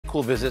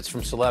cool visits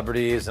from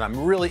celebrities, and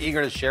I'm really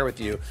eager to share with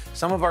you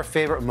some of our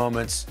favorite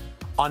moments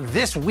on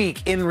This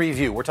Week in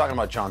Review. We're talking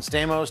about John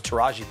Stamos,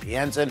 Taraji P.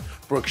 Henson,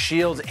 Brooke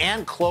Shields,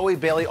 and Chloe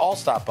Bailey all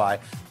stopped by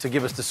to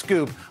give us the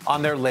scoop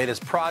on their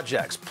latest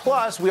projects.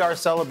 Plus, we are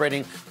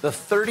celebrating the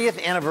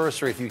 30th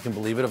anniversary, if you can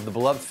believe it, of the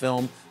beloved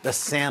film The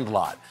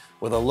Sandlot,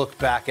 with a look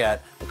back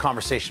at a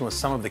conversation with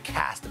some of the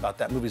cast about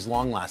that movie's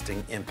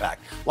long-lasting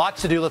impact.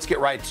 Lots to do. Let's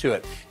get right to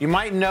it. You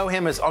might know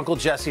him as Uncle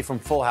Jesse from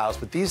Full House,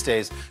 but these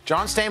days,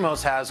 John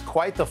Stamos has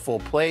quite the full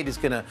plate. He's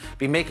going to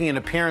be making an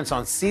appearance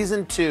on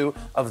Season 2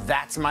 of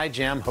That's My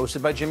Jam,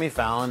 hosted by Jimmy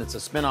Fallon. It's a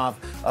spinoff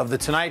of The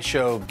Tonight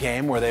Show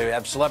game where they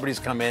have celebrities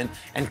come in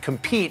and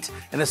compete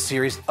in a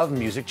series of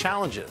music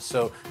challenges.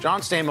 So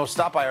John Stamos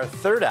stopped by our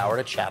third hour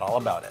to chat all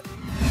about it.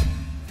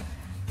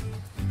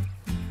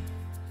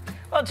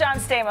 Well, John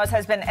Stamos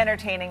has been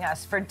entertaining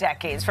us for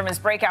decades, from his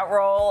breakout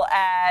role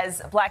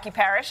as Blackie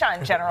Parrish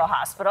on General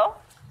Hospital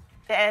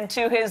and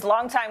to his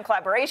longtime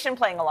collaboration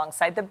playing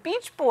alongside the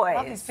Beach Boys. I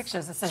love these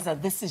pictures. It says,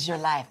 "This is your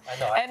life." I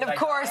know. And of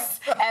course,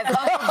 as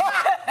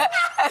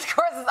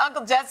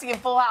Uncle Jesse in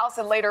Full House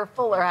and later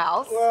Fuller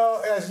House.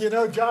 Well, as you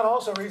know, John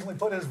also recently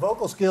put his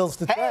vocal skills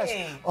to test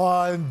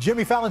on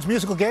Jimmy Fallon's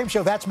musical game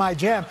show, That's My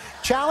Jam.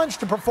 Challenged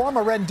to perform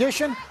a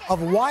rendition of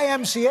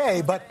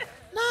YMCA, but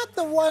not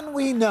the one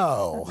we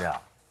know. Yeah.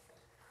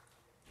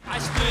 I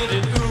split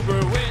an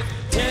Uber with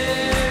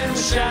Tim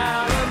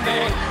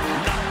Chalamet,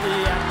 not the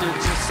actor,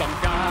 just some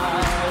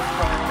guy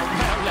from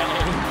LA.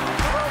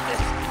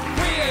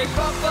 We ate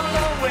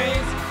buffalo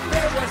wings,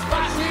 there's a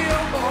spicy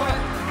old boy.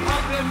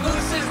 Uncle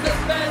Moose is the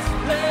best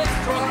place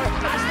for.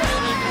 I split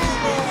an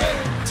Uber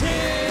with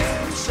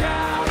Tim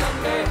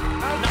Chalamet,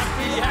 not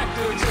the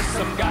actor, just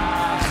some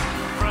guy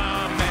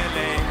from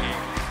LA.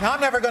 Now, I'm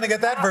never going to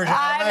get that version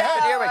out of my head.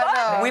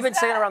 I know. We've been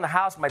singing around the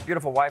house. My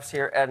beautiful wife's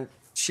here, and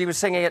she was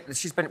singing it. We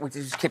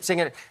just kept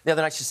singing it. The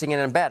other night, she's singing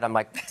it in bed. I'm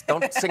like,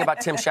 don't sing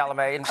about Tim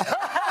Chalamet. And,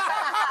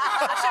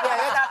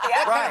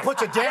 That kind of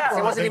puts a damper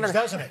on things,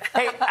 doesn't it?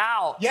 Hey,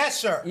 Al. Yes,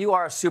 sir. You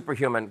are a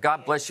superhuman.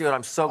 God bless you, and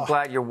I'm so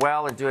glad you're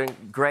well and doing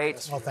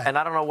great. Well, thank and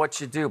I don't know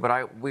what you do,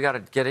 but we got to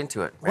get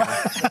into it.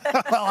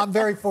 Well, I'm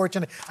very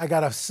fortunate. I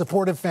got a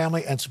supportive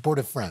family and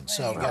supportive friends,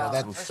 so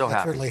that so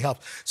happy. certainly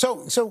helps. So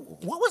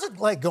what was it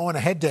like going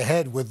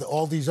head-to-head with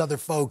all these other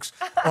folks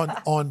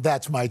on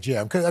That's My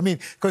Jam?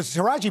 Because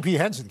Taraji P.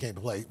 Henson came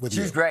to play with you.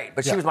 She was great,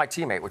 but she was my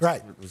teammate, which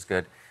was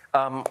good.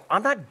 I'm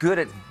not good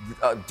at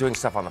doing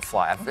stuff on the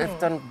fly. I've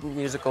done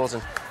musicals,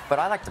 but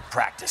I like to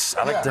practice.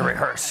 I like to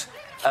rehearse,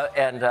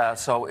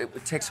 so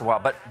it takes a while.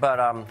 But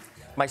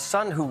my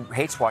son, who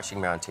hates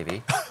watching me on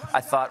TV, I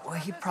thought, well,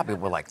 he probably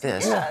will like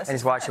this. Yes. And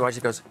he's watching. He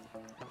goes,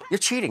 "You're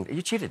cheating.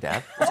 You cheated,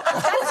 Dad." I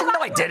said, "No,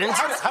 I didn't."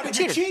 How did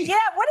you cheat? Yeah,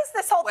 what is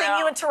this whole thing,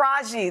 you and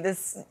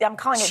Taraji? I'm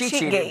calling it She cheat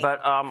cheated, gate.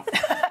 but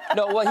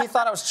no. Well, he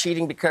thought I was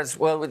cheating because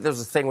there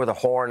was a thing with a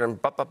horn and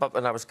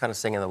and I was kind of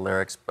singing the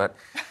lyrics, but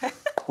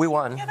we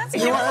won. Yeah, that's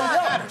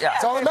Yeah.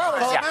 It's all that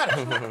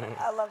matters.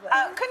 I love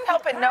that. Couldn't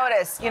help but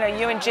notice, you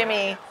and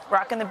Jimmy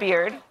rocking the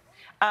beard.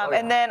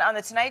 And then on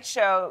The Tonight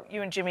Show,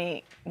 you and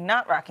Jimmy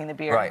not rocking the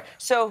beard. Right.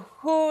 So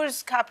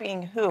who's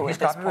copying who He's at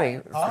this copying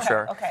me, point? for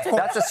sure. Okay.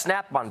 That's a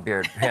snap-on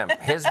beard, him.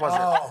 His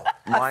wasn't.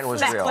 Mine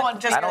was real. snap-on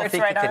just I don't yours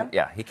think right he can. on?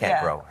 Yeah, he can't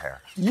Yeah. grow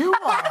hair. You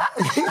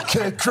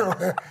can't grow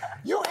hair.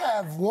 You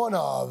have one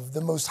of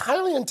the most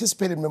highly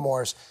anticipated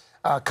memoirs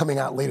coming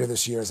out later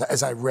this year,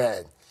 as I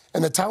read.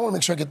 And the title, I want to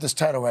make sure I get this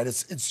title right.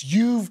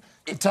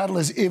 The title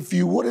is If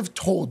You Would Have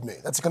Told Me.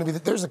 That's going to be,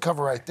 there's the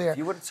cover right there. If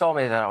you would have told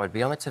me that I would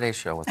be on the Today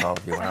Show with all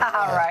of you.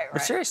 Right.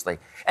 But seriously,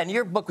 and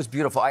your book was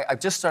beautiful. I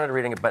just started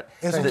reading it, but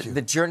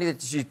the journey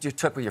that you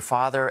took with your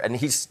father, and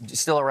he's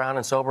still around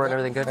and sober and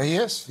everything good? He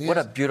is. What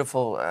a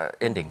beautiful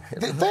ending.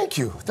 Thank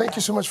you. Thank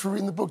you so much for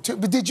reading the book, too.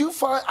 But did you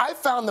find, I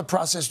found the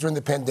process during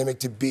the pandemic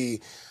to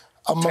be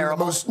among terrible?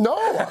 the most,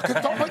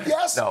 but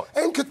yes, No.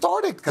 and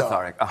cathartic, though.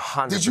 Cathartic,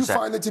 100%. Did you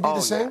find it to be the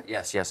same?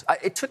 Yeah. Yes.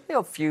 It took me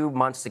a few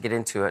months to get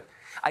into it.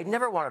 I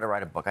never wanted to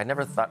write a book. I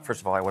never thought,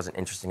 first of all, I wasn't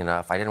interesting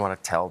enough. I didn't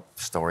want to tell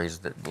stories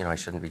that I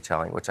shouldn't be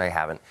telling, which I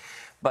haven't.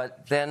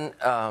 But then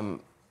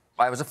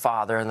I was a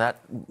father, and that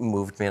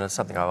moved me, and it's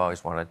something I've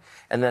always wanted.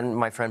 And then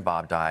my friend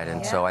Bob died,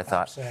 and so I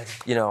thought,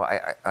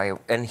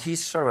 and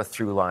he's sort of a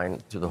through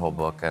line through the whole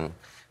book, and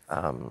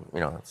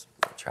it's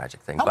a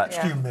tragic thing. How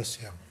much do you miss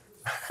him?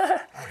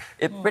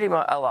 It pretty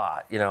much a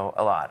lot,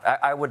 a lot.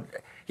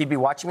 He'd be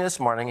watching me this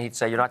morning. He'd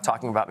say, "You're not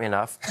talking about me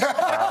enough."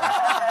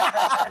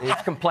 He's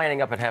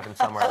complaining up in heaven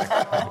somewhere.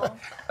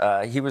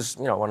 He was,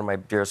 one of my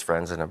dearest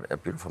friends and a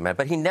beautiful man.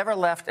 But he never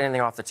left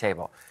anything off the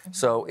table.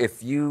 So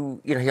if he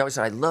always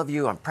said, "I love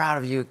you. I'm proud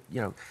of you."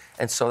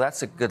 And so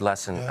that's a good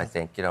lesson, I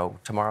think.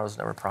 Tomorrow's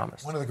never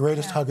promised. One of the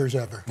greatest huggers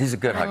ever. He's a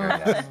good hugger.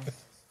 Yeah.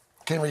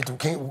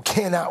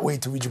 Cannot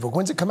wait to read your book.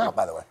 When's it come out,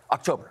 by the way?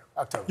 October.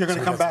 You're going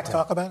to come back and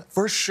talk about it?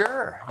 For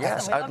sure.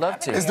 Yes, I'd love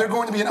to. Is there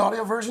going to be an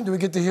audio version? Do we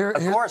get to hear it?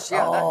 Of course,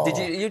 yeah. Oh.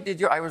 Did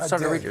you? I was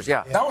starting to read yours.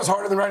 Yeah. That was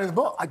harder than writing the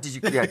book. Did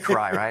you? Yeah,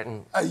 cry, right?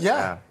 And,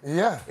 yeah.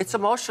 It's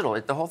emotional.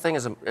 The whole thing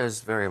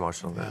is very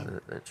emotional.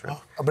 The trip.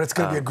 But it's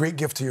going to be a great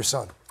gift to your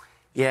son.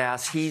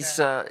 Yes, he's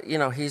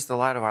he's the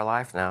light of our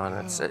life now,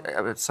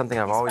 and it's something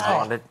I've always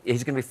wanted.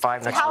 He's going to be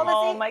 5 next week.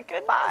 Oh my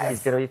goodness.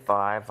 He's going to be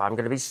 5. I'm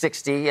going to be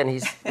 60, and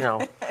he's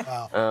So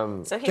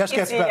he Just keeps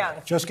gets you better. young.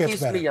 Just gets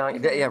keeps me better.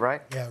 young. Yeah,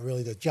 right. Yeah, it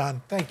really does.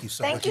 John, thank you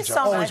so much. Thank you It's so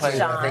always much, great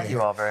John. Thank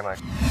you all very much.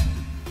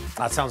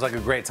 That sounds like a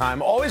great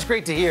time. Always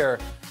great to hear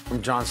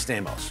from John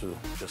Stamos, who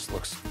just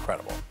looks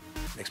incredible.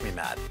 Makes me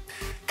mad.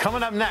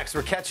 Coming up next,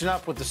 we're catching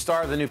up with the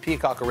star of the new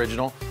Peacock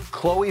original,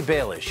 Chloe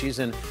Bailey. She's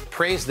in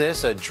Praise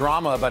This, a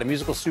drama about a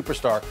musical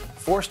superstar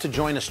forced to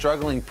join a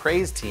struggling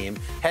praise team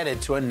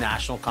headed to a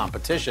national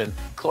competition.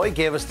 Chloe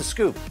gave us the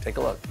scoop. Take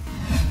a look.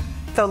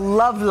 The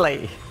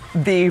lovely,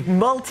 the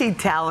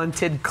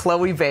multi-talented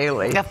Chloe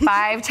Bailey. A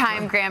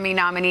 5-time Grammy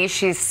nominee.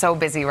 She's so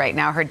busy right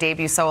now. Her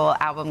debut solo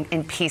album,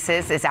 In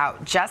Pieces, is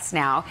out just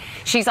now.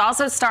 She's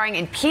also starring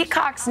in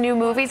Peacock's new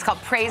movie. It's called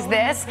Praise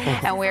This.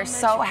 And we're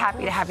so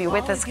happy to have you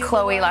with us,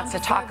 Chloe. Lots to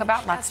talk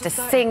about, lots to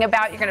sing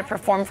about. You're going to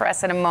perform for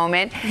us in a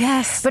moment.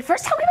 Yes. But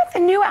first, tell me about the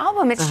new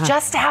album. It's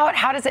just out.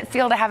 How does it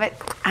feel to have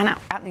it out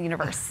in the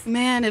universe?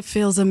 Man, it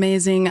feels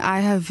amazing.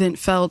 I haven't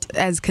felt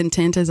as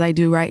content as I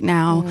do right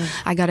now.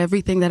 I got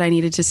everything that I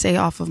needed to say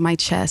off of my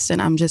chest,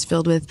 and I'm just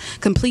filled with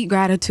complete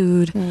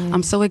gratitude.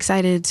 I'm so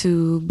excited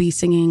to be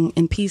singing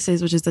In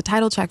Pieces, which is the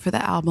title track for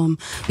the album,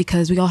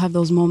 because we all have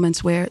those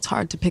moments where it's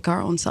hard to pick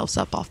our own selves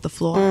up off the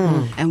floor,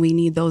 and we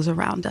need those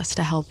around us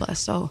to help us.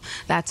 So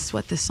that's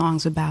what this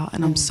song's about,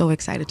 and I'm so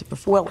excited to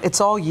perform. Well,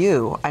 it's all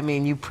you. I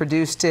mean, you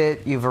produced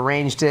it, you've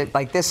arranged it.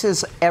 Like, this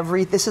is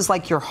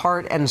like your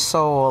heart and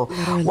soul.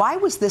 Why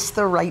was this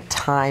the right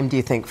time, do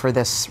you think, for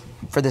this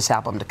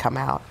album to come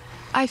out?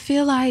 I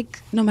feel like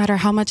no matter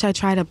how much I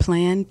try to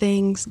plan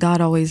things, God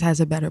always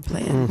has a better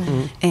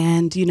plan.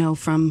 And, you know,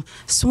 from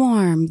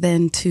Swarm,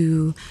 then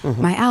to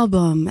my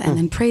album, and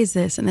then Praise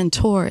This, and then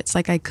tour, it's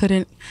like I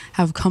couldn't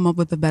have come up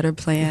with a better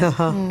plan.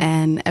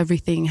 And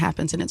everything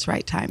happens in its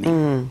right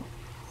timing.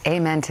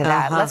 Amen to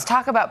that. Let's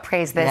talk about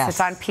Praise This. Yes. It's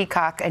on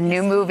Peacock, a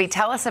new movie.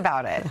 Tell us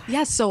about it.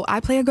 Yes, so I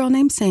play a girl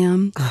named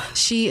Sam.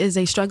 She is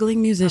a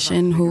struggling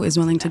musician who is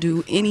willing to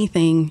do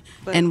anything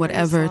and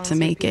whatever to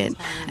make it.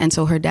 And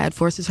so her dad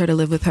forces her to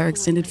live with her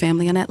extended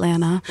family in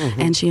Atlanta,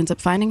 and she ends up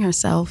finding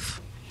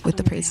herself with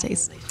the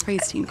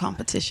praise team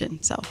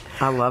competition. So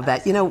I love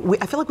that. You know,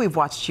 I feel like we've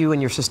watched you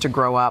and your sister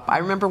grow up. I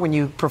remember when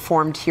you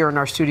performed here in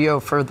our studio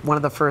for one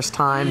of the first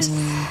times,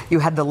 you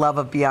had the love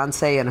of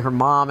Beyonce and her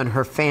mom and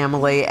her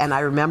family. And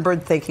I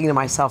remembered thinking to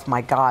myself,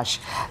 my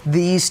gosh,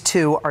 these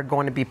two are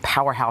going to be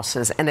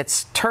powerhouses. And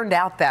it's turned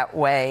out that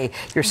way.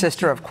 Your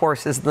sister, of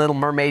course, is Little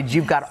Mermaid.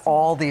 You've got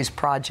all these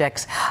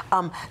projects.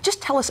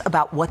 Just tell us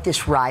about what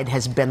this ride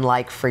has been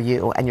like for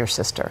you and your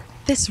sister.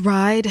 this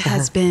ride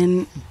has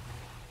been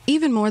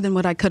even more than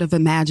what I could have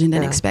imagined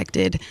and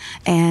expected.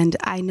 And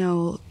I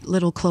know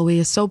little Chloe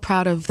is so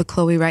proud of the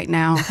Chloe right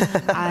now.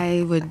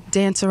 I would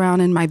dance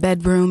around in my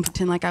bedroom,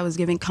 pretend like I was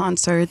giving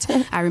concerts.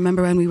 I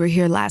remember when we were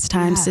here last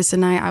time, Sis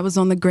and I was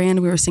on the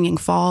Grand, we were singing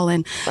Fall,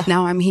 and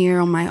now I'm here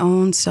on my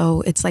own.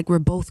 So it's like we're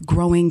both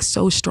growing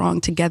so strong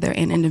together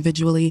and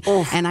individually.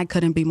 And I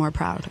couldn't be more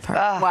proud of her.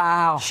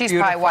 Wow. She's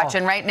probably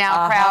watching right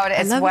now, proud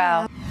as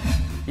well.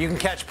 You can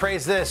catch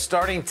Praise This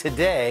starting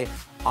today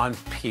on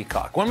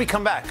Peacock. When we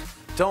come back,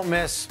 don't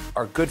miss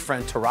our good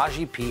friend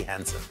Taraji P.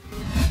 Henson.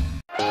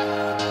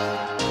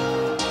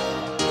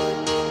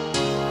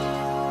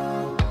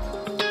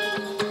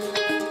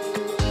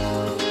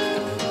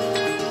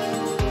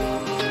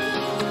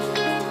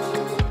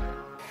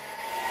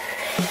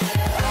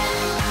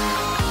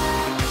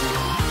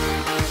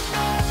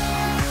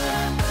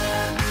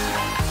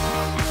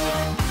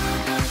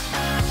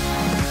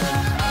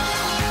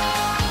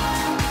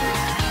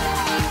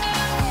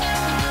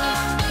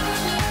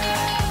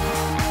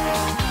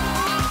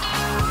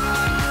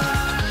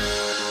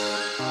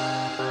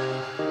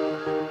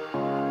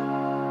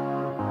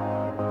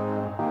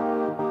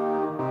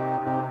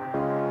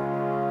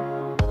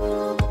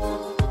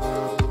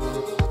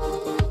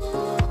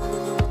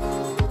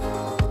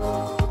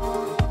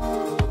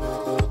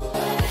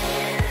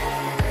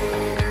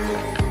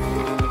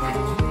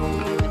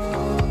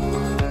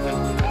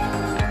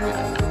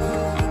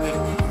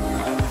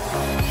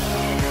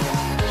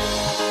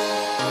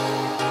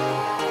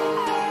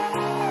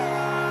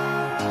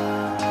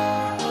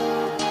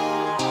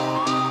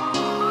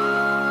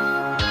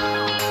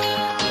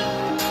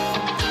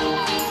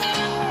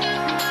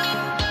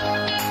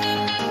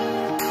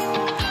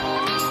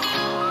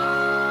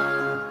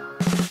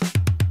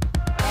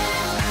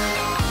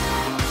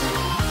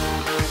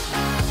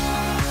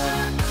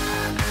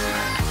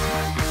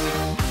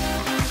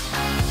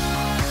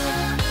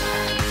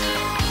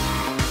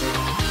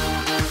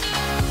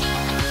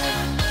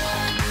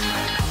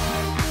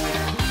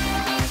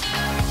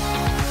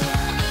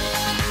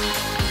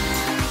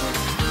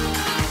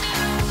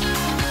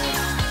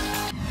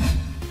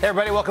 Hey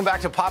everybody, welcome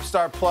back to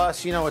Popstar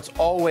Plus. You know, it's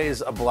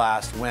always a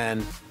blast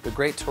when the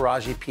great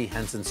Taraji P.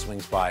 Henson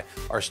swings by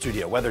our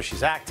studio. Whether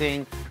she's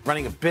acting,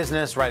 running a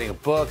business, writing a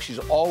book, she's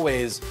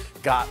always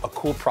got a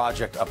cool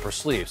project up her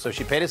sleeve. So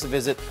she paid us a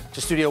visit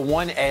to Studio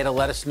 1A to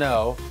let us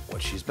know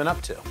what she's been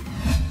up to.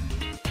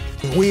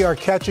 We are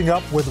catching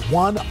up with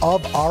one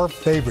of our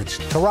favorites,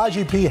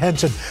 Taraji P.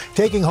 Henson,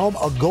 taking home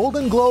a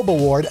Golden Globe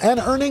Award and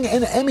earning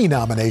an Emmy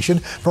nomination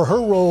for her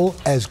role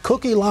as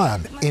Cookie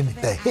Lime in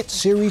the hit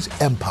series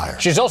Empire.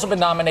 She's also been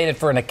nominated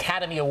for an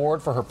Academy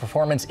Award for her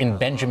performance in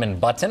Benjamin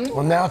Button.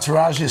 Well, now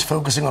Taraji is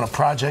focusing on a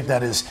project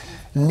that is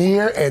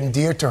near and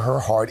dear to her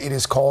heart. It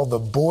is called the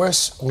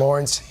Boris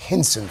Lawrence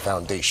Henson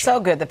Foundation. So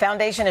good. The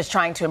foundation is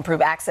trying to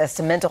improve access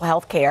to mental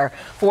health care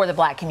for the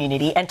Black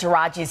community. And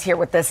Taraji is here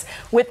with us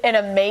with an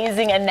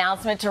amazing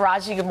announcement.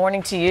 Taraji, good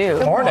morning to you.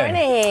 Good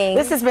morning.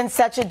 This has been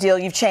such a deal.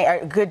 You've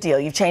changed a good deal.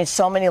 You've changed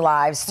so many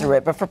lives through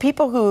it. But for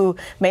people who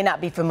may not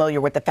be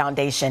familiar with the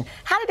foundation,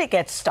 how did it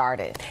get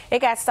started? It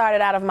got started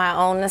out of my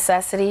own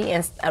necessity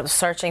and I was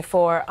searching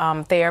for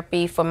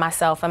therapy for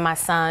myself and my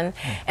son,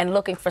 and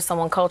looking for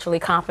someone culturally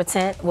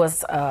competent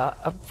was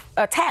a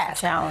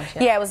task. Challenge.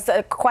 Yeah, it was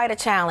quite a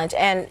challenge.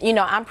 And, you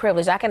know, I'm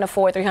privileged. I can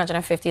afford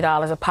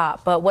 $350 a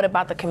pop, but what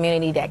about the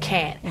community that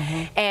can't?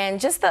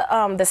 And just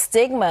the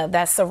stigma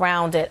that's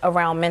surrounded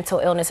around mental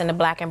illness in the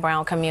Black and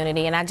brown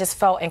community, and I just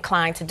felt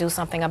inclined to do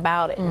something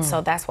about it. And so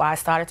that's why I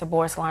started the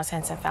Boris Lawrence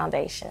Henson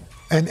Foundation.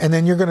 And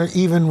then you're going to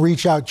even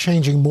reach out,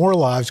 changing more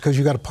lives, because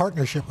you got a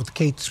partnership with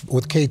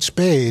Kate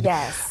Spade.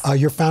 Yes.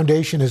 Your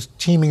foundation is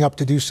teaming up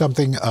to do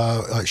something,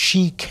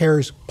 She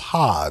Cares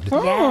Pod.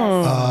 Yes.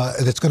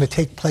 That's going to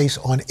take place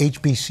on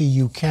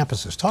HBCU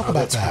campuses. Talk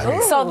about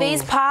that. So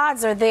these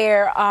pods are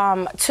there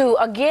to,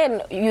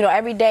 again, you know,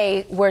 every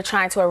day we're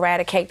trying to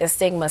eradicate the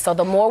stigma. So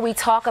the more we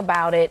talk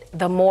about it,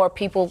 the more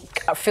people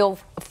feel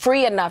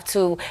free enough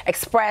to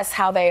express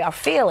how they are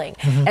feeling.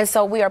 And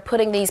so we are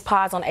putting these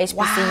pods on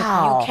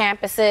HBCU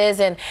campuses,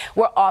 and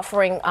we're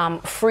offering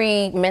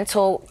free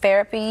mental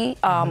therapy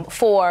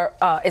for,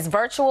 it's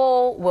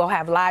virtual. We'll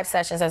have live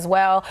sessions as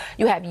well.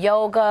 You have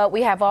yoga.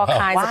 We have all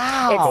kinds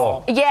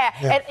of,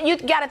 and you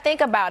got to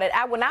think about it.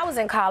 When I was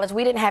in college,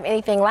 we didn't have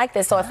anything like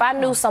this. So if I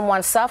knew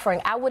someone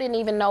suffering, I wouldn't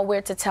even know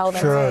where to tell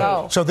them to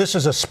go. So this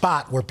is a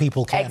spot where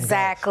people can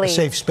go, a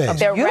safe space.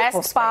 They're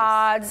rest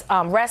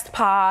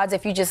pods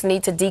if you just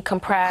need to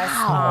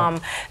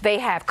decompress. They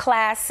have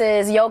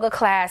classes, yoga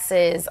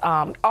classes,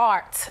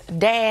 art,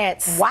 dance.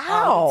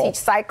 Teach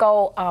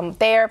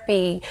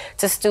psychotherapy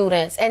to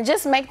students, and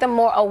just make them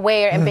more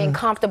aware and being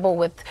comfortable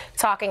with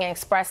talking and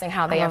expressing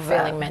how they are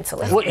feeling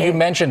mentally. Well, you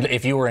mentioned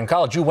if you were in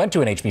college, you went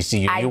to an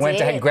HBCU.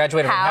 You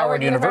graduated from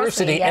Howard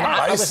University. And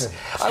I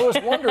was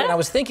wondering, I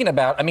was thinking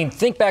about, I mean,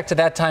 think back to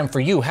that time for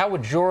you. How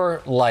would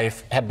your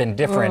life have been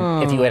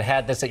different if you had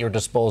had this at your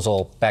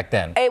disposal back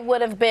then? It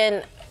would have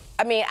been,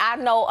 I mean, I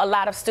know a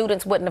lot of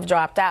students wouldn't have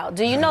dropped out.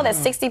 Do you know that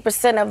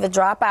 60% of the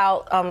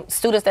dropout,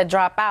 students that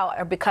drop out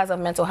are because of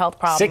mental health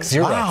problems?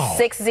 60. Wow.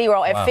 60.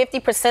 And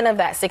 50% of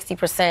that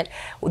 60%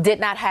 did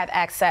not have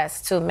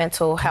access to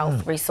mental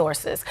health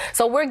resources.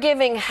 So we're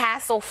giving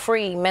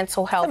hassle-free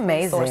mental health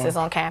resources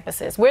on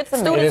campuses. Where the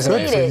students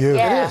need it.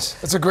 It is.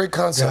 It's a great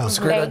concept. It's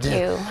a great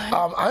idea. Thank you.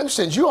 I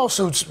understand you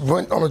also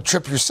went on a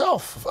trip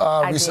yourself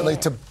recently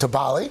to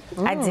Bali.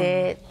 I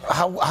did.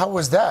 How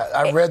was that?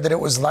 I read that it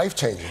was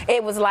life-changing.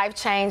 It was life-changing.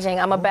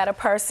 I'm a better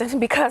person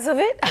because of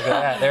it. Look at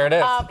that. There it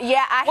is.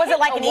 Was it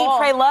like an Eat,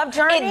 Pray, Love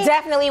journey? It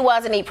definitely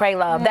was an Eat, Pray,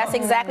 Love. That's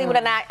exactly what,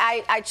 and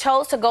I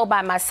chose to go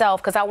by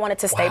myself because I wanted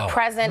to stay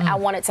present. I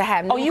wanted to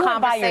have new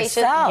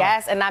conversations.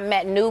 Yes, and I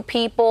met new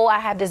people. I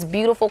have this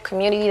beautiful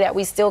community that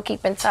we still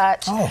keep in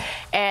touch.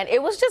 And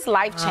it was just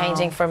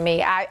life-changing for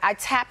me. I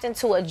tapped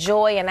into a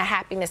joy and a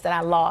happiness that I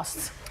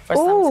lost for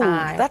some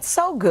time. That's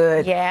so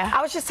good. Yeah.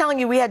 I was just telling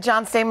you, we had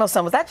John Stamos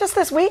on. Was that just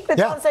this week that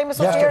John Stamos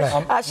was here?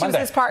 She was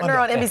his partner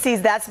on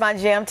NBC's That's My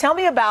Jam. Tell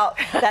me about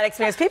that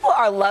experience. People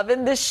are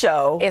loving this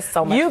show. It's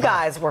so much fun.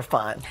 Guys were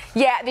fun.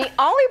 Yeah, the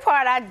only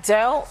part I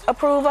don't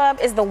approve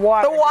of is the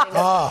water. The water.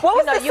 What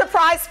was the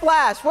surprise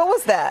splash? What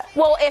was that?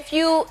 Well, if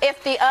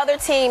the other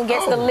team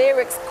gets the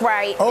lyrics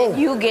right, then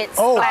you get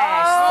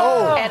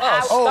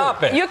splashed.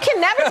 Stop it. You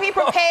can never be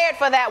prepared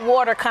for that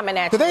water coming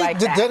at you like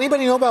that. Did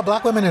anybody know about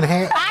black women in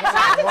hair? I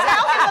tried to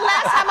tell him the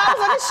last time I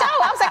was on the show.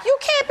 I was like, you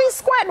can't be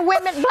squirting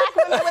black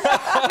women with you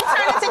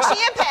turn into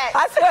chia pets.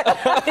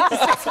 I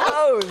just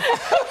exposed.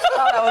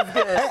 Oh, that was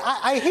good. Hey,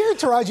 I hear,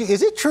 Taraji,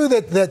 is it true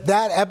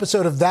that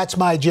episode of That's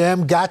My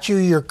Jam got you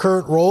your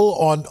current role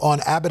on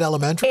Abbott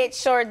Elementary? It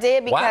sure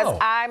did, because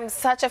I'm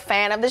such a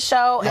fan of the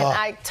show, and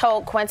I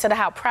told Quinta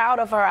how proud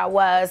of her I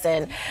was,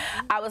 and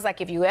I was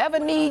like, if you ever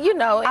need, you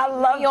know, I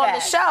love me on the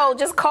show,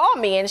 just call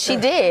me, and she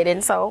did,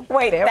 and so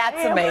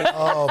that's amazing.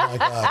 Oh my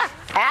gosh.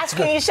 Ask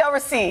and you shall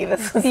receive.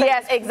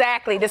 Yes,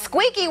 exactly. The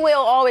squeaky wheel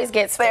always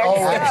gets spared.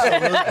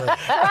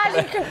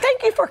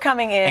 Thank you for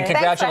coming in. And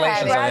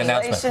congratulations on the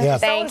announcement. Yeah.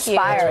 Thank you.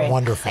 Inspiring.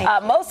 Wonderful.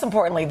 Most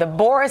importantly, the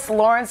Boris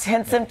Lawrence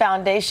Henson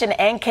Foundation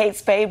and Kate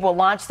Spade will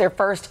launch their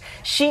first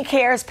She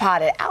Cares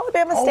pod at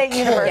Alabama State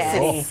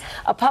University,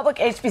 a public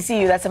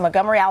HBCU that's in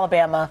Montgomery,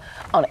 Alabama,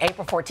 on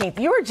April 14th.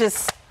 You were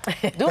just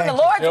doing the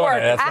Lord's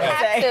work. I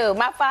have to.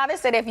 My father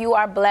said, if you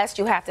are blessed,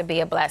 you have to be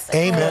a blessing.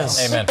 Amen.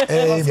 Amen.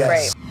 Amen.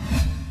 Great.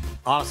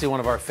 Honestly, one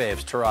of our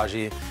faves,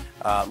 Taraji.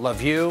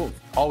 Love you.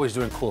 Always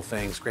doing cool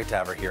things. Great to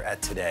have her here at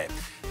Today.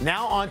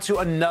 Now on to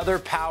another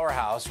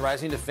powerhouse,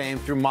 rising to fame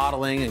through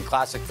modeling and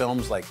classic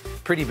films like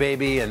Pretty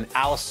Baby and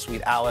Alice,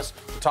 Sweet Alice.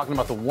 We're talking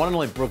about the one and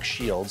only Brooke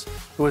Shields,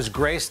 who has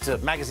graced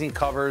magazine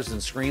covers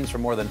and screens for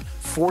more than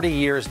 40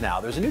 years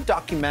now. There's a new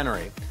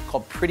documentary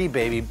called Pretty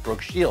Baby,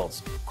 Brooke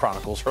Shields,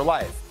 chronicles her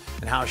life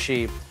and how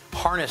she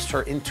harnessed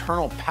her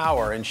internal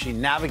power and she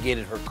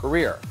navigated her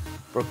career.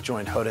 Brooke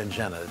joined Hoda and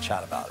Jenna to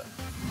chat about it.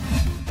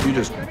 You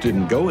just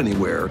didn't go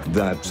anywhere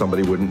that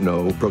somebody wouldn't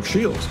know Brooke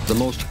Shields. The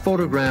most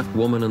photographed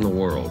woman in the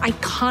world.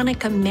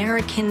 Iconic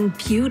American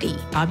beauty.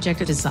 Object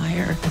of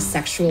desire. A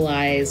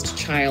sexualized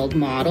child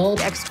model.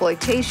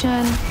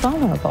 Exploitation.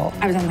 Vulnerable.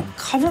 I was on the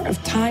cover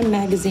of Time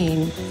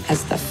magazine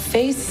as the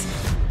face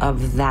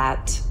of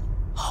that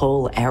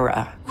whole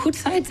era. Who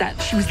decides that?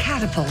 She was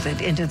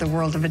catapulted into the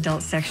world of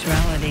adult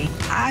sexuality.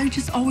 I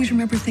just always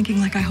remember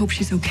thinking, like, I hope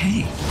she's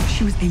okay.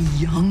 She was a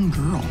young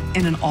girl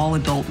in an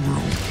all-adult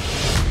world.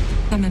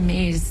 I'm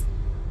amazed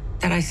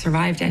that I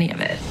survived any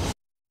of it.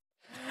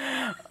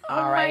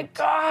 All right.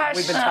 Oh my gosh.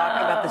 We've been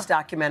talking about this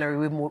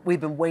documentary. We've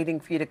been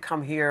waiting for you to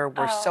come here.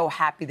 We're so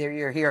happy that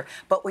you're here.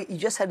 But what you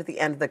just said at the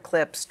end of the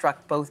clip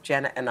struck both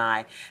Jenna and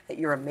I, that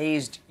you're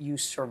amazed you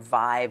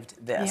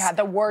survived this. Yeah,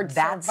 the word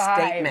that survive.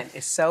 statement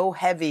is so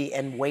heavy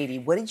and weighty.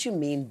 What did you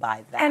mean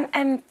by that?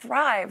 And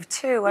thrive,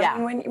 too. Yeah. I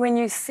mean, when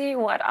you see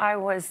what I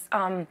was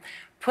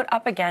put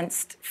up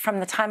against from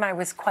the time I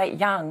was quite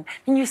young,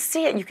 and you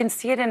see it, you can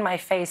see it in my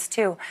face,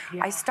 too.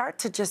 Yeah. I start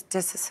to just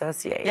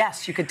disassociate.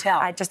 Yes, you could tell.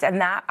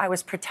 I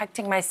was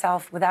protecting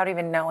myself without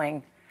even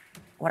knowing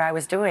what I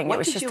was doing. What it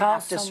was did just you all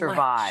have to so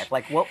survive? much.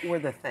 Like, what were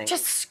the things?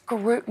 Just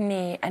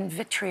scrutiny and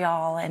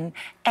vitriol and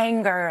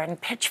anger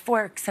and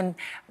pitchforks and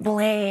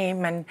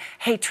blame and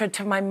hatred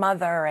to my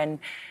mother and,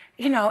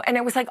 you know, and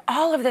it was like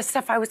all of this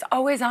stuff. I was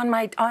always on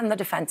the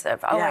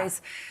defensive,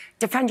 always.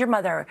 Defend your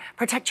mother,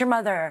 protect your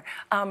mother.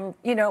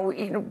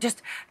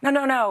 Just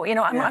no. You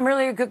know, I'm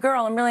really a good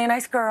girl. I'm really a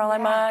nice girl.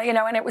 I'm you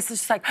know, and it was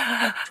just like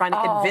trying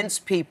to convince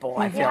people.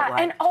 I feel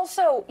like. And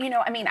also, you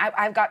know, I mean,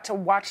 I've got to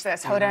watch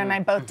this. Hoda and I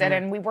both did,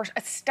 and we were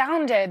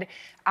astounded.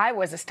 I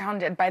was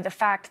astounded by the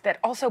fact that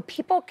also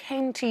people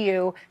came to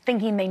you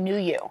thinking they knew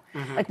you.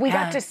 Like we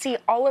got to see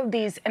all of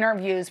these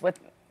interviews with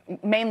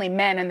mainly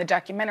men in the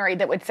documentary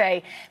that would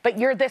say, "But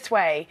you're this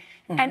way,"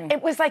 and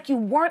it was like you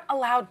weren't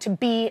allowed to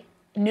be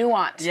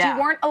nuanced.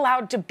 You weren't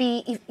allowed to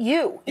be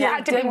you. You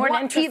had to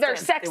be either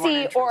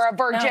sexy or a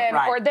virgin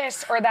or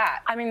this or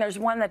that. I mean, there's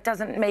one that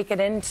doesn't make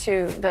it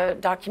into the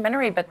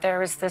documentary, but there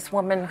was this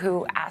woman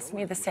who asked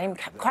me the same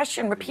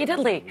question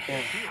repeatedly.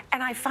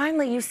 And I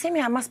finally, you see me,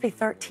 I must be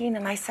 13,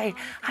 and I say,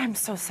 I'm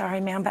so sorry,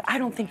 ma'am, but I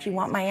don't think you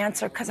want my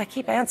answer because I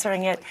keep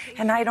answering it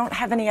and I don't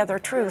have any other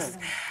truth.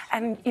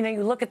 And, you know,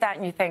 you look at that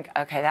and you think,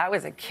 okay, that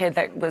was a kid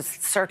that was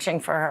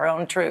searching for her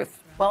own truth.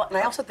 Well, and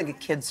I also think a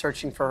kid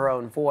searching for her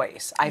own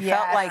voice. I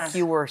felt like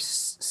you were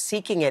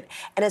seeking it.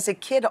 And as a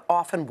kid,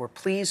 often we're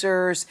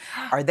pleasers.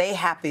 Are they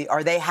happy?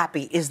 Are they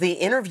happy? Is the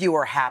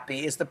interviewer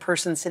happy? Is the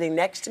person sitting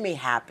next to me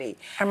happy?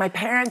 Are my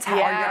parents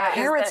happy? Are your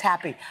parents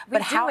happy? We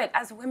do it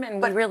as women.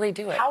 We really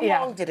do it. How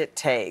long did it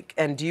take?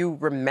 And do you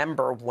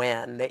remember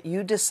when that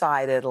you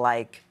decided,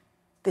 like,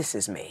 this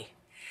is me?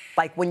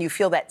 Like when you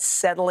feel that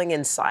settling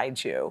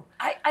inside you?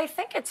 I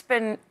think it's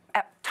been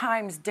at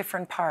times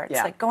different parts.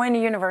 Like going to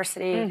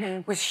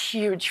university was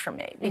huge for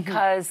me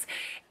because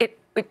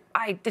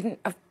I didn't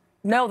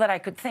know that I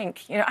could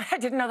think. You know, I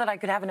didn't know that I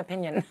could have an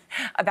opinion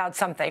about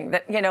something.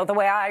 That, you know, the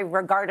way I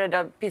regarded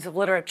a piece of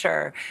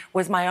literature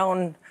was my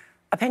own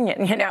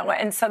opinion, you know,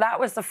 and so that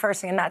was the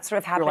first thing, and that sort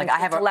of happened.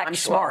 You're like, I'm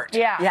smart.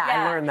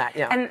 I learned that.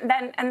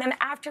 And then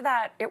after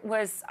that, it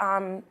was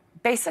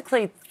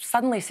basically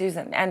suddenly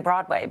Susan and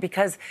Broadway,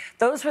 because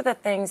those were the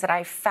things that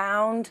I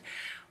found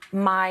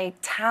my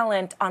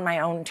talent on my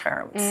own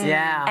terms.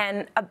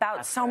 And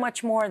about so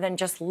much more than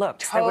just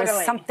looks. There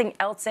was something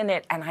else in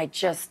it, and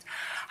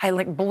I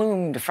like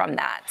bloomed from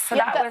that. So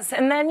that was,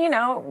 and then, you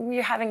know,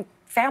 you're having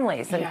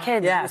families and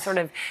kids. You sort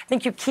of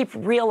think you keep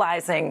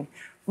realizing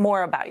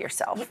more about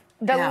yourself.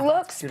 The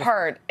looks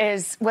part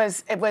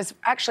was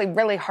actually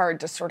really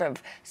hard to sort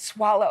of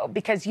swallow,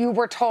 because you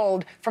were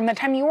told from the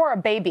time you were a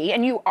baby,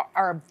 and you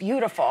are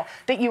beautiful,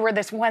 that you were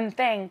this one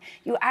thing.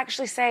 You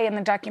actually say in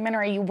the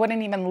documentary you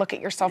wouldn't even look at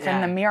yourself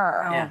in the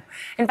mirror.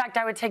 In fact,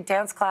 I would take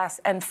dance class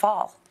and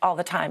fall all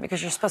the time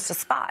because you're supposed to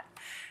spot.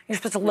 You're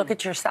supposed to look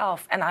at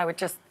yourself, and I would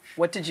just...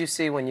 What did you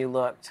see when you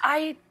looked?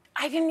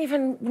 I didn't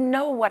even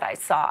know what I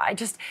saw. I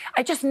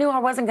just knew I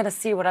wasn't going to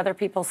see what other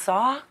people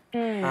saw.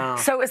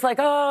 So it was like,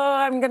 oh,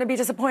 I'm going to be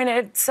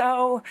disappointed.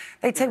 So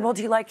they'd say, well,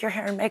 do you like your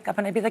hair and makeup?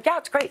 And I'd be like, yeah,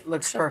 it's great.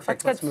 Looks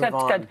perfect. That's good. Let's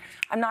move on. Good.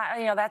 I'm not,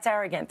 you know, that's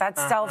arrogant.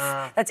 That's self.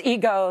 That's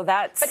ego.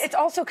 That's. But it's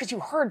also because you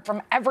heard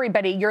from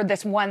everybody you're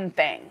this one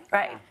thing.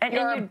 Right. And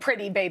you're a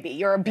pretty baby.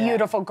 You're a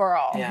beautiful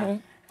girl.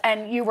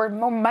 And you were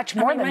much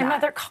more than my that.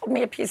 mother called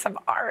me a piece of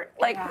art.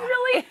 Like,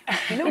 really?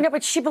 You know,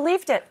 but she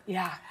believed it.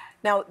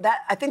 Now,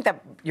 I think that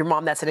your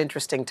mom, that's an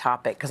interesting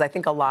topic, because I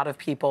think a lot of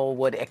people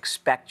would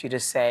expect you to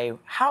say,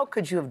 how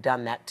could you have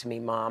done that to me,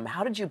 Mom?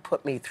 How did you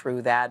put me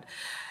through that?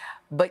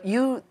 But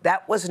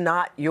that was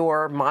not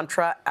your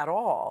mantra at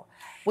all.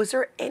 Was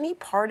there any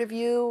part of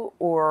you,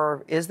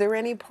 or is there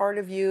any part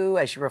of you,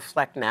 as you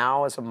reflect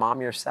now as a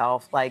mom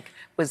yourself, like,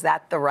 was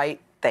that the right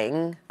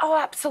thing? Oh,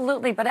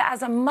 absolutely. But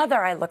as a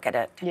mother, I look at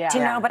it. Yeah. Do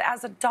you know? Yeah. But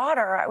as a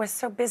daughter, I was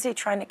so busy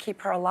trying to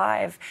keep her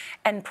alive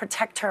and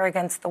protect her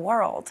against the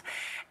world.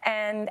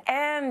 And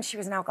she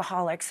was an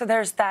alcoholic. So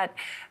there's that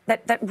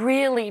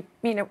really,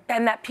 you know,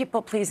 and that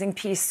people-pleasing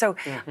piece. So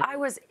I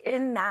was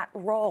in that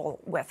role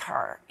with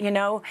her, you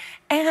know,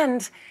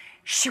 and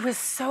she was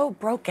so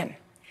broken.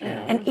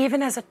 And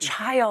even as a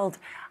child,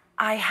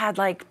 I had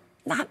like,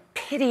 not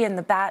pity in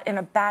a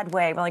bad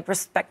way, but like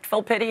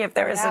respectful pity, if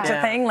there is such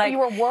a thing. Like, you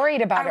were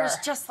worried about her. I was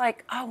just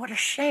like, oh, what a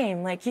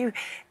shame. Like you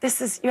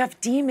have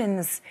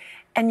demons,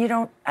 and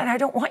I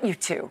don't want you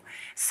to.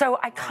 So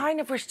I kind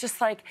of was just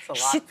like,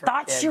 she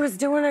thought she was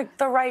doing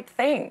the right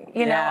thing.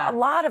 You know, a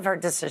lot of her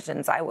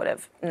decisions I would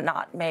have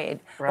not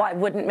made. Right. Well, I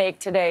wouldn't make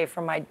today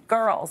for my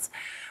girls,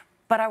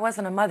 but I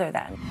wasn't a mother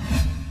then.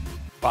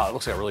 Wow, it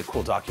looks like a really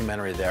cool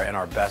documentary there, and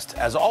our best,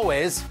 as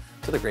always,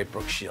 to the great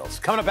Brooke Shields.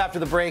 Coming up after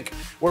the break,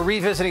 we're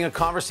revisiting a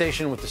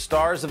conversation with the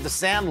stars of The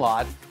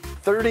Sandlot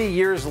 30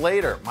 years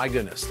later. My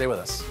goodness, stay with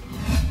us.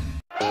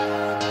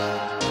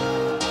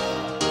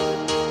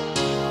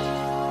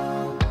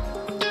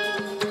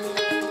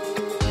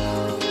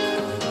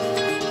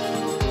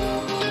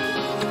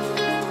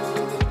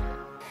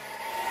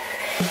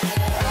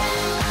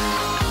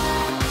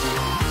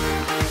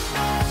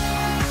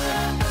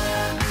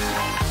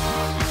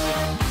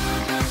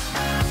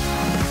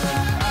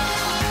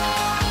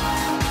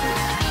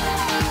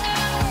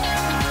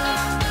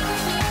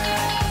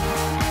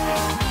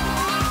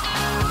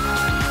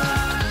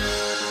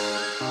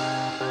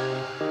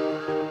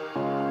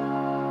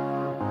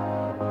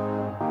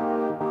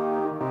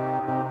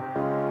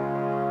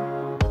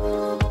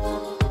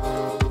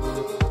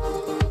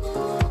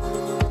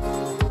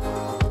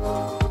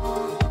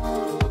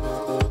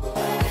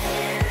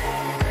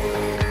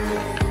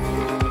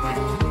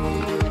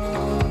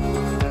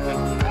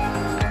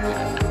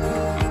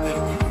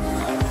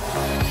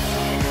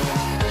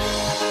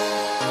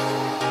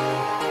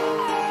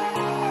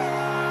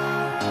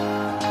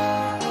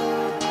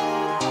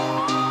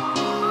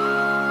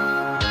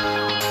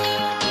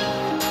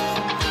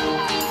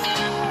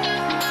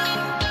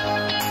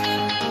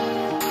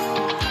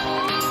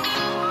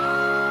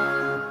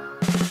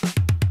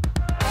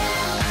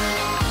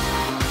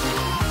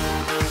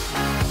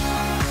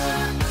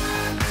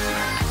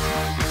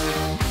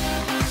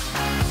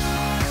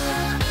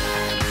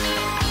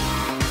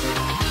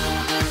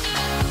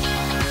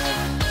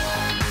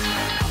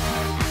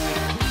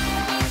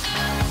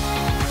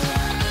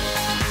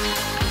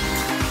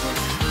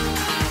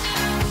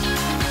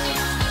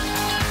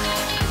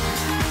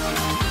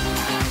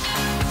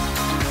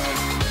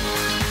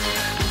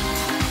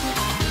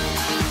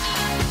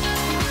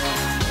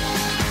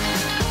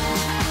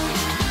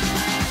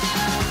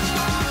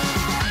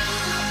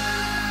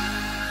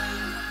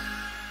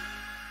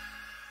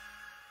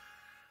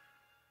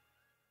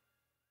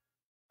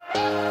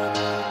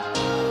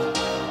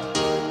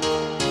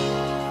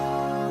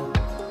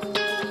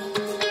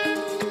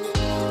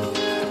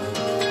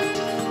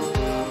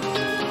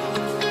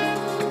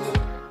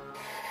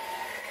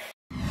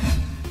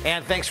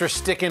 And thanks for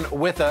sticking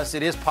with us.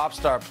 It is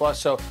Popstar Plus.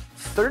 So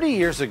 30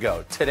 years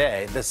ago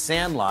today, The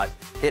Sandlot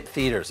hit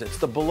theaters. It's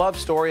the beloved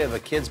story of a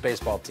kids'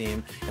 baseball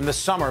team in the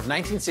summer of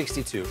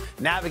 1962,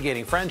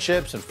 navigating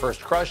friendships and first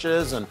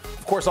crushes and,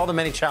 of course, all the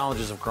many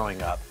challenges of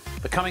growing up.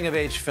 The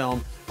coming-of-age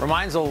film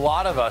reminds a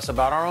lot of us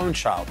about our own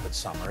childhood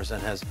summers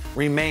and has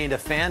remained a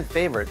fan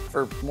favorite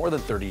for more than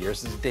 30 years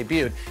since it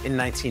debuted in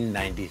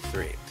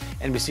 1993.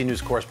 NBC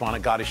News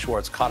correspondent Gadi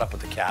Schwartz caught up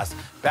with the cast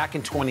back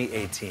in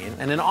 2018.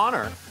 And in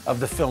honor of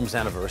the film's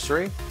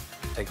anniversary,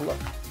 take a look.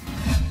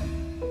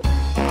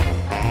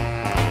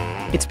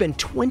 It's been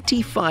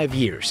 25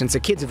 years since the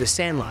kids of The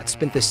Sandlot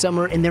spent the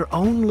summer in their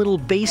own little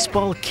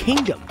baseball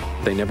kingdom.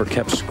 They never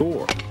kept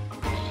score.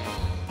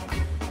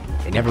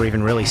 They never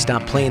even really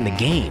stopped playing the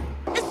game.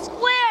 A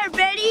square,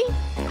 Betty!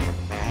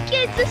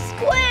 Get the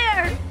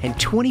square! And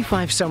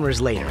 25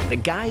 summers later, the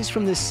guys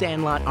from The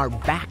Sandlot are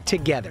back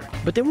together.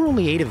 But there were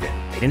only 8 of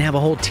them. They didn't have a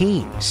whole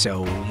team.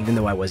 So even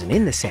though I wasn't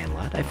in The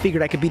Sandlot, I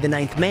figured I could be the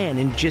 9th man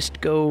and just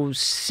go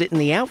sit in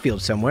the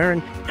outfield somewhere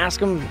and ask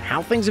them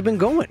how things have been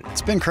going.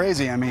 It's been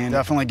crazy. I mean,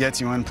 definitely gets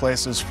you in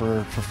places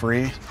for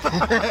free.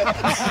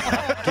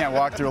 Can't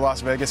walk through a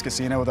Las Vegas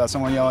casino without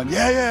someone yelling,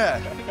 yeah,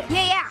 yeah.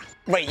 Yeah, yeah.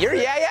 Wait, you're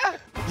yeah, yeah?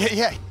 Yeah,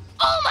 yeah.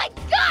 Oh my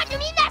God, you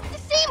mean that's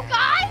the same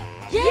guy?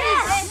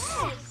 Yes!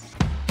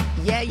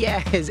 Yeah, yeah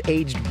has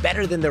aged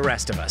better than the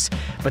rest of us.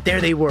 But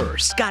there they were,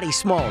 Scotty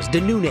Smalls, De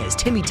Nunez,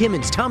 Timmy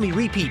Timmons, Tommy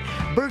Repeat,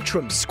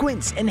 Bertram,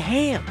 Squints, and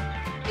Ham.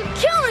 You're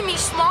killing me,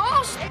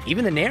 Smalls!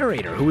 Even the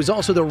narrator, who was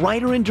also the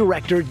writer and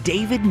director,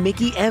 David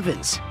Mickey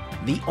Evans.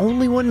 The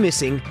only one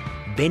missing,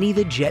 Benny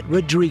the Jet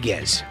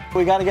Rodriguez.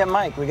 We gotta get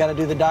Mike. We gotta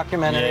do the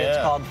documentary. Yeah.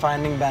 It's called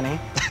Finding Benny.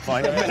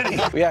 Finding Benny.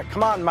 Yeah,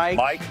 come on, Mike.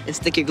 Mike. And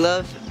stick your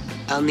glove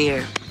out in the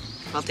air.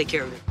 I'll take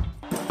care of it.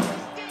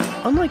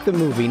 Unlike the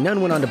movie, none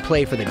went on to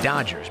play for the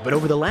Dodgers, but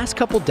over the last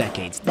couple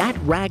decades, that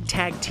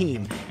ragtag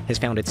team has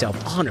found itself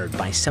honored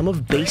by some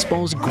of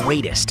baseball's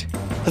greatest.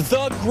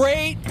 The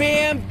Great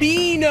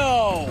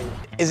Bambino!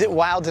 Is it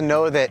wild to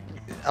know that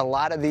a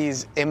lot of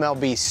these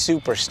MLB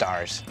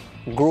superstars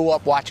grew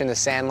up watching The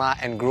Sandlot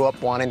and grew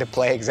up wanting to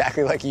play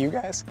exactly like you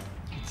guys?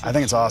 I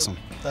think it's awesome.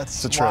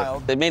 That's it's a trip.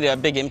 wild. They made a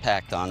big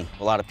impact on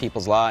a lot of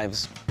people's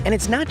lives. And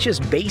it's not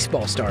just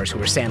baseball stars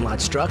who are Sandlot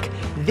struck.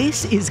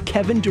 This is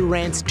Kevin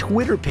Durant's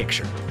Twitter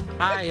picture.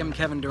 I am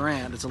Kevin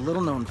Durant. It's a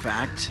little-known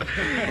fact,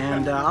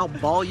 and I'll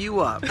ball you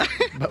up.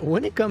 But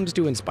when it comes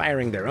to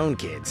inspiring their own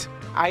kids,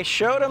 I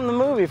showed him the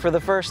movie for the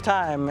first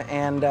time,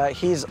 and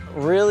he's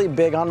really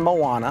big on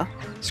Moana.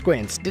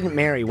 Squints didn't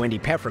marry Wendy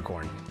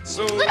Peppercorn.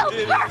 So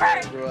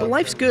But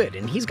life's good,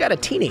 and he's got a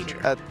teenager.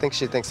 I think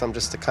she thinks I'm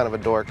just a kind of a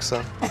dork,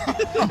 so.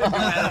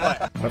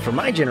 But for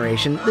my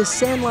generation, The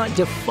Sandlot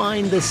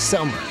defined the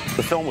summer.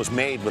 The film was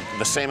made with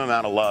the same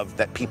amount of love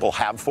that people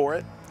have for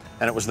it,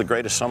 and it was the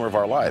greatest summer of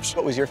our lives.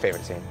 What was your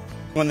favorite scene?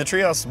 When the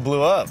treehouse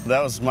blew up,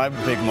 that was my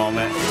big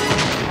moment.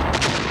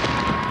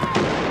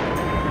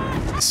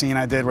 The scene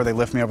I did where they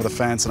lift me over the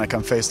fence and I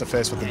come face to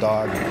face with the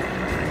dog.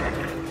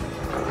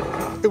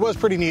 It was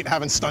pretty neat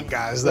having stunt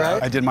guys, though.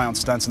 I did my own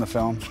stunts in the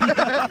film.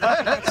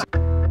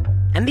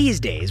 And these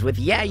days, with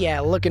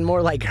Yeah looking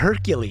more like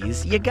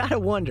Hercules, you gotta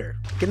wonder,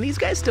 can these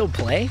guys still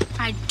play?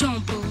 I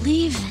don't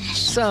believe this.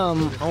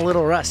 Some a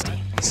little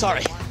rusty.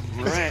 Sorry.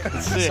 All right,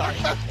 let's see. Sorry.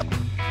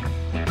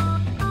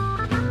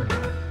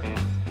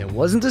 It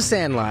wasn't The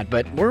Sandlot,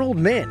 but we're old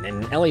men,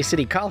 and LA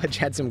City College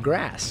had some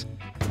grass.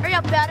 Hurry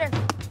up, batter.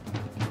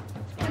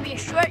 It's gonna be a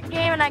short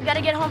game, and I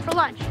gotta get home for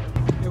lunch.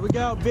 Here we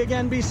go, big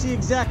NBC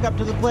exec up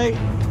to the plate.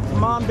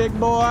 Come on, big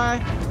boy.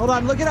 Hold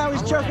on, look at how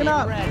he's choking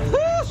up.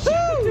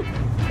 Woo-hoo!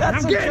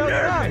 That's I'm getting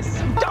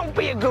nervous. Don't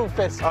be a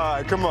goofus. All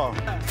right, come on.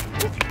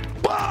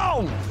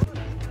 Boom!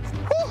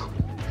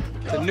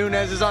 So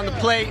Nunez is on the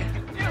plate.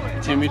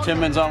 Jimmy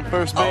Timmons on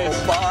first base.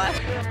 Oh,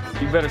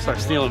 boy. You better start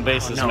stealing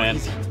bases, man.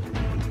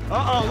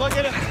 Uh-oh, look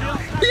at it.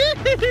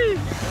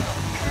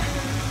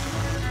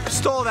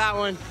 Stole that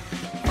one.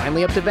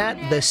 Finally up to bat,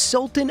 the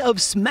Sultan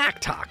of Smack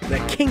Talk, the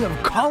king of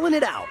calling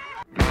it out.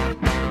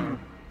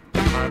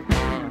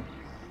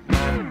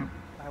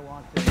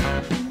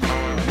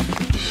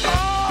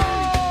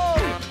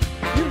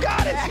 You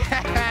got it.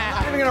 I'm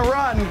not even gonna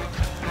run.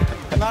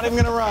 I'm not even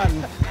gonna run.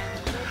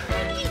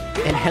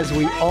 And as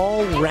we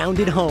all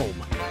rounded home,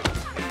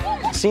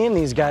 Seeing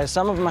these guys,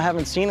 some of them I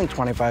haven't seen in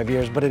 25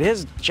 years, but it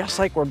is just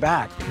like we're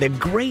back. the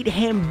great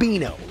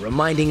Hambino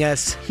reminding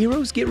us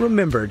heroes get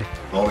remembered,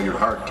 Follow your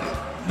heart, kid.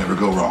 Never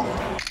go wrong.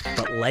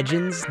 but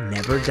legends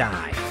never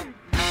die.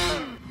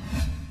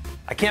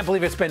 I can't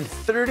believe it's been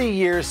 30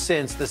 years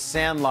since The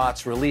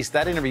Sandlot's released.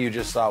 That interview you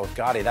just saw with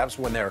Gotti, that was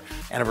when their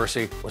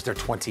anniversary was their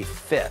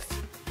 25th.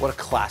 What a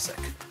classic.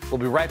 We'll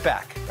be right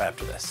back right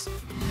after this.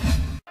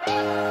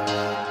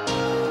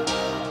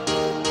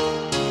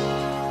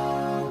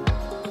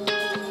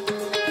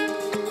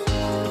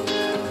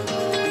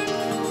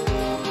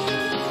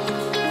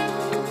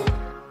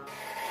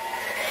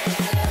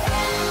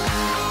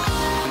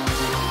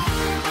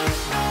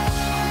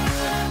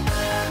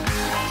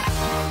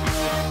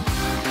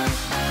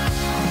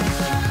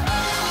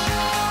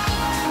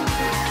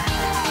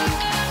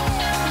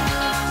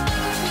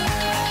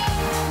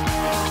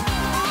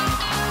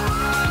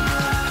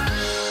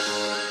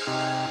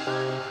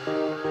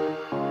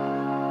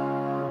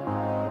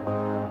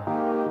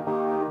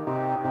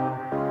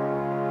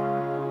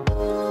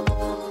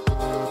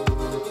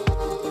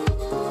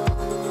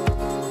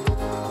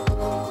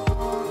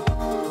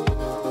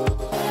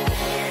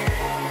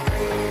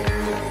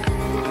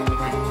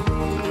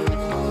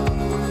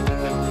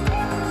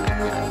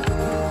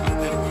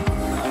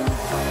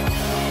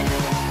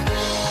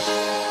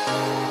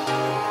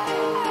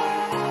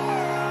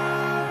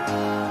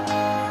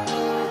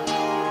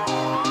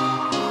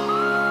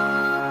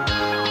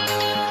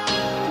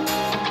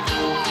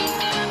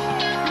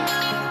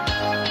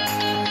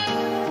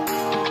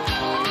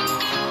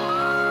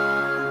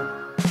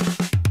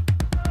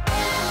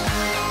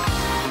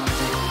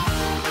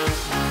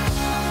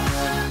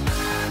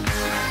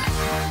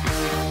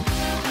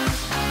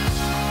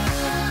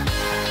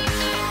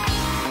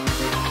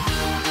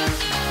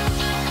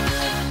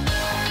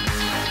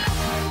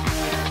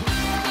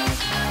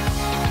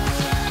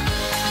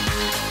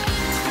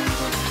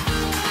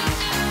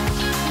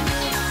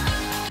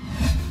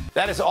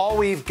 That is all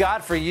we've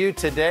got for you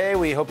today.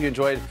 We hope you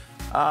enjoyed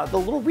the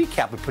little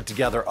recap we put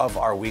together of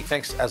our week.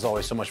 Thanks, as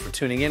always, so much for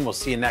tuning in. We'll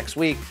see you next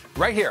week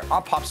right here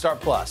on Popstar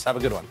Plus. Have a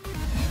good one.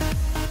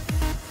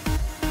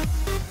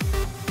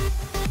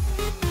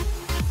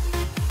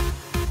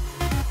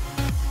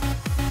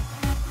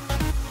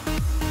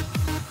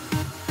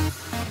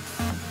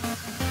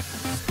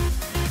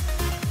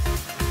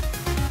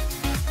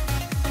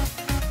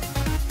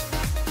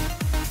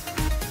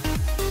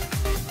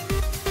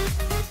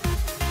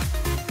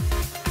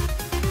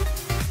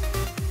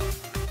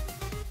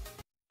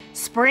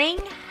 Spring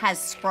has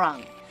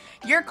sprung.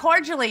 You're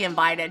cordially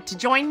invited to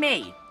join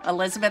me,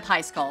 Elizabeth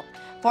Heiskell,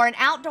 for an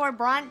outdoor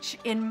brunch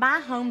in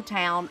my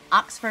hometown,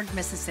 Oxford,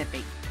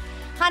 Mississippi.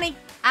 Honey,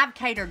 I've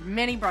catered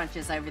many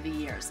brunches over the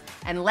years,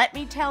 and let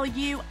me tell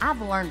you,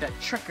 I've learned a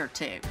trick or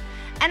two,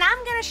 and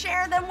I'm gonna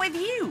share them with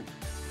you.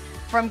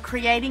 From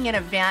creating an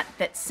event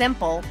that's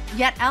simple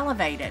yet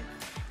elevated,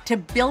 to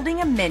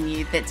building a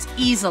menu that's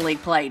easily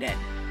plated.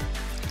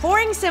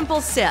 Pouring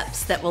simple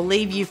sips that will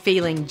leave you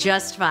feeling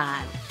just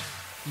fine.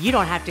 You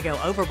don't have to go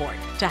overboard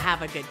to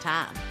have a good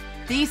time.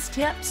 These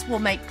tips will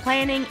make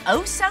planning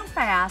oh so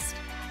fast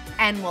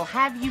and will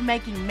have you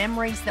making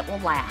memories that will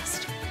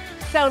last.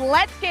 So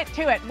let's get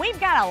to it. We've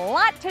got a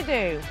lot to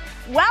do.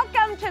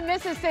 Welcome to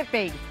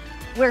Mississippi.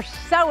 We're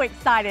so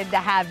excited to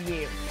have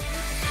you.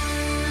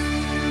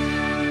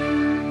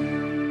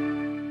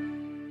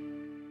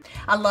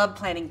 I love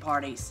planning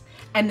parties.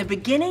 And the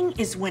beginning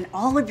is when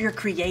all of your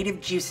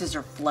creative juices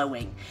are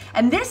flowing.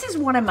 And this is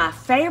one of my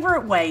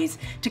favorite ways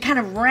to kind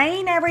of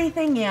rein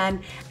everything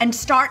in and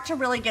start to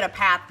really get a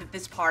path that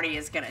this party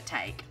is gonna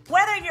take.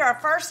 Whether you're a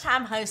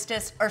first-time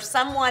hostess or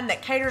someone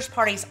that caters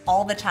parties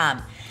all the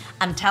time,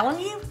 I'm telling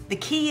you, the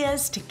key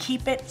is to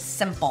keep it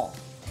simple.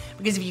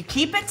 Because if you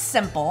keep it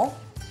simple,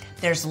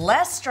 there's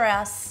less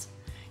stress,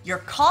 your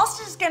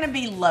cost is gonna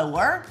be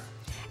lower,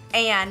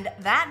 and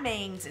that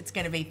means it's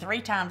gonna be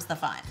 3 times the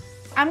fun.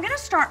 I'm gonna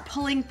start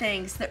pulling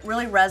things that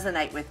really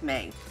resonate with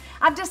me.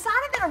 I've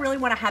decided that I really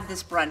wanna have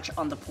this brunch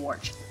on the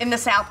porch. In the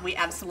South, we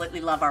absolutely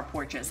love our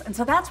porches. And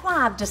so that's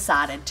why I've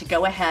decided to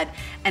go ahead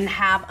and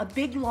have a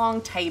big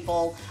long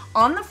table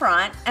on the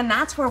front, and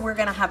that's where we're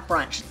gonna have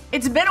brunch.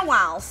 It's been a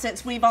while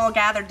since we've all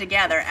gathered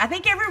together. I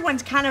think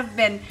everyone's kind of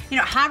been,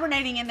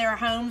 hibernating in their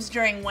homes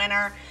during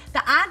winter.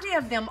 The idea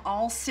of them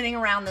all sitting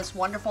around this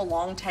wonderful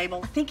long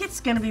table, I think it's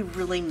gonna be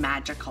really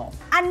magical.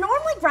 I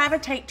normally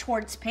gravitate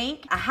towards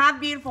pink. I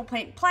have beautiful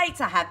pink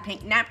plates, I have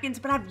pink napkins,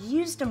 but I've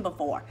used them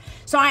before.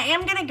 So I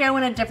am gonna go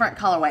in a different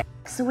colorway.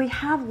 So we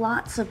have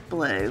lots of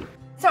blue.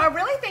 So I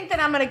really think that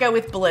I'm gonna go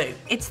with blue.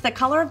 It's the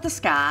color of the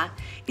sky.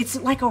 It's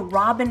like a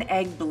robin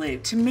egg blue.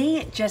 To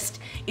me,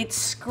 it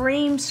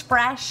screams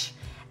fresh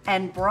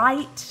and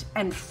bright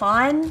and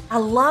fun. I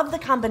love the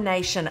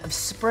combination of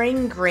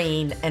spring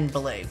green and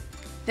blue.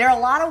 There are a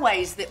lot of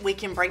ways that we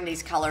can bring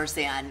these colors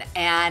in,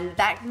 and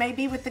that may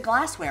be with the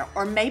glassware,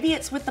 or maybe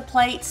it's with the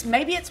plates,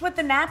 maybe it's with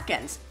the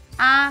napkins.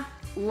 I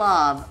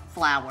love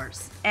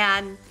flowers,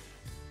 and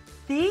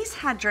these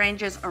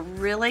hydrangeas are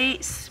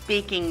really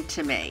speaking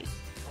to me.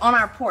 On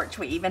our porch,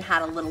 we even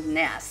had a little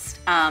nest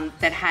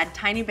that had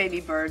tiny baby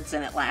birds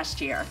in it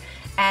last year,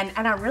 and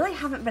I really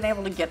haven't been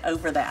able to get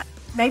over that.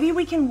 Maybe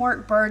we can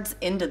work birds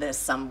into this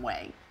some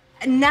way.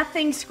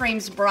 Nothing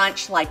screams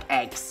brunch like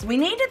eggs. We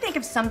need to think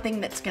of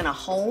something that's gonna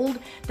hold,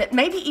 that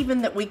maybe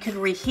even that we could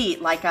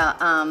reheat, like a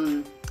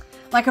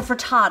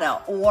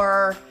frittata,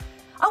 or,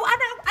 oh, I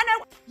know.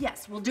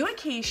 Yes, we'll do a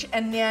quiche,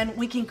 and then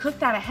we can cook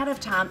that ahead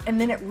of time,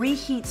 and then it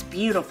reheats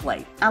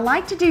beautifully. I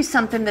like to do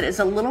something that is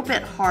a little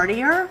bit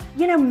heartier,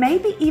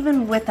 maybe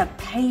even with a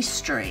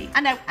pastry.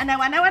 I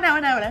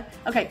know.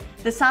 Okay,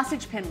 the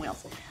sausage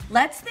pinwheels.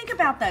 Let's think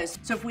about those.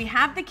 So if we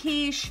have the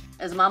quiche,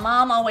 as my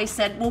mom always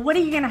said, well, what are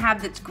you gonna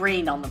have that's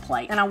green on the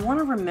plate? And I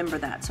wanna remember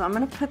that, so I'm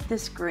gonna put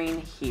this green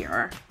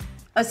here.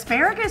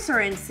 Asparagus are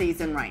in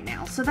season right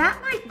now, so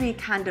that might be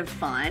kind of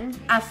fun.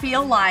 I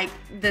feel like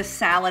the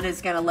salad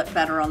is gonna look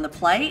better on the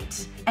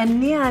plate.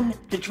 And then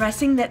the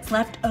dressing that's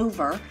left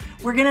over,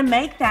 we're gonna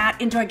make that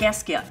into a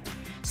guest gift.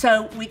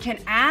 So we can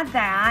add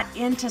that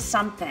into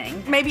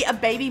something. Maybe a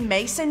baby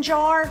mason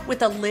jar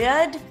with a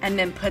lid, and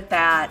then put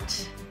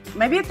that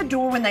maybe at the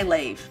door when they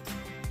leave.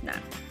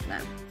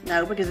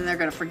 No, because then they're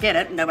gonna forget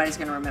it and nobody's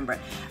gonna remember it.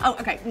 Oh,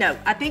 okay, no.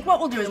 I think what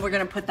we'll do is we're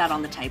gonna put that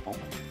on the table.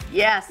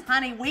 Yes,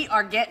 honey, we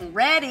are getting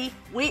ready.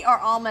 We are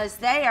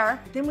almost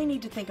there. Then we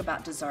need to think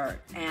about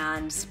dessert,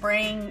 and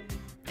spring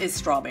is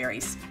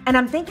strawberries. And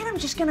I'm thinking I'm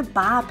just gonna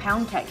buy a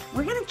pound cake.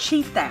 We're gonna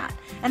cheat that,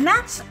 and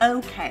that's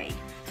okay.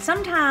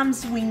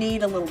 Sometimes we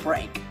need a little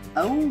break.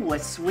 Oh, a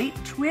sweet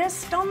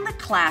twist on the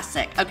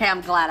classic. Okay,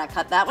 I'm glad I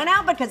cut that one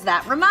out because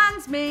that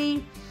reminds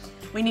me.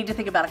 We need to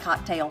think about a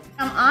cocktail.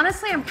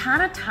 Honestly, I'm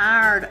kind of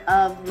tired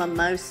of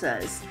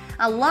mimosas.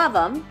 I love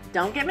them,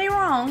 don't get me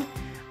wrong,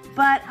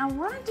 but I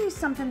want to do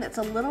something that's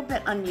a little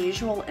bit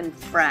unusual and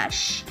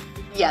fresh.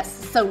 Yes,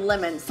 so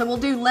lemons. So we'll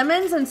do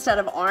lemons instead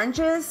of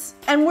oranges,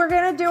 and we're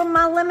gonna do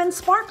my lemon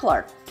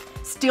sparkler.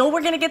 Still,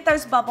 we're gonna get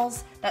those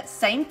bubbles, that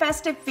same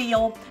festive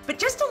feel, but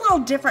just a little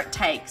different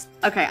takes.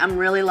 Okay, I'm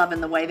really loving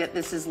the way that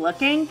this is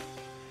looking.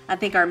 I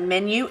think our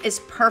menu is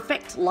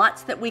perfect,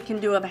 lots that we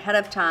can do ahead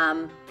of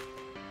time.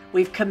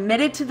 We've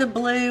committed to the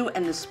blue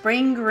and the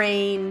spring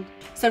green.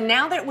 So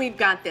now that we've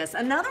got this,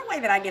 another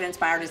way that I get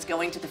inspired is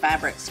going to the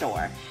fabric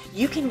store.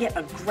 You can get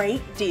a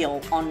great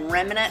deal on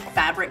remnant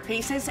fabric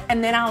pieces,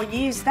 and then I'll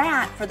use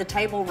that for the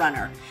table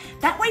runner.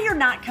 That way you're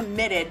not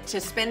committed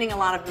to spending a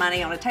lot of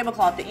money on a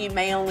tablecloth that you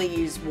may only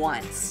use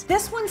once.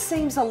 This one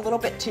seems a little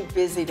bit too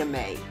busy to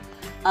me.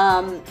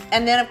 And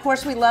then of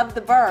course we love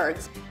the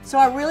birds. So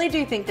I really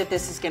do think that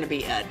this is gonna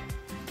be it.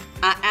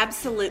 I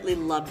absolutely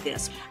love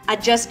this. I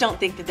just don't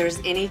think that there's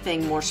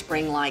anything more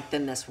spring-like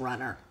than this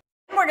runner.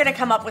 We're gonna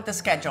come up with a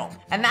schedule,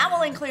 and that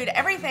will include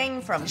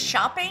everything from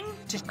shopping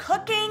to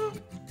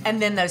cooking, and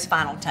then those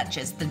final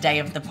touches, the day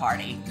of the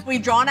party.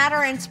 We've drawn out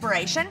our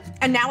inspiration,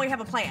 and now we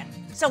have a plan.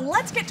 So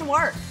let's get to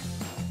work.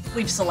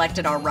 We've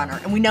selected our runner,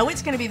 and we know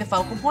it's gonna be the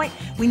focal point.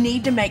 We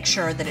need to make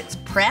sure that it's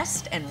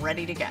pressed and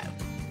ready to go.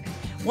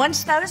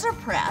 Once those are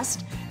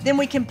pressed, then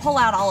we can pull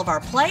out all of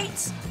our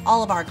plates,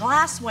 all of our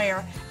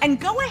glassware, and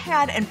go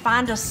ahead and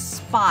find a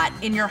spot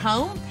in your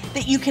home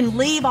that you can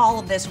leave all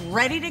of this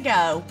ready to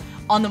go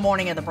on the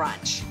morning of the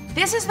brunch.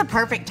 This is the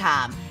perfect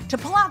time to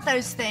pull out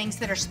those things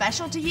that are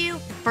special to you.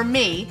 For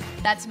me,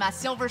 that's my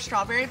silver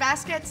strawberry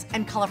baskets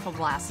and colorful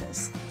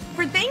glasses.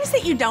 For things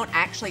that you don't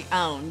actually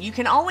own, you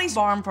can always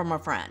borrow from a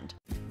friend.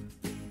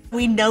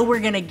 We know we're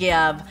gonna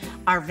give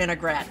our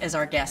vinaigrette as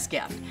our guest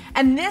gift.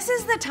 And this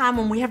is the time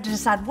when we have to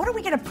decide, what are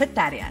we gonna put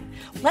that in?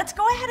 Let's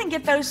go ahead and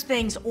get those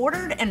things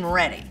ordered and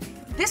ready.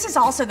 This is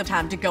also the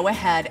time to go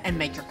ahead and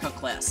make your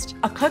cook list.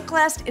 A cook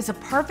list is a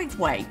perfect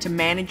way to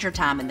manage your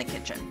time in the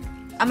kitchen.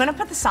 I'm gonna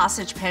put the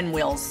sausage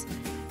pinwheels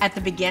at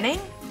the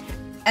beginning,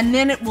 and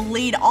then it will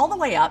lead all the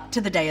way up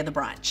to the day of the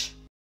brunch.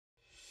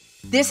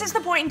 This is the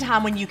point in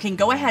time when you can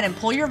go ahead and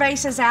pull your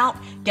vases out,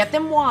 get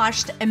them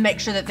washed, and make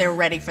sure that they're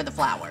ready for the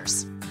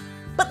flowers.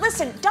 But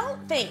listen,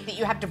 don't think that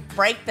you have to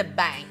break the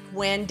bank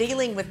when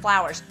dealing with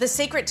flowers. The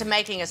secret to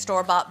making a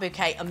store-bought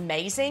bouquet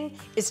amazing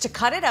is to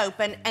cut it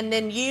open and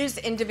then use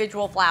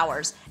individual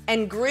flowers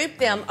and group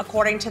them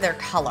according to their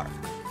color.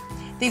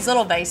 These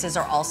little vases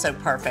are also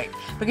perfect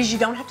because you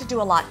don't have to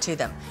do a lot to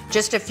them.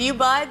 Just a few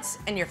buds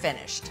and you're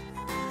finished.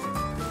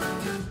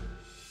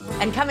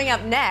 And coming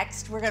up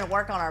next, we're gonna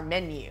work on our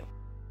menu.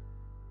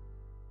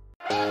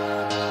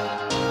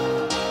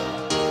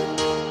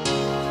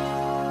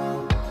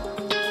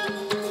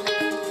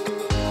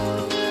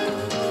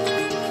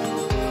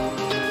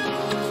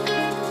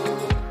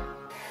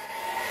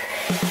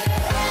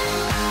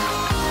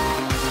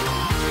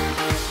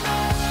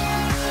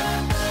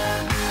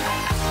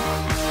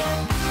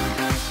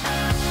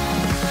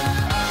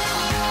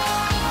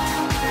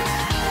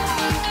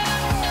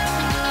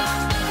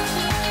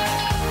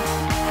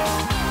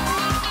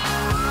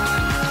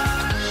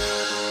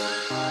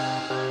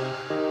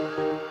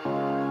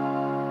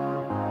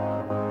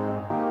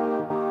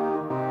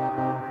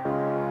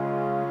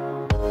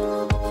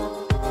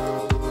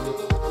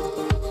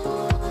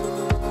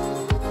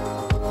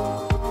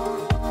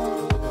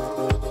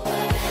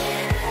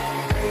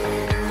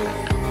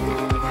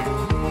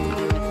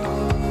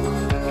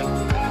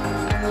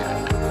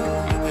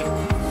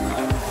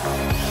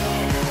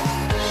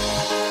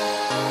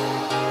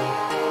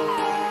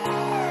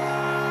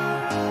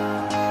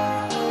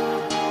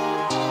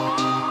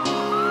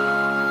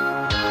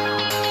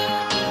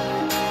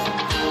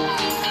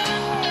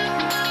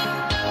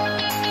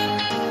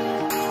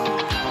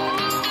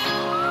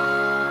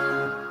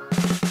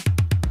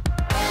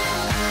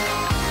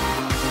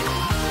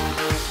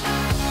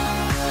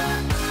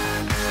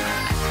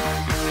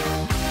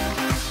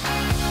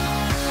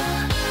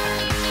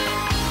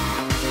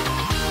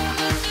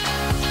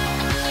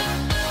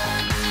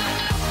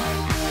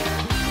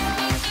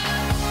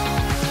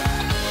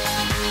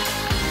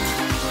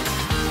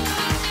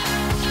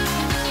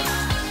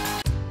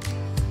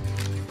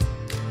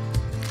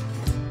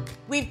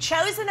 We've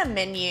chosen a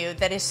menu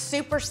that is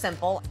super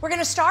simple. We're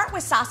gonna start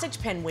with sausage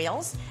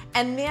pinwheels,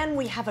 and then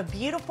we have a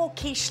beautiful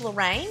quiche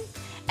Lorraine,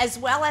 as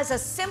well as a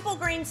simple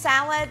green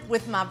salad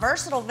with my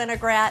versatile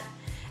vinaigrette.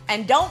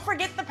 And don't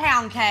forget the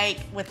pound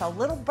cake with a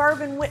little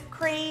bourbon whipped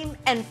cream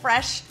and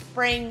fresh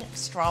spring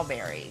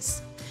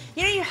strawberries.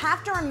 You know, you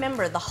have to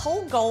remember the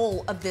whole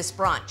goal of this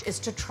brunch is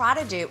to try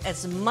to do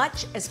as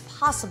much as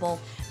possible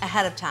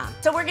ahead of time.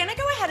 So we're gonna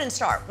go ahead and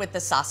start with the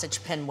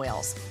sausage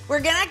pinwheels. We're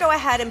gonna go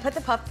ahead and put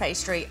the puff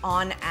pastry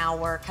on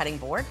our cutting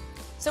board.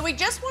 So we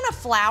just wanna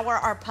flour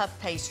our puff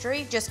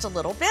pastry just a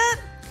little bit,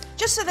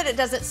 just so that it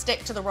doesn't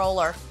stick to the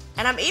roller.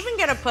 And I'm even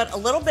gonna put a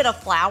little bit of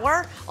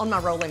flour on my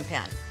rolling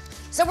pin.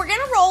 So we're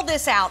gonna roll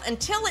this out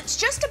until it's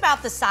just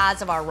about the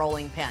size of our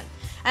rolling pin.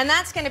 And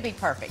that's gonna be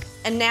perfect.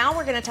 And now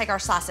we're gonna take our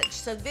sausage.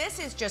 So this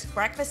is just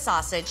breakfast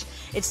sausage.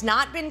 It's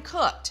not been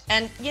cooked.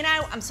 And you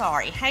know, I'm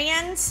sorry,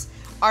 hands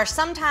are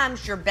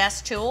sometimes your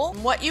best tool.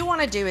 What you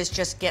wanna do is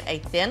just get a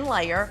thin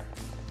layer,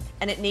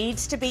 and it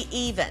needs to be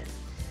even,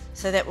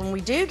 so that when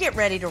we do get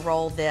ready to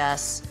roll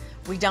this,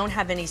 we don't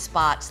have any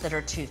spots that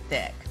are too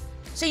thick.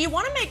 So you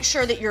wanna make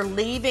sure that you're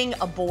leaving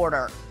a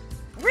border.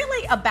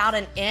 Really about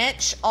an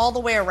inch all the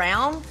way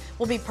around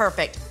will be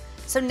perfect.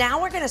 So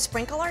now we're gonna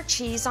sprinkle our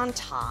cheese on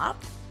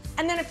top,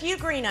 and then a few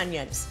green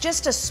onions.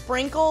 Just a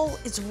sprinkle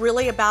is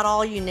really about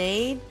all you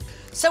need.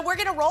 So we're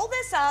gonna roll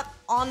this up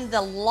on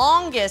the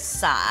longest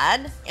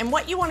side, and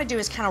what you wanna do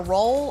is kind of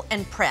roll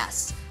and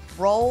press.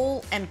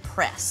 Roll and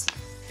press.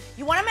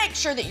 You wanna make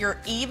sure that you're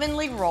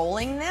evenly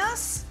rolling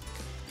this,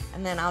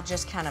 and then I'll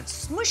just kind of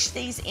smush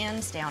these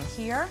ends down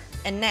here.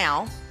 And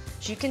now,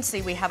 as you can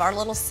see, we have our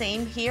little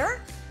seam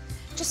here.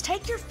 Just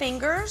take your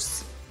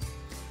fingers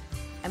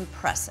and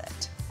press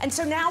it. And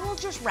so now we'll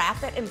just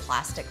wrap it in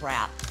plastic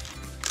wrap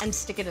and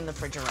stick it in the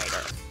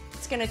refrigerator.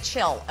 It's gonna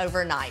chill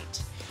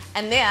overnight.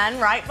 And then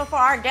right before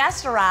our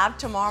guests arrive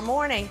tomorrow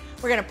morning,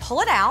 we're gonna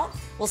pull it out,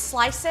 we'll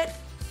slice it,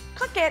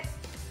 cook it,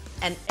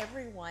 and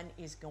everyone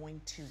is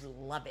going to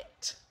love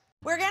it.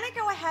 We're gonna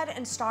go ahead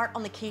and start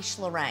on the quiche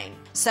Lorraine.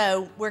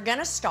 So we're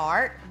gonna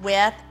start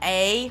with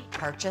a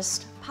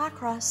purchased pie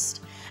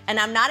crust. And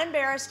I'm not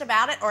embarrassed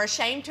about it or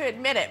ashamed to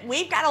admit it.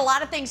 We've got a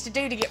lot of things to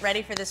do to get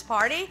ready for this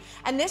party,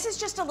 and this is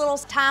just a little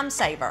time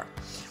saver.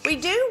 We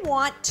do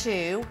want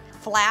to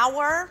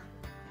flour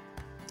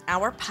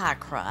our pie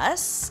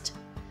crust.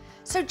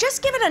 So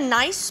just give it a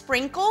nice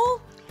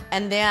sprinkle,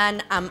 and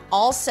then I'm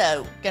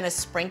also gonna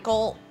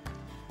sprinkle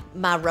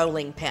my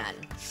rolling pin.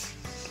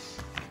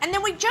 And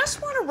then we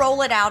just want to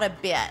roll it out a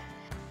bit.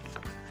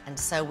 And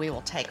so we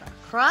will take our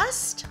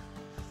crust,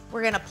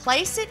 we're gonna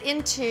place it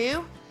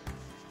into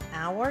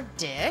our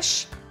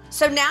dish.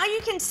 So now you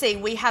can see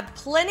we have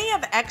plenty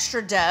of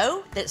extra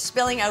dough that's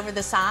spilling over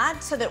the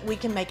side so that we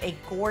can make a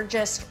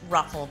gorgeous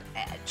ruffled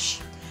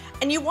edge.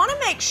 And you want to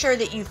make sure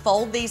that you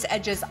fold these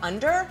edges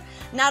under,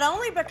 not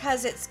only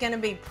because it's gonna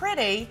be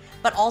pretty,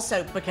 but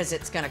also because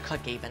it's gonna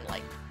cook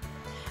evenly.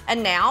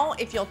 And now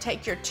if you'll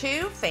take your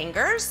 2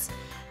 fingers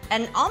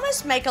and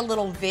almost make a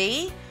little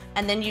V,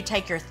 and then you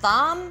take your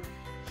thumb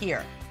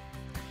here.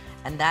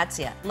 And that's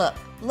it.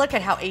 Look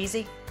at how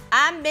easy.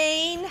 I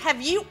mean,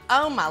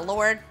 oh my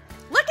Lord,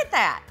 look at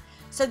that.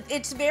 So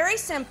it's very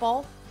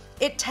simple.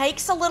 It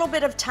takes a little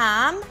bit of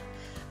time,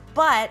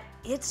 but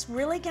it's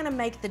really gonna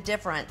make the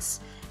difference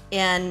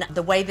in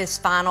the way this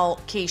final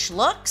quiche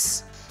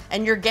looks.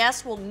 And your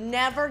guests will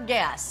never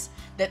guess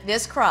that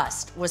this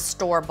crust was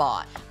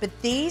store-bought. But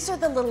these are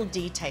the little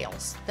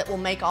details that will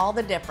make all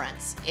the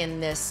difference in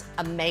this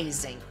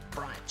amazing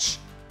brunch.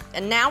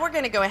 And now we're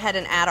gonna go ahead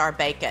and add our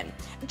bacon.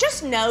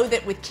 Just know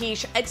that with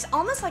quiche, it's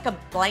almost like a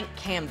blank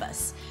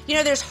canvas. You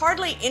know, there's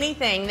hardly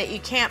anything that you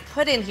can't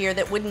put in here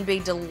that wouldn't be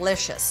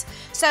delicious.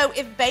 So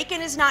if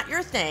bacon is not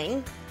your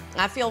thing,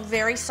 I feel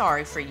very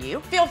sorry for you.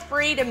 Feel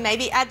free to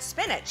maybe add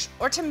spinach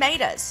or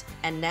tomatoes.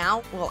 And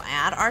now we'll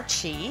add our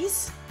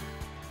cheese.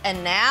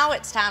 And now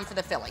it's time for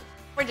the filling.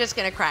 We're just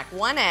gonna crack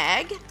 1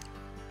 egg,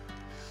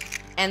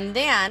 and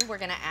then we're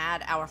gonna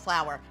add our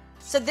flour.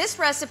 So this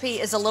recipe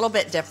is a little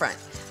bit different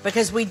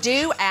because we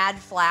do add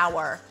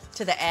flour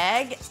to the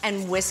egg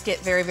and whisk it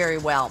very, very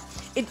well.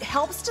 It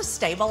helps to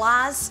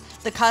stabilize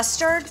the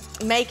custard,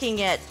 making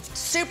it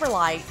super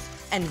light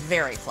and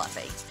very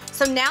fluffy.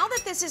 So now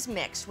that this is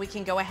mixed, we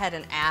can go ahead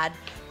and add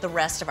the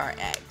rest of our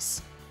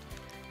eggs.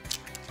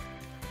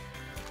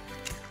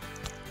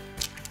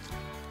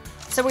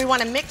 So we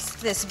want to mix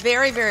this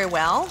very, very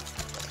well.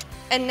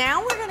 And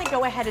now we're gonna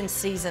go ahead and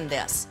season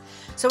this.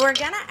 So we're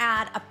gonna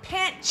add a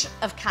pinch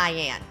of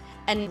cayenne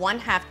and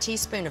 1/2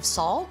 teaspoon of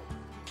salt.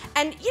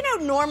 And you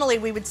know, normally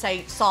we would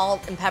say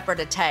salt and pepper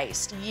to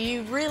taste.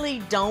 You really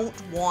don't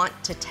want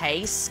to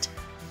taste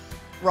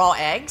raw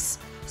eggs.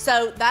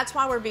 So that's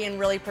why we're being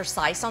really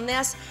precise on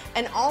this.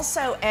 And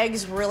also,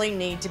 eggs really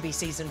need to be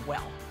seasoned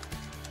well.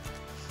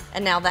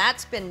 And now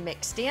that's been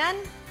mixed in.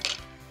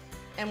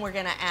 And we're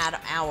gonna add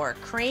our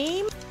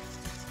cream.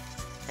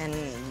 And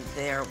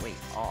there we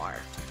are.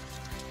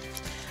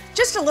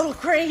 Just a little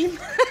cream.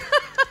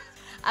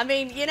 I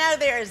mean, you know,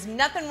 there is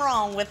nothing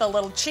wrong with a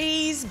little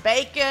cheese,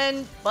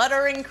 bacon,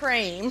 butter, and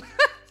cream.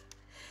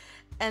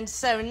 And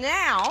so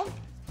now,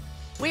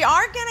 we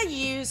are gonna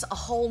use a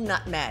whole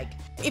nutmeg.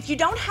 If you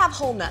don't have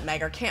whole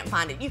nutmeg or can't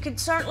find it, you could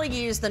certainly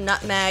use the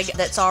nutmeg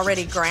that's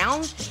already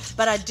ground,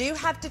 but I do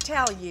have to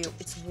tell you,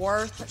 it's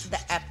worth the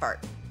effort.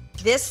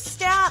 This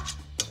step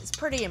is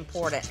pretty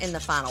important in the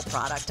final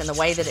product and the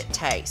way that it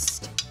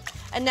tastes.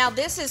 And now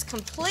this is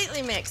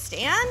completely mixed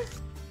in.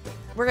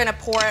 We're gonna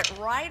pour it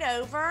right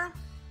over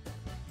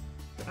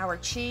our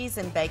cheese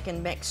and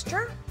bacon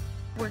mixture.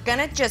 We're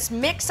gonna just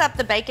mix up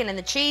the bacon and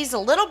the cheese a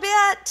little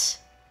bit.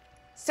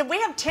 So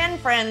we have 10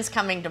 friends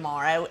coming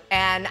tomorrow,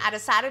 and I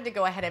decided to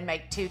go ahead and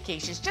make 2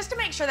 quiches just to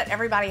make sure that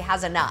everybody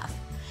has enough.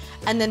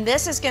 And then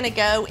this is gonna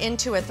go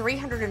into a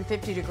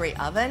 350-degree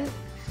oven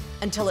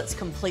until it's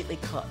completely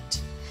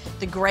cooked.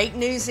 The great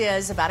news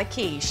is about a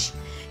quiche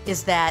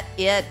is that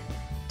it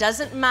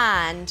doesn't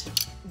mind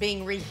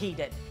being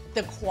reheated.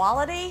 The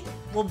quality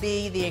will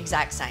be the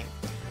exact same.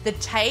 The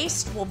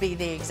taste will be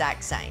the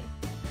exact same.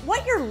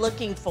 What you're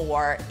looking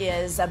for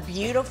is a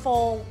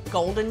beautiful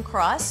golden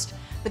crust,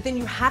 but then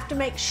you have to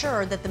make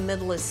sure that the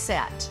middle is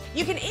set.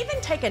 You can even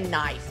take a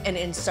knife and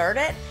insert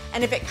it,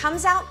 and if it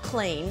comes out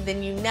clean,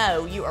 then you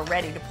know you are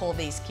ready to pull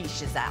these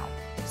quiches out.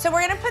 So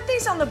we're gonna put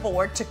these on the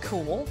board to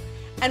cool,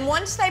 and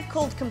once they've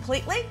cooled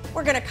completely,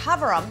 we're gonna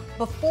cover them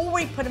before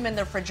we put them in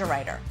the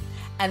refrigerator.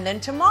 And then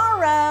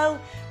tomorrow,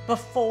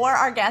 before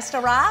our guests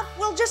arrive,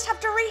 we'll just have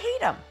to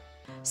reheat them.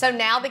 So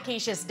now the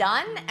quiche is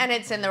done and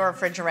it's in the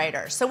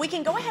refrigerator. So we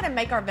can go ahead and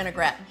make our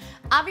vinaigrette.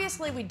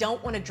 Obviously, we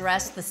don't want to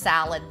dress the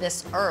salad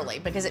this early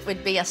because it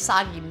would be a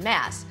soggy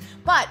mess,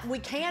 but we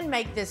can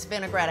make this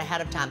vinaigrette ahead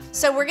of time.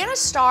 So we're gonna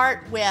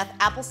start with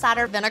apple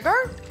cider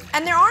vinegar,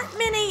 and there aren't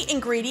many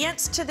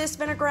ingredients to this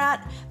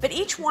vinaigrette, but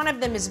each one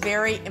of them is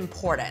very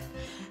important.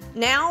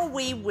 Now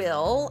we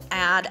will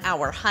add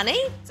our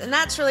honey, and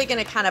that's really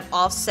gonna kind of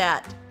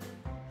offset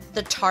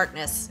the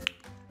tartness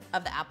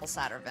of the apple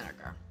cider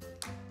vinegar.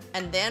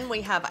 And then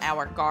we have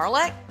our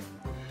garlic,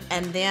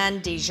 and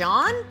then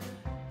Dijon.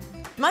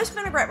 Most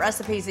vinaigrette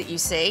recipes that you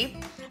see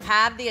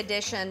have the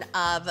addition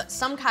of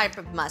some type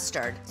of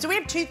mustard. So we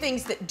have two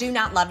things that do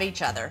not love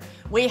each other.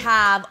 We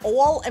have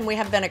oil and we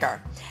have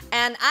vinegar.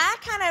 And I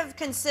kind of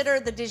consider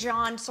the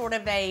Dijon sort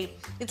of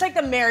it's like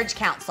the marriage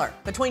counselor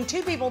between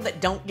two people that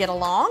don't get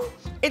along.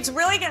 It's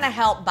really gonna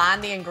help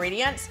bind the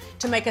ingredients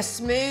to make a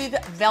smooth,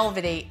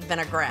 velvety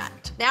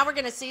vinaigrette. Now we're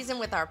gonna season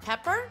with our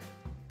pepper,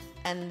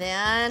 and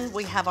then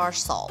we have our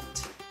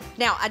salt.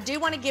 Now, I do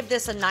wanna give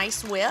this a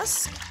nice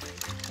whisk.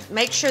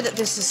 Make sure that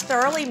this is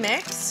thoroughly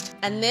mixed,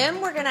 and then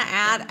we're gonna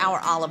add our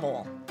olive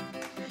oil.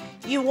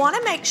 You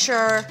wanna make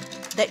sure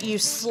that you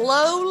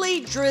slowly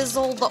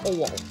drizzle the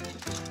oil.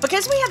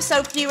 Because we have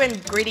so few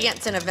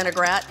ingredients in a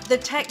vinaigrette, the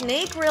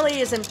technique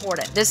really is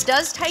important. This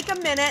does take a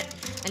minute,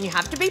 and you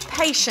have to be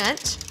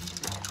patient,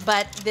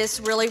 but this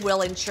really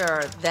will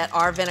ensure that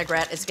our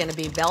vinaigrette is gonna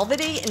be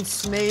velvety and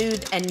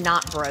smooth and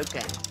not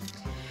broken.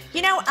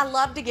 You know, I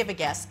love to give a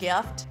guest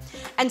gift.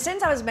 And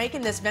since I was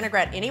making this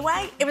vinaigrette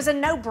anyway, it was a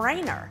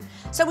no-brainer.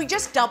 So we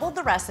just doubled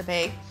the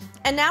recipe,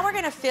 and now we're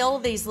gonna fill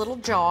these little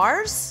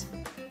jars,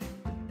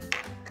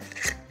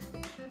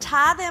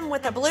 tie them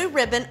with a blue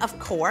ribbon, of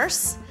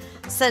course,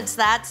 since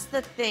that's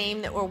the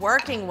theme that we're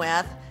working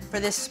with for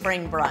this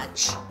spring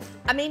brunch.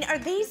 I mean, are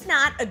these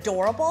not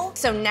adorable?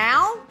 So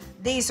now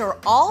these are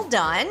all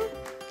done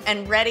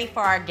and ready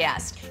for our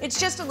guests. It's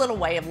just a little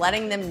way of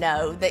letting them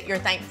know that you're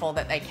thankful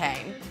that they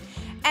came.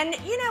 And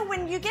you know,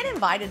 when you get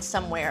invited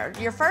somewhere,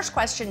 your first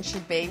question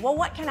should be, well,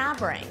 what can I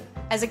bring?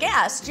 As a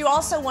guest, you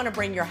also want to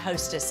bring your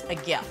hostess a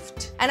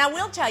gift. And I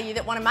will tell you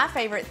that one of my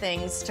favorite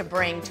things to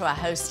bring to a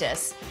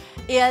hostess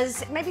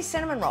is maybe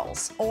cinnamon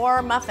rolls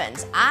or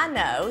muffins. I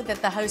know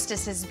that the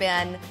hostess has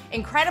been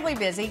incredibly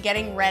busy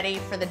getting ready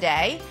for the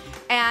day,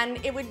 and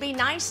it would be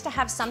nice to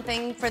have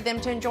something for them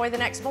to enjoy the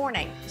next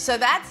morning. So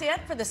that's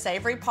it for the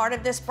savory part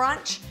of this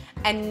brunch.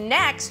 And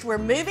next, we're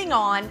moving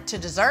on to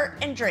dessert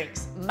and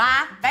drinks,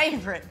 my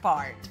favorite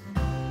part.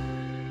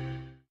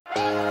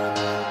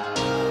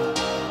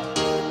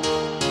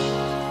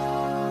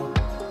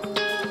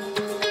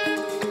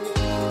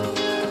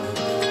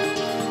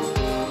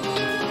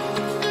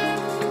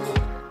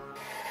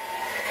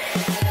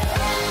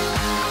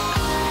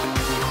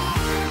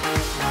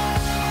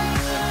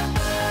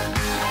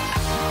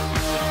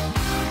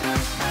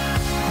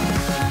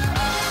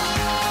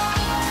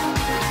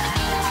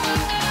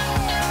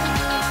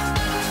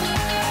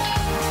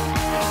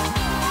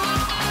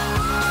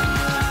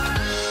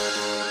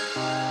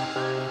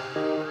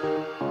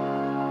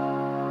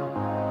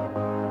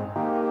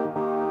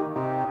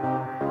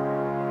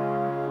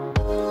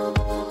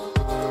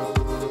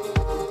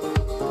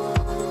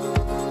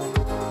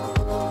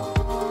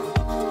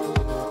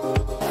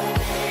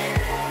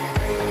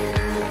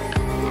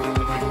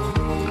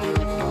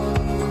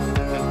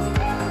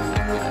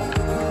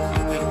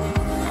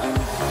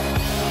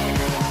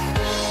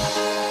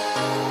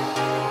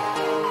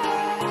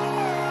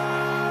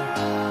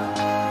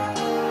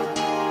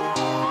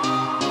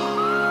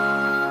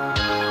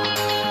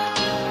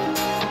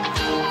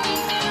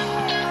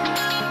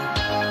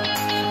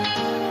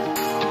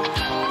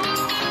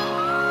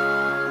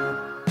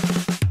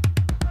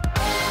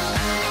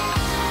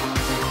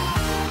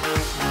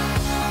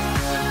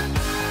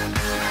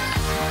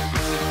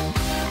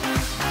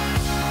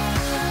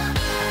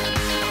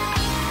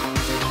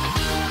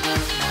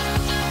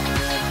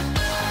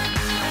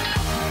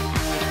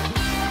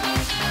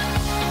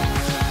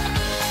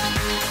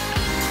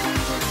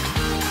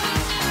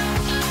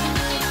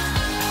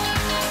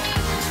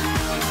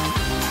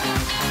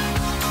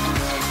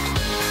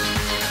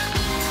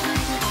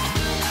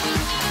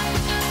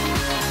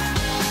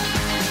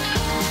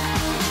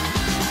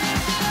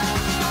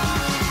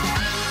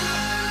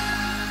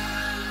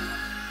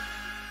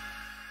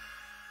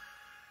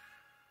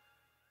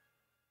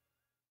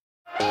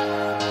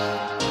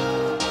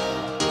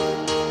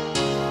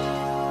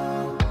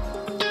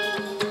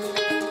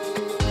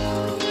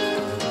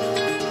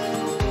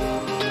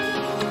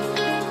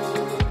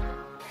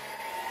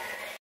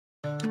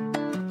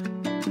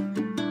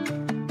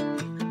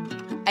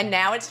 And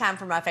now it's time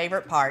for my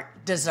favorite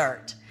part,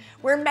 dessert.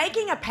 We're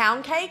making a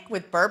pound cake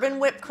with bourbon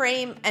whipped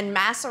cream and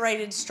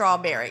macerated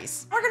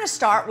strawberries. We're gonna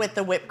start with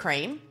the whipped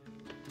cream.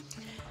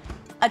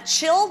 A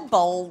chilled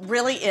bowl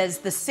really is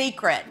the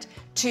secret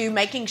to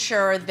making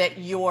sure that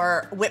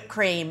your whipped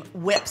cream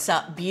whips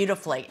up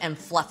beautifully and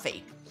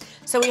fluffy.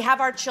 So we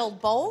have our chilled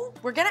bowl.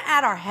 We're gonna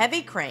add our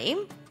heavy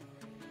cream.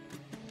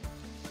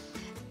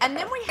 And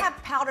then we have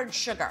powdered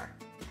sugar.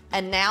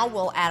 And now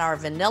we'll add our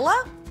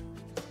vanilla.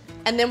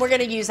 And then we're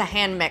gonna use a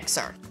hand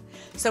mixer.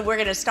 So we're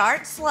gonna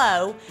start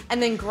slow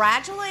and then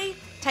gradually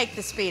take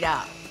the speed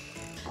up.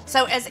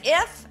 So as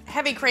if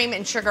heavy cream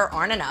and sugar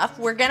aren't enough,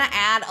 we're gonna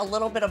add a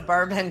little bit of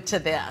bourbon to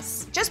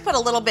this. Just put a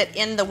little bit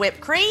in the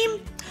whipped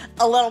cream,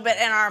 a little bit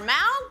in our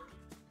mouth.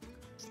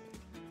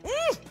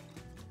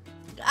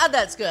 Oh,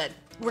 that's good.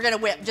 We're gonna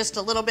whip just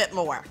a little bit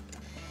more.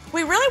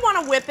 We really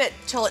wanna whip it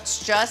till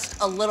it's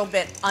just a little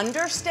bit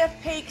under stiff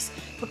peaks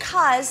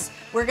because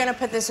we're gonna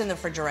put this in the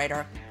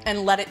refrigerator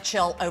and let it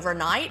chill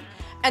overnight.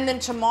 And then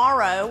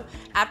tomorrow,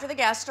 after the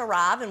guests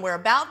arrive and we're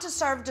about to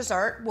serve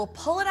dessert, we'll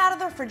pull it out of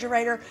the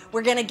refrigerator,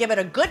 we're gonna give it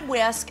a good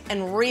whisk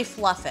and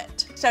re-fluff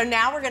it. So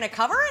now we're gonna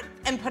cover it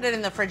and put it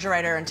in the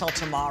refrigerator until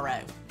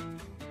tomorrow.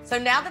 So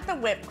now that the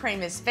whipped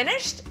cream is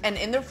finished and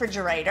in the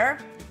refrigerator,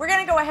 we're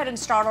gonna go ahead and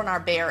start on our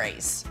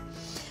berries.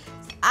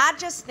 I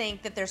just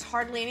think that there's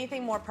hardly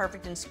anything more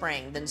perfect in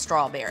spring than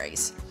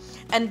strawberries.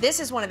 And this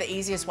is one of the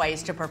easiest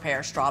ways to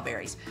prepare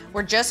strawberries.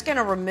 We're just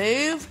gonna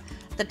remove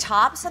the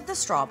tops of the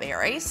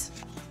strawberries,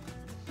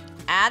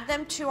 add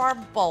them to our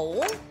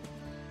bowl,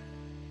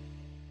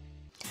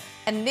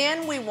 and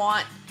then we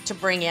want to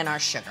bring in our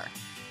sugar.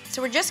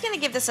 So we're just gonna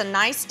give this a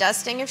nice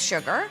dusting of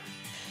sugar.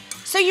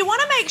 So you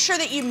wanna make sure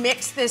that you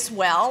mix this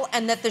well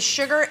and that the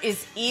sugar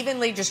is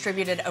evenly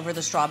distributed over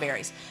the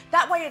strawberries.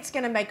 That way it's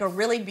gonna make a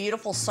really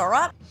beautiful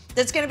syrup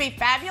that's gonna be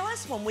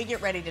fabulous when we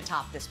get ready to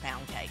top this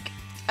pound cake.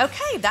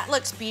 Okay, that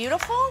looks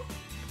beautiful.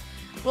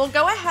 We'll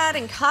go ahead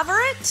and cover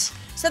it.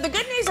 So the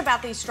good news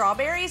about these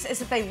strawberries is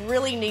that they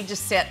really need to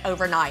sit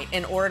overnight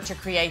in order to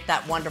create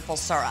that wonderful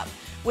syrup,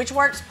 which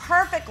works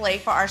perfectly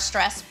for our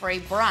stress-free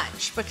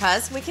brunch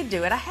because we can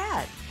do it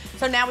ahead.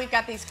 So now we've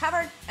got these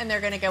covered and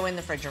they're gonna go in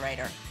the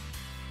refrigerator.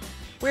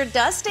 We're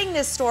dusting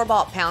this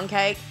store-bought pound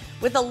cake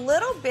with a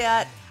little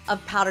bit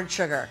of powdered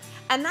sugar,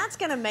 and that's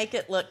gonna make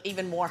it look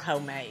even more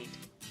homemade.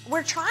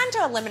 We're trying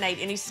to eliminate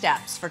any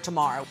steps for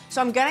tomorrow,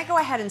 so I'm gonna go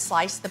ahead and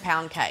slice the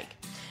pound cake.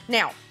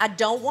 Now, I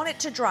don't want it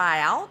to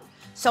dry out,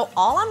 so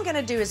all I'm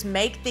gonna do is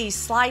make these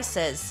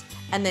slices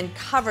and then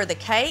cover the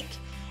cake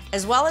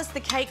as well as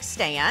the cake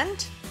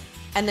stand.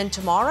 And then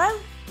tomorrow,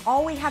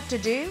 all we have to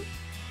do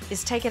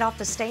is take it off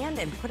the stand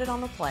and put it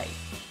on the plate.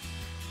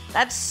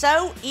 That's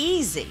so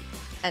easy.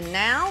 And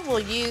now we'll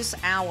use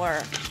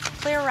our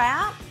clear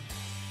wrap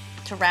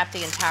to wrap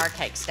the entire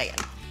cake stand.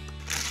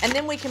 And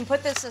then we can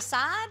put this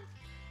aside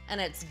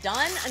and it's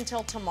done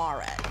until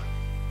tomorrow.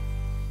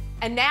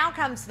 And now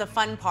comes the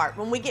fun part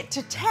when we get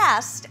to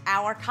test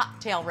our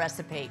cocktail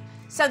recipe.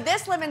 So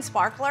this lemon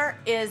sparkler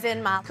is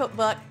in my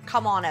cookbook,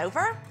 Come On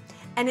Over,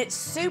 and it's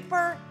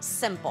super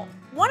simple.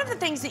 One of the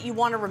things that you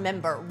want to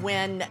remember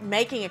when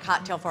making a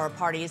cocktail for a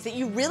party is that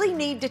you really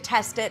need to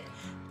test it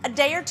a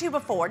day or two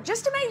before,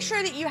 just to make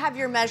sure that you have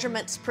your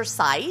measurements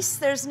precise.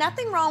 There's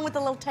nothing wrong with a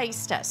little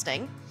taste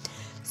testing.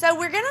 So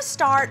we're gonna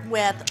start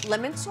with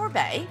lemon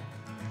sorbet,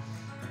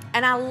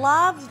 and I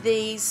love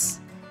these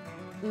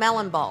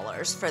melon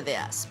ballers for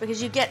this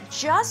because you get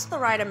just the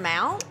right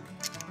amount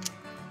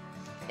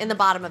in the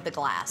bottom of the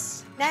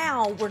glass.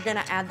 Now we're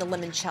gonna add the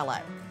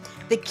limoncello.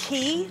 The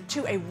key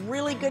to a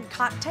really good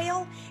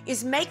cocktail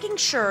is making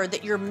sure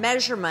that your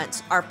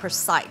measurements are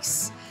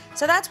precise.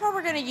 So that's why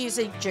we're gonna use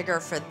a jigger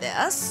for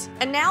this.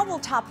 And now we'll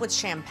top with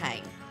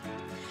champagne.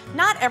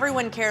 Not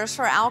everyone cares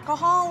for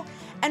alcohol,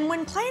 and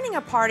when planning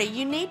a party,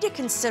 you need to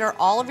consider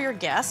all of your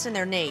guests and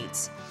their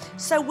needs.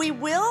 So we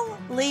will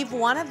leave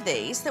one of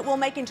these that we'll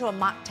make into a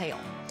mocktail.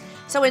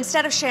 So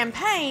instead of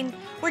champagne,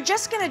 we're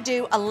just gonna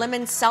do a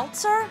lemon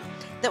seltzer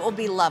that will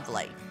be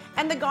lovely.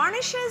 And the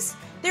garnishes,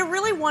 they're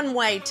really one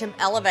way to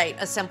elevate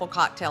a simple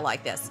cocktail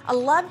like this. I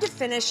love to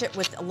finish it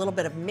with a little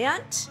bit of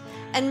mint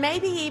and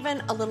maybe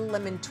even a little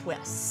lemon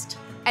twist.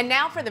 And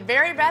now for the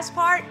very best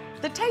part,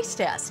 the taste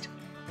test.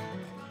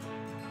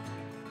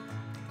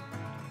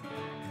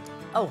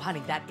 Oh,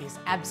 honey, that is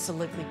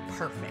absolutely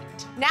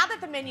perfect. Now that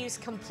the menu's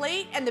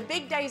complete and the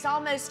big day's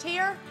almost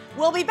here,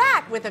 we'll be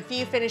back with a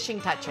few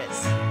finishing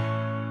touches.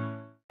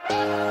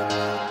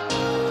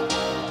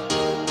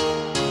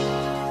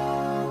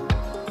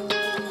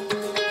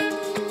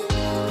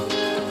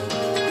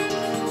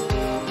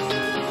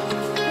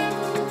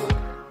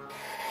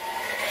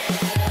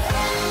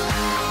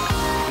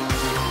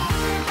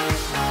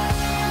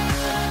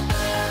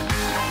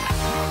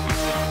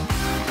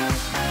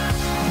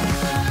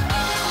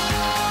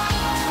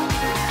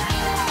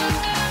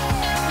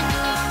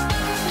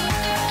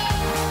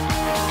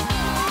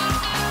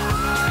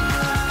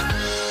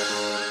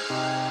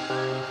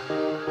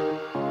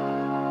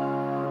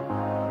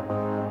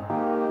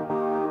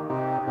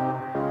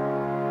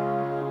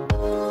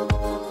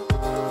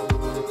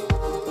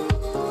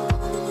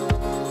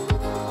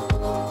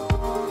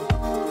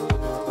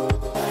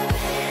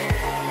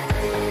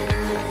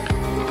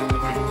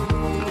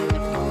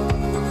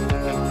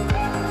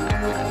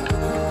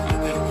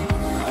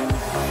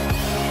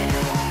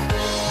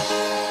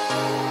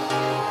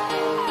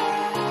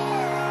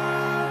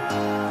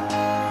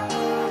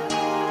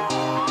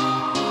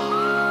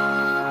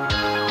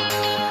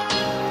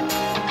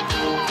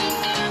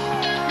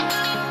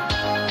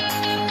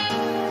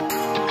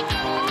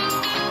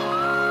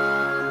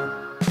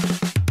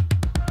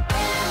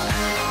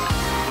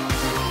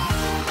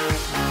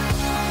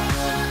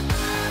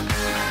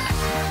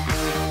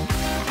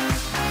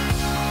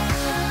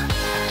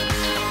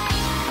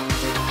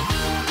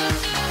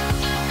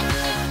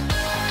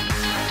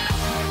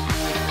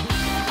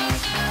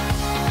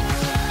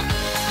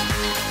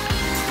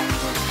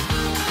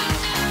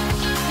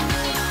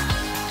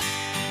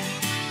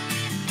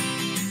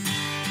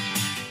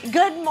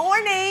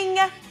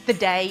 The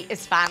day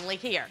is finally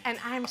here, and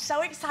I'm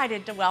so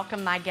excited to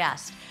welcome my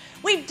guest.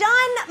 We've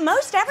done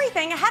most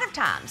everything ahead of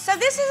time, so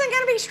this isn't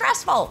gonna be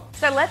stressful.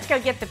 So let's go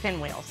get the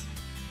pinwheels.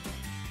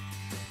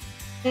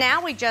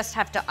 Now we just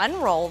have to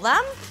unroll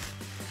them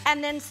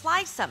and then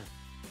slice them.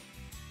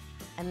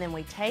 And then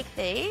we take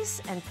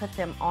these and put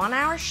them on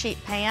our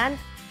sheet pan.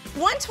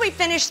 Once we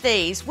finish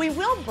these, we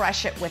will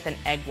brush it with an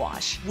egg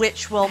wash,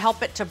 which will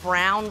help it to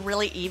brown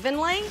really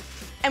evenly,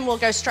 and we'll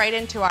go straight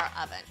into our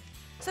oven.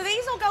 So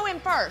these will go in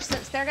first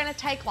since they're gonna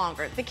take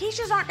longer. The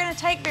quiches aren't gonna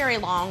take very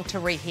long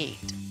to reheat.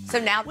 So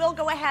now we'll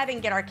go ahead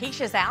and get our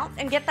quiches out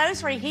and get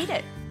those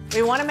reheated.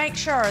 We wanna make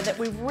sure that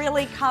we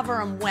really cover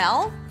them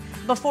well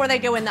before they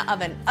go in the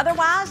oven.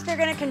 Otherwise, they're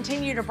gonna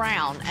continue to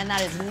brown, and that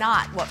is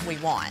not what we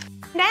want.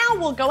 Now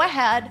we'll go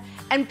ahead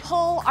and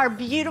pull our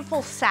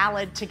beautiful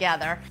salad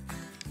together.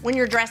 When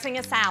you're dressing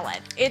a salad,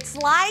 it's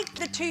like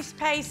the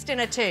toothpaste in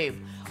a tube.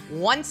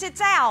 Once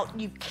it's out,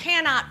 you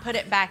cannot put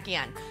it back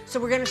in. So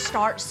we're gonna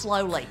start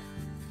slowly.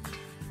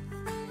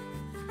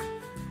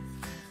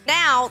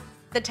 Now,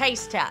 the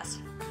taste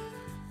test.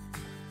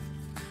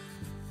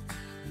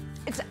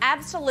 It's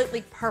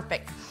absolutely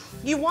perfect.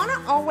 You wanna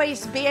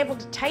always be able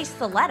to taste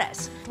the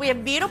lettuce. We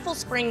have beautiful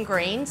spring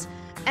greens,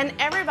 and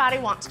everybody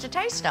wants to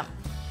taste them.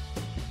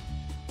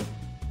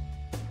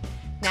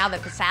 Now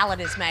that the salad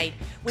is made,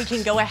 we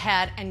can go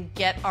ahead and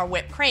get our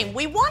whipped cream.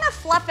 We wanna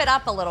fluff it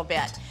up a little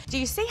bit. Do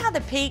you see how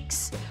the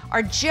peaks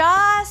are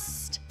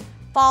just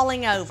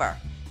falling over?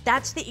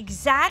 That's the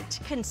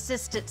exact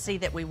consistency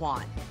that we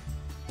want.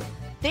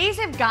 These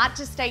have got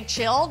to stay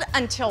chilled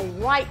until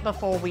right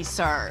before we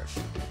serve.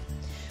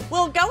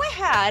 We'll go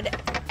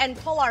ahead and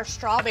pull our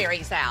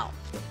strawberries out.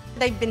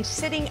 They've been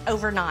sitting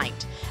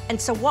overnight. And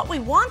so what we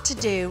want to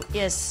do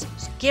is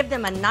give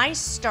them a nice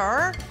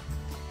stir.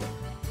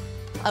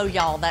 Oh,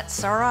 y'all, that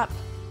syrup.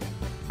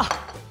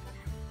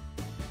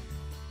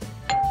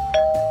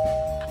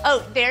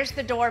 Oh, there's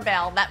the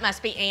doorbell. That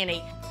must be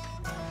Annie.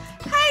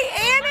 Hey,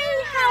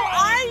 Annie, how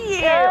are you?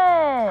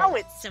 Good. Oh,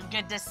 it's so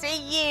good to see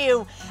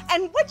you.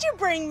 And what'd you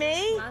bring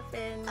me?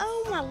 Muffins.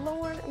 Oh, my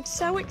Lord, I'm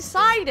so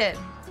excited.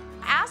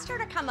 I asked her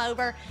to come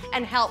over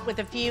and help with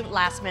a few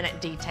last-minute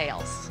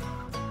details.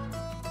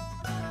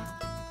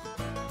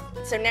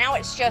 So now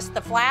it's just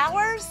the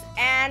flowers,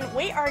 and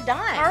we are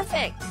done.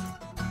 Perfect.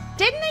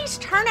 Didn't these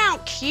turn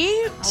out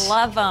cute? I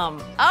love them.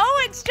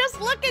 Oh, it's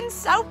just looking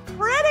so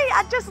pretty.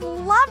 I just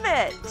love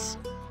it.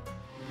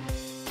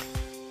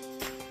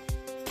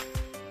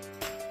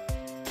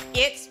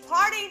 It's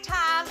party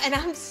time, and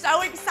I'm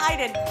so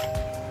excited.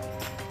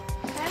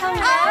 Hello.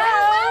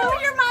 Oh,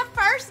 you're my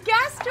first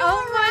guest to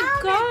Oh my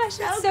arrive. gosh,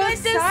 I'm so good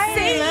excited. to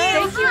see you.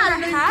 Thank you for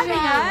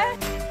having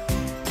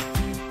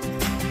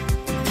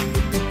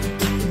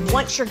us.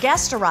 Once your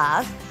guests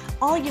arrive,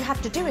 all you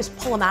have to do is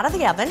pull them out of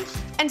the oven.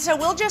 And so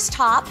we'll just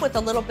top with a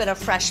little bit of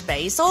fresh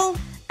basil,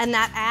 and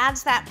that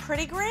adds that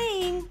pretty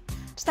green.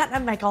 Does that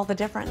not make all the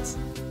difference?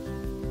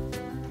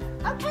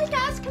 Okay,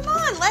 guys, come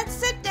on, let's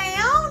sit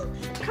down.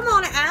 Come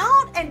on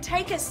out and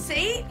take a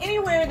seat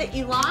anywhere that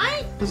you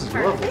like. This is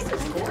lovely. This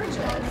is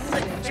gorgeous.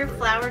 Look, your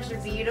flowers are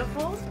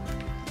beautiful.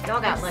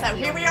 Y'all got lucky. So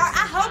here we are.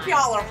 I hope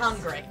y'all are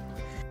hungry.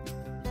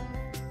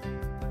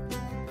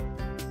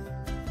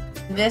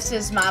 This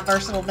is my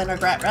versatile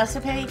vinaigrette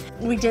recipe.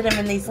 We did them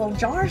in these little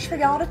jars for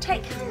y'all to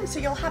take home, so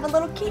you'll have a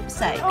little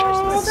keepsake.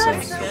 Oh,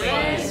 that's so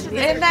sweet.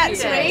 Isn't that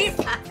sweet?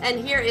 And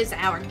here is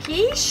our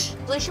quiche.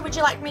 Alicia, would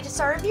you like me to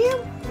serve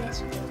you?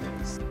 Yes.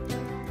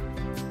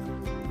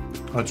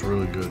 That's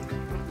really good.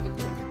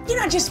 You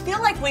know, I just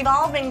feel like we've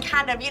all been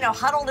kind of,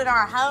 huddled in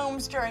our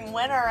homes during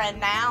winter, and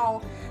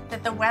now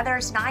that the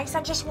weather's nice,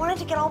 I just wanted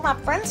to get all my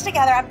friends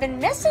together. I've been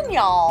missing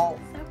y'all.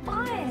 So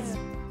fun.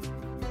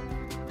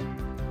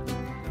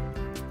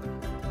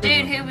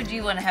 Dude, who would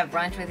you want to have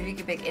brunch with if you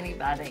could pick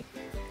anybody?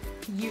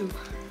 You.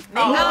 Me.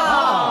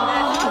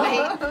 Oh.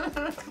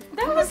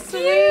 That was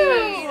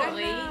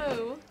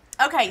cute.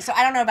 Okay, so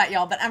I don't know about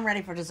y'all, but I'm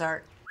ready for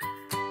dessert.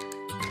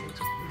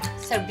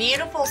 So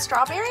beautiful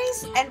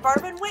strawberries and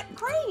bourbon whipped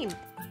cream.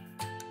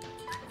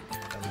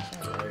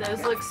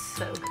 Those look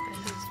so good.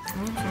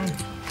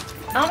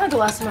 I don't know the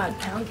last time I had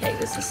pound cake.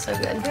 This is so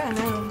good. Yeah, I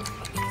know.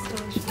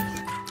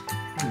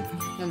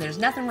 And there's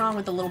nothing wrong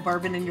with a little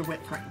bourbon in your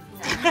whipped cream.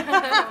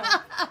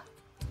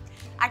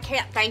 I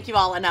can't thank you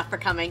all enough for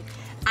coming.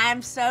 I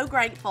am so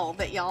grateful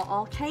that y'all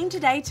all came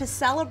today to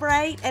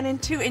celebrate and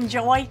to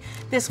enjoy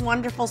this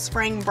wonderful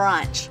spring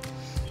brunch.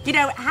 You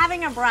know,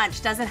 having a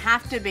brunch doesn't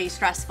have to be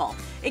stressful.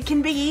 It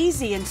can be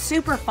easy and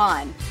super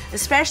fun,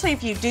 especially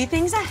if you do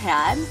things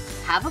ahead,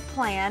 have a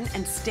plan,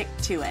 and stick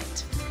to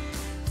it.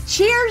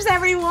 Cheers,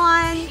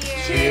 everyone!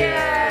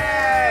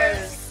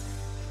 Cheers!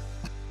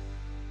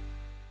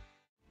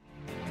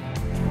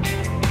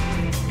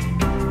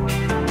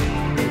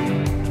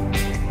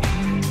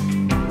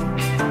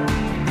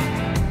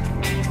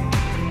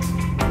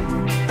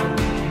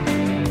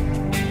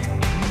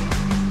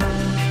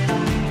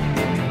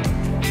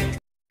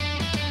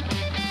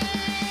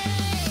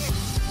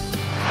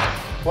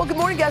 Well, good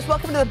morning, guys.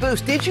 Welcome to The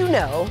Boost. Did you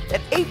know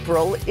that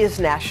April is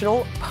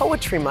National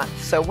Poetry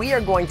Month? So we are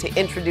going to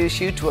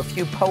introduce you to a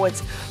few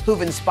poets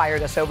who've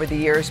inspired us over the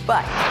years.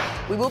 But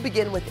we will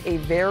begin with a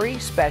very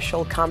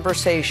special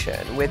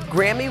conversation with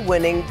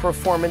Grammy-winning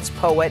performance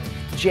poet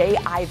Jay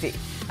Ivey.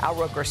 Al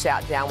Roker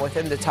sat down with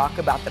him to talk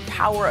about the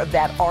power of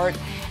that art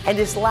and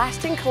his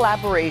lasting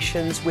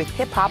collaborations with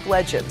hip-hop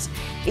legends.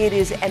 It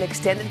is an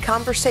extended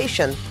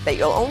conversation that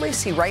you'll only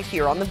see right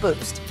here on The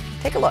Boost.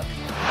 Take a look.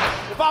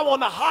 If I'm on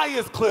the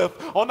highest cliff,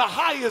 on the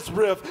highest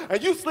rift,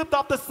 and you slipped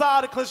off the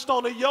side and clinched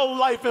onto your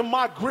life in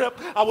my grip,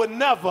 I would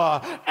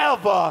never,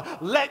 ever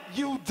let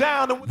you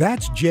down.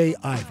 That's Jay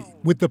Ivey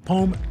with the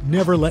poem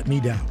Never Let Me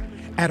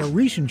Down at a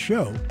recent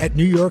show at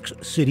New York's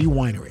City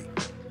Winery.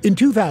 In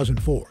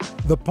 2004,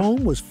 the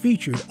poem was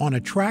featured on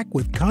a track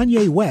with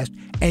Kanye West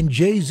and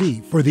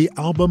Jay-Z for the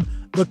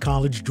album The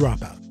College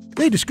Dropout.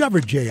 They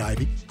discovered Jay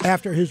Ivey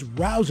after his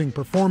rousing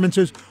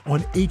performances on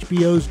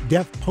HBO's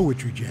Def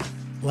Poetry Jam,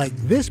 like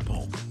this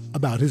poem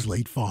about his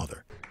late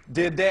father.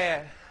 Dear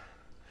Dad,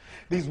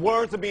 these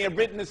words are being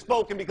written and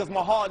spoken because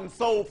my heart and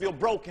soul feel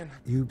broken.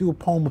 You do a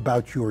poem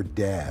about your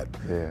dad,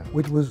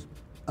 which was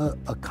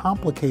a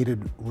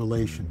complicated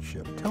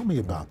relationship. Tell me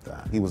about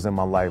that. He was in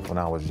my life when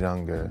I was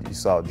younger. You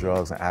saw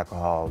drugs and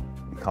alcohol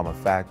become a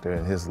factor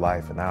in his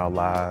life and our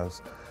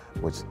lives,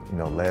 which,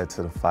 led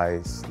to the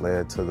fights,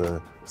 led to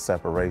the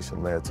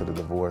separation, led to the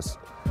divorce.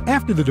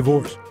 After the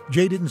divorce,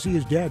 Jay didn't see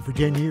his dad for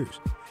 10 years.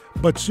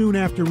 But soon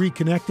after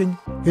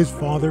reconnecting, his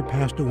father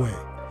passed away,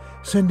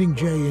 sending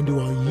Jay into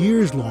a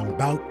years-long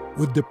bout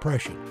with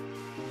depression.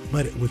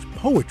 But it was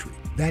poetry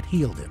that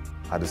healed him.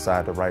 I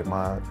decided to write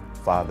my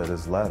father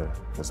this letter,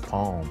 this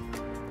poem.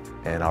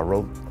 And I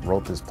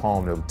wrote this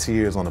poem. There were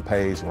tears on the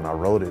page when I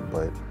wrote it,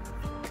 but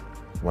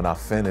when I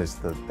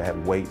finished, that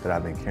weight that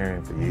I've been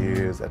carrying for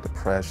years, that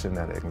depression,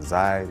 that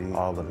anxiety,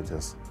 all of it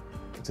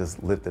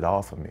just lifted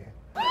off of me.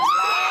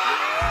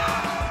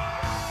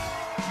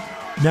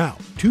 Now,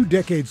 2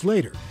 decades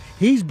later,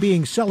 he's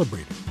being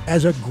celebrated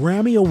as a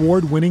Grammy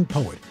Award-winning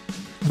poet,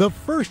 the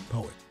first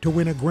poet to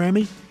win a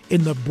Grammy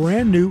in the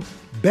brand new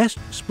Best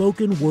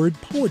Spoken Word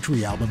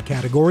Poetry Album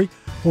category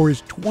for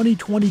his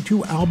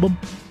 2022 album,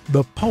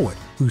 The Poet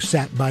Who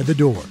Sat by the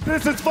Door.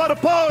 This is for the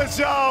poets,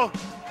 y'all!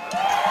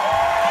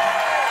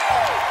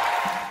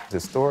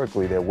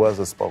 Historically, there was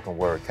a spoken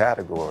word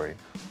category,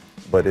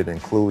 but it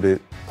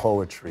included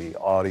poetry,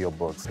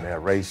 audiobooks,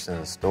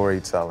 narrations,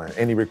 storytelling,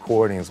 any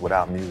recordings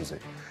without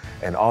music.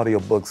 And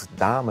audiobooks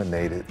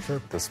dominated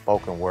the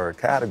spoken word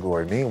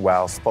category.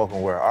 Meanwhile,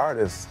 spoken word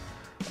artists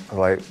are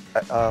like,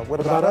 what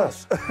about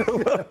us?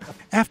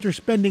 After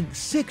spending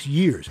 6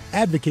 years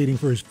advocating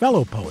for his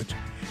fellow poets,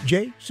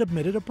 Jay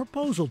submitted a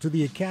proposal to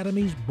the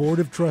Academy's Board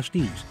of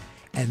Trustees,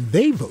 and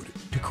they voted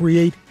to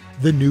create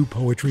the new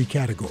poetry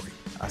category.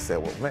 I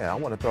said, well, man, I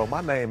want to throw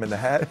my name in the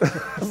hat.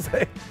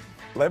 Say,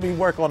 let me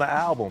work on an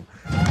album.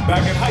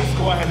 Back in high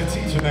school, I had a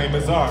teacher named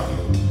Ms. Argue.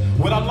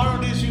 What I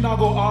learned is you're not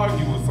going to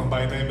argue with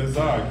somebody named Ms.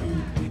 Argue.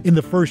 In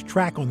the first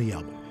track on the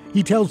album,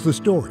 he tells the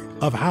story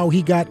of how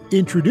he got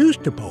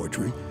introduced to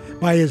poetry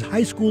by his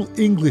high school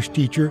English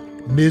teacher,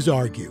 Ms.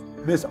 Argue.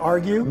 Miss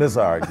Argue? Miss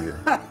Argue.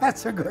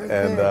 That's a great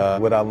name.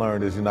 And what I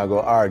learned is you're not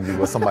going to argue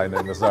with somebody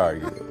named Miss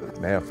Argue.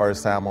 Man,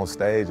 first time on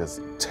stage, as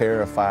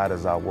terrified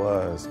as I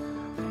was,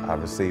 I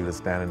received a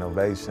standing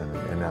ovation.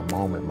 In that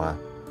moment, my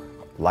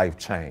life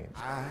changed.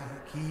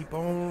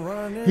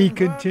 He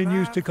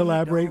continues to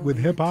collaborate with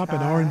hip-hop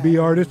and R&B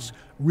artists,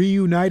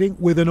 reuniting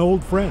with an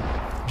old friend,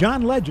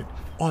 John Legend,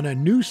 on a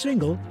new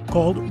single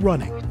called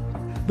Running.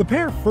 The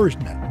pair first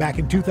met back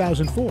in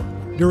 2004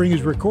 during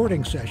his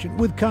recording session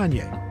with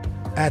Kanye.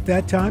 At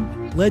that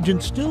time,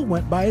 Legend still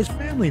went by his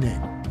family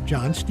name,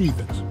 John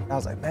Stevens. I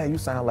was like, man, you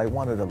sound like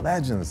one of the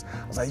legends.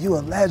 I was like, you a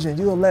legend,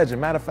 you a legend.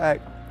 Matter of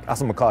fact, I'm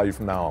gonna call you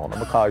from now on. I'm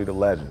gonna call you the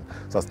Legend.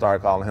 So I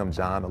started calling him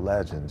John the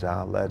Legend,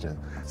 John Legend.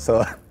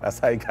 So that's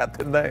how he got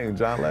the name,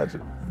 John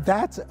Legend.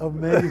 That's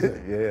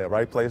amazing. Yeah,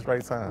 right place,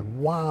 right time.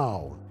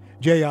 Wow.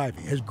 Jay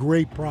Ivey has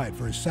great pride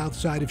for his South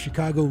Side of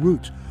Chicago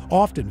roots,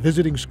 often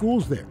visiting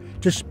schools there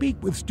to speak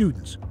with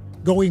students,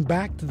 going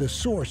back to the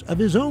source of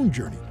his own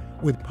journey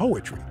with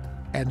poetry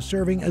and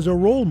serving as a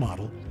role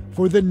model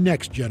for the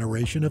next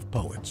generation of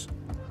poets.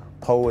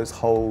 Poets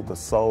hold the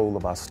soul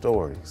of our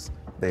stories.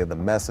 They are the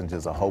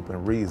messengers of hope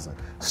and reason.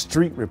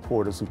 Street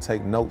reporters who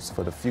take notes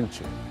for the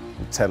future,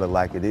 who tell it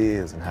like it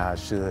is and how it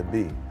should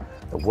be.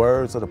 The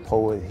words of the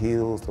poet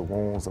heals the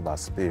wounds of our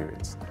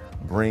spirits,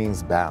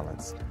 brings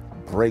balance,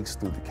 breaks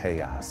through the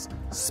chaos,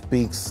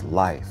 speaks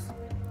life.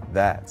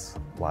 That's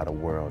why the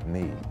world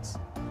needs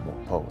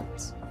more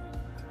poets.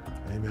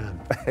 Amen.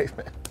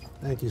 Amen.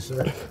 Thank you,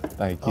 sir.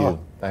 Thank you.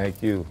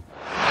 Thank you.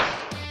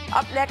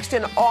 Up next,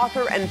 an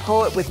author and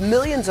poet with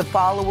millions of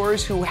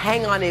followers who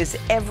hang on his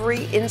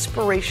every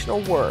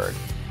inspirational word.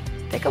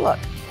 Take a look.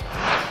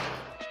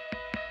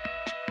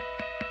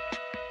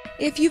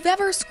 If you've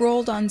ever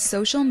scrolled on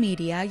social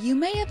media, you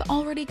may have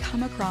already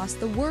come across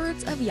the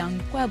words of young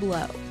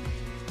Pueblo.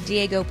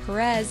 Diego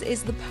Perez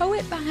is the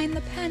poet behind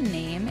the pen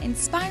name,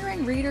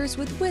 inspiring readers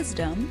with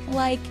wisdom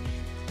like,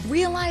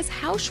 realize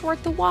how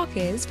short the walk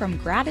is from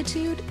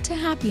gratitude to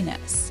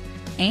happiness,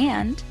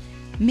 and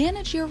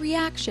manage your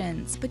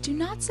reactions but do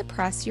not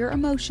suppress your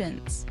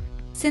emotions.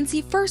 Since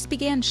he first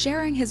began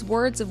sharing his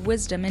words of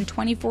wisdom in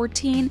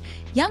 2014,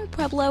 Young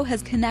Pueblo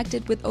has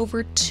connected with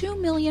over 2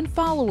 million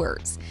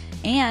followers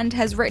and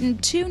has written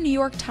 2 New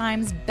York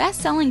Times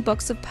best-selling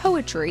books of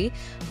poetry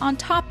on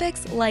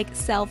topics like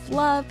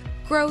self-love,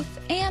 growth,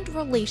 and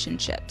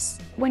relationships.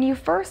 When you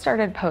first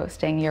started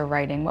posting your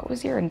writing, what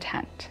was your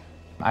intent?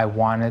 I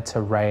wanted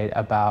to write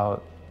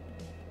about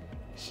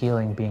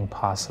healing being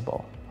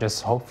possible.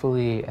 Just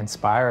hopefully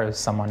inspire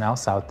someone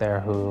else out there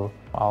who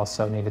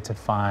also needed to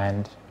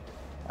find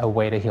a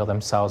way to heal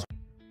themselves.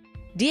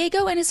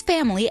 Diego and his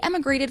family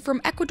emigrated from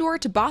Ecuador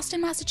to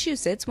Boston,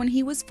 Massachusetts when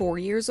he was 4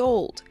 years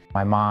old.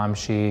 My mom,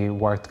 she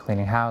worked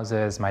cleaning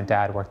houses. My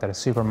dad worked at a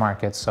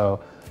supermarket,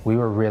 so we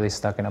were really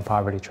stuck in a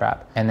poverty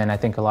trap. And then I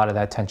think a lot of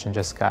that tension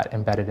just got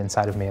embedded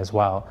inside of me as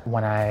well.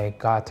 When I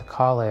got to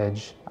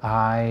college,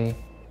 I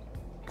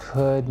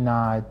could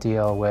not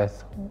deal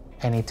with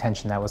any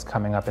tension that was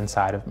coming up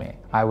inside of me.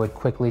 I would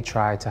quickly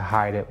try to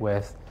hide it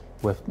with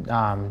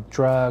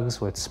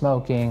drugs, with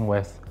smoking,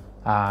 with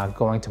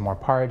going to more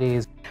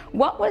parties.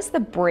 What was the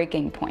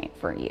breaking point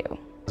for you?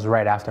 It was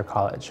right after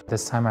college.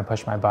 This time I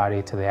pushed my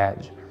body to the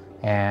edge,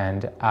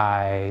 and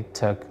I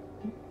took,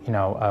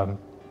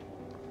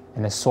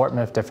 an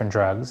assortment of different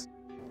drugs.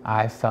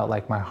 I felt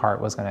like my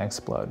heart was going to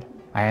explode.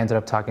 I ended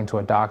up talking to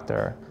a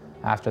doctor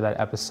after that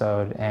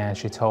episode, and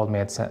she told me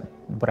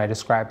what I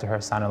described to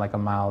her sounded like a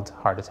mild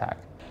heart attack.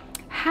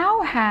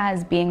 How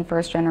has being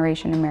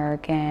first-generation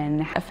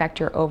American affect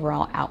your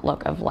overall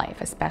outlook of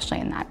life, especially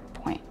in that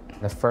point?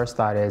 The first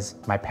thought is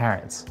my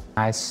parents.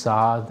 I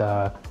saw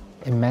the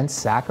immense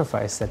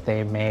sacrifice that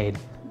they made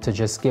to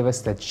just give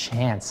us the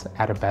chance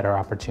at a better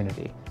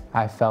opportunity.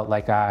 I felt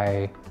like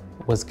I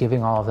was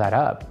giving all of that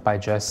up by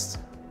just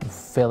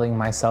filling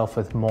myself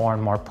with more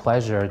and more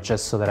pleasure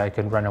just so that I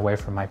could run away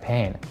from my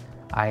pain.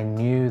 I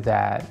knew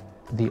that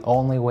the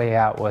only way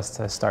out was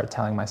to start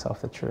telling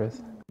myself the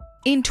truth.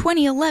 In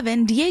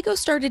 2011, Diego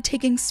started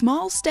taking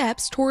small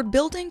steps toward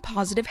building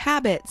positive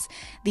habits.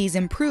 These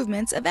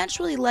improvements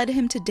eventually led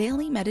him to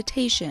daily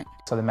meditation.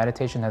 So the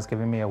meditation has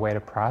given me a way to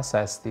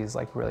process these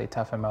really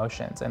tough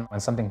emotions. And when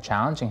something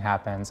challenging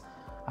happens,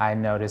 I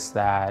notice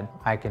that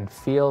I can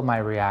feel my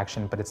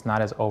reaction, but it's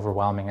not as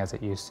overwhelming as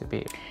it used to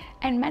be.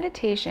 And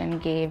meditation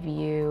gave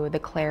you the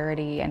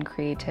clarity and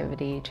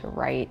creativity to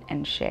write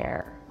and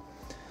share.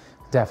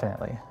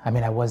 Definitely. I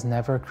mean, I was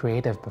never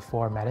creative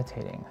before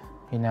meditating.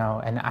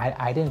 And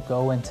I didn't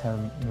go into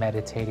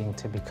meditating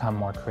to become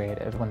more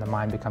creative. When the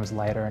mind becomes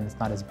lighter and it's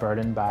not as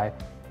burdened by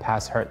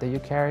past hurt that you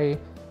carry,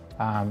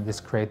 this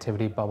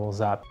creativity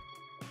bubbles up.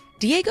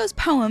 Diego's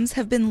poems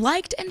have been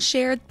liked and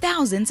shared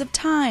thousands of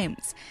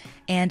times.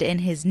 And in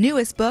his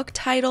newest book,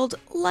 titled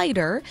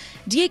Lighter,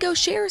 Diego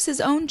shares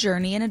his own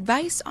journey and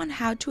advice on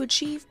how to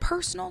achieve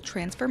personal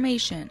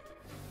transformation.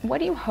 What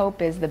do you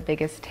hope is the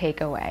biggest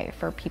takeaway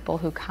for people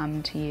who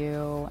come to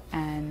you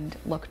and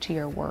look to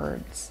your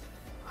words?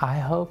 I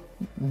hope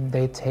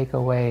they take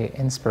away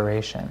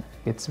inspiration.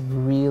 It's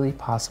really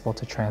possible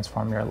to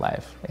transform your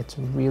life. It's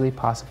really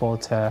possible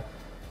to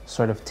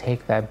sort of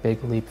take that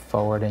big leap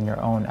forward in your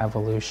own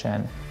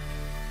evolution.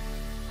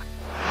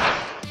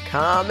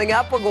 Coming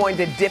up, we're going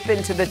to dip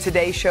into the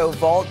Today Show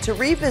vault to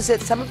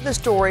revisit some of the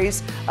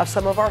stories of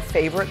some of our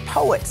favorite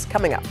poets.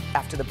 Coming up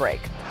after the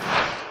break.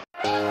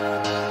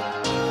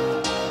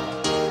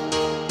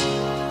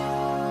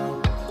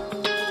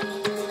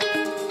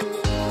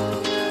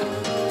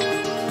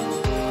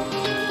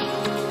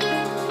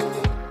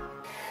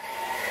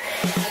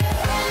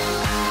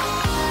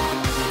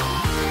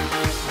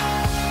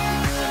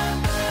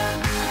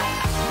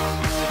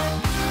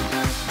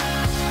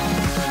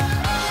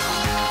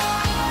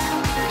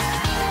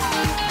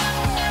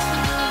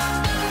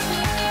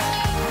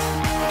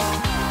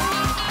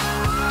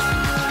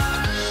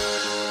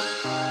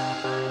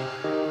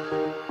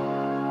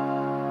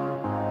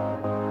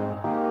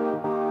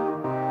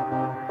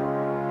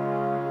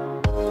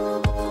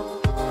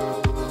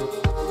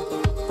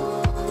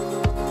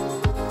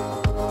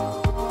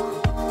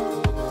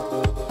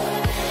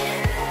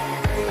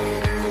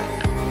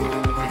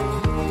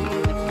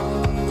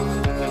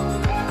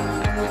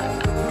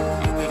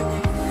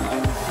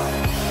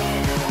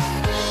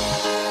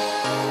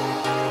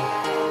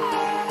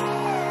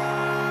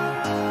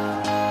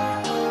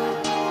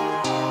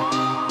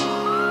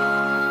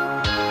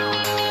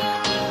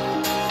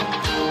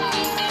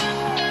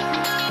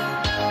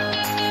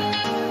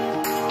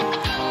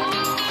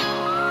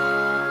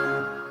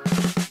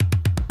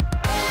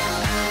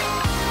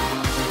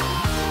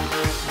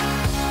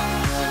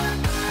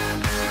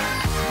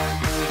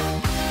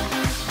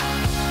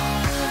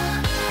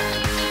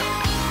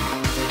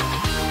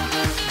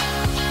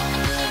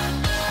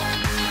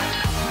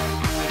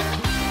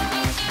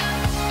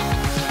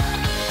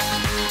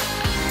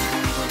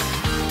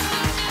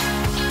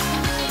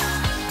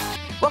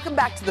 Welcome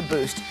back to The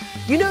Boost.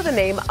 You know the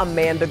name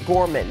Amanda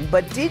Gorman,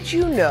 but did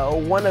you know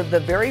one of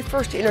the very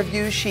first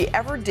interviews she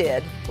ever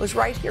did was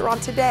right here on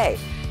Today?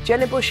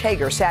 Jenna Bush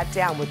Hager sat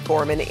down with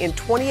Gorman in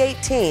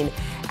 2018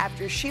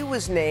 after she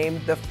was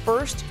named the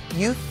first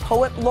Youth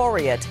Poet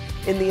Laureate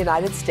in the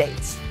United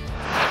States.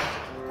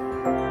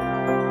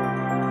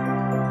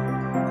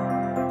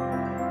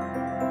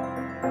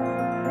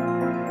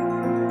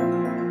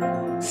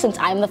 Since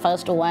I'm the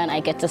first one, I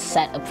get to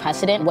set a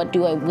precedent. What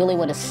do I really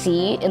want to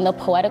see in the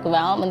poetic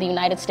realm in the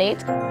United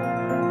States?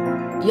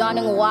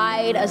 Yawning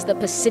wide as the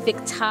Pacific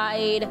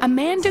tide.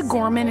 Amanda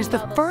Gorman is the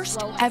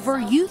first ever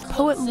Youth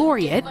Poet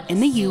Laureate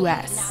in the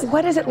U.S.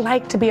 What is it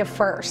like to be a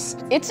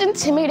first? It's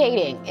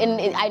intimidating,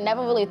 and I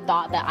never really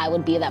thought that I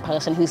would be that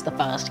person who's the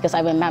first, because I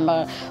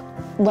remember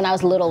when I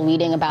was little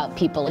reading about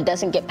people, it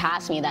doesn't get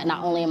past me that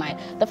not only am I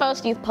the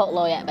first Youth Poet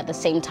Laureate, but at the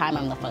same time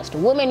I'm the first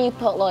woman Youth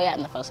Poet Laureate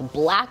and the first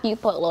Black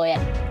Youth Poet Laureate.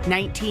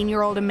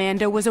 19-year-old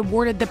Amanda was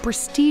awarded the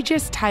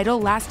prestigious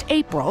title last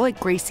April at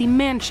Gracie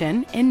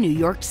Mansion in New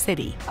York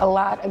City. A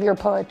lot of your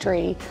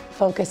poetry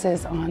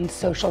focuses on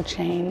social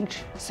change,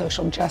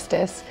 social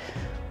justice.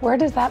 Where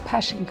does that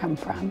passion come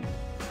from?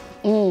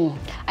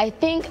 I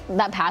think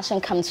that passion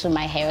comes from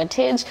my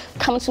heritage,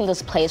 comes from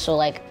this place where,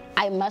 like,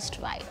 I must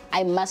write,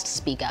 I must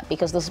speak up,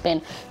 because there's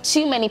been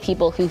too many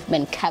people who've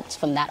been kept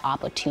from that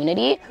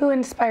opportunity. Who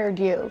inspired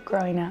you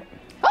growing up?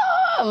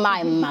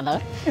 My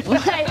mother.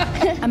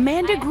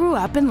 Amanda grew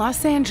up in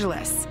Los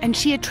Angeles, and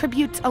she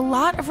attributes a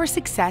lot of her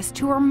success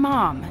to her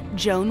mom,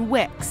 Joan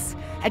Wicks,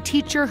 a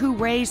teacher who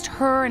raised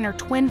her and her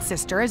twin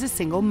sister as a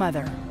single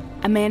mother.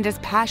 Amanda's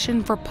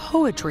passion for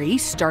poetry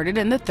started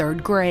in the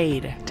 3rd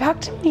grade. Talk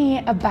to me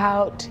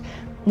about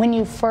when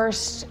you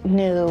first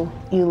knew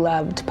you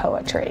loved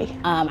poetry.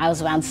 I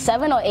was around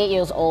 7 or 8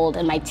 years old,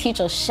 and my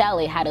teacher,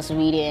 Shelley, had us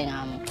reading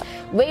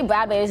Ray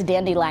Bradbury's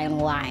Dandelion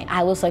Wine.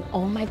 I was like,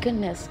 oh my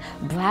goodness,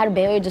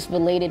 Bradbury just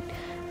related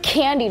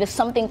candy to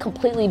something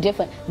completely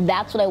different.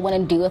 That's what I want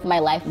to do with my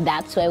life.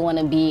 That's who I want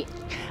to be.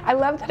 I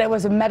love that it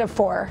was a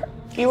metaphor.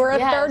 You were a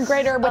 3rd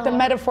grader with a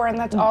metaphor, and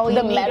that's all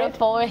you needed. The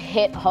metaphor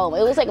hit home.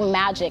 It was like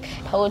magic.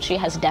 Poetry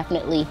has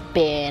definitely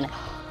been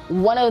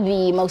one of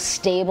the most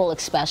stable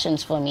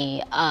expressions for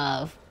me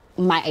of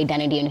my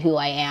identity and who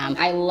I am.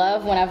 I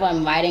love whenever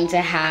I'm writing to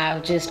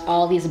have just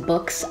all these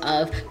books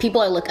of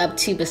people I look up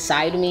to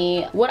beside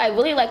me. What I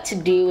really like to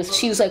do is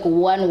choose like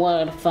one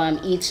word from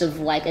each of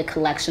like a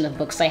collection of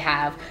books I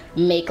have,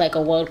 make like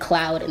a word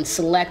cloud and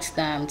select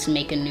them to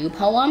make a new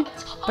poem.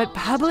 But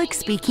public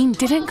speaking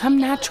didn't come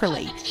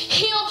naturally.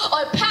 Heal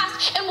or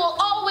past and will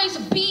always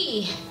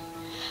be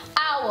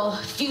our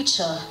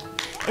future.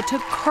 It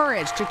took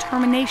courage,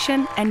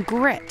 determination, and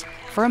grit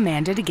for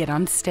Amanda to get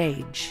on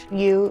stage.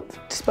 You've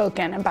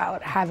spoken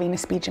about having a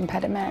speech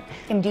impediment.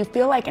 And do you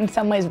feel like in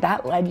some ways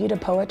that led you to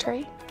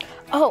poetry?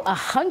 Oh,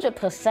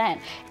 100%.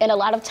 And a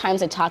lot of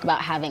times I talk about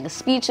having a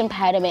speech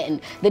impediment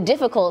and the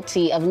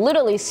difficulty of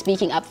literally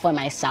speaking up for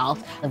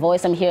myself. The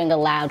voice I'm hearing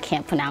aloud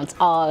can't pronounce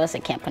R's,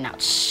 it can't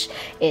pronounce sh.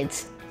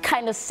 It's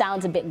kind of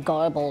sounds a bit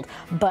garbled,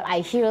 but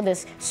I hear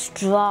this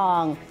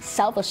strong,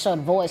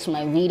 self-assured voice when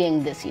I'm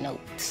reading this,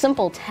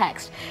 simple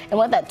text. And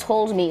what that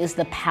told me is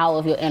the power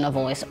of your inner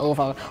voice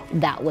over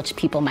that which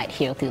people might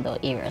hear through their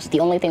ears.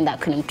 The only thing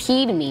that could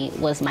impede me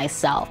was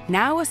myself.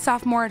 Now a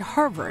sophomore at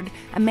Harvard,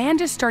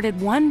 Amanda started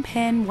One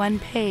Pen, One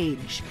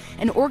Page,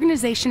 an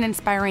organization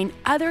inspiring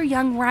other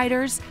young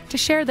writers to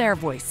share their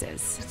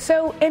voices.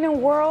 So in a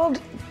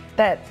world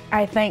that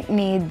I think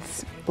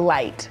needs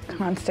light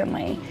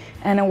constantly,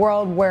 and a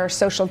world where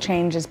social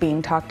change is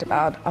being talked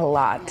about a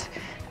lot,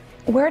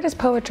 where does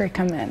poetry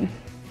come in?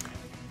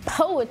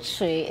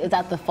 Poetry is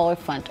at the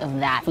forefront of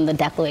that. From the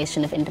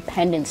Declaration of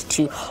Independence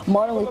to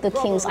Martin Luther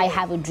King's I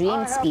Have a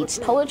Dream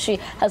speech, poetry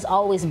has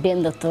always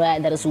been the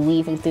thread that is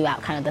weaving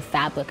throughout kind of the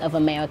fabric of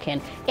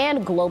American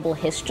and global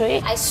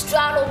history. I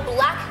straddle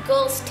black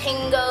girls'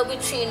 tango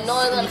between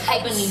northern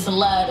ebony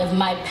blood of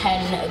my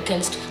pen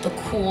against the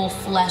cool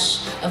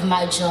flesh of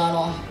my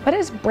journal. What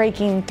is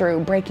breaking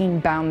through,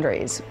 breaking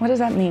boundaries? What does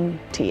that mean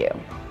to you?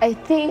 I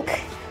think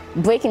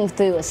breaking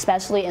through,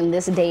 especially in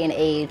this day and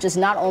age, is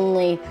not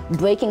only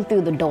breaking through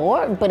the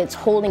door, but it's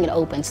holding it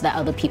open so that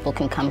other people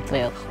can come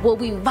through. Will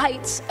we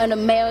write an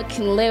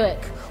American lyric?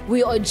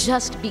 We are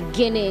just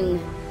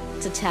beginning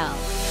to tell.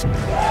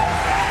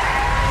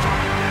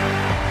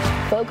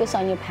 Focus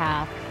on your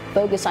path,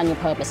 focus on your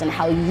purpose, and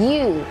how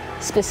you,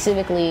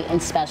 specifically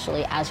and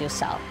specially as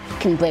yourself,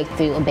 can break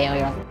through a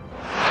barrier.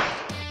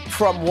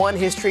 From one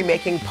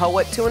history-making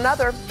poet to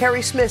another,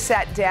 Harry Smith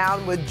sat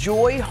down with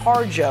Joy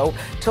Harjo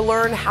to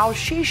learn how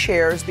she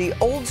shares the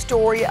old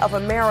story of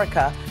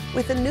America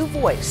with a new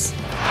voice.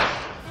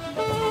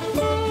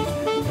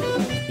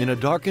 In a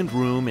darkened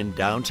room in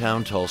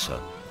downtown Tulsa,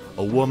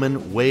 a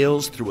woman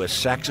wails through a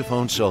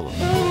saxophone solo.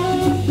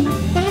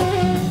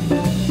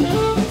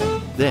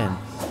 Then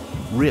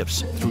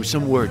riffs through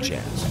some word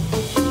jazz.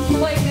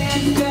 Play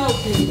man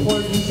felt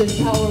important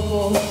and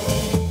powerful.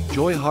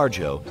 Joy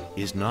Harjo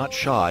is not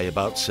shy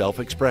about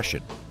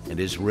self-expression and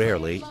is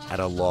rarely at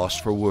a loss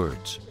for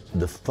words.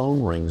 The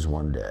phone rings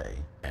one day,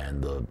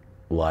 and the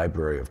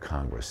Library of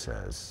Congress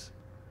says,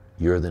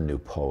 you're the new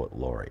poet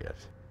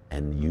laureate,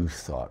 and you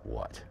thought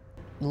what?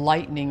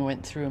 Lightning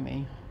went through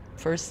me.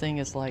 First thing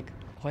is like,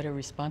 what a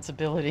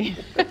responsibility.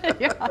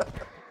 Yeah.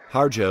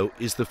 Harjo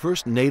is the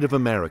first Native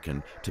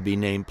American to be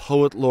named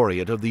Poet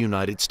Laureate of the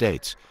United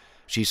States.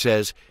 She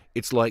says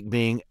it's like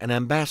being an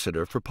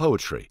ambassador for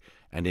poetry,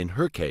 and in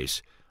her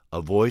case,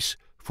 a voice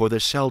for the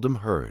seldom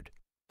heard.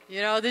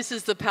 You know, this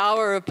is the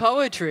power of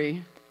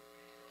poetry.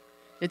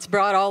 It's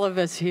brought all of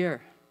us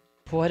here.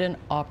 What an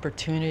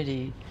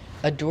opportunity,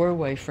 a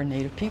doorway for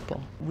Native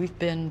people. We've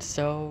been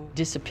so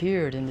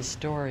disappeared in the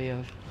story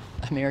of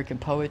American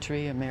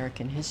poetry,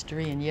 American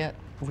history, and yet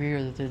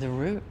we're the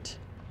root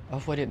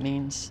of what it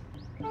means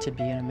to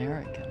be an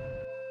American.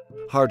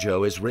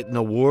 Harjo has written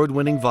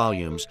award-winning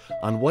volumes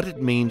on what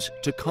it means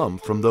to come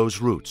from those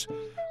roots,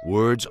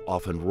 words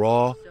often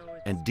raw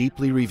and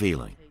deeply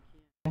revealing.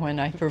 When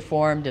I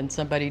performed and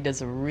somebody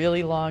does a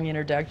really long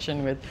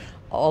introduction with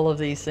all of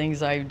these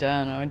things I've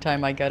done, one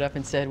time I got up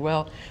and said,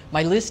 well,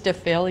 my list of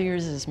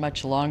failures is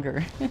much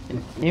longer.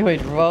 You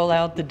would roll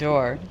out the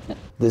door.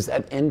 Does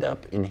that end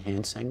up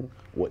enhancing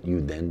what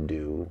you then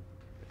do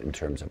in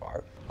terms of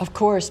art? Of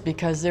course,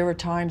 because there were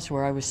times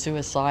where I was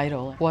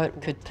suicidal.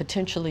 What could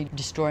potentially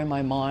destroy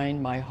my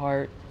mind, my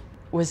heart,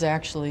 was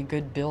actually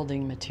good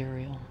building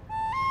material.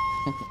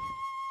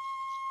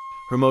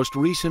 Her most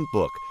recent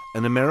book,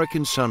 An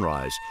American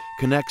Sunrise,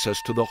 connects us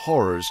to the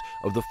horrors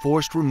of the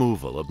forced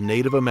removal of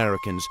Native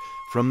Americans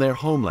from their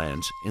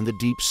homelands in the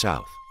Deep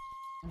South.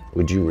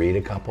 Would you read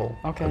a couple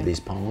Okay. of these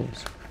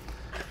poems?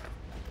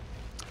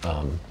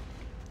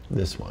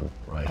 This one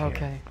right here.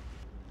 Okay.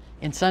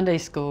 In Sunday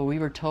school, we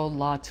were told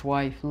Lot's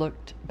wife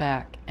looked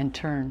back and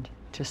turned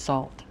to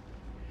salt.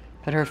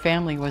 But her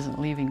family wasn't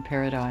leaving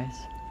paradise.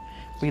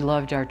 We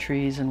loved our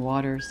trees and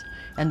waters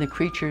and the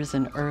creatures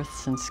and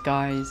earths and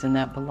skies in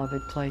that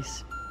beloved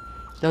place.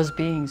 Those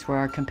beings were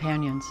our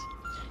companions,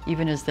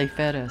 even as they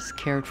fed us,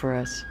 cared for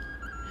us.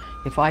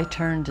 If I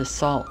turn to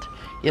salt,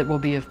 it will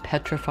be of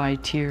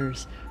petrified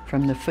tears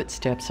from the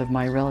footsteps of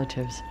my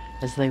relatives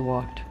as they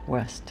walked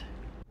west.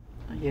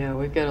 Yeah,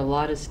 we've got a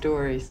lot of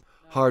stories.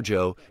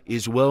 Harjo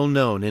is well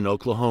known in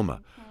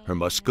Oklahoma. Her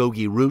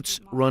Muskogee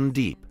roots run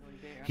deep.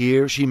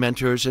 Here she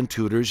mentors and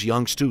tutors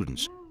young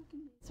students.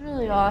 It's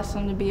really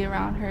awesome to be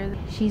around her.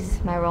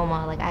 She's my role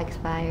model. Like, I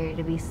aspire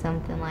to be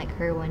something like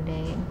her one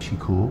day. She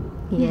cool?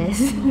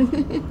 Yes.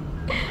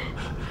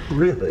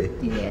 Really?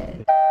 Yeah.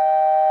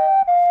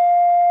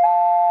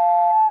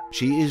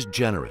 She is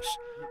generous,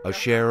 a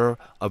sharer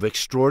of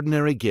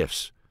extraordinary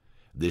gifts.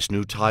 This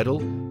new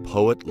title,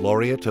 Poet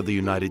Laureate of the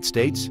United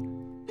States,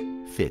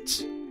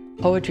 fits.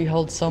 Poetry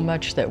holds so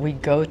much that we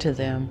go to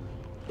them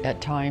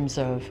at times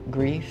of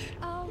grief,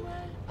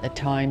 at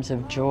times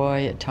of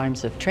joy, at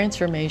times of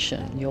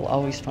transformation. You'll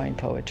always find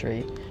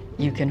poetry.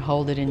 You can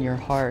hold it in your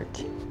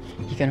heart.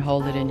 You can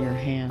hold it in your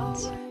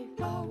hands.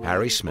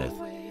 Harry Smith,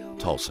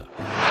 Tulsa.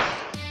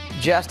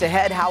 Just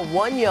ahead, how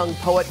one young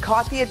poet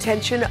caught the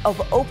attention of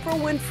Oprah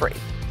Winfrey.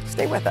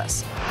 Stay with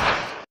us.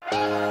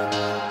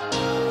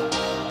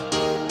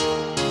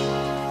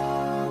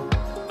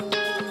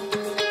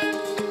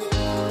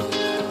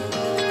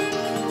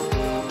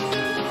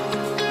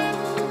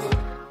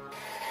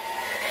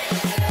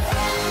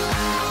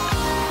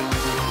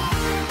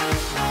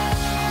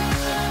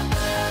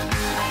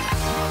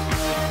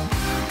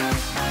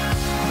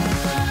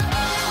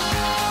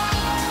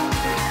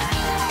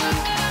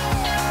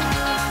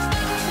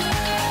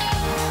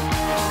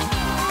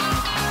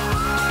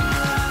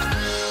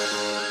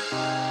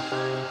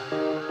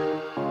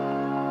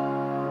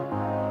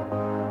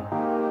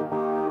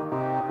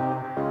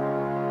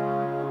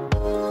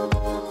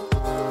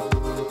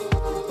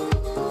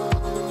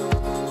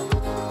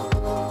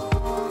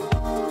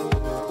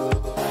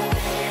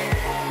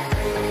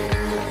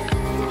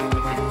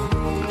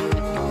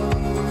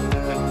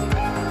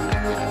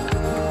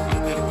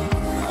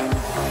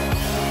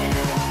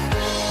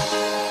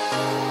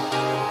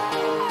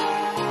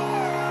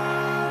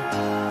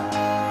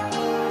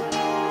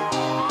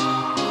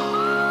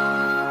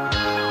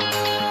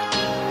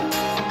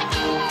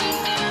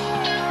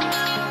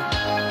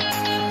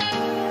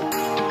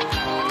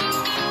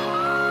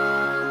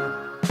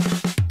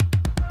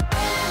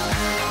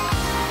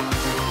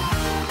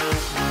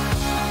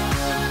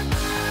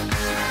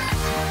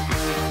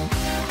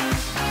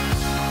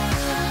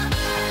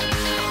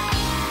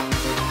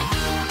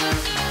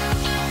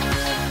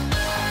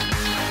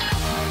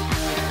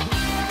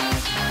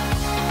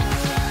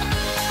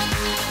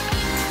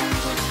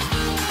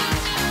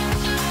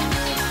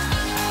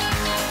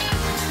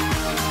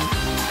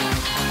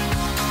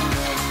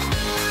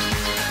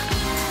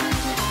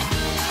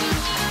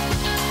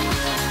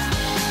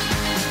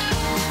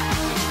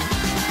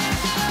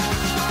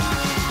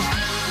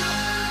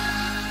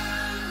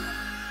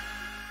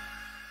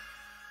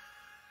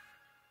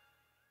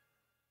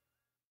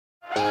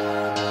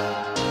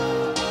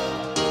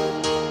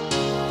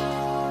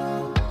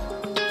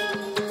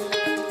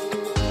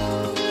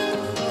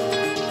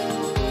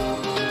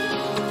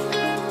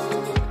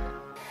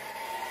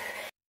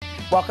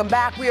 Welcome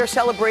back. We are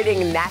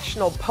celebrating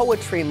National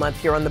Poetry Month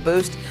here on The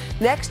Boost.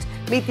 Next,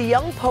 meet the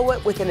young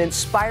poet with an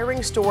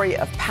inspiring story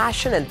of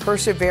passion and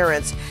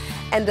perseverance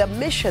and a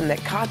mission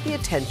that caught the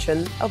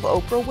attention of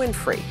Oprah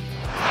Winfrey.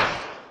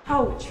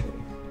 Poetry.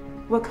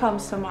 What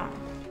comes to mind?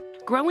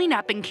 Growing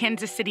up in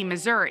Kansas City,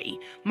 Missouri,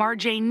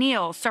 Marjay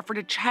Neal suffered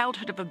a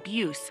childhood of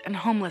abuse and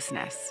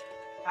homelessness.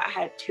 I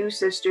had 2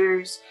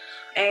 sisters,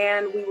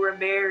 and we were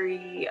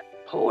very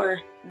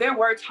poor. There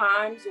were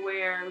times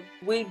where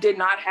we did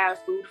not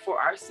have food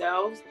for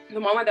ourselves. The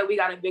moment that we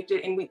got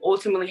evicted and we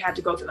ultimately had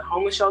to go to the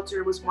homeless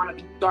shelter was one of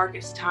the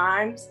darkest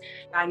times.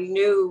 I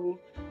knew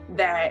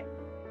that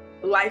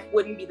life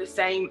wouldn't be the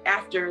same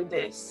after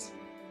this.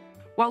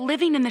 While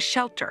living in the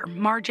shelter,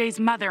 Marjay's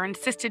mother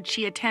insisted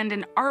she attend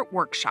an art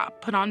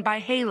workshop put on by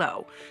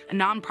Halo, a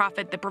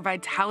nonprofit that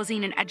provides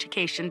housing and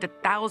education to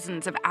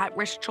thousands of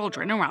at-risk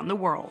children around the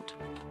world.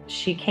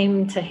 She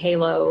came to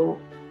Halo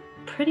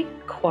pretty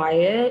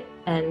quiet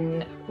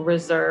and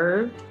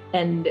reserved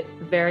and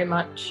very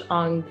much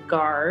on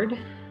guard.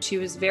 She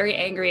was very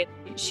angry.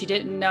 She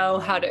didn't know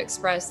how to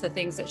express the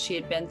things that she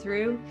had been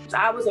through.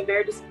 I was a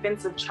very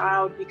defensive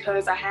child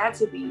because I had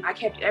to be. I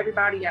kept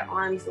everybody at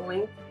arm's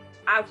length.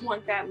 I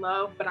want that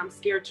love, but I'm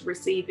scared to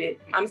receive it.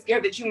 I'm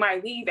scared that you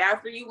might leave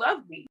after you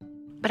love me.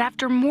 But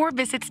after more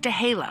visits to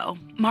Halo,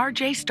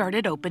 Marjay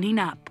started opening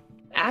up.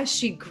 As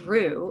she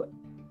grew,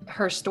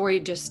 her story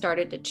just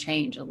started to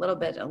change a little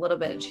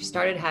bit. She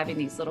started having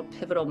these little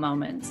pivotal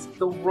moments.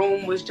 The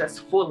room was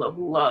just full of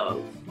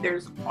love.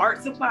 There's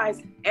art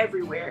supplies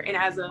everywhere. And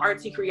as an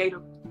artsy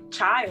creative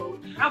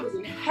child, I was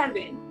in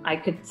heaven. I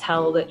could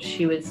tell that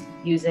she was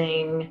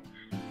using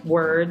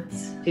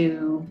words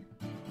to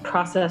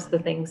process the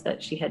things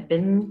that she had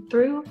been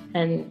through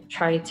and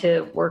try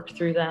to work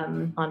through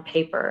them on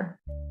paper.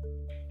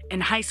 In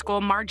high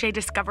school, Marjay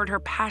discovered her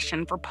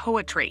passion for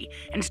poetry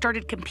and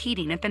started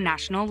competing at the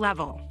national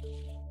level.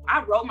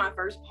 I wrote my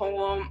first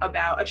poem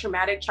about a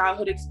traumatic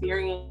childhood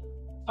experience.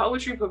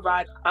 Poetry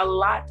provides a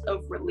lot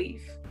of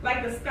relief.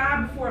 Like the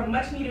sky before a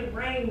much needed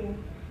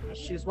rain.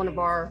 She's one of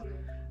our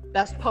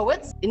best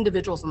poets,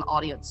 individuals in the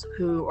audience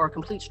who are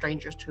complete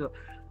strangers to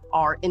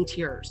are in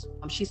tears.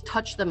 She's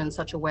touched them in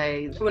such a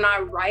way. When I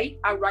write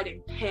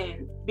in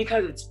pen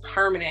because it's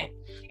permanent.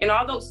 And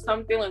although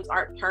some feelings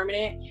aren't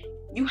permanent,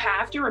 you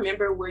have to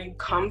remember where you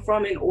come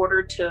from in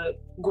order to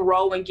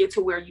grow and get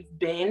to where you've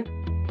been.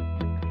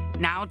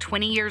 Now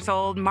 20 years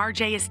old,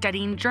 Marjay is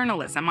studying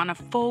journalism on a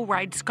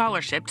full-ride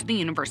scholarship to the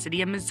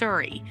University of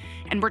Missouri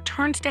and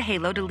returns to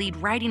Halo to lead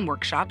writing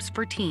workshops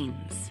for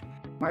teens.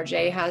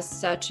 Marjay has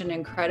such an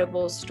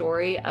incredible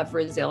story of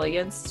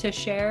resilience to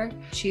share.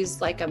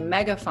 She's like a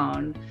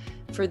megaphone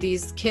for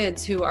these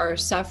kids who are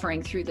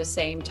suffering through the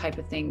same type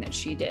of thing that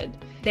she did.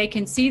 They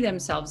can see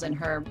themselves in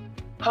her.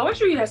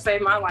 Poetry has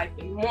saved my life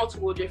in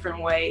multiple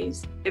different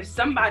ways. If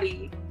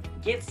somebody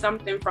gets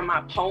something from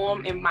my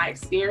poem and my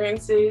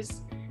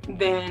experiences,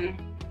 then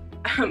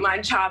my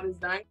job is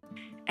done.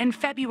 In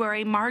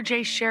February,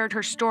 Marjay shared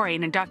her story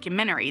in a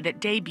documentary that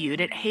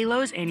debuted at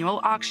Halo's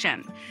annual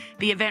auction.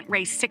 The event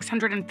raised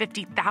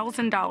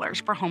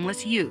 $650,000 for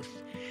homeless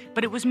youth.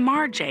 But it was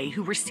Marjay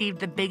who received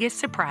the biggest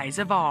surprise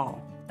of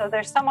all. So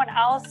there's someone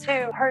else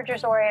who heard your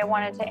story and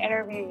wanted to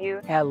interview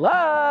you.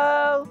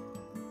 Hello.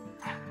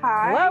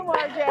 Hi. Hello,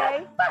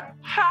 Marjay.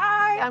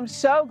 Hi. I'm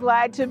so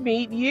glad to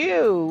meet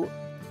you.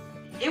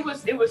 It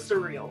was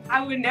surreal.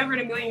 I would never in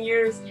a million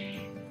years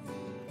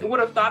would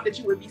have thought that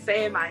you would be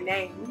saying my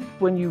name.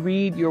 When you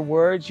read your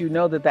words, you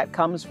know that that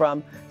comes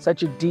from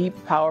such a deep,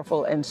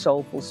 powerful, and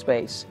soulful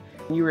space.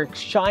 You're a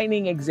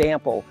shining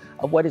example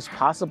of what is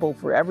possible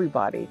for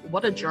everybody.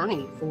 What a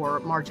journey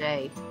for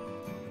Marjay.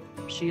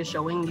 She is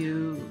showing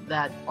you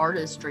that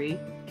artistry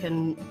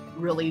can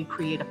really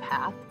create a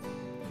path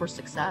for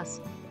success.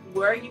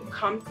 Where you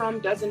come from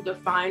doesn't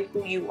define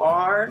who you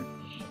are,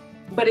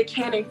 but it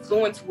can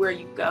influence where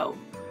you go.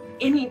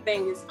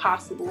 Anything is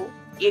possible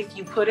if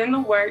you put in the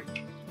work,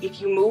 if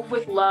you move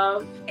with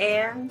love,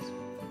 and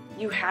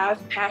you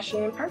have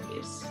passion and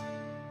purpose.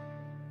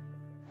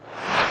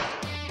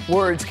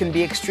 Words can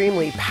be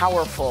extremely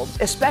powerful,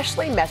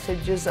 especially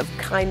messages of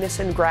kindness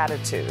and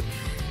gratitude.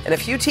 And a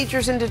few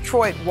teachers in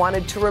Detroit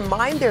wanted to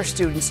remind their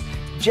students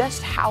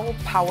just how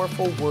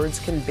powerful words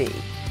can be.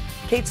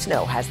 Kate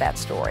Snow has that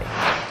story.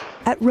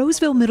 At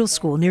Roseville Middle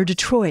School near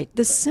Detroit,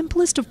 the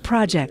simplest of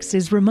projects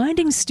is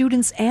reminding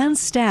students and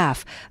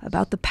staff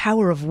about the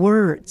power of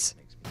words.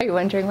 Are you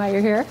wondering why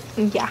you're here?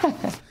 Yeah.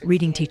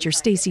 Reading teacher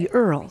Stacy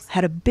Earle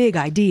had a big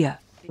idea.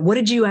 What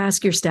did you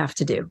ask your staff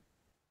to do?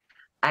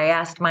 I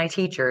asked my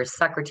teachers,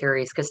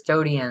 secretaries,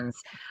 custodians,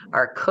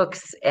 our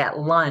cooks at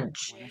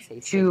lunch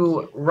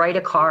to write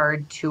a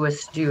card to a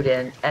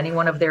student,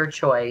 anyone of their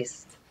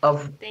choice,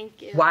 of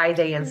why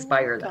they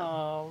inspire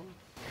them.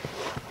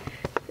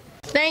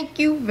 Thank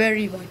you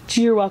very much.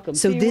 You're welcome.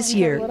 So this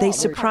year, they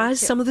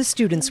surprised some of the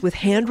students with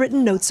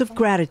handwritten notes of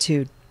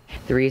gratitude.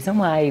 The reason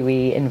why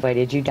we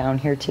invited you down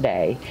here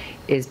today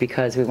is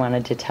because we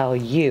wanted to tell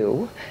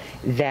you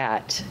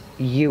that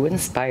you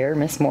inspire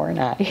Miss Moore and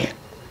I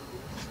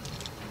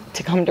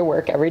to come to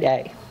work every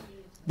day.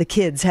 The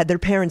kids had their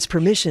parents'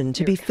 permission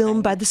to be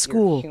filmed by the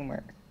school.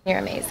 You're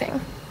amazing.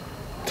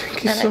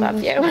 Thank you so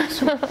much. I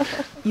love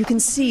you. You can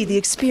see the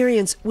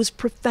experience was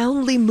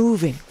profoundly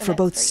moving for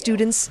both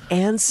students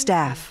and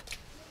staff.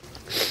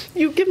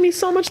 You give me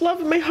so much love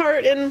in my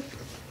heart, and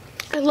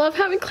I love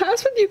having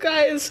class with you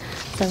guys.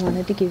 So I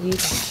wanted to give you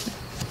that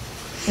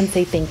and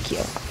say thank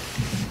you.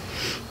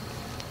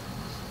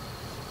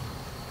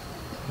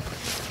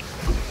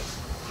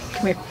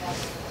 Come here.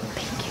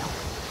 Thank you.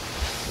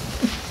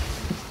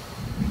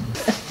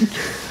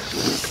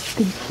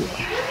 Thank you.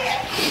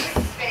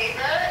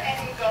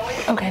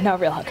 Okay, now a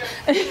real hug.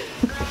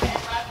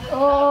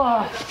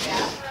 Oh.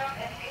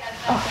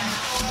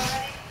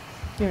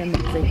 You're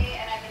amazing.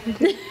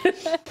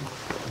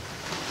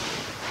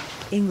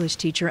 English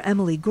teacher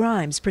Emily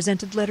Grimes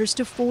presented letters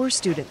to 4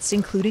 students,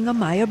 including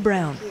Amaya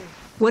Brown.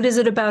 What is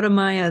it about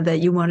Amaya that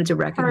you wanted to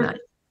recognize?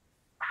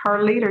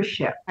 Her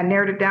leadership. I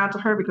narrowed it down to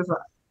her because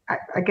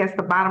I guess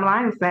the bottom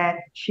line is that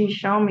she's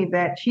shown me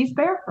that she's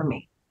there for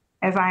me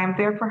as I am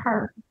there for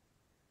her.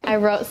 I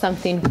wrote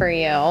something for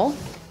you.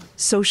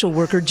 Social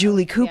worker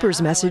Julie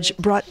Cooper's message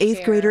brought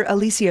 8th grader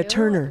Alicia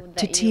Turner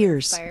to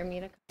tears.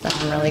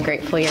 I'm really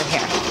grateful you're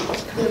here.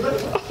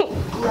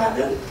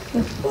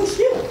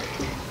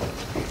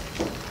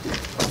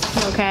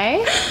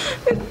 Okay?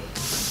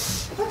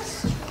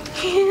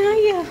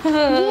 Yeah.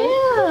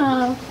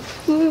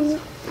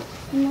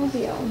 Love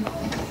you.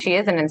 She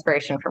is an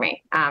inspiration for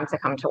me to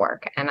come to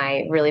work, and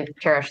I really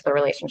cherish the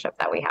relationship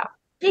that we have.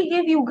 She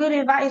give you good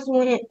advice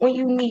when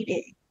you need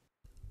it.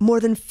 More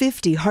than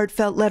 50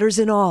 heartfelt letters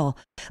in all,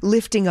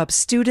 lifting up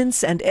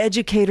students and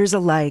educators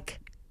alike.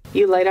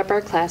 You light up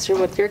our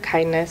classroom with your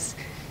kindness,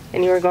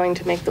 and you are going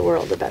to make the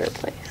world a better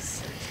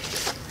place.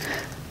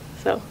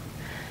 So.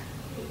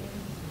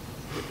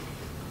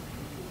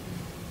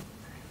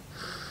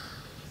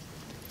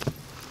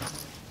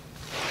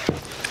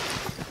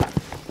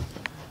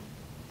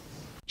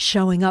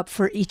 Showing up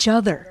for each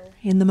other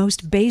in the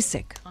most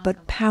basic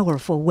but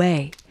powerful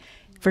way.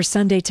 For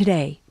Sunday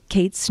Today,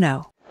 Kate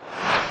Snow.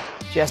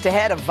 Just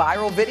ahead, a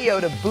viral video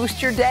to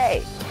boost your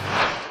day.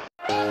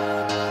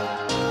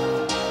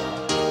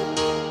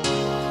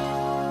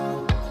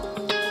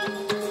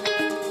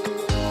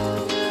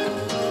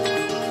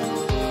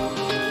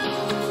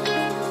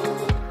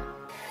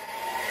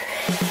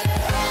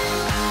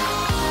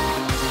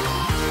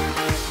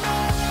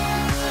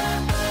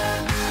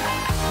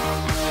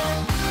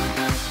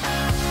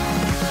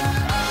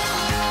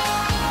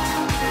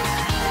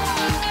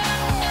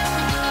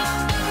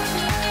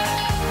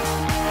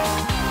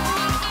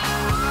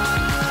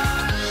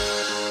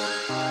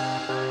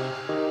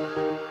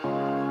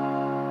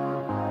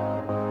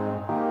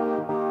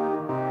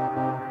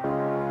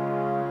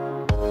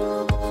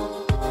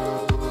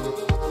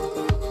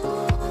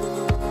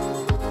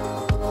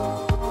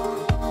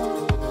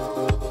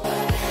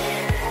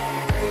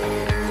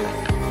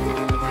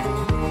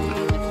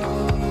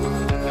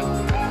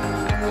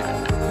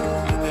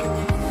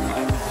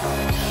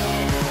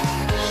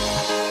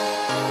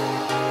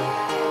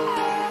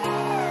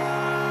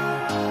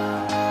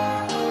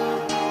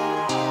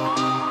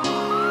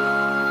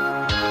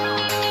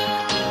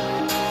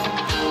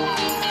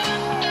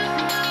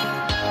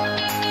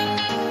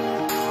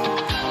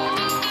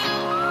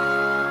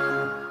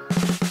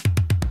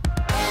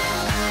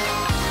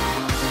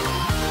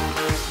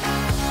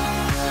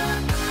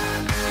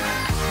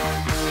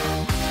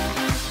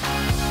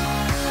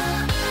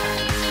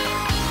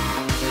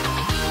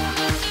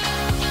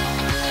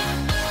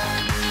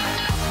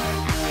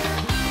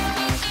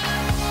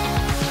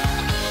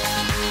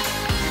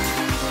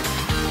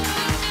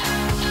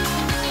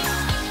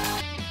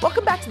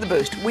 Welcome back to The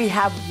Boost. We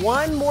have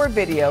one more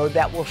video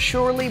that will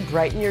surely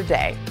brighten your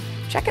day.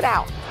 Check it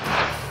out.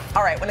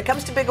 All right, when it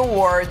comes to big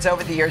awards,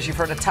 over the years, you've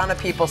heard a ton of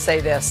people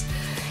say this.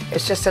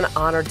 It's just an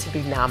honor to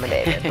be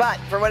nominated. But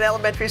for one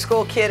elementary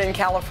school kid in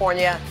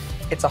California,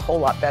 it's a whole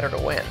lot better to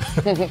win.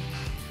 A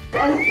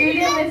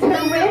student with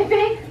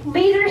terrific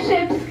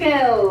leadership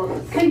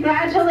skills.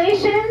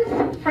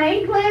 Congratulations,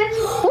 Franklin.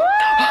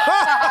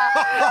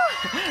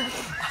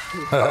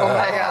 Oh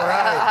my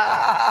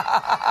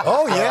God!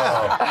 Oh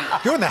yeah,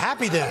 doing the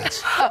happy dance.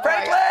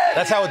 Franklin.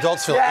 That's how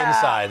adults feel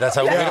inside. That's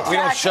how we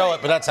don't show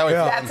it, but that's how we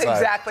feel inside. That's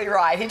exactly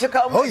right. He took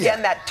home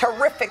again that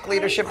terrific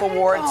leadership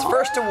award, his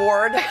first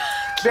award,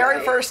 very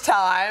first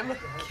time.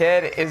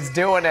 Kid is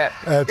doing it.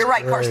 That's You're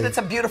right, great. Carson. That's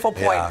a beautiful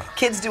point. Yeah.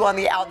 Kids do on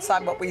the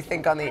outside what we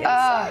think on the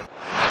inside.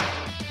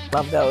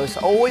 Love those.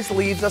 Always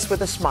leaves us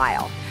with a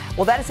smile.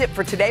 Well, that is it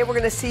for today. We're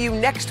going to see you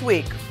next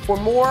week for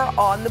more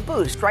on The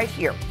Boost right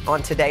here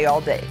on Today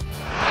All Day.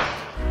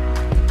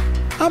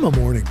 I'm a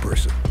morning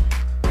person.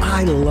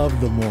 I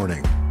love the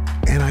morning,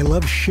 and I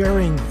love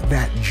sharing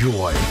that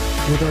joy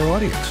with our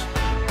audience.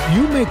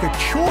 You make a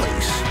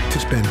choice to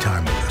spend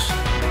time with us,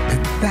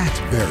 and that's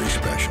very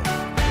special.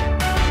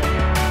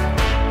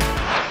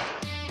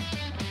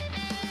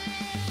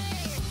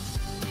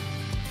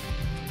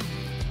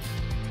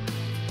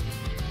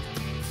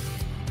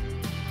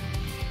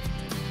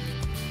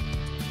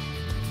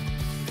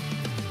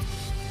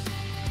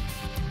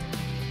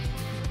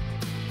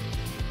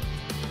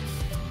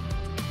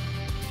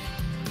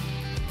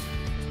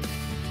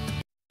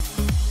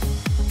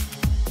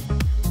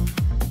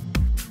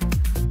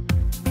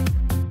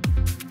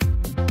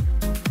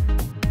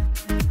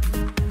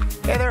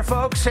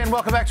 folks, and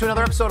welcome back to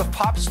another episode of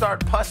Pop Start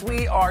Plus.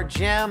 We are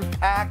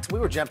jam-packed. We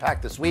were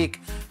jam-packed this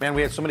week. Man,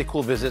 we had so many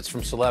cool visits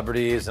from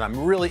celebrities, and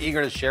I'm really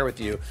eager to share with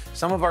you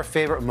some of our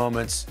favorite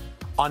moments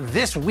on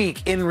This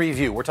Week in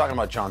Review. We're talking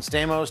about John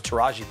Stamos,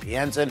 Taraji P.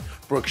 Henson,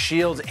 Brooke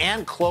Shields,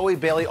 and Chloe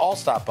Bailey all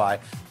stopped by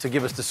to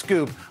give us the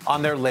scoop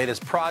on their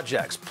latest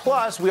projects.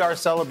 Plus, we are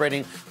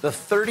celebrating the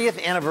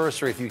 30th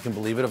anniversary, if you can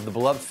believe it, of the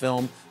beloved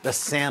film The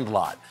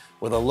Sandlot,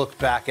 with a look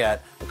back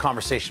at a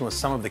conversation with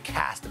some of the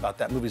cast about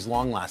that movie's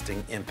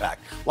long-lasting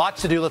impact.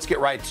 Lots to do. Let's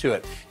get right to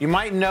it. You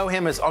might know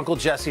him as Uncle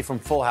Jesse from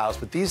Full House,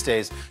 but these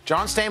days,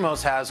 John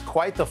Stamos has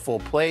quite the full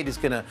plate. He's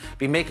going to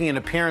be making an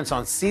appearance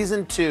on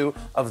Season 2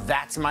 of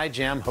That's My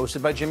Jam,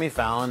 hosted by Jimmy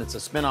Fallon. It's a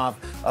spinoff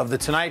of The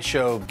Tonight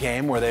Show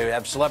game where they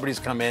have celebrities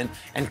come in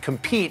and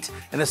compete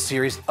in a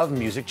series of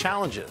music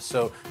challenges.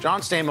 So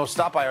John Stamos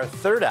stopped by our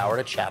third hour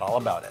to chat all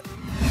about it.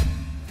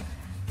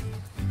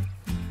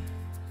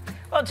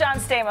 Well, John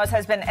Stamos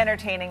has been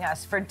entertaining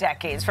us for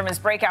decades, from his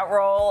breakout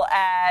role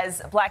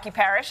as Blackie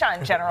Parrish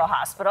on General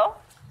Hospital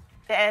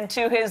and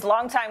to his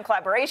longtime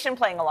collaboration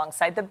playing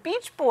alongside the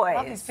Beach Boys. I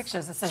love these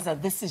pictures. It says,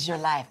 this is your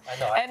life. I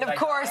know. And of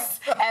course,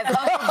 as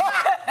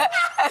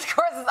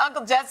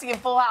Uncle Jesse in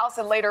Full House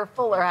and later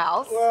Fuller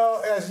House.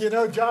 Well, as you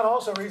know, John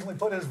also recently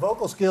put his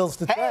vocal skills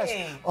to test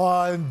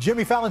on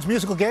Jimmy Fallon's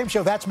musical game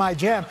show, That's My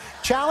Jam.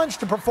 Challenged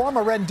to perform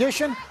a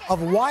rendition of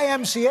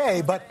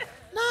YMCA, but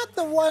not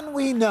the one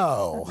we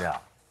know. Yeah.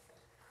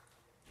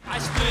 I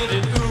split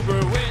an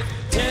Uber with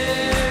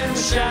Tim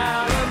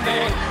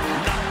Chalamet,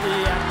 not the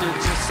actor,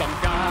 just some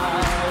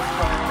guy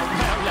from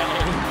LA.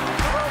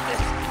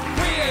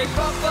 We ate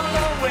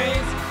buffalo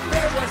wings,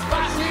 there's a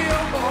spicy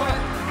old boy.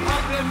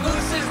 Uncle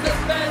Moose is the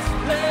best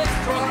place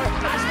for.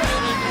 I split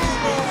an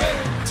Uber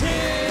with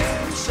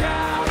Tim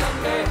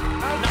Chalamet,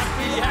 not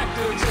the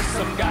actor, just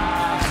some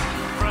guy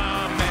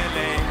from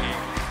LA.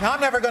 Now, I'm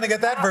never going to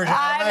get that version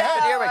out of my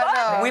head. Here we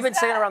go. We've been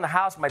singing around the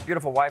house. My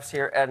beautiful wife's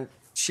here, and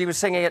she was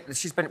singing it.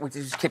 We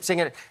just kept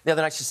singing it. The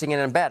other night, she's singing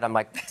it in bed. I'm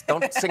like,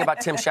 don't sing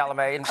about Tim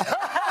Chalamet. And,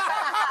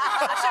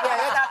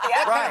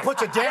 That kind of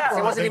puts a damper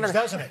on things,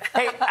 doesn't it?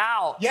 Hey,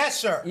 Al. Yes,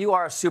 sir. You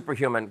are a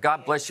superhuman.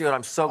 God bless you, and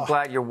I'm so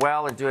glad you're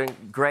well and doing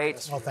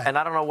great. And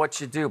I don't know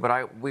what you do,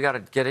 but we got to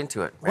get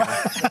into it.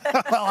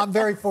 Well, I'm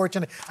very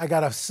fortunate. I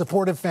got a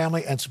supportive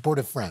family and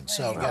supportive friends,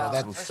 so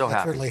that so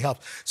happy. certainly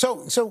helps. So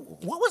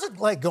what was it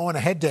like going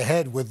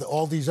head-to-head with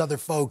all these other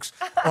folks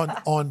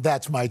on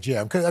That's My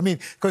Jam?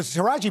 Because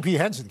Taraji P.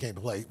 Henson came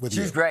to play with you.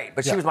 She was great,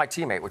 but she was my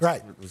teammate, which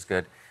was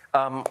good.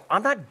 I'm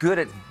not good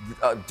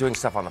at doing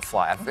stuff on the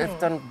fly. I've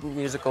done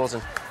musicals,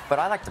 but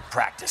I like to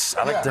practice.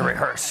 I like to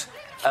rehearse,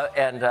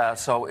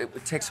 so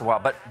it takes a while.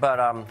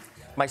 But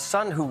my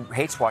son, who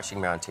hates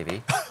watching me on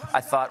TV, I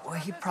thought, well,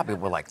 he probably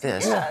will like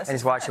this. Yes. And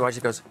he's watching. He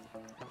goes,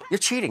 "You're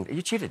cheating.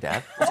 You cheated,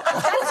 Dad." I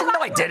said, "No,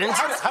 I didn't."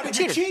 How did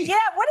you cheat? Yeah,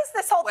 what is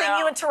this whole thing,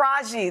 you and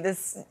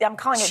Taraji? I'm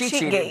calling it She cheat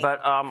cheated, gate.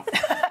 but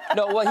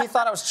no. Well, he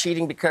thought I was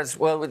cheating because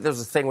there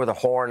was a thing with a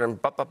horn and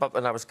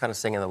and I was kind of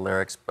singing the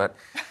lyrics, but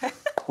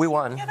we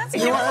won. Yeah, that's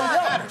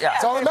Yeah,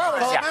 it's all that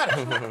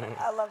matters.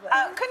 I love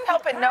it. Couldn't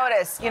help but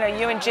notice, you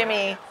and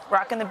Jimmy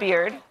rocking the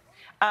beard.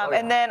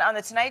 And then on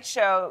The Tonight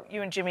Show,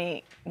 you and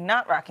Jimmy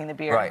not rocking the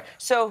beard. Right.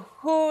 So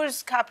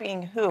who's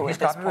copying who He's at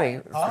this copying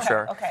me, point? for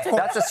sure. Okay.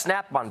 That's a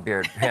snap-on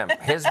beard, him.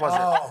 His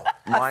wasn't.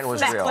 Mine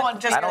was real. snap-on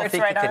just I don't goes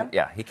think right he can. on?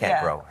 Yeah, he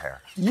can't grow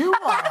hair. You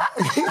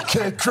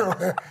can't grow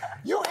hair.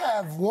 You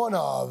have one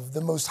of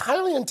the most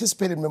highly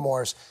anticipated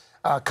memoirs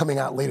coming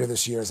out later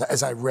this year,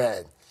 as I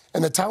read.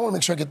 And the title, I want to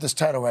make sure I get this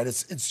title right.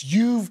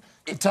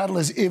 The title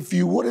is If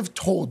You Would Have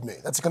Told Me.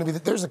 That's going to be,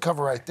 there's the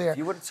cover right there. If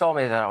you would have told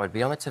me that I would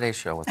be on the Today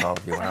Show with all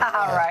of you.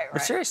 Right.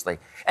 But seriously.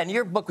 And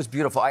your book was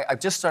beautiful. I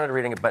just started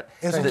reading it, but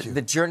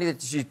the journey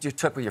that you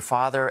took with your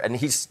father, and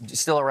he's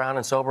still around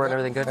and sober and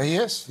everything good? He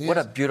is. What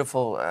a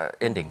beautiful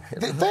ending.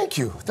 Thank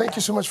you. Thank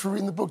you so much for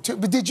reading the book, too.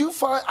 But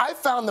I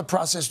found the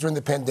process during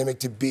the pandemic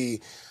to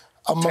be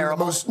among the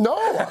most,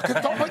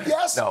 but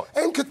yes,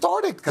 and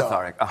cathartic, though.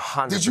 Cathartic,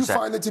 100%. Did you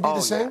find it to be the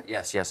same?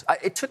 Yeah. Yes.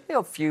 It took me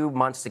a few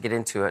months to get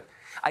into it.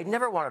 I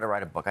never wanted to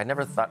write a book. I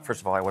never thought,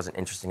 first of all, I wasn't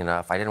interesting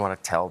enough. I didn't want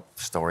to tell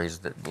stories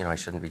that, I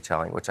shouldn't be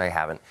telling, which I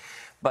haven't.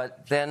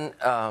 But then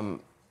I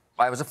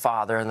was a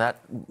father, and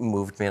that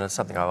moved me, and it's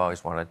something I've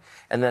always wanted.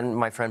 And then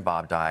my friend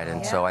Bob died,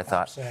 and so I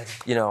thought,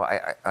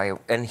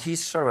 and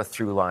he's sort of a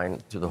through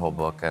line through the whole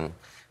book, and,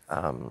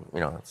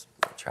 it's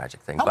a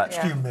tragic thing. How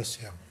much do you miss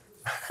him?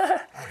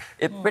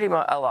 It pretty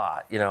much a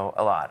lot,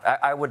 a lot.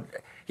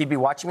 He'd be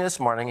watching me this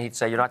morning. He'd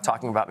say, "You're not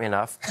talking about me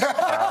enough."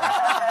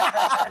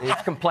 He's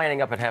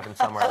complaining up in heaven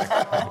somewhere.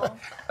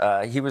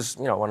 He was,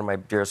 one of my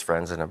dearest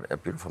friends and a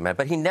beautiful man.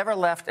 But he never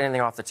left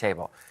anything off the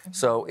table.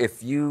 So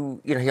if he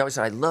always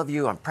said, "I love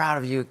you. I'm proud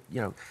of you."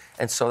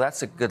 And so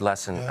that's a good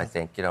lesson, I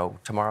think.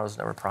 Tomorrow's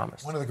never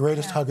promised. One of the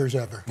greatest huggers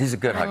ever. He's a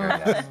good hugger.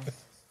 Yeah.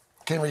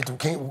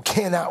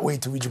 Cannot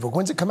wait to read your book.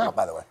 When's it come out,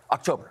 by the way?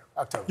 October.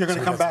 October. You're going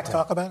to come back and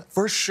talk about it?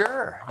 For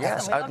sure.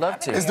 Yes, I'd love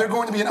to. Is there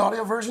going to be an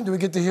audio version? Do we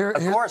get to hear it?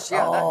 Of course,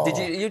 yeah. Oh.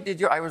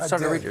 I was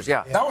starting to read yours,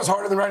 yeah. That was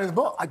harder than writing the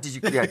book. Did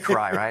you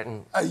cry, right?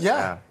 And,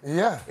 yeah.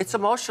 It's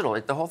emotional.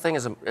 The whole thing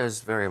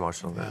is very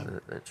emotional,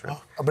 the trip.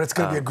 But it's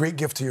going to be a great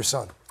gift to your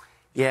son.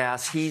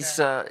 Yes, he's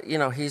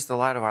he's the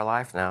light of our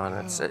life now,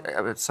 and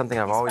it's something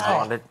I've always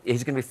wanted.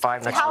 He's going to be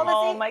 5 next week.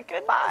 Oh my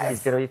goodness! He's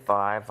going to be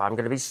 5. I'm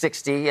going to be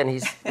 60, and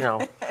he's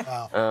So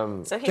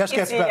he Just keeps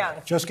gets you better. young.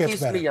 Just gets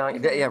keeps better. me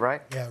young. Yeah,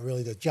 right. Yeah, it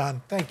really does.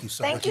 John, thank you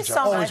so much. Thank you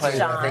so much,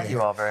 John. Thank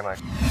you all very much.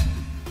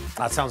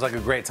 That sounds like a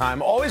great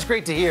time. Always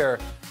great to hear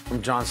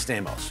from John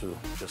Stamos, who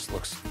just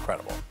looks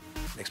incredible.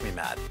 Makes me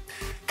mad.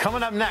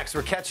 Coming up next,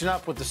 we're catching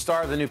up with the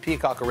star of the new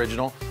Peacock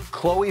original,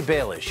 Chloe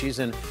Bailey. She's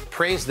in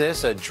Praise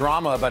This, a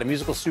drama about a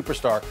musical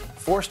superstar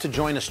forced to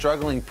join a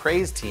struggling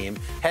praise team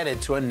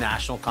headed to a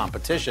national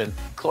competition.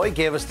 Chloe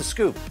gave us the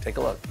scoop. Take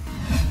a look.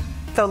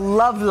 The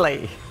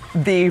lovely,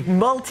 the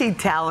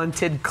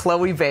multi-talented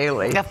Chloe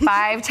Bailey. A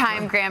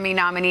 5-time Grammy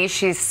nominee.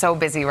 She's so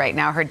busy right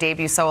now. Her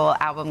debut solo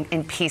album,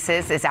 In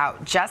Pieces, is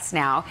out just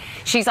now.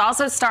 She's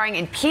also starring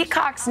in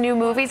Peacock's new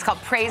movie. It's called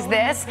Praise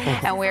This.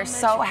 And we're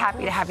so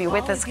happy to have you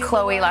with us,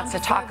 Chloe. Lots to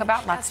talk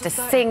about, lots to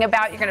sing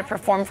about. You're going to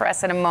perform for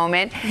us in a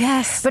moment.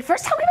 Yes. But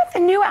first, tell me about the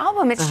new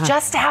album. It's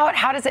just out.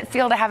 How does it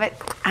feel to have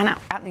it out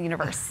in the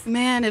universe?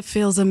 Man, it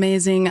feels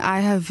amazing.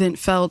 I haven't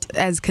felt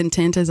as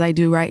content as I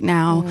do right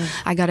now.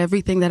 I got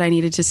everything that I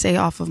needed to say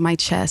off of my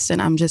chest,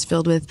 and I'm just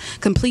filled with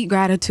complete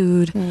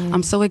gratitude.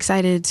 I'm so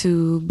excited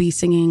to be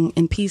singing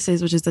In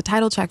Pieces, which is the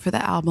title track for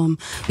the album,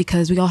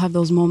 because we all have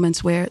those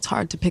moments where it's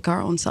hard to pick our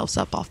own selves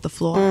up off the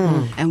floor,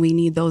 and we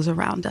need those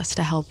around us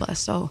to help us.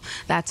 So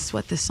that's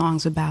what this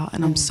song's about,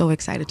 and I'm so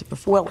excited to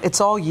perform. Well,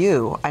 it's all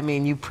you. I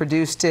mean, you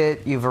produced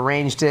it, you've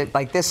arranged it.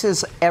 Like, this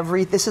is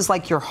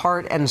like your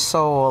heart and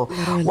soul.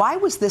 Why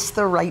was this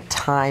the right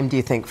time, do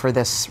you think, for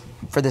this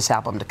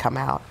album to come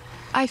out?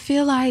 I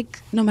feel like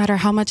no matter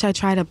how much I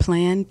try to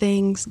plan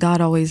things, God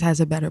always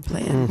has a better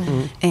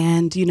plan.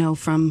 And, you know,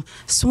 from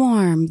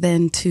Swarm,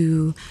 then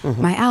to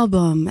my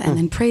album, and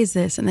then Praise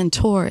This, and then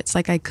tour, it's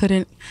like I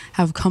couldn't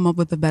have come up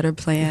with a better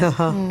plan.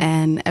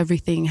 And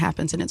everything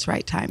happens in its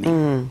right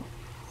timing.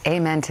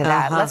 Amen to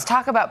that. Let's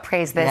talk about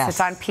Praise This. Yes. It's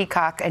on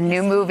Peacock, a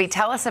new movie.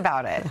 Tell us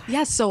about it.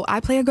 Yes, so I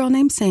play a girl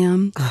named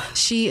Sam.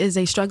 She is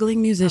a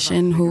struggling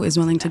musician who is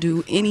willing to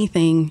do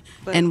anything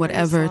and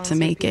whatever to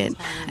make it.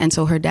 And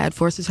so her dad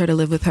forces her to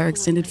live with her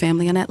extended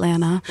family in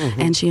Atlanta,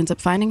 and she ends up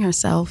finding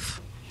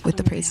herself with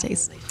the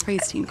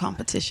Praise Team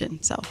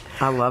competition. So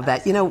I love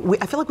that. You know,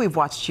 I feel like we've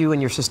watched you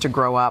and your sister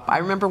grow up. I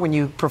remember when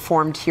you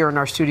performed here in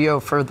our studio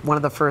for one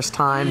of the first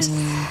times,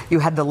 you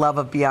had the love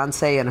of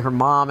Beyonce and her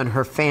mom and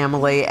her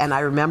family. And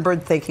I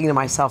remembered thinking to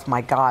myself,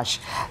 my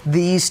gosh,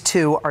 these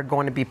two are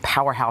going to be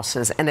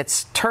powerhouses. And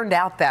it's turned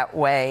out that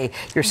way.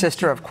 Your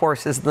sister, of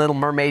course, is Little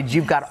Mermaid.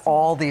 You've got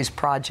all these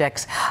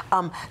projects.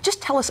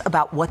 Just tell us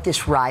about what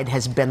this ride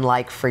has been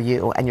like for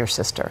you and your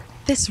sister.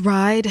 this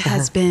ride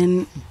has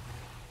been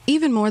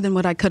even more than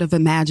what I could have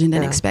imagined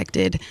and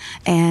expected.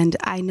 And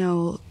I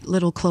know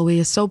little Chloe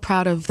is so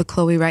proud of the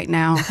Chloe right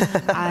now.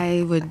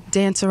 I would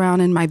dance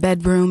around in my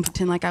bedroom,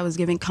 pretend like I was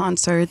giving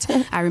concerts.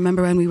 I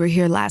remember when we were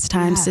here last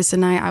time, Sis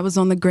and I was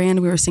on the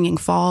Grand, we were singing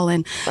Fall,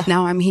 and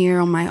now I'm here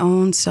on my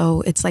own.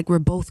 So it's like we're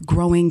both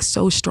growing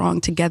so strong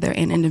together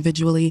and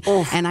individually.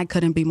 And I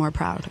couldn't be more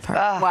proud of her.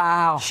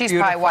 Wow. She's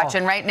probably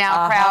watching right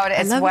now, proud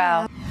as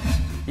well.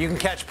 You can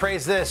catch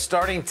Praise This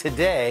starting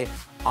today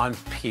on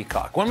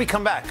Peacock. When we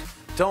come back,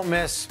 don't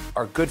miss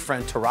our good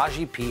friend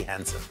Taraji P.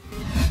 Henson.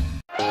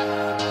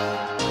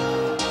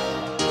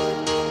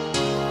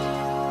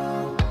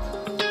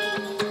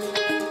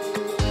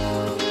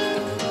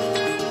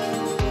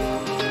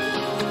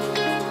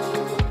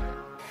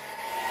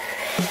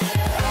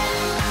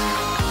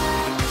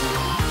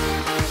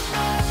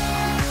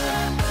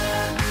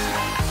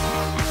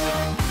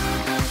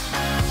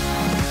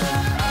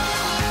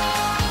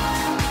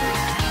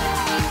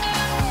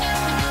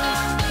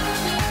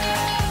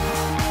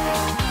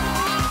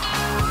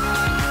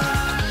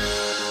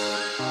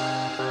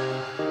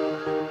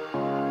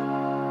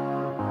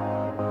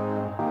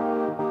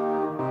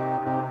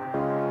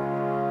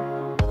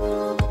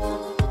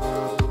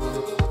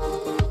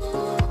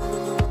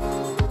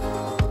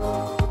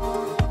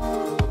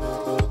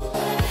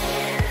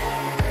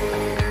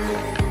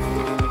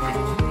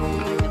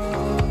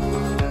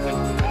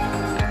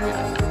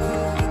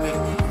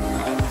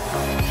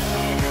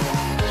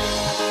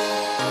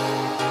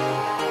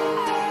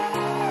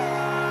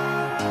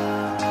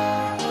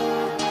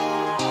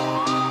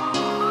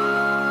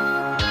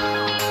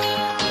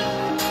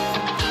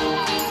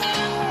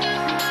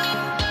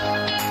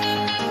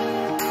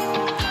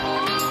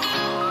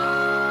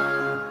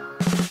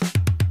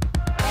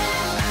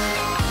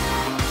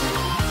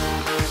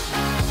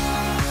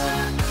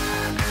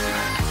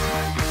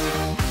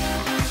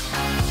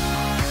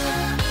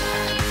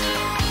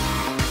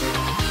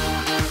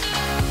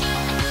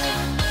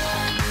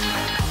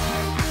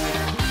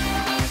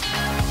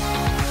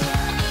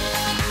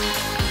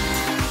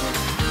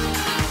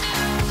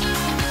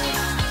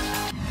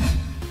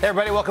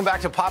 everybody, welcome back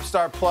to Pop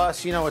Star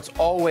Plus. You know, it's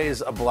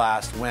always a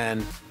blast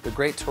when the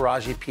great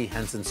Taraji P.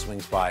 Henson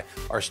swings by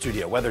our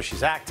studio. Whether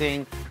she's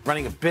acting,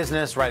 running a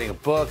business, writing a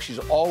book, she's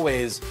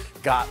always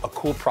got a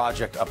cool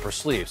project up her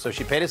sleeve. So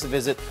she paid us a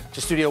visit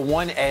to Studio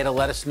 1A to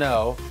let us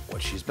know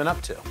what she's been up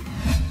to.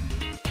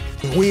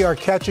 We are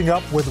catching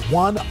up with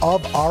one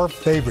of our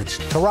favorites,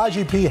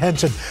 Taraji P.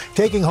 Henson,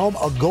 taking home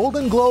a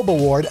Golden Globe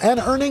Award and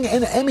earning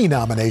an Emmy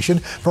nomination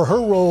for her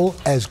role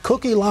as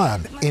Cookie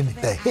Lime in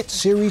the hit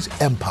series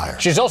Empire.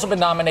 She's also been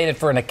nominated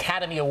for an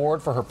Academy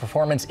Award for her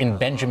performance in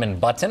Benjamin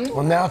Button.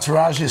 Well, now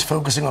Taraji is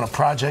focusing on a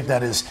project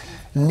that is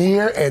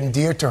near and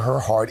dear to her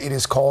heart. It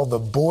is called the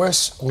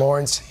Boris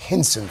Lawrence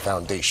Henson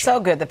Foundation. So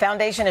good. The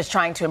foundation is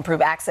trying to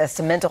improve access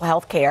to mental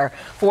health care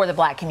for the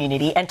Black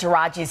community. And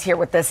Taraji is here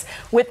with us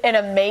with an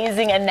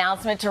amazing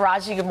announcement.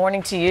 Taraji, good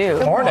morning to you.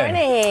 Good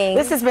morning.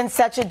 This has been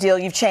such a deal.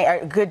 You've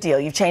changed a good deal.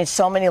 You've changed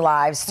so many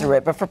lives through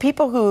it. But for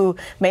people who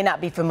may not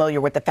be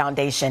familiar with the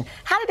foundation,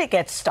 how did it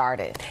get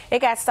started? It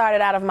got started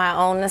out of my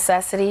own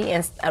necessity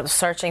and I was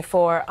searching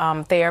for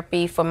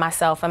therapy for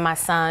myself and my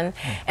son,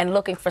 and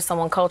looking for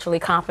someone culturally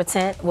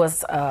competent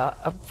was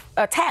a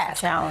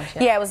task. Challenge.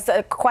 Yeah, it was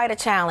quite a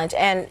challenge.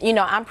 And, you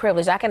know, I'm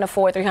privileged. I can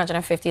afford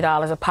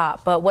 $350 a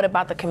pop, but what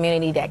about the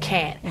community that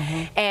can't?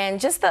 And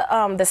just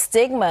the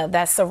stigma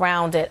that's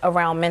surrounded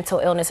around mental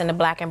illness in the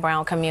Black and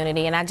brown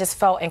community, and I just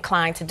felt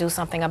inclined to do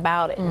something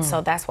about it. And so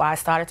that's why I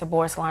started the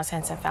Boris Lawrence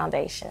Henson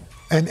Foundation.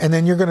 And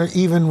then you're going to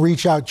even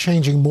reach out,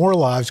 changing more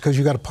lives, because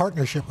you got a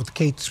partnership with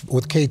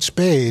Kate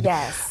Spade.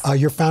 Yes.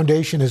 Your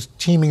foundation is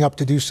teaming up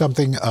to do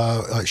something,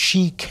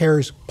 She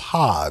Cares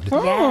Pod.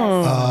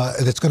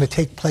 That's going to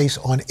take place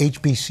on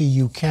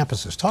HBCU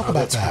campuses. Talk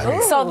about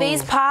that. So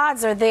these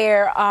pods are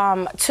there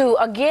to,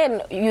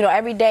 again, you know,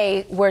 every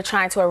day we're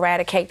trying to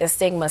eradicate the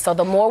stigma. So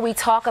the more we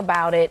talk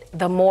about it,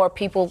 the more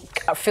people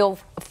feel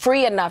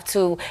free enough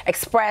to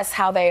express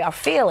how they are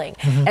feeling.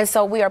 And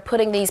so we are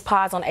putting these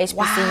pods on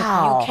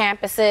HBCU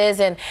campuses,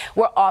 and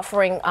we're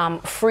offering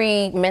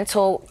free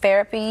mental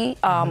therapy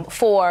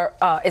for,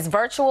 it's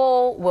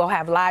virtual. We'll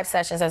have live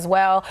sessions as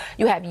well.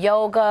 You have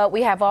yoga.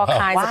 We have all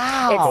kinds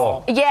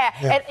of,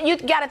 and you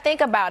got to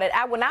think about it.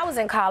 When I was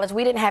in college,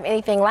 we didn't have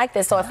anything like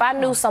this. So if I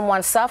knew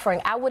someone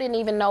suffering, I wouldn't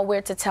even know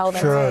where to tell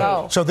them to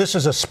go. So this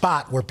is a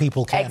spot where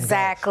people can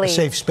go, a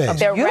safe space.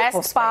 They're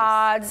rest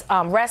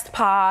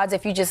pods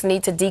if you just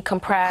need to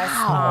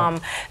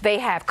decompress. They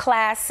have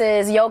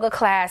classes, yoga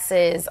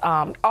classes,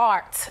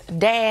 art,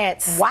 dance.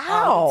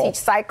 Teach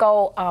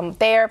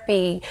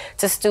psychotherapy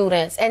to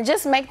students, and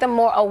just make them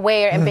more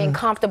aware and being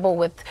comfortable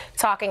with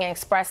talking and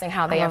expressing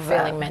how they are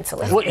feeling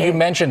mentally. Well, you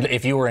mentioned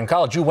if you were in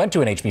college, you went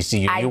to an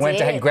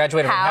HBCU. You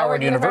graduated from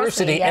Howard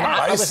University. And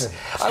I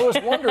was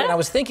wondering, I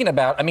was thinking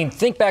about, I mean,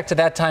 think back to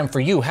that time for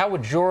you. How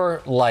would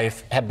your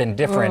life have been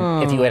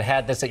different if you had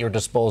had this at your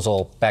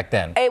disposal back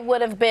then? It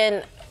would have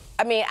been,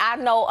 I mean, I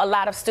know a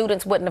lot of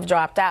students wouldn't have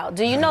dropped out.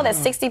 Do you know that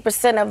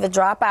 60% of the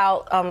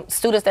dropout,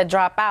 students that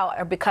drop out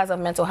are because of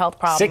mental health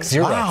problems?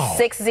 60. Wow.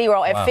 60.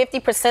 And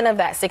 50% of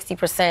that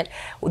 60%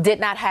 did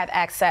not have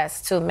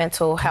access to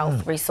mental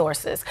health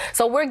resources.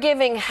 So we're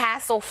giving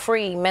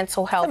hassle-free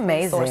mental health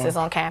resources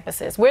on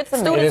campuses. Where the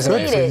students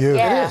need it. It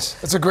is.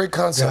 It's a great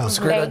concept. It's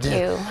a great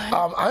idea. Thank you.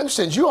 I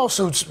understand you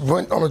also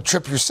went on a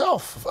trip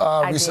yourself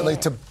recently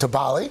to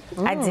Bali.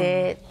 I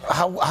did.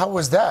 How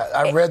was that?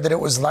 I read that it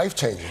was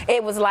life-changing.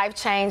 It was life-changing.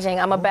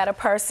 I'm a better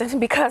person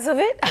because of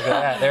it. Look at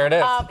that. There it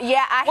is.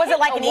 Was it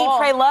like an Eat,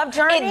 Pray, Love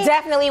journey? It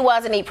definitely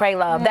was an Eat, Pray,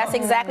 Love. That's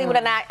exactly what,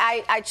 and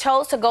I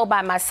chose to go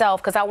by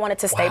myself because I wanted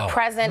to stay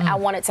present. I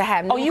wanted to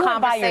have new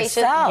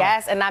conversations.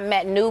 Yes, and I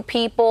met new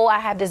people. I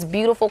have this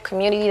beautiful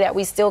community that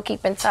we still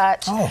keep in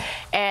touch.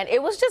 And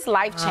it was just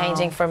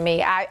life-changing for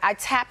me. I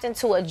tapped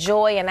into a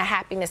joy and a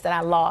happiness that I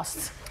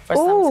lost for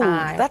some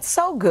time. That's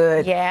so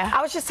good. Yeah.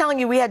 I was just telling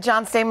you, we had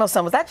John Stamos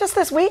on. Was that just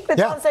this week that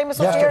John Stamos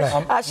was here?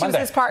 She was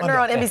his partner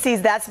on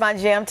NBC's That's My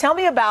Jam. Tell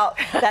me about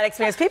that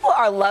experience. People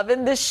are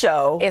loving this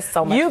show. It's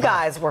so much fun.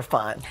 Guys were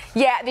fun.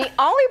 Yeah, the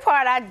only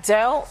part I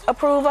don't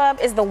approve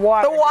of is the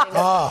water. The water.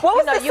 What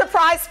was the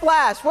surprise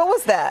splash? What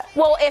was that?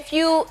 Well, if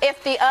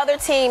the other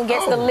team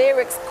gets the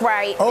lyrics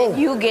right, then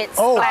you get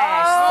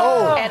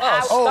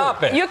splashed.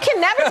 Stop it. You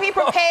can never be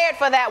prepared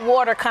for that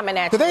water coming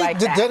at you like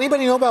that. Did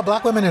anybody know about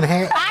black women in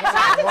hair? I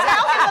tried to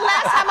tell him the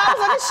last time I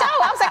was on the show.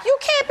 I was like, you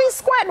can't be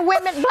squirting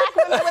black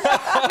women with you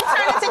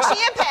turn into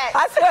chia pets.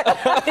 I swear,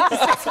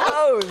 just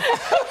exposed.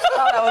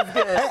 Oh, that was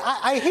good. Hey,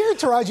 I hear,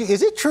 Taraji,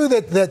 is it true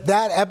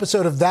that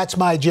episode of That's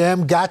My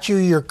Jam got you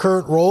your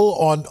current role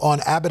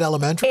on Abbott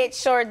Elementary? It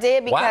sure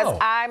did, because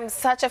I'm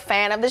such a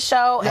fan of the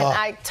show, and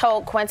I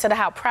told Quinta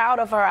how proud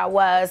of her I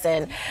was,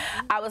 and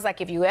I was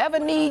like, if you ever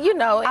need, me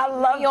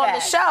on the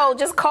show,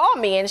 just call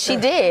me, and she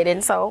did,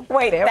 and so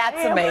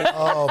that's amazing.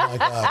 Oh my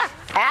God.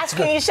 Ask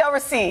and you shall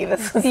receive.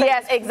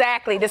 Yes,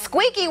 exactly. The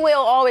squeaky wheel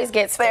always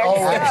gets there. Oh,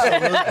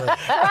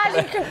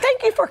 Taraji,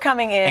 thank you for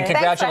coming in. And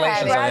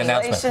congratulations on the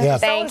announcement. Yeah.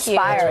 Thank you.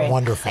 Inspiring.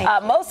 Wonderful.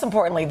 Most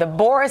importantly, the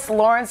Boris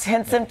Lawrence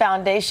Henson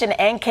Foundation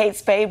and Kate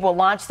Spade will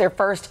launch their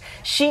first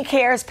She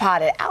Cares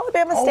pod at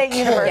Alabama State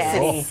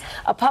University,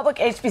 a public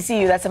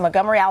HBCU that's in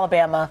Montgomery,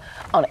 Alabama,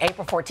 on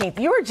April 14th.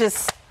 You were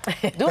just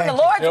doing the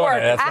Lord's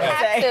work. I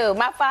have to.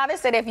 My father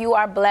said if you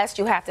are blessed,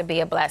 you have to be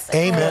a blessing.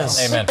 Amen.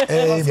 Amen.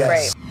 Amen.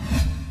 Great.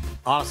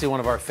 Honestly, one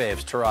of our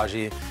faves,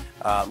 Taraji.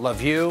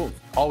 Love you.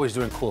 Always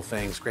doing cool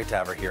things. Great to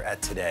have her here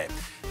at Today.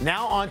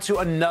 Now on to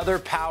another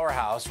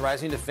powerhouse,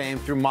 rising to fame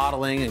through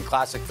modeling and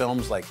classic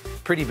films like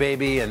Pretty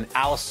Baby and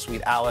Alice,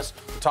 Sweet Alice.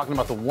 We're talking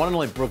about the one and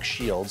only Brooke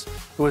Shields,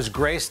 who has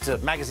graced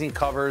magazine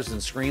covers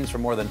and screens for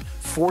more than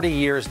 40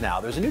 years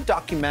now. There's a new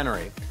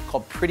documentary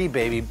called Pretty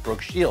Baby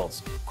Brooke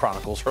Shields,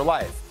 chronicles her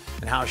life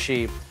and how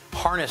she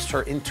harnessed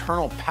her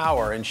internal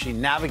power and she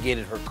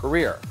navigated her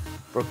career.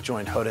 Brooke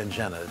joined Hoda and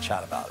Jenna to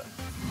chat about it.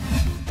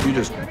 You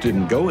just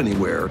didn't go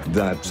anywhere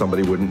that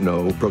somebody wouldn't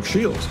know Brooke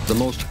Shields. The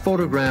most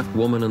photographed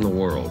woman in the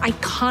world.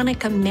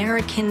 Iconic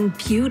American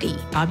beauty.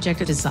 Object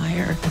of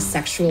desire. A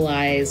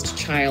sexualized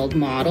child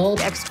model.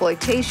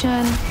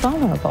 Exploitation.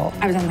 Vulnerable.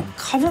 I was on the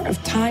cover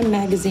of Time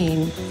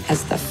magazine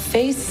as the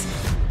face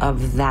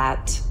of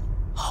that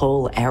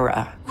whole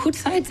era. Who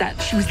decides that?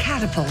 She was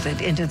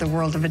catapulted into the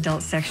world of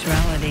adult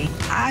sexuality.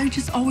 I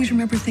just always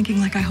remember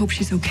thinking, like, I hope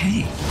she's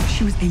okay.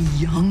 She was a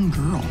young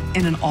girl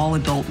in an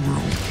all-adult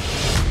world.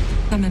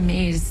 I'm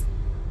amazed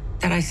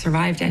that I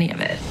survived any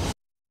of it.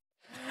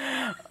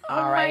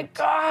 All right.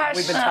 gosh.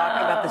 We've been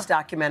talking about this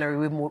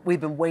documentary.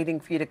 We've been waiting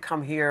for you to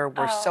come here.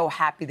 We're so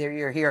happy that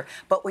you're here.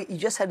 But what you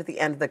just said at the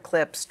end of the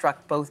clip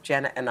struck both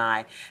Jenna and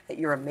I, that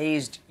you're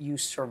amazed you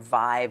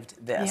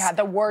survived this. Yeah,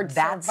 the word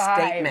that survive.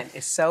 statement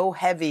is so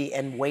heavy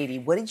and weighty.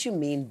 What did you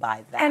mean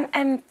by that?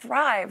 And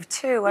thrive,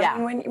 too. I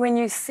mean, when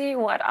you see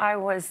what I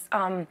was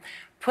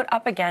put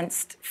up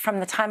against from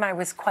the time I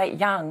was quite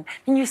young,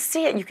 and you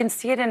see it, you can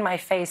see it in my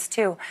face,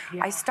 too.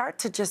 I start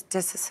to just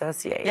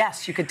disassociate.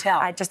 Yes, you could tell.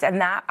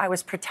 I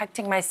was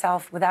protecting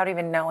myself without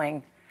even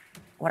knowing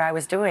what I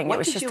was doing. What it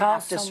was did just you all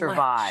have to so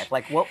survive? much.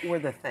 Like, what were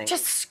the things?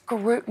 Just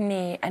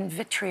scrutiny and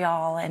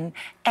vitriol and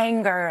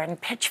anger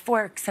and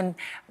pitchforks and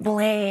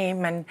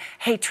blame and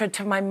hatred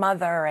to my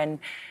mother and,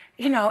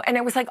 you know, and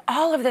it was like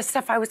all of this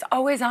stuff. I was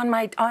always on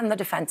the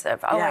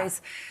defensive,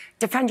 always.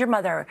 Defend your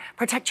mother,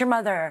 protect your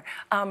mother.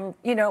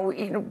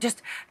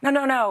 Just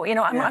no. You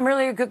know, I'm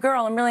really a good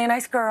girl. I'm really a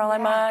nice girl.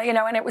 I'm you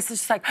know, and it was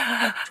just like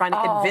trying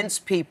to convince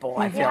people.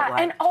 I feel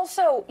like. And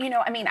also, you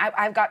know, I mean,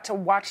 I've got to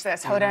watch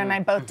this. Hoda and I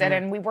both did,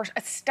 and we were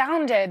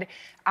astounded.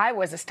 I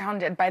was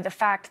astounded by the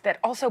fact that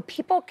also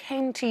people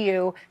came to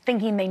you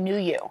thinking they knew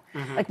you.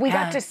 Like we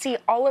got to see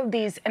all of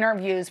these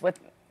interviews with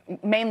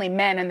mainly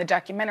men in the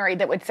documentary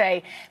that would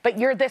say, "But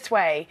you're this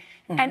way,"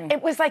 and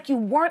it was like you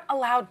weren't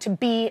allowed to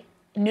be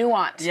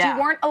nuanced.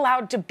 You weren't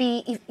allowed to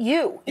be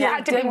you. You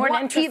had to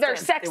be either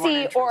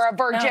sexy or a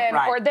virgin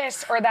or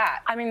this or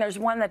that. I mean, there's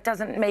one that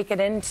doesn't make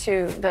it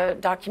into the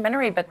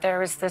documentary, but there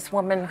was this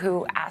woman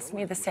who asked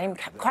me the same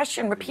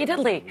question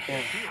repeatedly.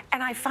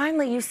 And I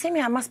finally, you see me,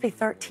 I must be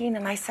 13,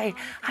 and I say,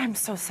 I'm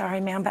so sorry,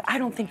 ma'am, but I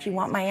don't think you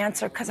want my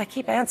answer because I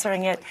keep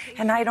answering it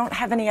and I don't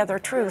have any other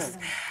truth.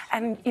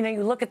 And, you know,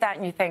 you look at that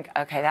and you think,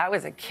 okay, that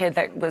was a kid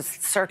that was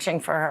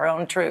searching for her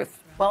own truth.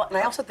 Well, and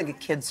I also think a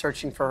kid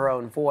searching for her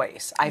own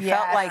voice. I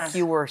felt like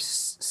you were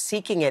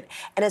seeking it.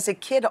 And as a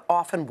kid,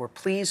 often we're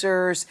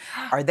pleasers.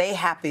 Are they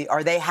happy?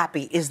 Are they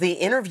happy? Is the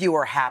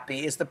interviewer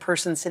happy? Is the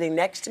person sitting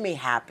next to me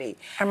happy?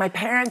 Are my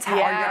parents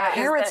happy? Are your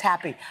parents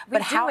happy? We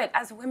do it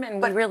as women.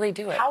 We really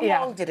do it. How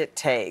long did it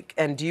take?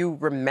 And do you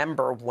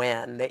remember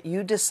when that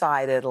you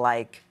decided,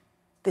 like,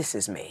 this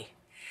is me?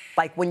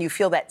 Like when you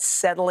feel that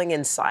settling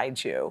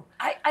inside you?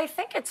 I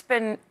think it's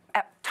been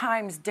at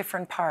times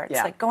different parts.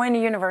 Like going to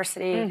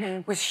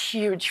university was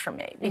huge for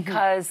me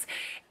because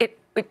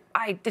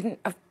I didn't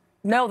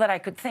know that I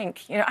could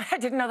think. You know, I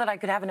didn't know that I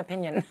could have an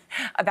opinion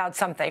about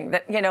something.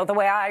 That, you know, the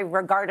way I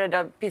regarded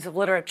a piece of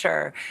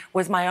literature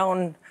was my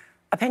own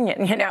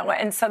opinion, you know,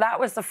 and so that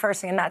was the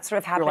first thing, and that sort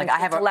of happened.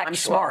 You're like, I'm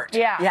smart.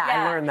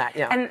 I learned that.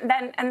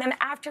 And then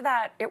after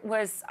that, it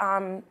was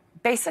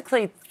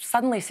basically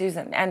Suddenly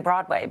Susan and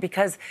Broadway,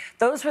 because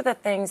those were the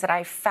things that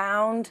I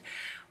found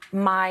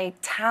my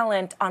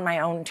talent on my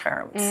own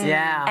terms.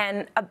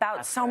 And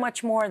about so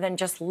much more than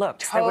just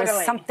looks. There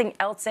was something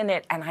else in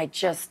it, and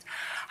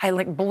I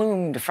like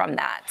bloomed from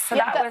that. So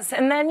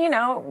and then, you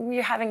know,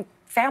 you're having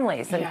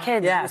families and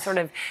kids. You sort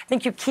of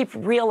think you keep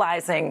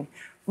realizing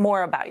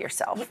more about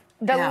yourself.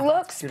 The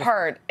looks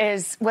part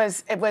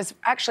was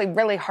actually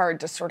really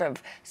hard to sort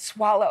of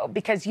swallow,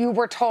 because you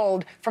were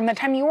told from the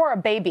time you were a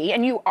baby,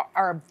 and you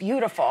are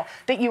beautiful,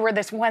 that you were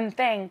this one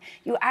thing.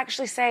 You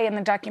actually say in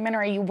the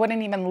documentary you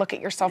wouldn't even look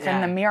at yourself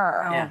in the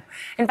mirror.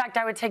 In fact,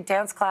 I would take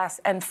dance class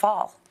and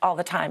fall all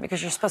the time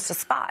because you're supposed to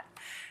spot.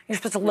 You're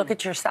supposed to look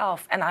at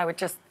yourself, and I would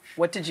just...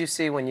 What did you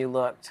see when you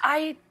looked?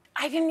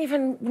 I didn't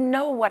even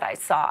know what I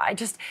saw. I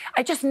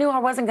just knew I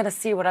wasn't going to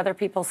see what other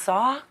people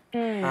saw.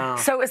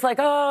 So it was like,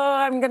 oh,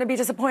 I'm going to be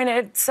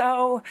disappointed.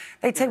 So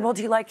they'd say, well,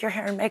 do you like your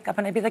hair and makeup?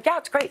 And I'd be like, yeah,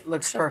 it's great.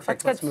 Looks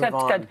perfect. That's good. Let's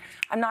move on. Good.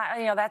 I'm not,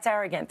 that's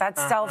arrogant.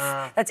 That's self.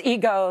 That's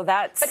ego.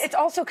 That's. But it's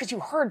also because you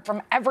heard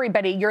from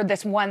everybody you're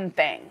this one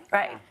thing.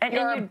 Right. And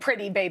you're a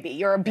pretty baby.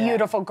 You're a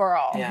beautiful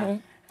girl. Yeah.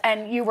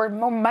 And you were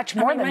much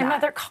more than my that.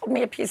 mother called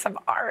me a piece of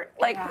art.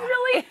 Like,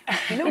 really?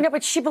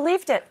 But she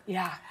believed it.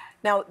 Yeah.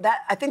 Now,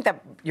 I think that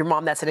your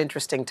mom, that's an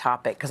interesting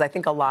topic, because I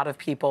think a lot of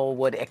people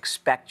would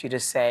expect you to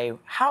say,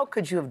 how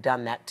could you have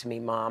done that to me,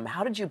 Mom?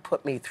 How did you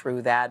put me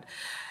through that?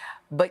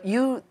 But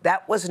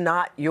that was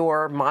not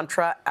your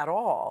mantra at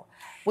all.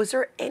 Was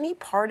there any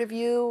part of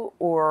you,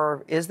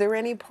 or is there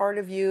any part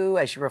of you,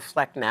 as you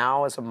reflect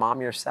now as a mom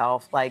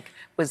yourself, like,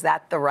 was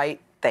that the right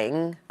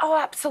thing? Oh,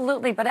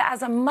 absolutely. But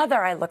as a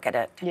mother, I look at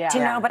it. Yeah. Do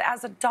you know? But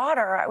as a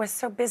daughter, I was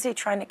so busy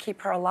trying to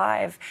keep her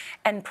alive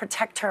and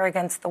protect her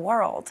against the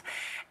world.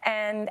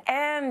 And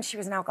she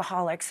was an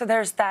alcoholic. So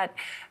there's that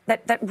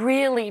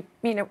really,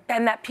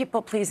 and that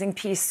people-pleasing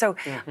piece. So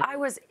I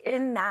was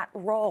in that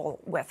role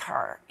with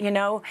her,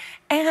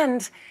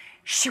 and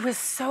she was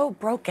so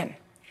broken.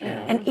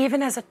 And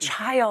even as a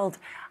child,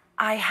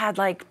 I had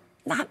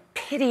not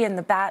pity in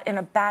a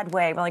bad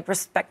way, but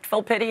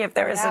respectful pity, if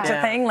there is such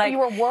a thing. You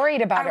were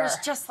worried about her. I was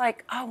just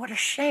like, oh, what a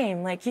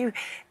shame. You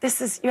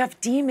have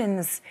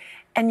demons,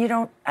 and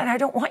I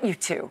don't want you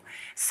to.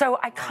 So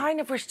I kind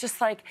of was just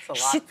like,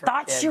 she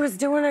thought she was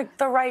doing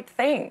the right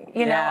thing.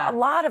 A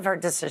lot of her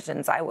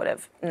decisions I would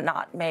have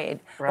not made.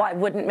 Right. Well, I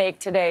wouldn't make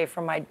today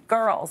for my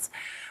girls,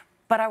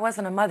 but I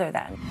wasn't a mother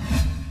then.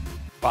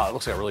 Wow, it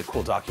looks like a really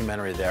cool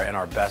documentary there, and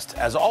our best,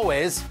 as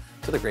always,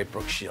 to the great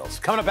Brooke Shields.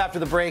 Coming up after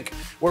the break,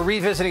 we're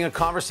revisiting a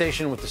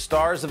conversation with the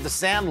stars of The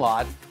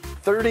Sandlot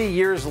 30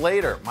 years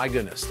later. My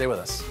goodness, stay with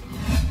us.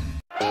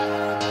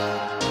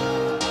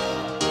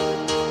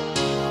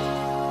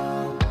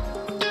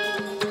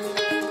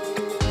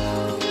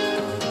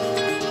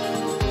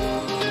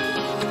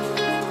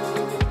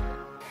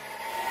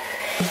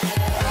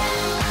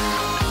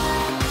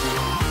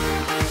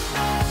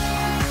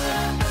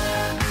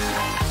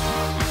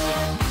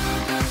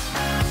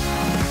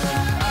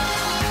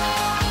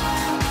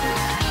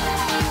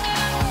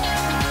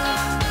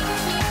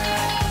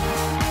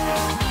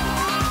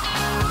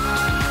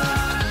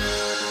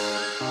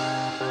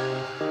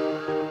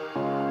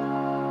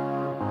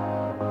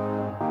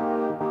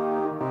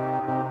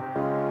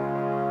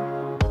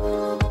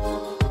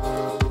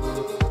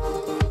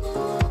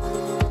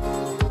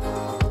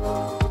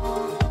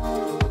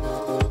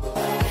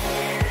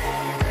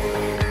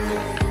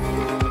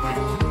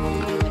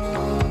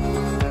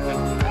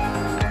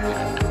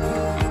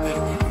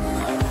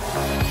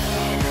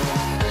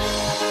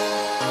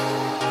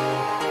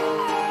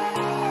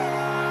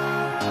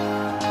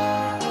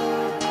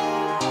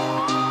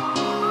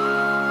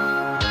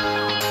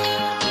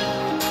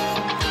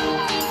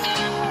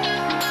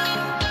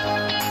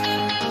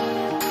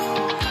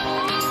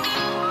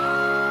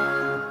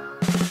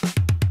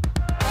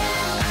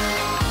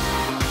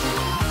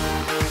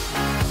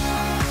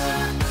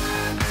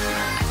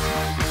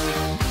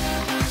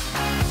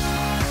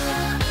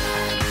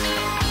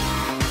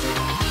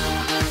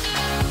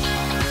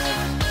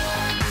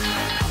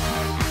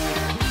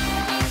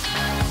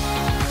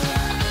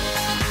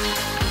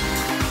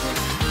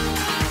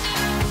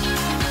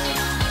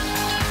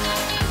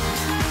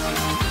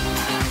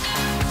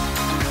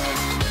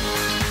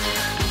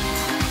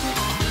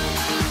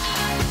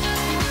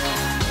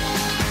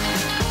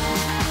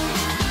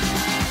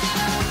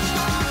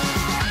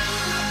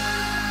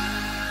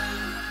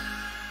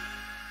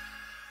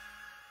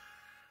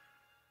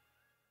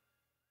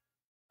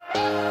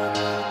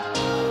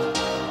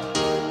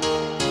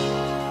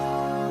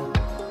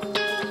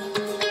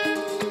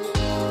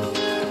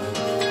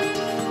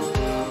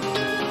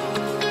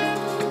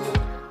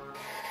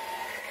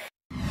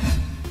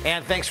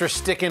 And thanks for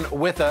sticking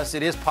with us.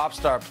 It is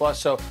Popstar Plus.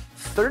 So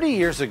 30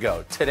 years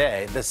ago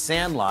today, The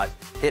Sandlot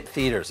hit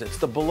theaters. It's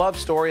the beloved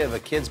story of a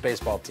kids'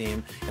 baseball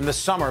team in the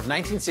summer of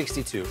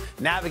 1962,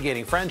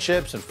 navigating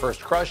friendships and first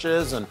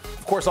crushes and,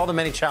 of course, all the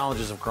many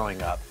challenges of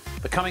growing up.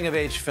 The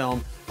coming-of-age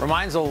film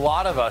reminds a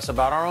lot of us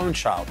about our own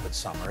childhood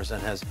summers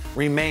and has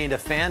remained a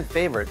fan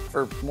favorite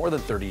for more than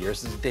 30 years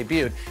since it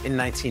debuted in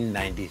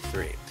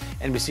 1993.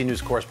 NBC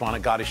News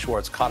correspondent Gadi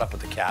Schwartz caught up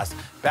with the cast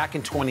back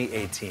in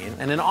 2018.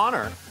 And in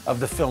honor of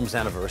the film's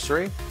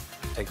anniversary,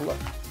 take a look.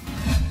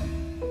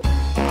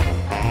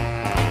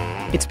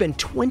 It's been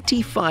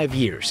 25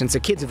 years since the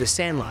kids of The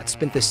Sandlot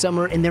spent the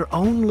summer in their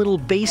own little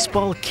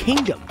baseball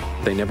kingdom.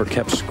 They never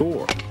kept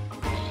score.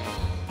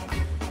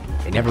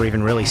 They never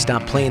even really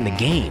stopped playing the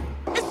game.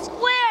 A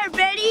square,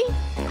 Betty!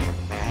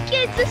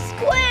 It's a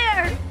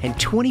square! And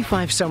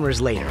 25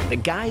 summers later, the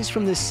guys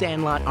from The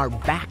Sandlot are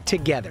back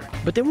together.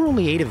 But there were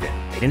only 8 of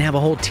them. didn't have a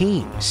whole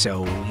team,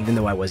 so even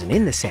though I wasn't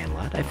in the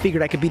Sandlot, I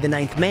figured I could be the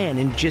 9th man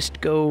and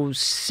just go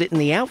sit in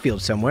the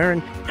outfield somewhere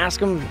and ask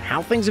them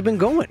how things have been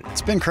going.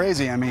 It's been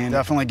crazy. I mean,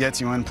 definitely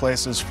gets you in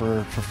places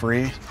for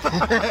free.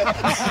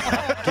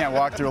 Can't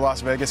walk through a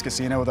Las Vegas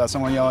casino without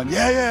someone yelling,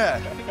 yeah,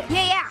 yeah.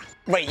 Yeah, yeah.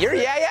 Wait, you're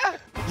yeah, yeah?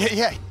 Yeah,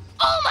 yeah.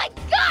 Oh my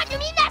God, you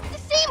mean that's the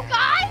same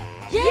guy?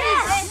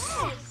 Yes!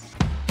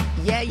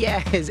 Yeah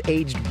has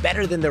aged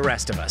better than the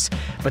rest of us.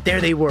 But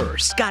there they were,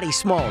 Scotty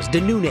Smalls, De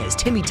Nunez,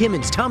 Timmy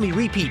Timmons, Tommy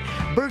Repeat,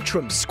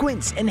 Bertram,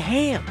 Squints, and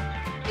Ham.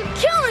 You're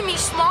killing me,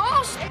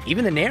 Smalls!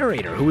 Even the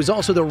narrator, who was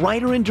also the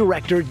writer and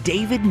director,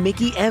 David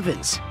Mickey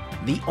Evans.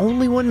 The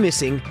only one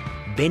missing,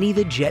 Benny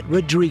the Jet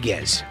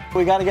Rodriguez.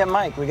 We gotta get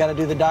Mike. We gotta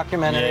do the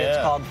documentary. Yeah.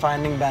 It's called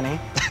Finding Benny.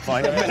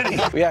 Finding Benny.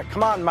 Yeah,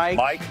 come on, Mike.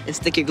 Mike. And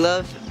stick your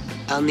glove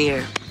on the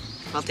air.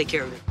 I'll take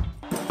care of it.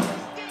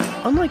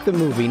 Unlike the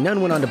movie, none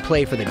went on to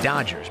play for the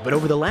Dodgers, but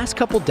over the last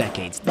couple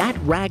decades, that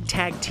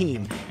ragtag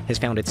team has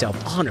found itself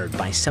honored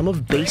by some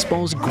of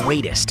baseball's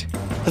greatest.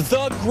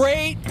 The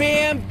Great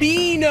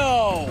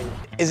Bambino!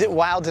 Is it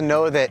wild to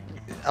know that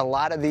a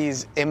lot of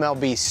these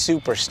MLB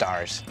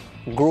superstars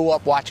grew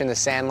up watching The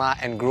Sandlot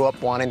and grew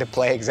up wanting to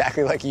play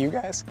exactly like you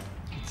guys?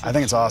 I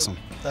think it's awesome.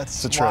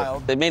 That's It's a trip.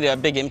 wild. They made a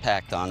big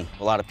impact on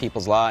a lot of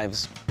people's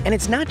lives. And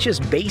it's not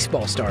just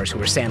baseball stars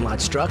who are Sandlot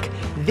struck.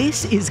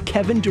 This is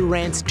Kevin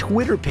Durant's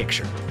Twitter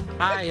picture.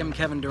 I am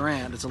Kevin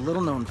Durant. It's a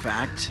little known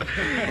fact,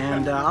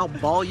 and I'll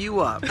ball you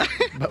up.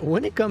 But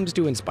when it comes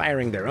to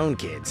inspiring their own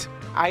kids,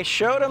 I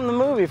showed him the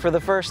movie for the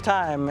first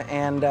time,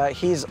 and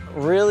he's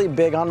really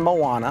big on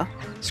Moana.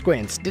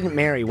 Squints didn't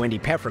marry Wendy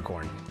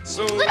Peppercorn.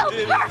 Little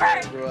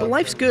pervert! But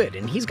life's good,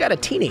 and he's got a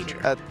teenager.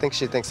 I think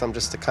she thinks I'm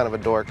just a kind of a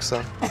dork,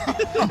 so.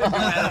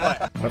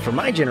 But for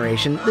my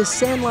generation, The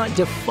Sandlot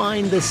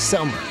defined the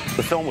summer.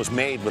 The film was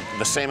made with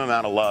the same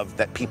amount of love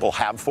that people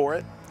have for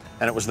it,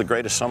 and it was the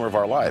greatest summer of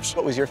our lives.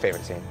 What was your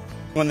favorite scene?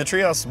 When the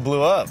treehouse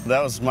blew up,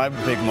 that was my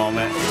big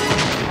moment.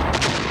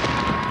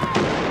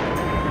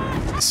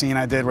 The scene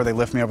I did where they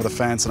lift me over the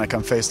fence and I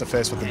come face to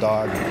face with the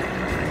dog.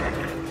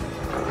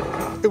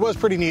 It was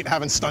pretty neat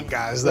having stunt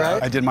guys, though.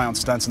 I did my own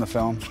stunts in the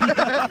film.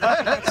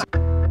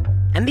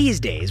 And these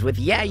days, with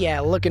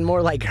Yeah looking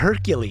more like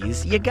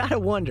Hercules, you gotta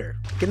wonder,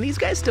 can these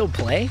guys still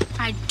play?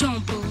 I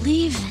don't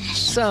believe this.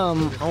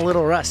 Some a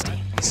little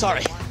rusty.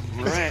 Sorry.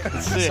 All right,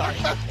 let's see. Sorry.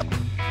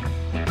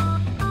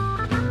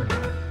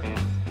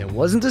 It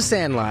wasn't a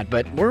Sandlot,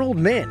 but we're old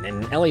men,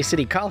 and LA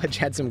City College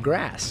had some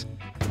grass.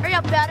 Hurry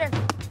up, batter.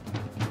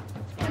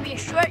 It's gonna be a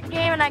short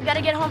game and I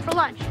gotta get home for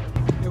lunch.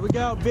 Here we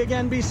go, big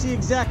NBC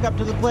exec up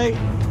to the plate.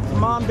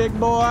 Come on, big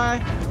boy.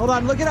 Hold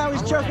on, look at how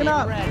he's choking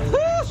up.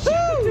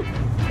 Woo-hoo!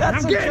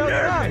 That's some choking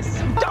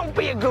up. Don't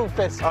be a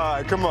goofus. All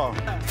right, come on.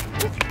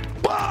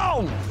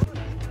 Boom!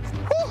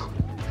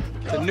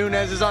 The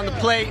Nunez is on the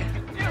plate.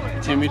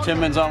 Timmy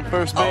Timmons on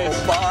first base.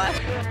 Oh,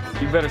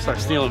 boy. You better start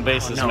stealing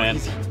bases, man.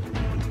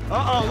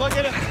 Uh-oh, look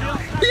at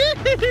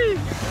it.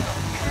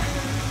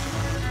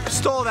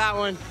 Stole that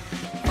one.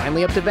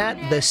 Finally up to bat,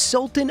 the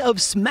Sultan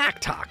of Smack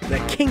Talk, the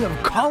king of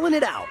calling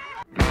it out.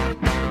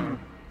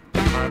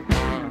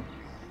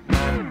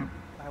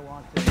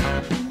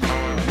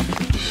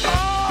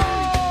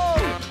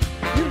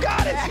 You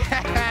got it.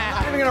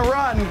 Not even gonna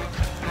run.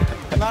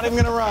 I'm not even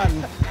gonna run.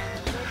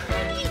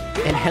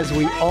 And as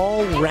we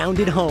all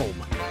rounded home,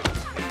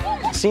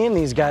 Seeing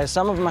these guys,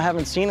 some of them I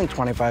haven't seen in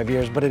 25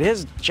 years, but it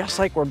is just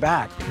like we're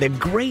back. the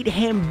great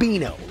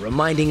Hambino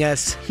reminding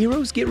us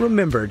heroes get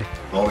remembered,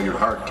 Follow your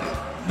heart, kid.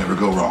 Never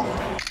go wrong.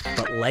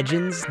 but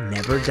legends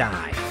never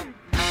die.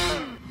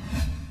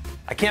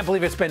 I can't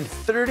believe it's been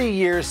 30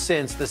 years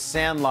since The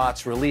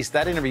Sandlot's released.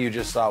 That interview you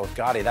just saw with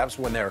Gotti, that was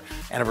when their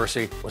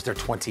anniversary was their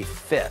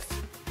 25th.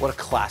 What a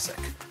classic.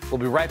 We'll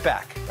be right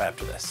back right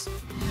after this.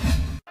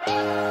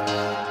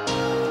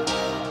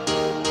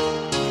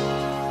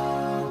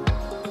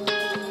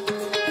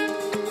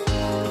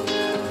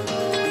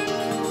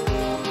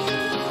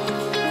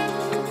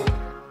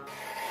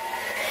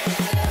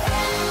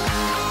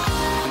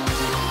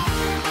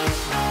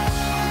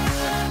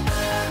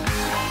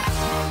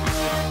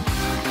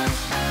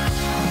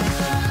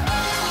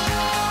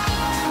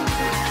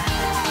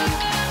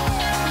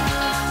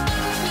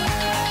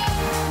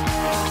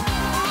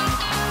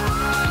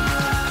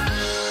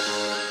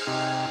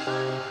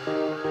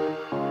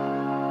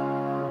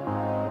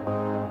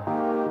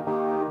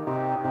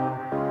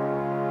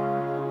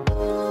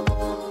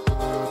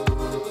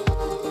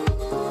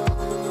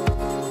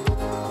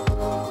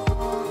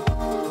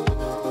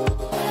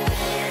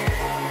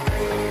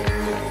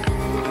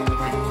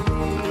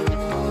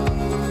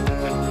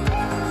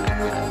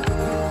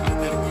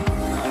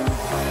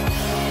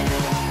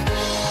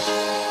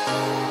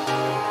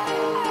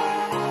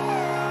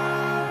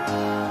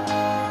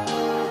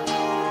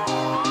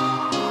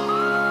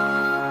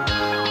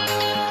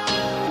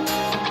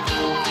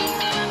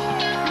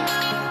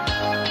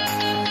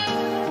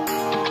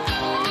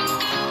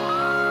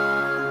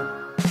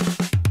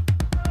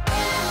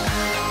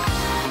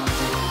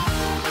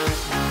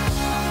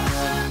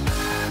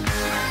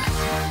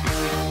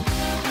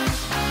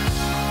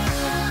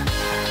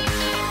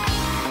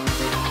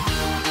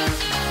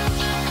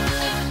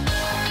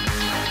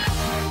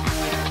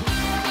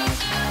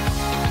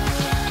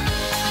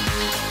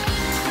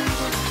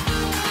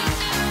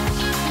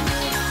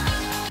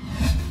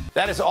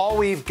 That is all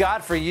we've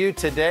got for you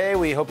today.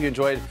 We hope you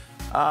enjoyed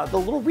the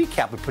little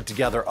recap we put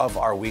together of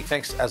our week.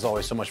 Thanks, as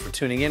always, so much for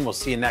tuning in. We'll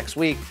see you next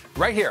week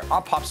right here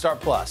on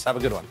Popstart Plus. Have a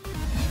good one.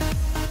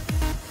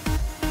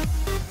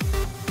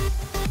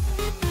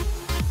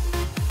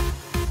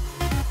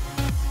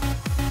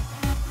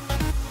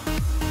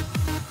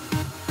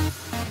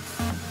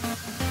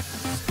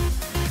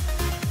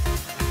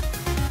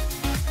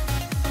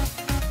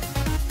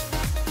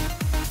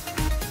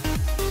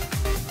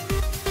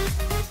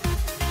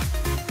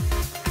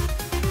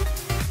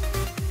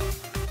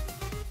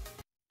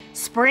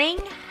 Spring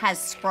has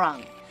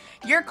sprung.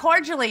 You're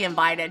cordially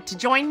invited to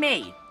join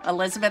me,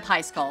 Elizabeth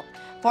Heiskell,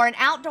 for an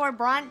outdoor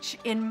brunch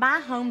in my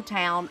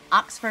hometown,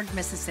 Oxford,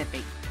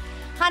 Mississippi.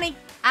 Honey,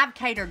 I've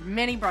catered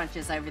many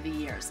brunches over the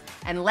years,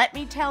 and let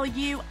me tell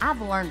you,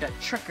 I've learned a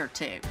trick or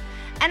two,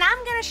 and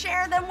I'm gonna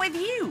share them with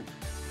you.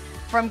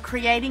 From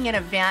creating an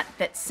event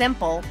that's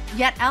simple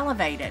yet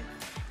elevated,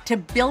 to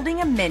building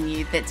a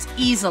menu that's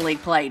easily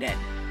plated.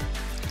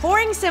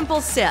 Pouring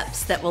simple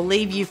sips that will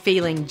leave you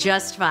feeling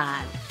just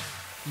fine.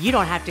 You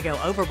don't have to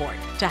go overboard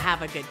to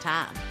have a good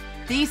time.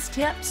 These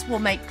tips will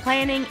make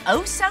planning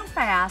oh so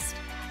fast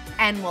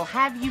and will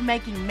have you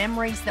making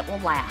memories that will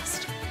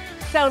last.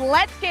 So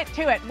let's get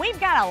to it. We've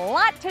got a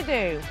lot to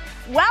do.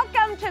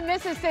 Welcome to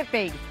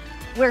Mississippi.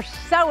 We're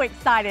so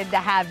excited to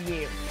have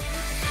you.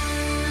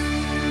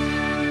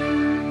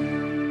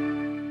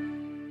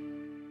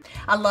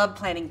 I love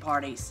planning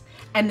parties,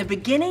 and the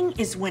beginning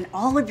is when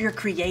all of your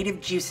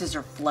creative juices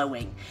are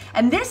flowing.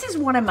 And this is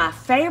one of my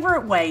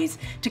favorite ways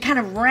to kind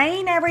of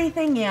rein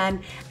everything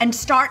in and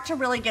start to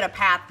really get a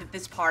path that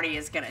this party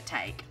is gonna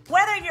take.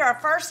 Whether you're a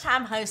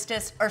first-time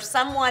hostess or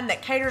someone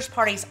that caters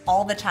parties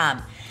all the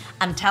time,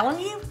 I'm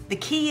telling you, the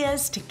key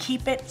is to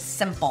keep it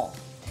simple.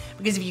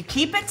 Because if you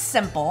keep it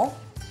simple,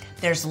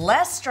 there's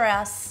less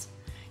stress,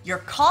 your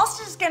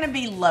cost is gonna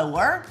be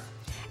lower,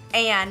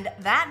 and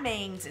that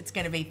means it's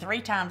gonna be 3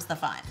 times the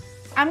fun.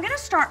 I'm gonna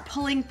start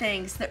pulling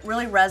things that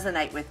really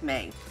resonate with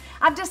me.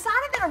 I've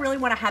decided that I really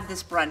wanna have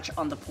this brunch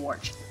on the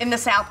porch. In the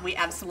South, we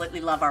absolutely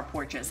love our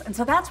porches. And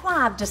so that's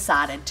why I've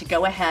decided to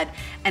go ahead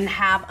and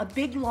have a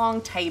big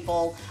long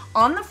table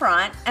on the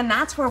front, and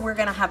that's where we're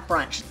gonna have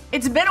brunch.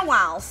 It's been a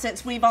while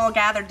since we've all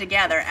gathered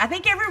together. I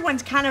think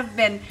everyone's kind of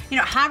been,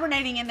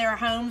 hibernating in their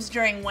homes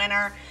during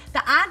winter.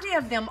 The idea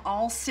of them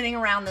all sitting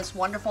around this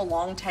wonderful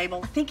long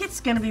table, I think it's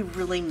gonna be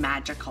really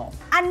magical.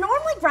 I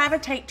normally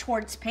gravitate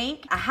towards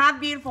pink. I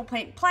have beautiful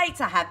pink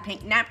plates, I have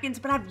pink napkins,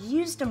 but I've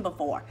used them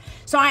before.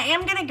 So I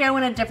am gonna go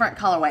in a different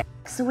colorway.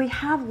 So we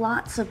have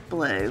lots of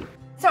blue.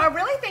 So I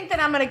really think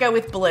that I'm gonna go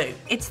with blue.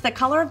 It's the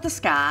color of the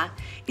sky.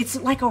 It's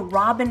like a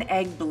robin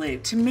egg blue.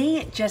 To me,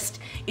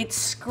 it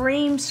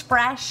screams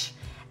fresh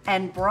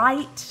and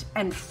bright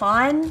and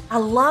fun. I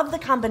love the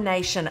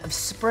combination of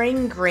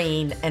spring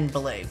green and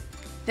blue.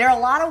 There are a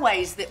lot of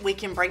ways that we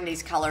can bring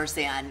these colors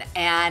in,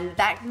 and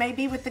that may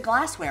be with the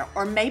glassware,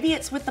 or maybe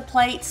it's with the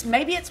plates,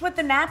 maybe it's with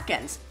the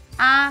napkins.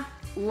 I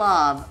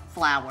love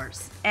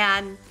flowers,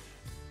 and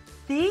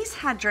these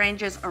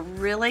hydrangeas are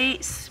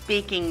really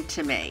speaking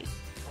to me.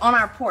 On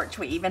our porch,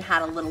 we even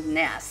had a little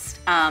nest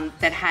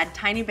that had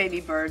tiny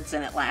baby birds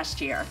in it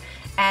last year,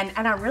 and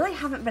I really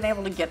haven't been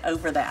able to get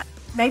over that.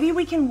 Maybe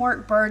we can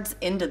work birds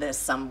into this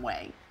some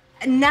way.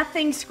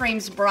 Nothing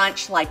screams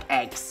brunch like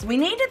eggs. We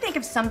need to think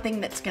of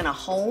something that's gonna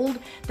hold,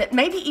 that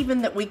maybe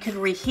even that we could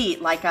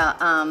reheat, like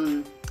a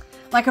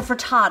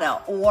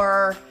frittata,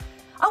 or,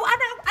 oh, I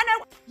know.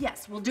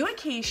 Yes, we'll do a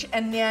quiche,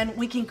 and then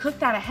we can cook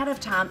that ahead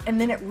of time,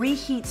 and then it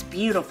reheats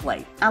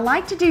beautifully. I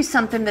like to do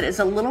something that is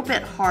a little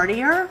bit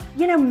heartier,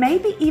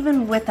 maybe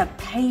even with a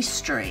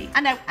pastry.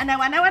 I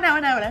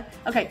know.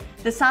 Okay,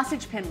 the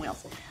sausage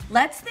pinwheels.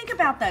 Let's think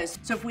about those.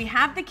 So if we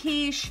have the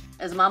quiche,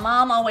 as my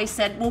mom always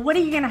said, well, what are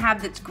you gonna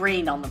have that's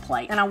green on the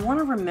plate? And I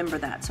wanna remember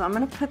that, so I'm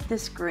gonna put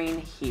this green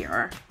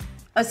here.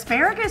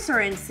 Asparagus are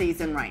in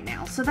season right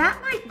now, so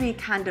that might be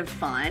kind of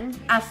fun.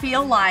 I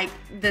feel like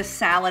this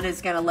salad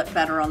is gonna look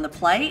better on the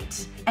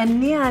plate.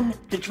 And then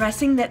the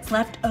dressing that's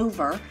left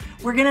over,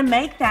 we're gonna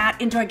make that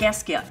into a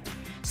guest gift.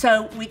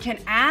 So we can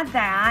add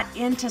that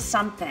into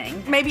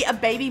something. Maybe a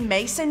baby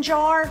mason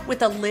jar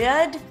with a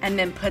lid, and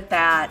then put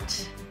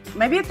that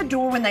maybe at the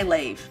door when they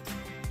leave.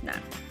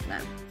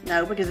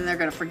 No, because then they're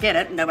gonna forget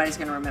it and nobody's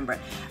gonna remember it.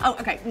 Oh,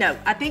 okay, no,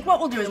 I think what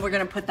we'll do is we're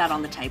gonna put that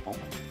on the table.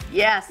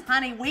 Yes,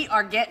 honey, we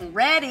are getting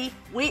ready.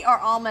 We are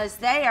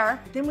almost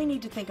there. Then we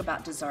need to think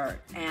about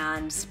dessert,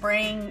 and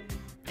spring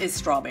is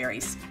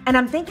strawberries. And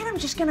I'm thinking I'm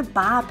just gonna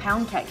buy a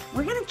pound cake.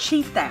 We're gonna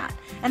cheat that,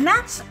 and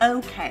that's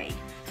okay.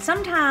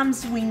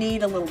 Sometimes we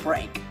need a little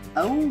break.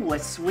 Oh, a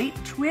sweet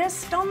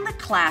twist on the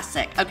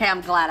classic. Okay,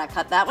 I'm glad I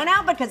cut that one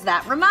out because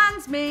that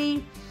reminds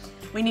me.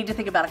 We need to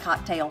think about a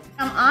cocktail.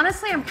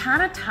 Honestly, I'm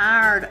kind of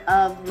tired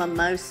of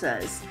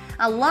mimosas.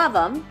 I love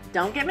them,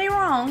 don't get me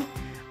wrong,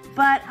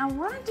 but I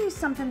want to do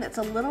something that's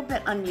a little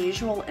bit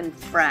unusual and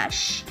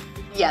fresh.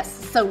 Yes,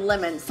 so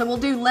lemons. So we'll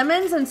do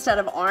lemons instead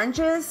of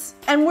oranges,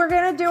 and we're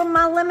gonna do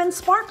my lemon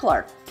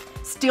sparkler.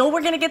 Still,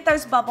 we're gonna get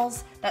those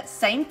bubbles, that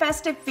same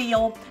festive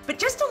feel, but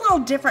just a little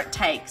different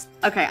takes.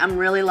 Okay, I'm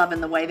really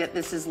loving the way that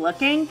this is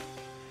looking.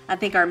 I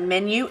think our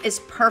menu is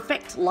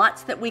perfect.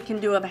 Lots that we can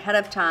do ahead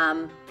of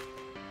time.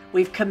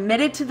 We've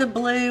committed to the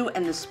blue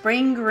and the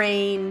spring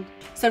green.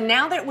 So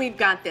now that we've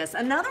got this,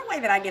 another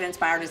way that I get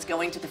inspired is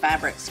going to the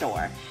fabric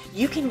store.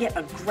 You can get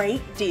a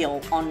great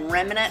deal on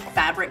remnant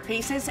fabric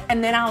pieces,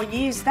 and then I'll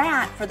use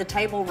that for the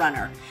table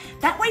runner.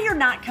 That way you're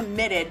not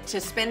committed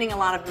to spending a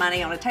lot of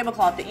money on a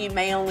tablecloth that you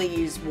may only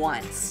use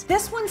once.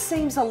 This one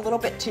seems a little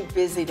bit too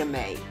busy to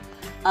me.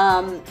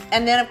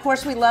 And then of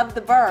course we love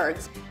the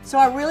birds. So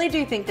I really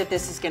do think that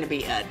this is gonna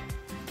be it.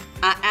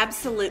 I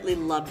absolutely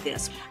love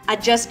this. I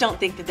just don't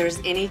think that there's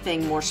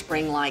anything more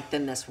spring-like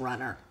than this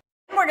runner.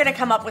 We're gonna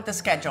come up with a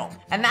schedule,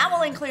 and that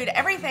will include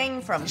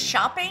everything from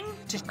shopping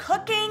to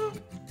cooking,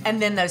 and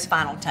then those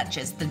final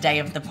touches, the day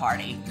of the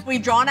party.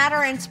 We've drawn out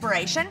our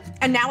inspiration,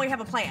 and now we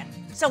have a plan.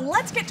 So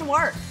let's get to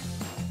work.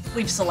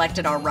 We've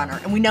selected our runner,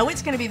 and we know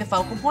it's gonna be the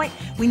focal point.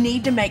 We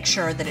need to make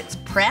sure that it's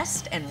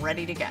pressed and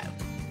ready to go.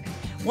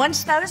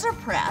 Once those are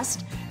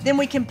pressed, then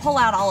we can pull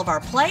out all of our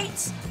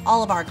plates,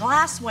 all of our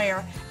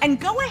glassware, and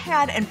go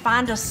ahead and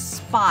find a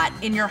spot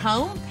in your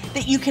home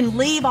that you can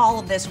leave all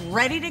of this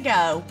ready to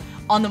go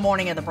on the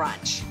morning of the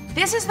brunch.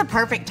 This is the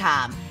perfect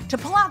time to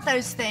pull out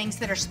those things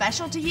that are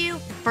special to you.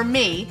 For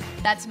me,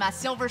 that's my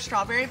silver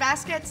strawberry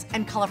baskets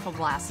and colorful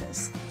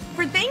glasses.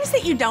 For things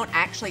that you don't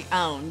actually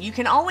own, you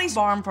can always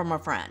borrow from a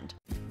friend.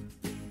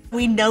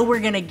 We know we're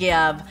gonna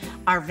give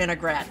our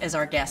vinaigrette as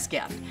our guest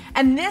gift.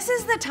 And this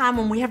is the time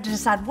when we have to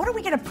decide, what are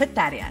we gonna put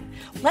that in?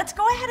 Let's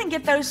go ahead and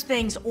get those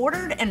things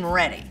ordered and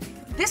ready.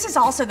 This is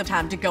also the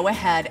time to go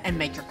ahead and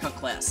make your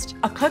cook list.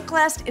 A cook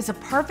list is a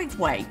perfect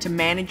way to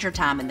manage your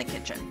time in the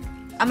kitchen.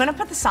 I'm gonna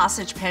put the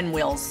sausage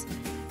pinwheels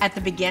at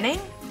the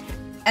beginning,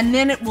 and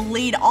then it will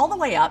lead all the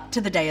way up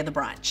to the day of the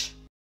brunch.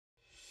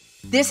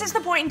 This is the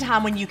point in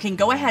time when you can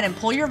go ahead and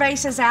pull your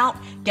vases out,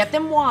 get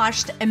them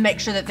washed, and make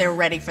sure that they're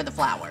ready for the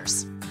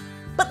flowers.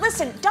 But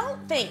listen,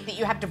 don't think that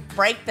you have to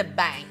break the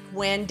bank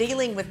when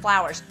dealing with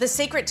flowers. The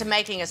secret to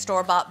making a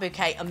store-bought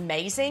bouquet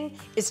amazing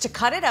is to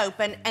cut it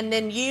open and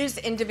then use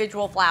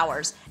individual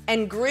flowers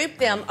and group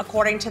them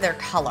according to their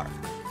color.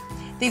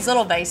 These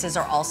little vases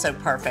are also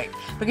perfect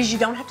because you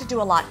don't have to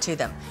do a lot to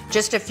them.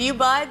 Just a few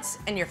buds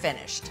and you're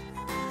finished.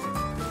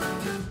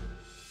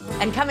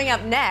 And coming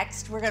up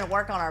next, we're gonna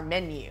work on our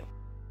menu.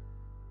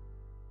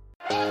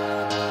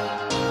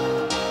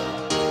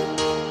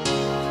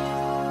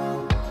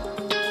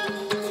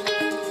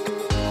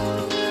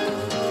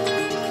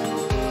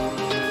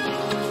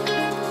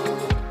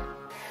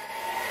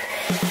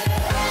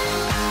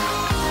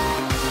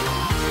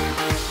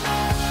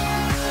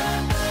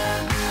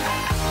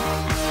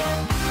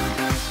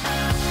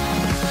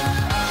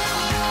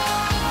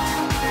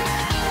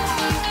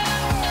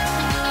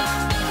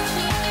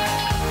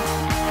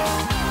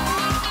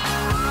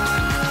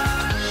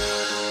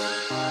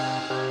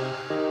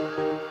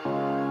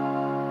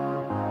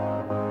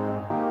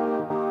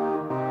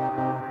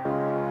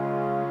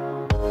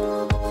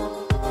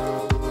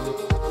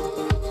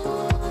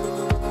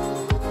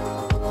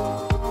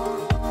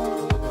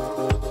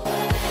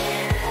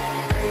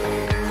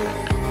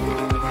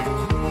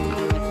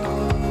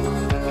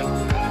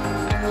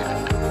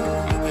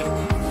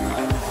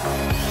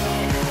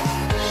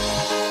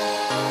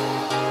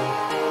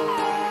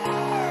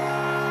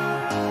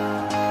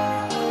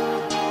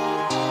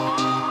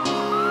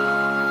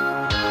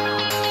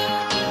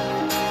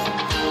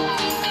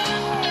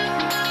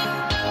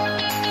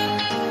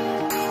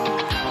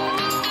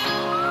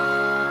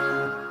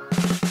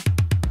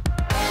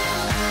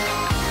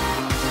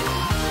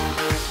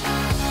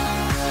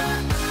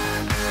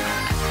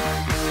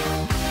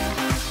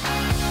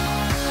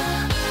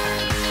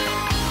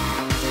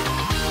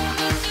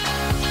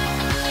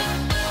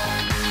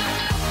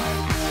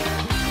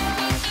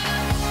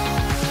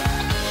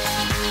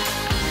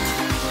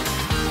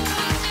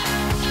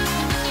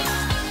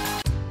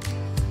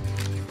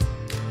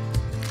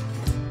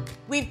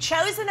 We've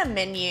chosen a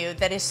menu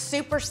that is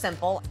super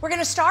simple. We're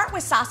gonna start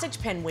with sausage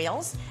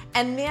pinwheels,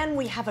 and then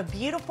we have a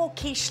beautiful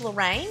quiche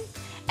Lorraine,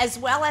 as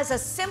well as a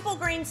simple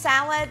green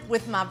salad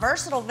with my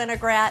versatile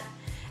vinaigrette.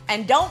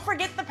 And don't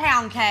forget the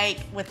pound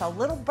cake with a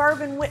little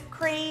bourbon whipped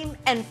cream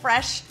and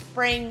fresh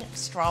spring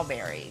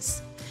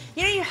strawberries.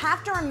 You know, you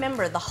have to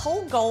remember the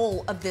whole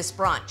goal of this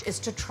brunch is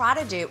to try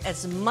to do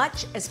as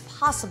much as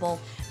possible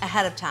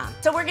ahead of time.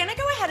 So we're gonna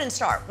go ahead and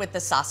start with the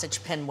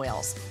sausage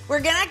pinwheels. We're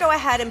gonna go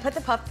ahead and put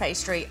the puff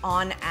pastry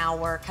on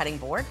our cutting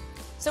board.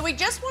 So we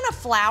just wanna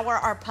flour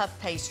our puff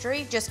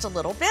pastry just a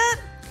little bit,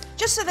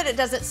 just so that it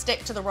doesn't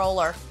stick to the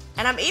roller.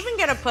 And I'm even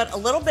gonna put a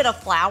little bit of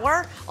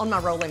flour on my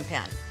rolling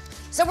pin.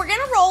 So we're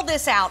gonna roll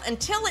this out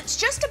until it's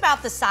just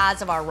about the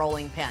size of our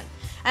rolling pin.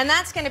 And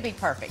that's gonna be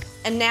perfect.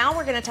 And now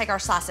we're gonna take our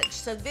sausage.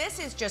 So this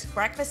is just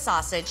breakfast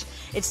sausage.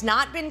 It's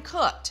not been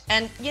cooked.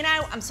 And you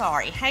know, I'm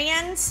sorry,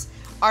 hands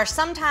are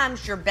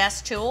sometimes your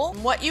best tool.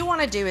 What you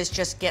wanna do is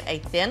just get a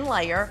thin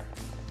layer,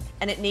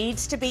 and it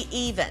needs to be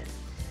even,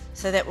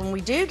 so that when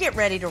we do get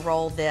ready to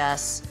roll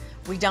this,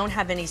 we don't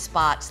have any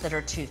spots that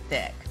are too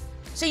thick.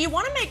 So you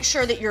want to make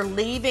sure that you're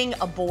leaving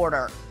a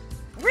border.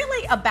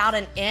 Really about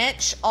an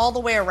inch all the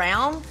way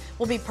around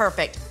will be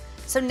perfect.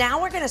 So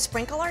now we're going to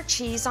sprinkle our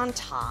cheese on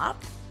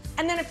top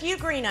and then a few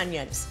green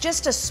onions.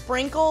 Just a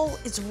sprinkle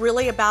is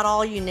really about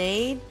all you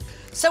need.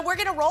 So we're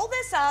going to roll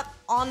this up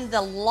on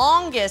the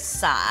longest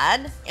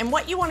side, and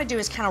what you want to do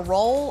is kind of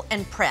roll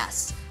and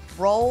press.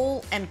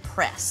 Roll and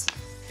press.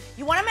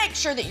 You want to make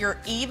sure that you're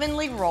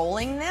evenly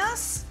rolling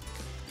this,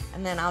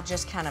 and then I'll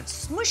just kind of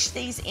smush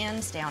these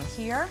ends down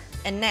here.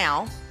 And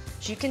now,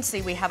 as you can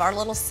see, we have our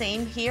little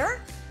seam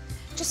here.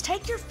 Just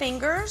take your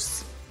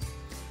fingers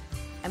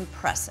and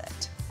press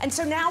it. And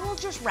so now we'll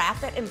just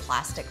wrap it in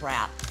plastic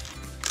wrap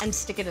and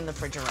stick it in the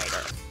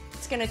refrigerator.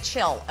 It's gonna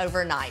chill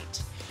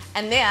overnight.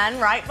 And then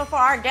right before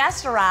our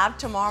guests arrive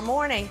tomorrow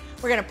morning,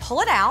 we're gonna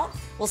pull it out,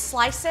 we'll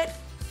slice it,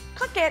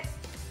 cook it,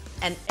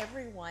 and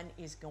everyone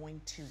is going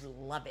to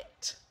love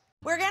it.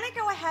 We're gonna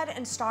go ahead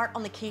and start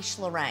on the quiche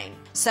Lorraine.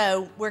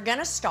 So we're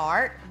gonna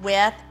start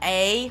with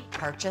a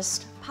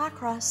purchased pie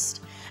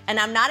crust. And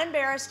I'm not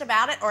embarrassed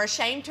about it or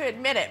ashamed to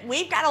admit it.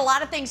 We've got a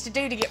lot of things to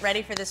do to get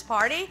ready for this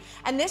party,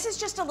 and this is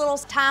just a little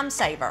time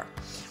saver.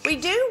 We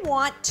do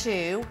want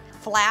to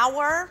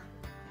flour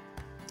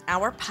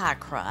our pie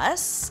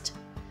crust.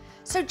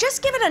 So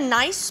just give it a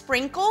nice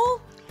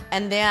sprinkle,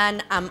 and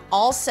then I'm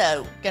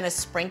also gonna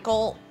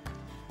sprinkle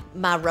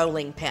my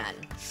rolling pin.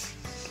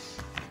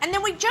 And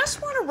then we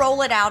just wanna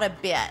roll it out a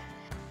bit.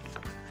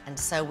 And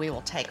so we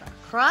will take our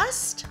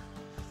crust,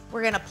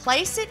 we're gonna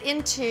place it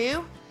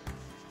into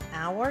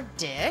our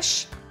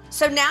dish.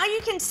 So now you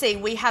can see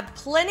we have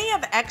plenty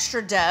of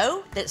extra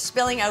dough that's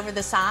spilling over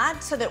the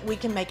side so that we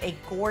can make a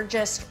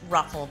gorgeous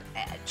ruffled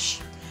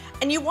edge.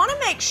 And you wanna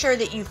make sure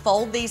that you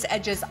fold these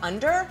edges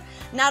under,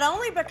 not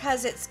only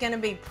because it's gonna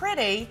be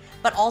pretty,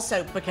 but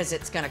also because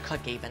it's gonna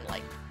cook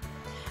evenly.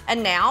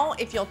 And now,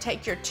 if you'll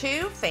take your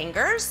two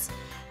fingers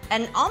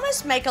and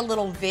almost make a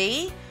little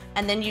V,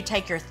 and then you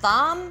take your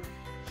thumb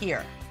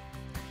here.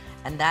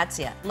 And that's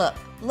it.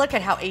 Look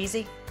at how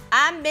easy.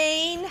 I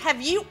mean,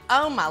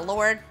 oh my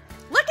Lord,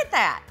 look at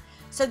that.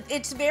 So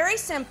it's very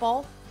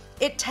simple.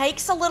 It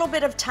takes a little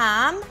bit of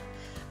time,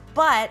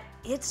 but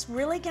it's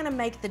really gonna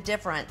make the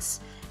difference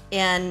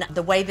in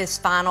the way this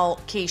final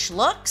quiche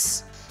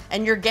looks.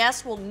 And your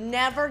guests will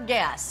never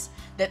guess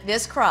that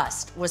this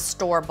crust was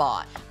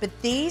store-bought. But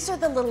these are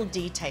the little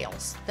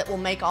details that will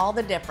make all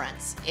the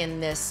difference in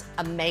this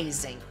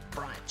amazing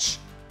brunch.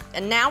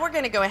 And now we're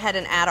gonna go ahead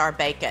and add our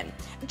bacon.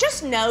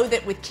 Just know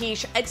that with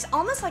quiche, it's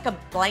almost like a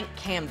blank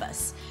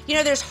canvas. You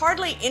know, there's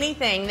hardly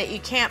anything that you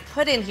can't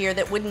put in here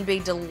that wouldn't be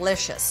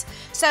delicious.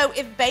 So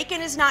if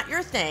bacon is not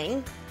your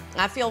thing,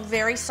 I feel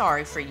very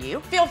sorry for you.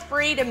 Feel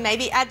free to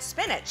maybe add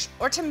spinach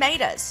or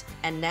tomatoes.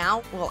 And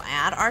now we'll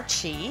add our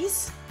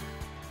cheese.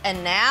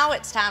 And now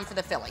it's time for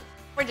the filling.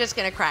 We're just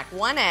gonna crack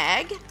one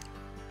egg,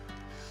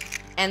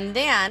 and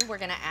then we're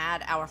gonna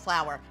add our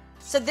flour.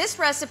 So this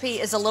recipe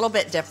is a little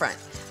bit different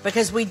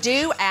because we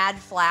do add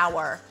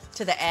flour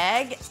to the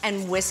egg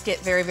and whisk it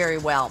very, very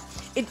well.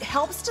 It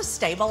helps to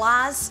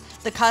stabilize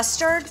the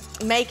custard,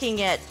 making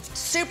it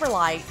super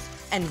light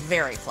and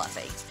very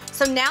fluffy.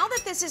 So now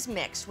that this is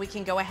mixed, we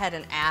can go ahead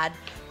and add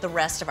the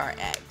rest of our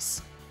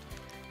eggs.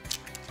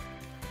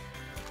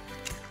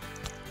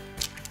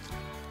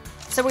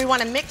 So we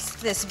want to mix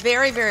this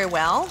very, very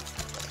well.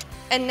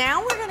 And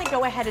now we're going to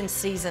go ahead and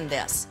season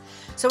this.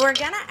 So we're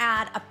going to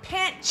add a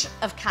pinch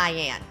of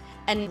cayenne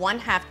and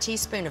 1/2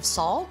 teaspoon of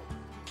salt.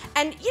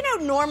 And you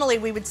know, normally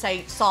we would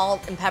say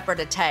salt and pepper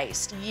to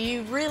taste.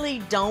 You really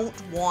don't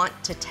want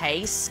to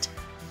taste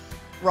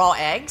raw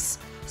eggs.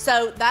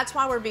 So that's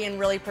why we're being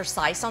really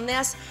precise on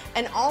this.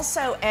 And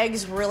also,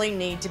 eggs really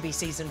need to be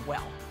seasoned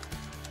well.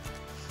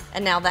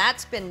 And now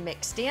that's been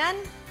mixed in.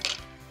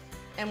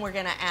 And we're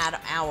gonna add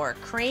our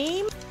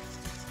cream.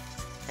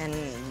 And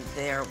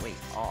there we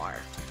are.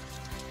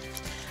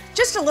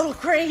 Just a little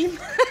cream.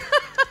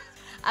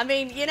 I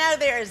mean, you know,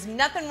 there is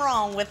nothing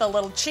wrong with a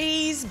little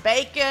cheese,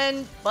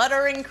 bacon,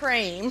 butter, and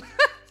cream.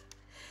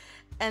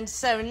 And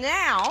so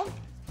now,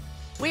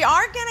 we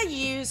are gonna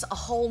use a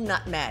whole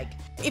nutmeg.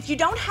 If you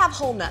don't have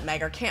whole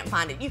nutmeg or can't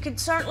find it, you could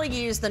certainly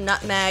use the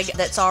nutmeg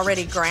that's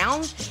already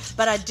ground,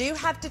 but I do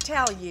have to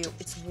tell you,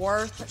 it's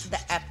worth the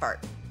effort.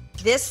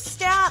 This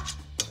step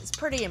is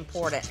pretty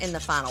important in the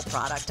final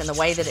product and the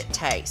way that it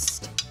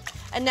tastes.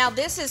 And now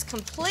this is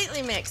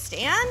completely mixed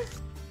in.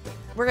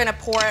 We're gonna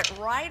pour it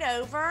right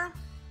over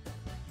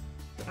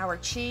our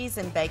cheese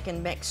and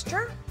bacon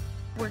mixture.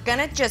 We're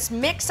gonna just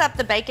mix up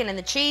the bacon and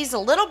the cheese a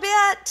little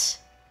bit.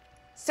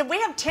 So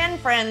we have 10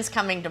 friends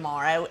coming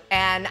tomorrow,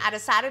 and I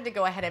decided to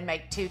go ahead and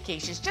make 2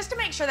 quiches just to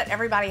make sure that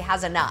everybody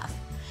has enough.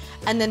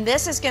 And then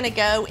this is gonna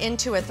go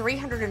into a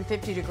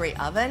 350-degree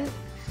oven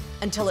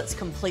until it's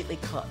completely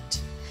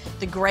cooked.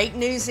 The great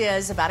news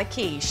is about a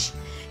quiche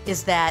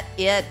is that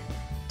it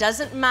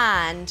doesn't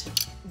mind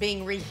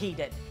being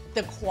reheated.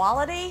 The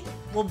quality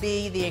will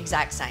be the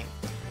exact same.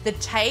 The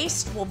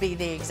taste will be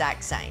the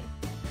exact same.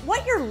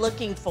 What you're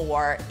looking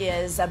for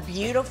is a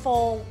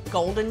beautiful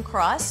golden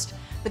crust,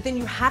 but then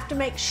you have to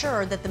make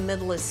sure that the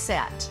middle is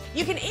set.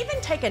 You can even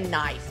take a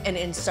knife and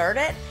insert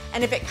it,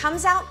 and if it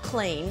comes out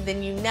clean,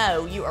 then you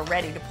know you are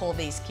ready to pull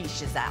these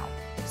quiches out.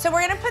 So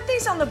we're gonna put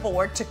these on the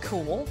board to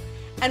cool,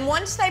 and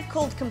once they've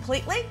cooled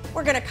completely,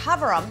 we're gonna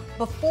cover them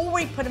before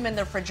we put them in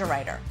the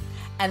refrigerator.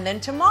 And then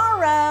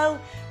tomorrow,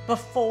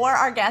 before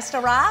our guests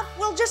arrive,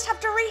 we'll just have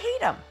to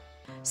reheat them.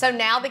 So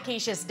now the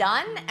quiche's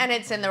done and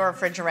it's in the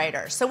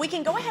refrigerator. So we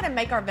can go ahead and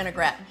make our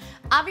vinaigrette.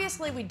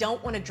 Obviously, we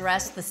don't want to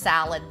dress the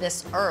salad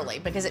this early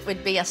because it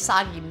would be a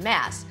soggy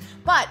mess,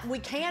 but we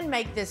can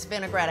make this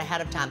vinaigrette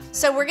ahead of time.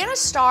 So we're gonna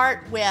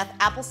start with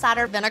apple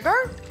cider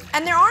vinegar,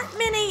 and there aren't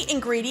many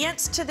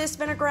ingredients to this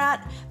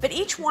vinaigrette, but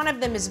each one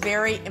of them is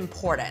very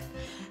important.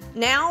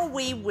 Now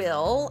we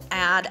will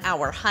add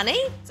our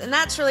honey, and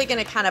that's really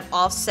gonna kind of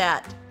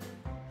offset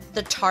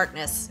the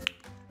tartness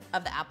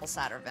of the apple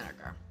cider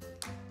vinegar.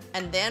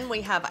 And then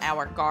we have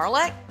our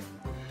garlic,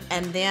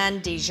 and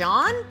then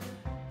Dijon.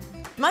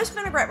 Most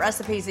vinaigrette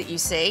recipes that you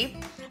see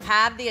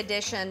have the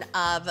addition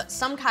of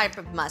some type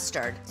of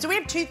mustard. So we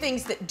have two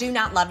things that do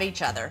not love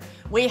each other.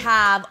 We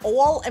have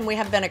oil and we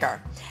have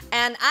vinegar.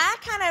 And I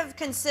kind of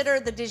consider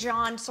the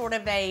Dijon sort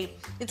of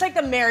it's like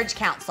the marriage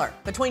counselor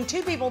between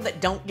two people that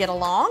don't get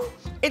along.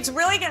 It's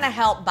really gonna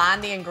help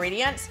bind the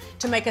ingredients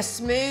to make a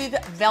smooth,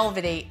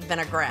 velvety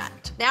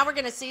vinaigrette. Now we're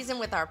gonna season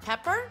with our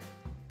pepper,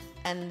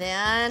 and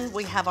then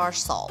we have our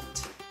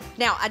salt.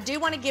 Now, I do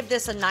want to give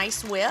this a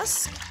nice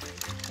whisk.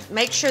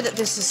 Make sure that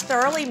this is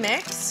thoroughly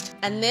mixed,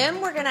 and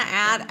then we're gonna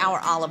add our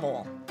olive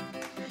oil.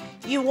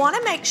 You want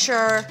to make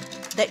sure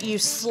that you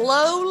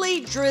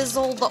slowly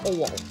drizzle the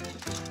oil.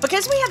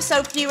 Because we have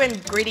so few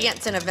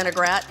ingredients in a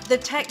vinaigrette, the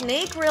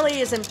technique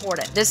really is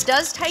important. This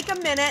does take a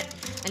minute,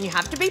 and you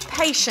have to be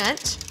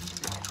patient,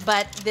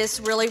 but this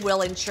really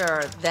will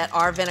ensure that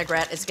our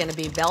vinaigrette is gonna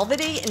be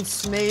velvety and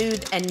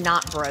smooth and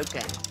not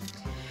broken.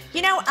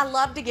 You know, I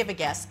love to give a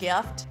guest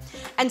gift.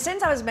 And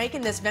since I was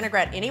making this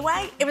vinaigrette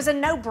anyway, it was a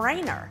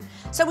no-brainer.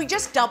 So we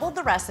just doubled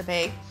the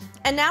recipe,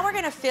 and now we're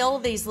gonna fill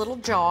these little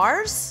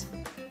jars,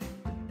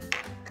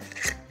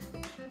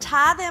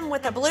 tie them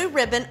with a blue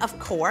ribbon, of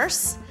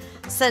course,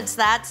 since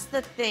that's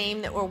the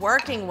theme that we're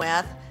working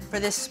with for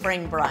this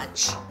spring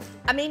brunch.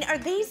 I mean, are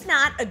these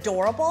not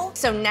adorable?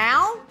 So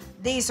now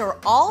these are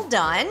all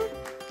done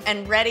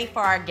and ready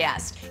for our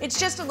guests. It's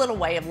just a little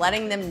way of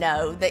letting them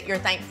know that you're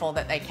thankful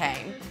that they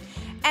came.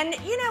 And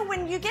you know,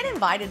 when you get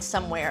invited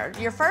somewhere,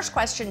 your first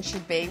question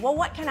should be, well,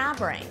 what can I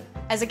bring?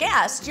 As a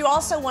guest, you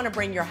also want to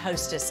bring your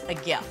hostess a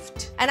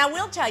gift. And I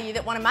will tell you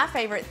that one of my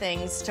favorite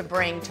things to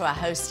bring to a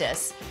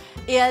hostess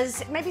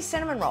is maybe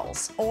cinnamon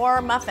rolls or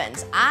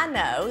muffins. I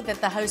know that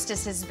the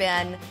hostess has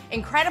been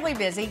incredibly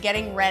busy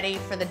getting ready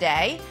for the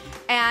day,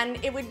 and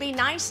it would be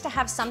nice to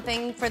have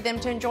something for them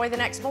to enjoy the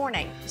next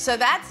morning. So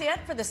that's it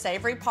for the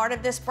savory part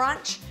of this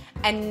brunch.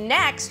 And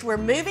next, we're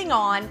moving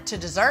on to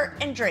dessert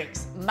and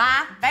drinks,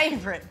 my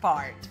favorite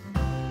part.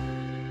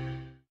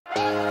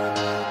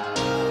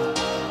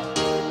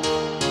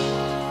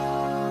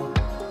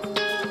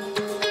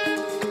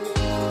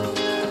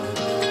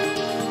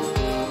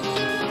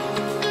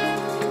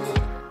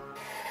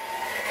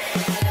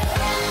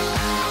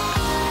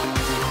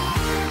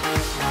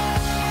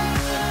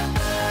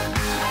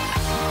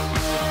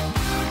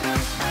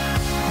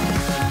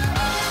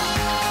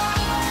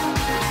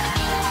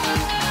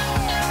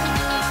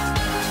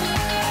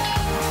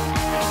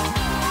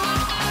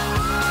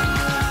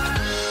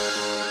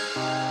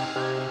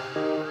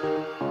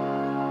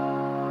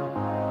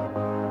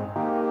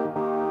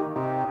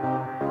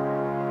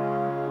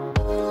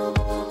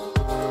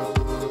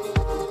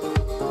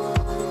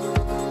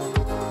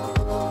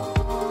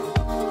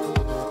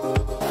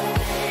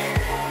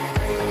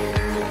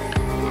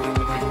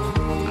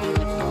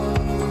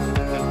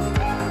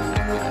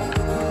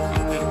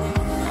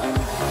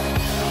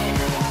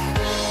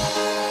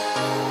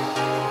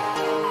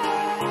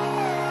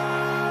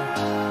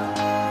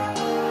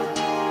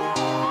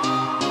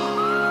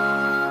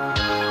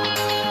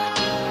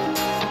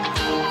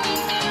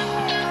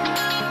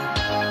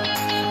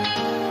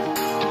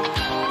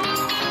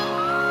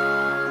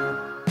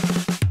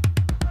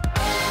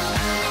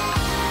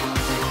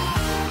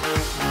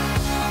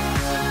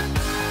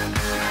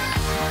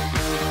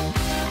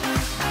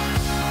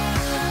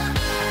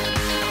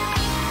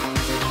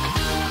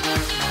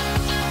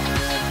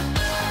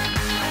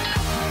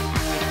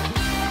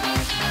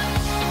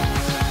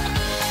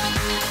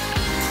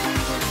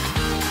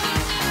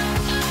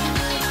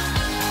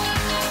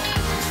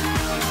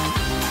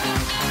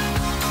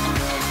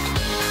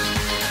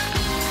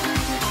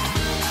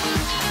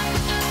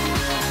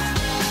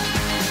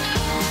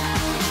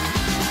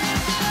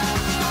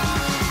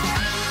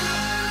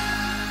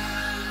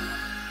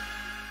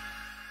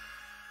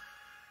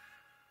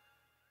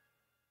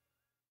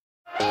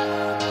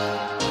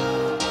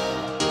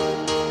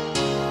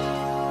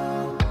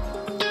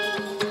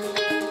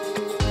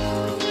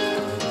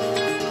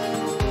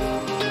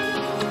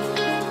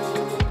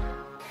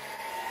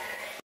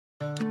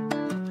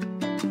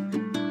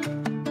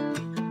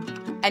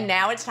 And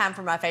now it's time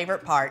for my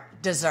favorite part,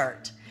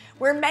 dessert.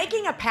 We're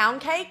making a pound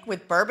cake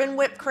with bourbon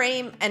whipped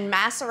cream and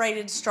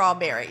macerated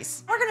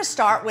strawberries. We're gonna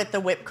start with the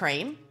whipped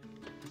cream.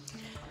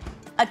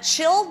 A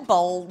chilled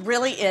bowl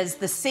really is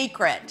the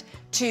secret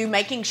to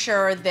making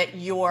sure that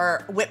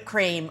your whipped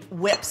cream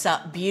whips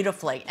up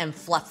beautifully and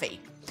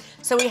fluffy.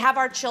 So we have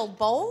our chilled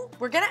bowl.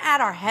 We're gonna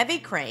add our heavy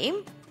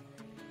cream.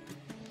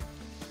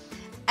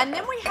 And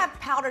then we have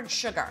powdered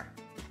sugar.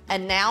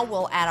 And now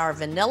we'll add our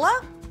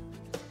vanilla.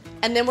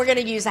 And then we're gonna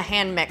use a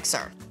hand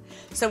mixer.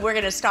 So we're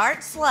gonna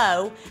start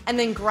slow and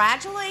then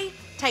gradually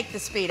take the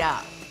speed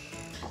up.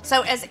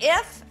 So as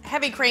if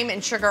heavy cream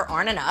and sugar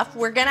aren't enough,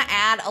 we're gonna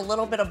add a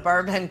little bit of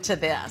bourbon to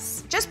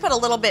this. Just put a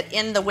little bit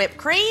in the whipped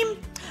cream,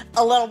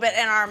 a little bit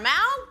in our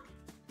mouth.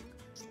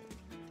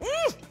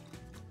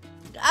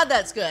 Oh,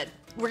 that's good.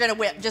 We're gonna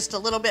whip just a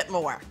little bit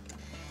more.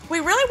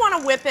 We really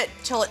wanna whip it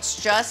till it's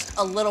just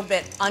a little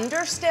bit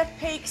under stiff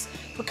peaks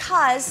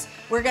because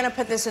we're gonna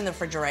put this in the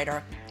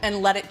refrigerator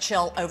and let it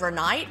chill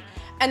overnight.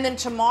 And then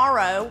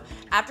tomorrow,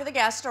 after the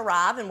guests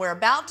arrive and we're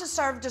about to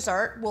serve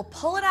dessert, we'll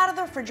pull it out of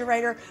the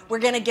refrigerator. We're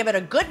gonna give it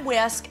a good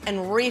whisk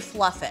and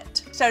re-fluff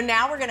it. So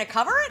now we're gonna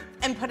cover it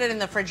and put it in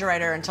the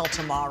refrigerator until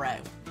tomorrow.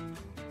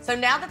 So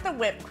now that the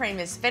whipped cream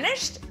is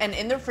finished and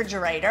in the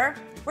refrigerator,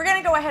 we're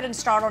gonna go ahead and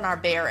start on our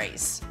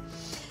berries.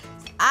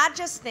 I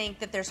just think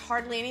that there's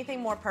hardly anything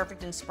more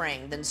perfect in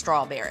spring than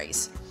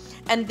strawberries.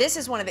 And this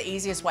is one of the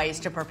easiest ways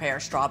to prepare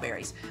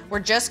strawberries. We're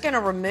just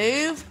gonna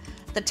remove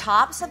the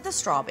tops of the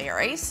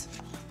strawberries,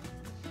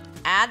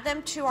 add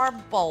them to our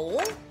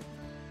bowl,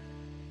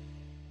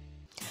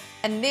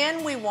 and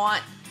then we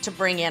want to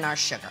bring in our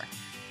sugar.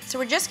 So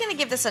we're just gonna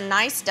give this a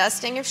nice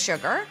dusting of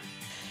sugar.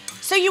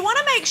 So you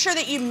wanna make sure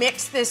that you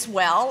mix this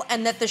well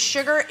and that the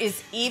sugar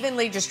is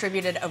evenly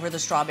distributed over the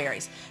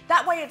strawberries.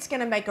 That way it's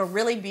gonna make a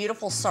really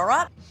beautiful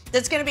syrup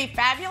that's gonna be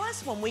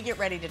fabulous when we get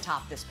ready to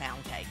top this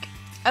pound cake.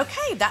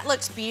 Okay, that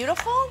looks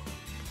beautiful.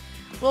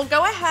 We'll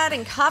go ahead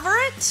and cover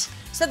it.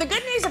 So the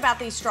good news about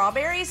these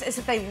strawberries is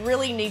that they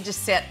really need to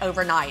sit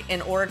overnight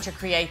in order to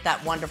create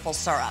that wonderful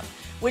syrup,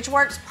 which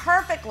works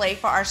perfectly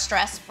for our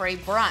stress-free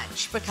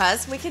brunch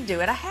because we can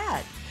do it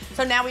ahead.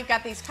 So now we've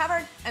got these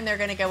covered and they're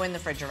gonna go in the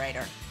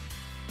refrigerator.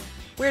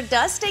 We're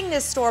dusting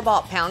this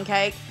store-bought pound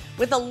cake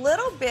with a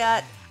little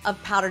bit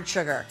of powdered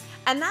sugar,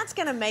 and that's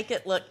gonna make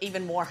it look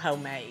even more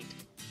homemade.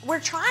 We're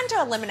trying to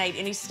eliminate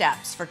any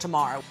steps for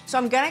tomorrow, so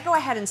I'm gonna go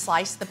ahead and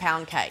slice the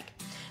pound cake.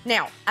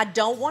 Now, I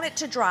don't want it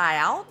to dry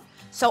out,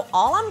 so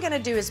all I'm gonna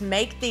do is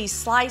make these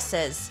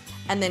slices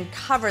and then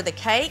cover the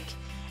cake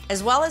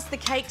as well as the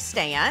cake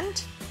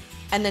stand.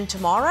 And then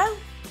tomorrow,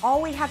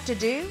 all we have to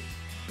do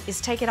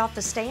is take it off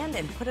the stand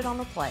and put it on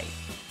a plate.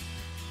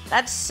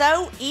 That's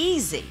so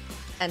easy.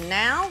 And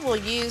now we'll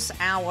use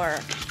our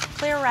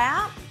clear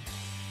wrap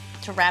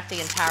to wrap the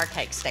entire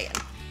cake stand.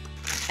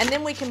 And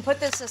then we can put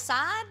this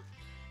aside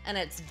and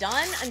it's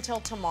done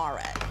until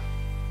tomorrow.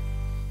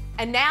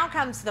 And now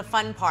comes the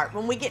fun part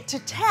when we get to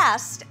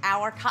test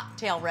our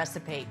cocktail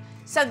recipe.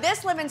 So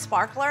this lemon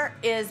sparkler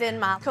is in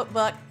my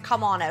cookbook,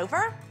 Come On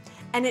Over,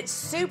 and it's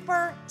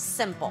super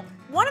simple.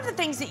 One of the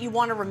things that you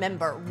want to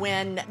remember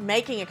when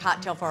making a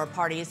cocktail for a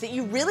party is that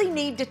you really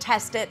need to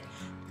test it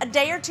a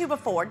day or two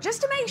before,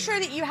 just to make sure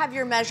that you have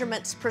your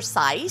measurements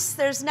precise.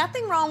 There's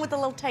nothing wrong with a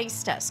little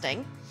taste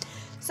testing.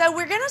 So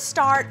we're gonna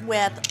start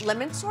with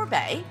lemon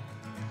sorbet,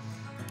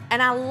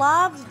 and I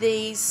love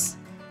these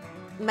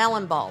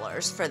melon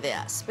ballers for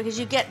this because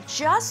you get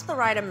just the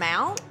right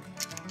amount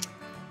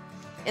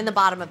in the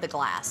bottom of the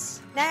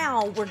glass.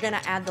 Now we're gonna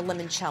add the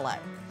limoncello.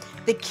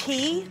 The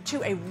key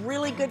to a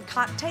really good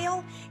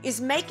cocktail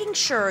is making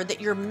sure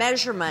that your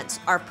measurements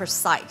are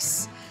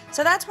precise.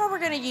 So that's why we're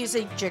gonna use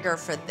a jigger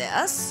for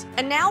this.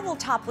 And now we'll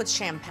top with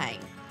champagne.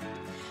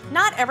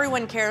 Not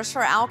everyone cares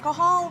for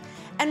alcohol,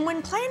 and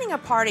when planning a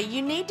party,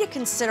 you need to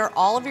consider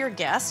all of your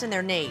guests and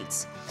their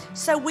needs.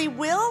 So we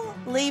will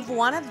leave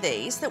one of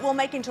these that we'll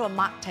make into a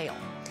mocktail.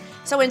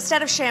 So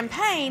instead of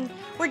champagne,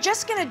 we're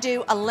just gonna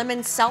do a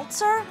lemon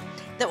seltzer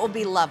that will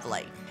be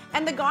lovely.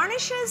 And the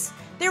garnishes,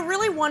 they're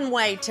really one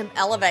way to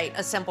elevate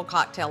a simple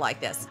cocktail like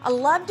this. I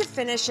love to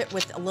finish it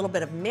with a little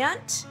bit of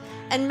mint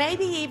and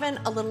maybe even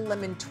a little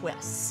lemon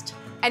twist.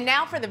 And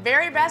now for the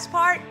very best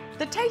part,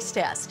 the taste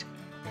test.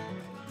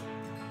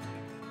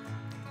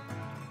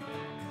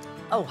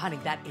 Oh, honey,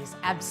 that is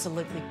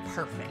absolutely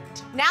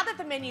perfect. Now that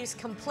the menu's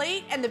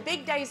complete and the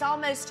big day's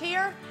almost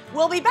here,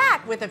 we'll be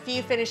back with a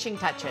few finishing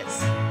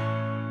touches.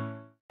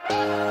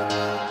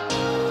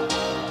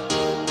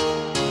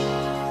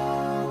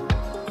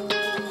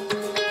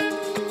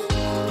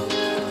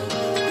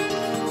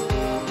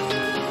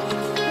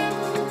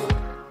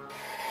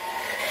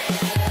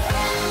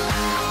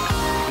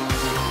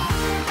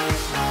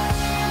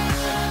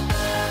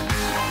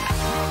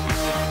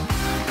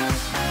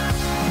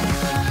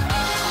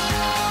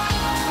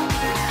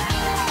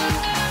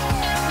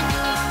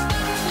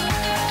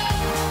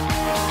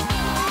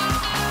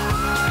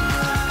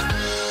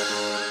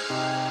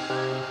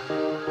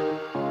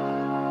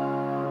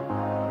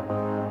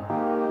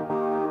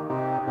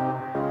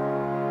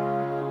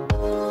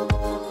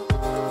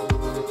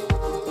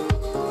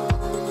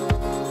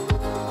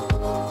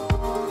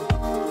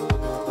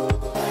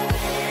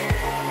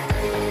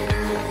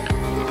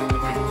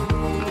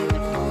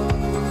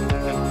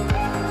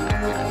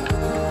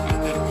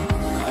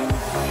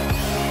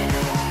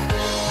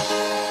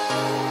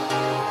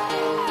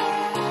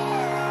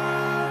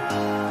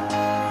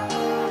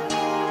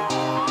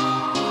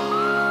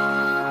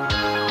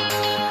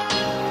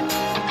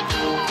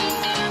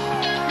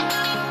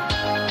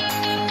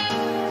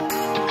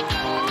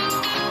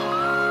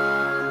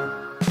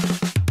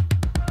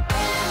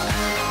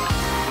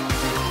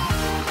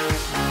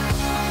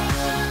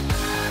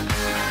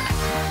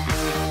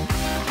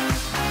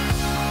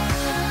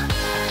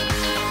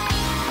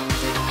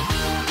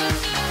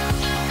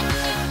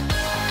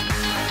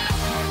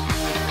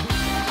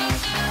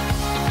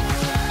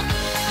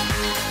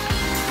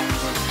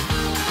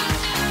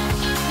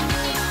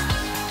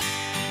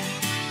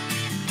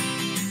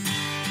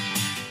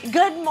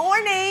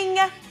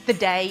 The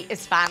day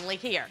is finally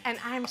here, and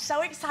I'm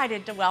so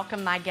excited to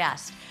welcome my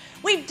guest.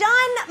 We've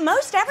done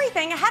most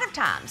everything ahead of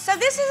time, so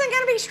this isn't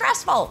gonna be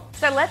stressful.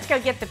 So let's go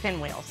get the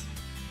pinwheels.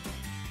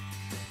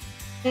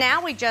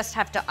 Now we just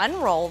have to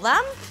unroll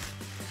them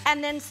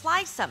and then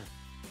slice them.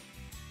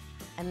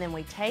 And then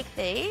we take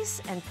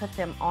these and put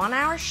them on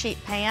our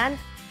sheet pan.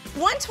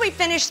 Once we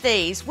finish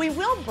these, we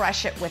will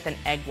brush it with an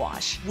egg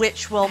wash,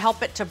 which will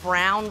help it to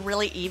brown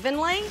really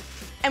evenly,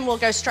 and we'll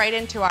go straight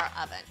into our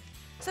oven.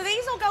 So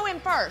these will go in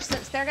first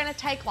since they're gonna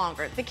take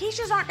longer. The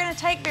quiches aren't gonna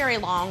take very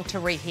long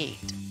to reheat.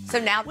 So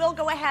now we'll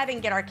go ahead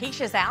and get our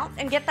quiches out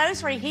and get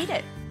those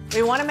reheated.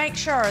 We wanna make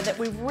sure that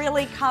we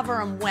really cover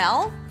them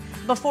well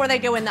before they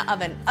go in the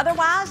oven.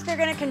 Otherwise, they're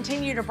gonna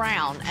continue to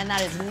brown, and that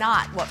is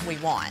not what we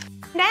want.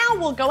 Now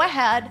we'll go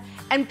ahead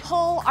and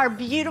pull our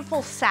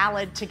beautiful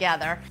salad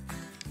together.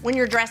 When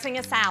you're dressing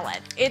a salad,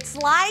 it's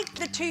like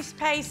the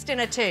toothpaste in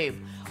a tube.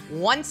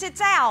 Once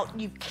it's out,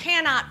 you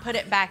cannot put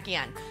it back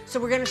in. So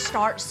we're gonna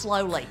start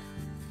slowly.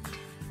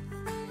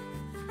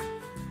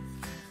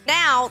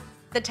 Now,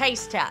 the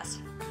taste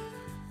test.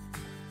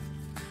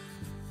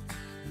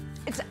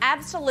 It's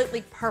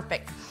absolutely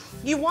perfect.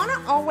 You wanna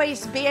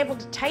always be able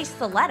to taste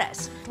the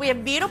lettuce. We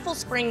have beautiful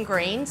spring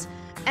greens,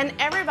 and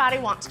everybody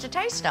wants to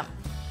taste them.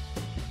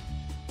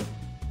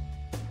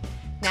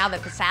 Now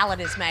that the salad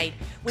is made,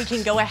 we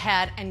can go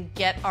ahead and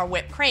get our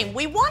whipped cream.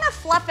 We wanna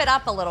fluff it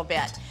up a little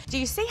bit. Do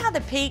you see how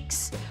the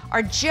peaks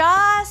are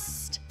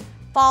just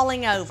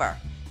falling over?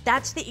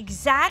 That's the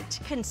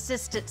exact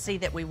consistency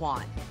that we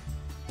want.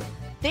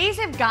 These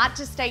have got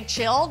to stay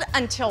chilled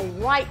until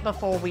right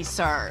before we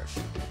serve.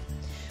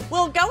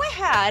 We'll go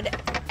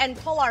ahead and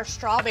pull our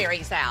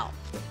strawberries out.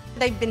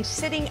 They've been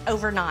sitting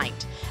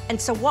overnight. And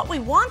so what we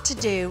want to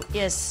do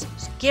is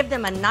give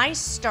them a nice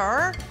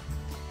stir.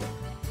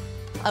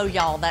 Oh,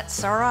 y'all, that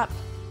syrup.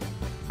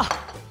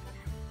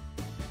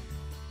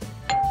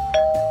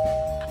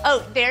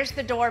 Oh, there's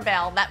the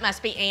doorbell. That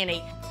must be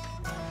Annie.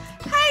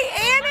 Hey,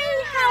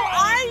 Annie, how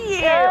are you?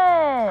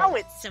 Good. Oh,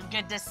 it's so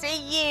good to see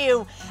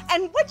you.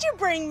 And what'd you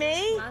bring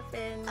me?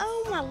 Muffins.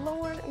 Oh, my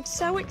Lord, I'm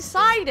so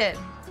excited.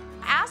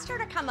 I asked her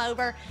to come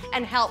over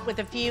and help with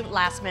a few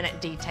last-minute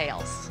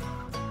details.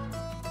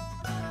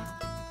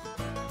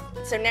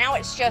 So now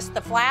it's just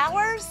the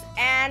flowers,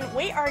 and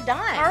we are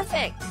done.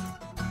 Perfect.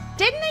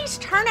 Didn't these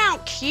turn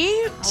out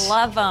cute? I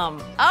love them.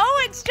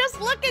 Oh, it's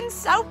just looking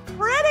so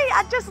pretty.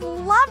 I just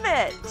love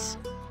it.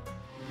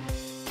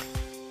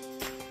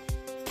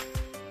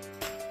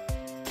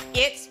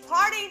 It's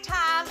party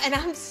time, and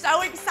I'm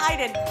so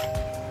excited.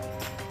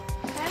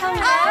 Hello.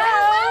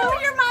 Oh,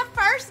 you're my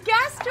first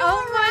guest to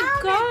Oh my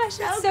arrive. gosh,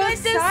 I'm so good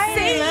excited. to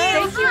see you.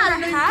 Thank you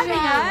for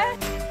having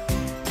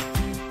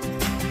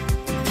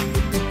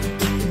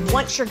us.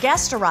 Once your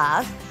guests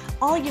arrive,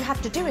 all you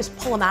have to do is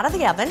pull them out of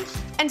the oven.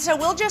 And so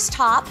we'll just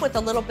top with a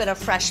little bit of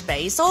fresh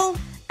basil,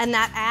 and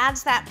that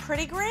adds that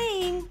pretty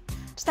green.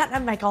 Does that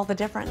not make all the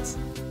difference?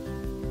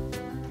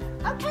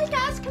 Okay,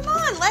 guys, come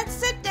on, let's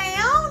sit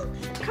down.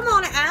 Come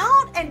on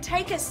out and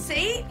take a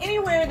seat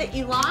anywhere that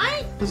you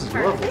like. This is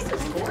lovely. This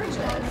is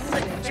gorgeous.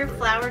 Look, your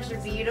flowers are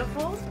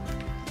beautiful.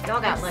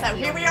 Y'all got lucky. So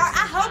here we are.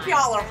 I hope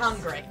y'all are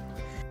hungry.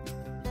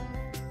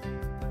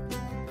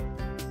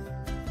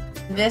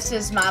 This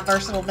is my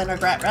versatile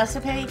vinaigrette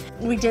recipe.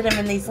 We did them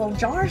in these little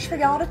jars for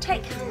y'all to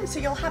take home, so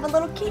you'll have a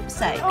little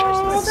keepsake.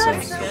 Oh,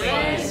 that's so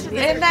sweet.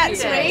 Isn't that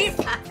sweet?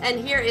 And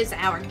here is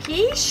our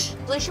quiche.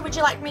 Alicia, would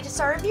you like me to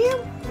serve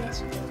you?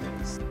 Yes.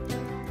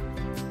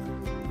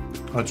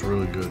 That's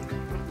really good.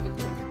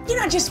 You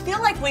know, I just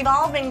feel like we've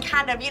all been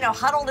kind of,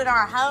 huddled in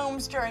our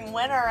homes during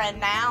winter, and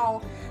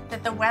now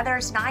that the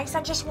weather's nice,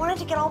 I just wanted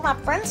to get all my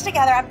friends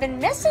together. I've been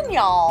missing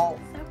y'all.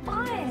 So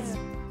fun.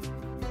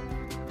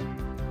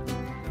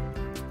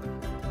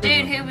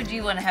 Dude, who would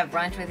you want to have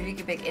brunch with if you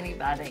could pick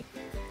anybody?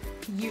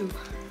 You.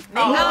 Me?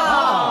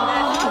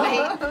 Oh.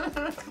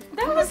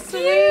 That was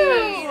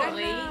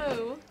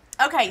cute.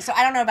 Okay, so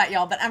I don't know about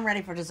y'all, but I'm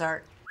ready for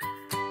dessert.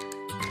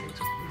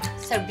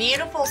 So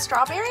beautiful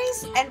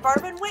strawberries and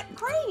bourbon whipped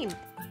cream.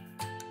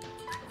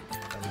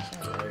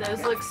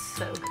 Those look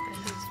so good.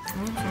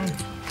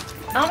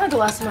 I don't know the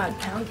last time I had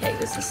pound cake.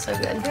 This is so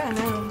good. Yeah, I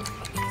know.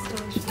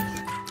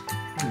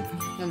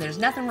 And there's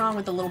nothing wrong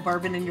with a little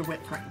bourbon in your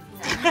whipped cream.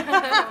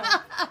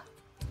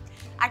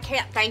 I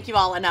can't thank you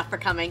all enough for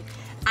coming.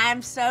 I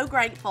am so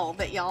grateful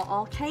that y'all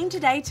all came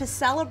today to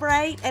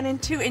celebrate and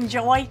to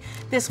enjoy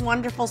this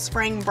wonderful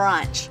spring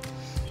brunch.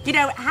 You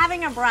know,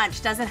 having a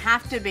brunch doesn't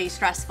have to be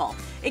stressful.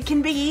 It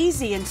can be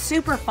easy and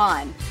super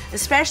fun,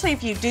 especially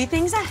if you do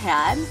things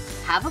ahead,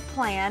 have a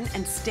plan,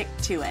 and stick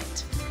to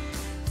it.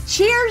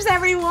 Cheers,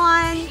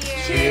 everyone!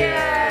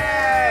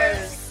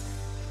 Cheers!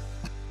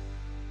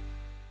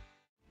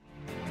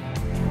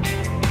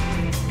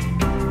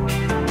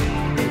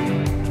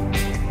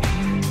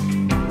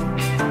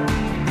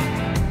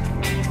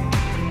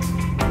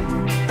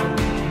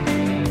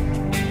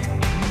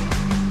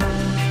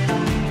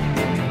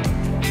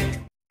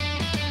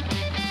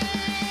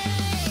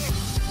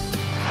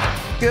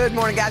 Good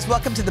morning, guys.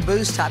 Welcome to the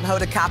Booze Time.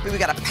 Hoda Kotb. We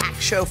got a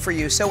packed show for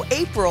you. So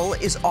April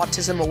is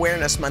Autism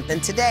Awareness Month,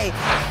 and today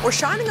we're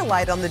shining a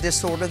light on the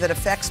disorder that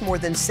affects more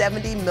than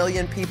 70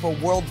 million people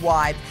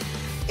worldwide,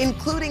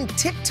 including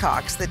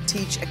TikToks that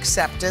teach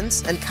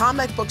acceptance and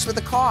comic books with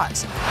a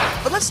cause.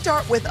 But let's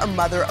start with a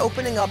mother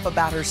opening up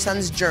about her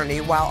son's journey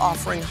while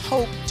offering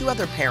hope to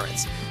other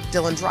parents.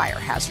 Dylan Dreyer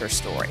has her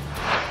story.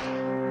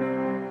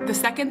 The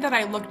second that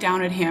I looked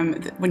down at him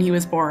when he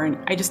was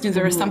born, I just knew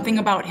there was something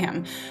about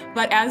him.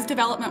 But as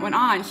development went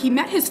on, he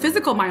met his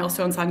physical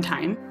milestones on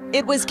time.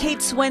 It was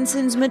Kate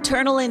Swenson's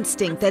maternal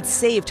instinct that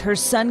saved her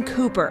son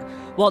Cooper.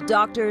 While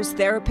doctors,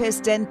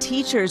 therapists, and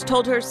teachers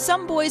told her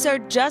some boys are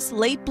just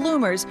late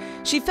bloomers,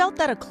 she felt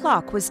that a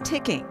clock was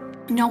ticking.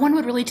 No one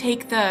would really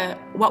take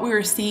what we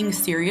were seeing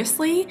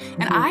seriously,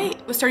 and I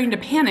was starting to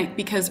panic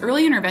because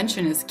early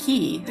intervention is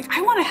key. Like,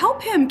 I want to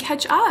help him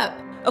catch up.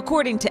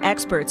 According to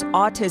experts,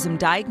 autism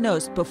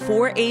diagnosed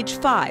before age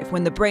 5,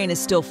 when the brain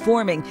is still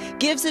forming,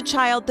 gives a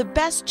child the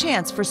best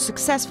chance for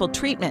successful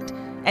treatment.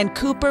 And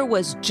Cooper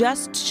was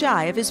just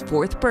shy of his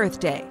 4th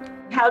birthday.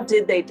 How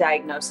did they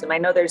diagnose him? I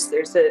know there's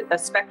a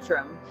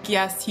spectrum.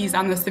 Yes, he's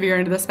on the severe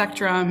end of the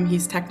spectrum.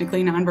 He's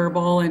technically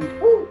nonverbal, and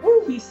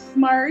He's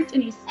smart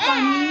and he's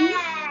funny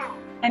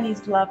and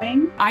he's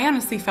loving. I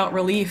honestly felt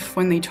relief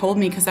when they told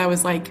me, because I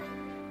was like,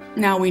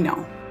 now we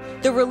know.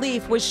 The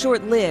relief was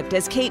short-lived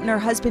as Kate and her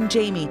husband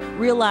Jamie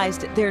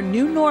realized their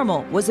new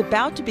normal was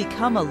about to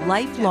become a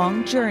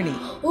lifelong journey.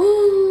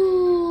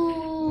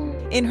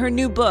 In her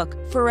new book,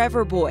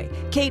 Forever Boy,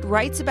 Kate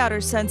writes about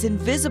her son's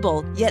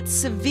invisible yet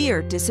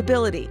severe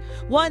disability,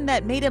 one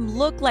that made him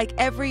look like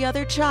every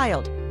other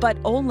child, but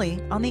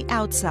only on the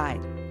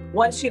outside.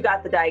 Once you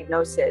got the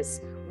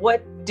diagnosis,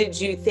 what did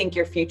you think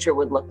your future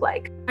would look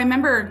like? I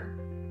remember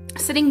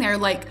sitting there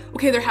like,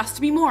 okay, there has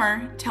to be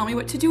more. Tell me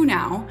what to do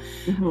now.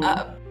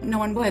 No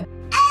one would.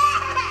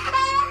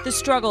 The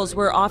struggles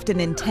were often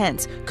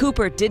intense.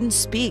 Cooper didn't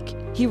speak.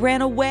 He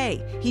ran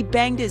away. He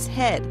banged his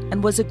head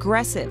and was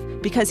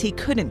aggressive because he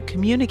couldn't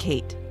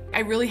communicate. I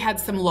really had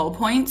some low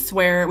points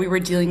where we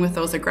were dealing with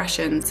those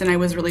aggressions, and I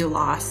was really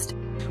lost.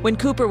 When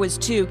Cooper was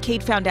 2,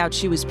 Kate found out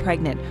she was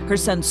pregnant. Her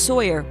son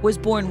Sawyer was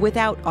born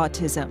without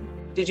autism.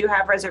 Did you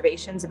have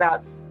reservations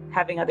about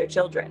having other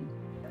children?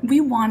 We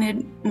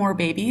wanted more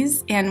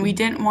babies, and we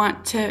didn't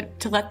want to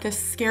let this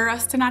scare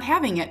us to not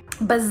having it.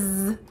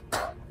 Buzz.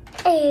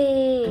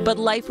 But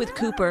life with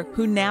Cooper,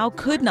 who now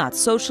could not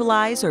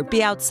socialize or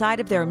be outside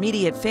of their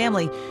immediate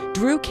family,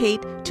 drew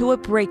Kate to a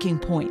breaking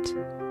point.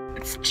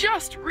 It's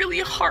just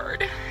really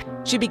hard.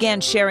 She began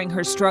sharing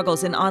her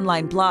struggles in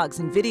online blogs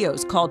and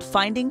videos called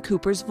Finding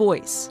Cooper's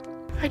Voice.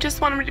 I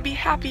just want him to be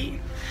happy.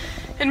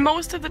 And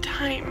most of the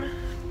time,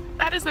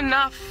 that is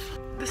enough.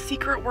 The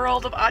secret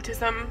world of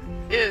autism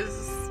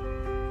is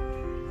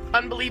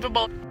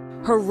unbelievable.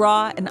 Her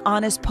raw and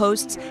honest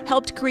posts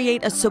helped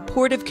create a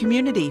supportive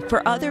community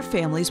for other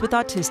families with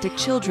autistic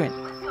children.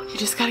 You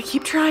just gotta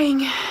keep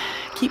trying,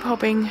 keep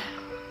hoping,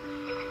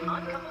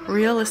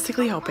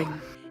 realistically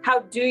hoping. How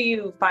do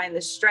you find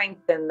the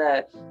strength and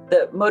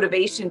the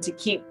motivation to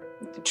keep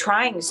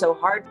trying so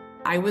hard?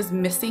 I was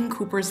missing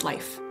Cooper's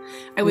life.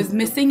 I was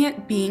missing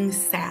it being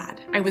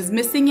sad. I was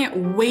missing it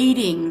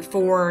waiting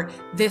for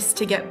this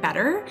to get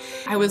better.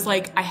 I was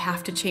like, I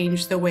have to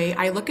change the way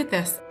I look at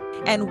this.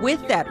 And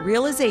with that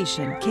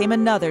realization came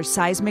another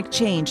seismic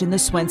change in the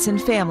Swenson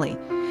family.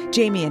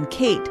 Jamie and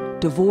Kate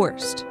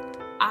divorced.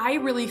 I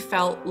really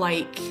felt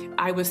like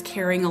I was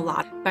carrying a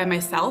lot by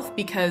myself,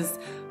 because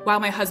while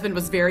my husband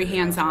was very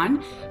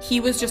hands-on, he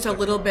was just a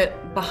little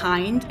bit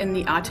behind in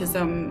the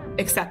autism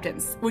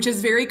acceptance, which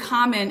is very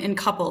common in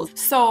couples.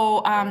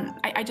 So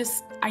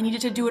I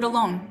needed to do it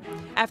alone.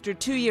 After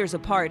 2 years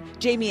apart,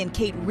 Jamie and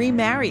Kate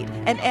remarried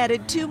and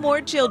added 2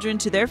 more children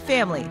to their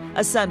family,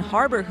 a son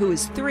Harbor, who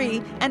is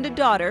 3, and a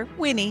daughter,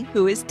 Winnie,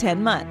 who is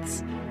 10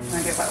 months. Can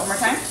I get that one more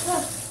time?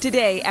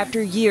 Today,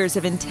 after years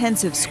of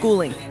intensive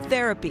schooling,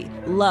 therapy,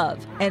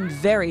 love, and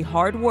very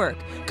hard work,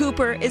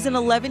 Cooper is an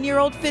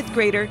 11-year-old 5th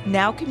grader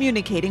now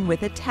communicating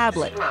with a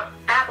tablet.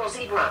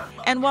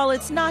 And while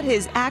it's not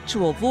his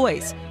actual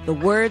voice, the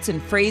words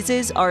and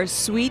phrases are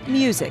sweet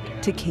music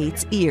to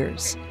Kate's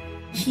ears.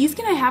 He's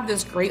gonna have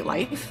this great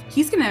life.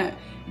 He's gonna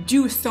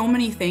do so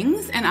many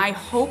things, and I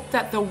hope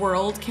that the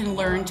world can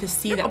learn to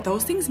see that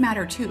those things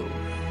matter too.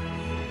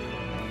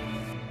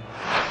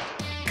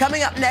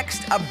 Coming up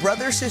next, a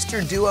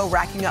brother-sister duo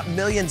racking up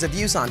millions of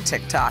views on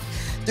TikTok.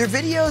 Their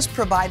videos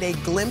provide a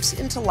glimpse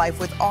into life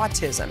with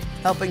autism,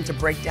 helping to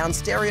break down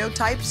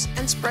stereotypes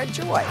and spread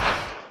joy.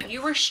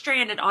 You were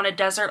stranded on a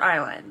desert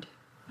island.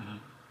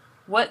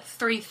 What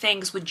 3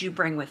 things would you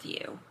bring with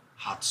you?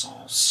 Hot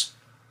sauce.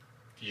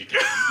 You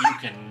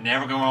can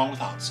never go wrong with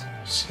hot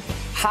sauce.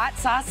 Hot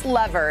sauce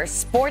lover,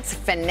 sports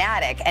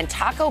fanatic, and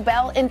Taco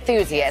Bell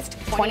enthusiast,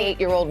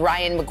 28-year-old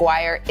Ryan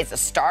McGuire is a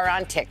star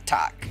on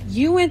TikTok.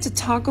 You went to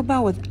Taco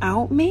Bell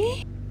without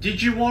me?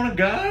 Did you want to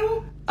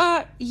go?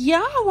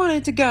 Yeah, I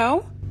wanted to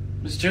go.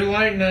 It's too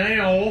late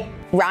now.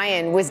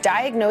 Ryan was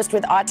diagnosed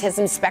with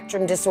autism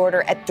spectrum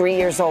disorder at 3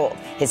 years old.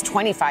 His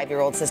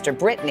 25-year-old sister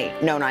Brittany,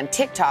 known on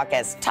TikTok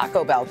as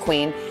Taco Bell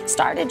Queen,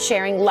 started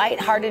sharing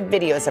lighthearted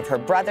videos of her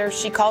brother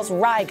she calls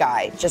Rye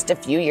Guy just a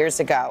few years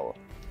ago.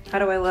 How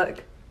do I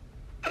look?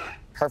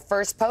 Her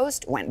first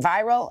post went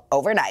viral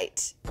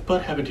overnight.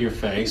 What happened to your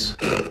face?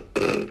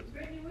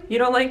 You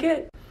don't like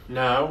it?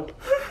 No.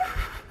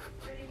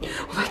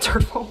 Well, that's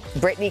hurtful.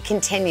 Brittany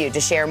continued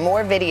to share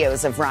more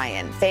videos of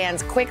Ryan,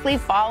 fans quickly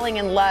falling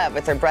in love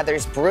with her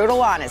brother's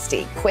brutal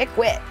honesty, quick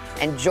wit,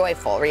 and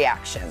joyful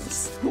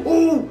reactions.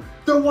 Ooh,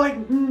 the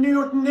white New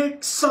York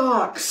Knicks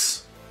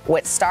socks.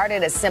 What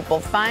started as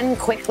simple fun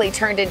quickly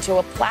turned into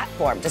a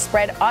platform to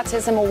spread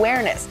autism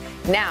awareness.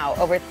 Now,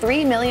 over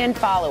 3 million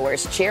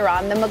followers cheer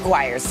on the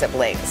McGuire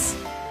siblings.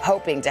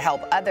 Hoping to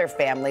help other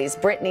families,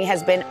 Brittany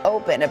has been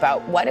open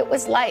about what it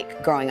was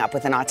like growing up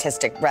with an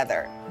autistic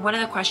brother. One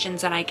of the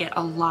questions that I get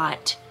a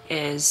lot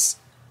is,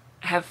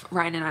 have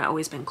Ryan and I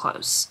always been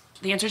close?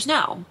 The answer is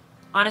no.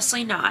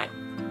 Honestly, not.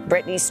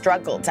 Brittany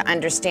struggled to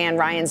understand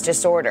Ryan's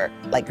disorder.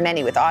 Like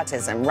many with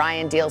autism,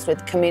 Ryan deals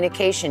with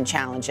communication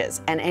challenges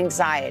and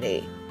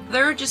anxiety.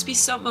 There would just be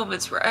some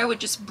moments where I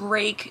would just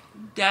break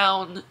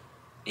down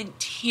in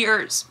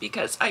tears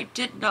because I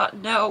did not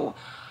know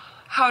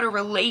how to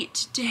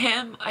relate to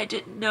him. I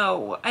didn't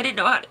know how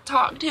to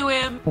talk to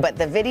him. But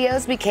the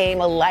videos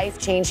became a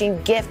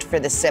life-changing gift for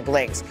the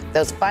siblings.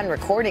 Those fun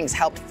recordings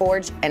helped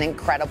forge an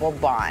incredible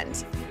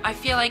bond. I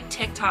feel like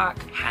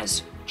TikTok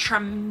has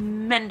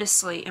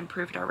tremendously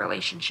improved our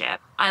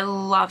relationship. I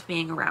love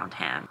being around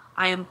him.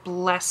 I am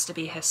blessed to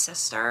be his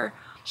sister.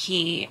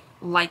 He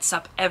lights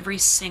up every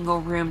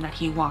single room that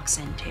he walks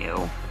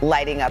into.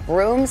 Lighting up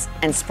rooms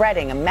and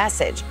spreading a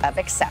message of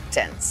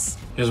acceptance.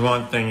 Here's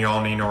one thing you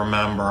all need to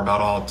remember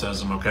about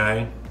autism,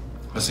 okay?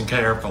 Listen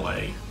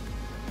carefully.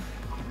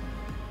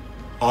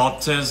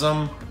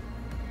 Autism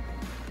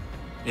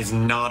is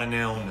not an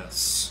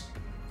illness.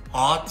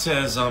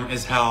 Autism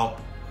is how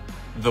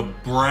the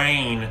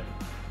brain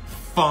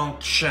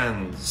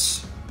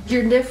functions.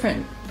 You're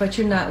different, but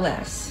you're not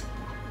less.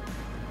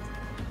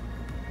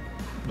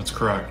 That's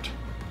correct.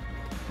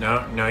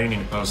 Now you need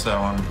to post that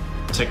on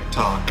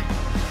TikTok.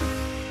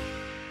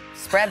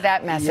 Spread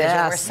that message,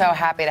 and we're so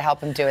happy to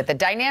help him do it. The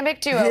dynamic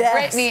duo,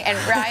 Brittany and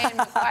Ryan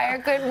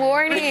McGuire, good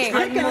morning.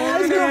 Hi,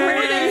 guys. Good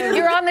morning.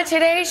 You're on the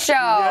Today Show.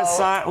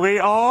 Yes, we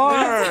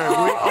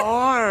are. We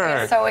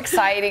are. It's so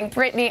exciting.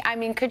 Brittany, I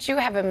mean, could you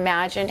have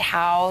imagined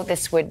how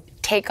this would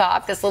take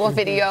off, this little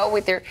video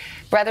with your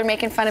brother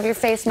making fun of your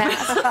face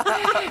mask?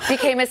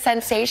 Became a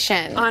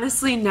sensation.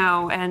 Honestly,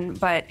 no,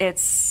 but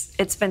it's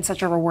been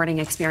such a rewarding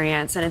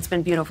experience, and it's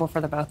been beautiful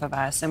for the both of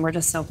us, and we're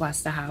just so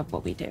blessed to have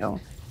what we do.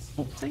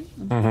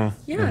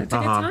 Yeah, it's a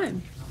good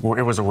time. Well,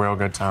 it was a real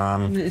good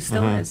time. It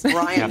still is.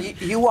 Ryan,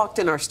 you walked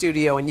in our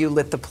studio and you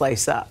lit the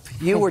place up.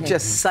 You were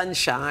just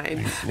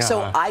sunshine.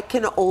 So I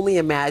can only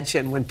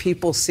imagine when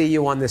people see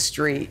you on the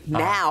street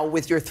now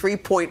with your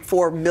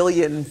 3.4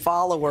 million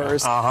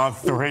followers.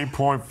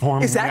 3.4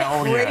 million. Is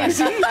that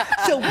crazy?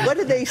 So what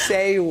do they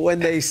say when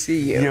they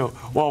see you?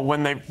 Well,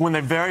 when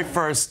they very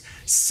first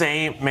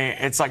see me,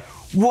 it's like,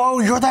 whoa,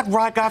 you're that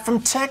right guy from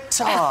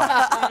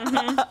TikTok.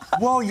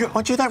 Whoa,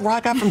 aren't you that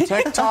right guy from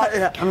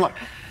TikTok? I'm like,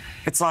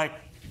 it's like,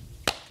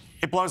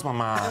 it blows my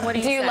mind. What do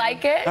you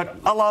like it?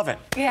 I love it.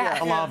 Yeah.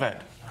 I love it.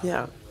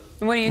 Yeah.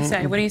 What do you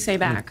say? What do you say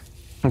back?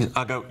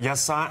 I go,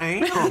 yes, I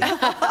am.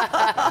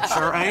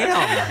 Sure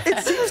am.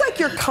 It seems like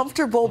you're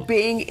comfortable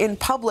being in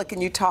public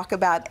and you talk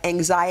about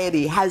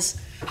anxiety. Has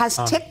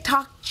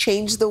TikTok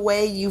changed the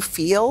way you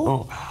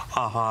feel?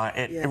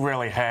 It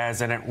really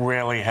has, and it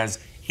really has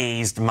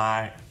eased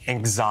my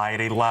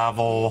anxiety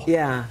level.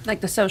 Yeah.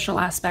 Like the social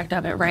aspect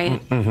of it,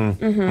 right?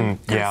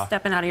 Yeah.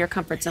 Stepping out of your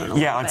comfort zone a little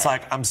bit. Yeah, it's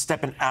like I'm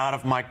stepping out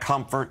of my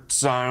comfort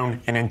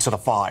zone and into the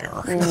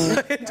fire.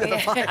 Into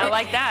the fire. I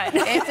like that.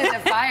 Into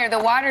the fire. The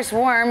water's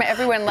warm.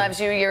 Everyone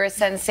loves you. You're a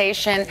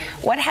sensation.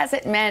 What has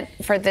it meant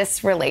for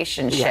this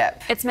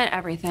relationship? It's meant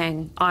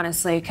everything,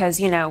 honestly,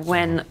 because,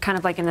 when kind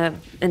of like in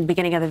the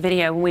beginning of the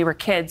video, when we were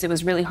kids, it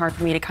was really hard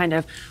for me to kind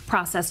of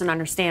process and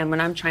understand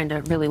when I'm trying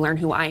to really learn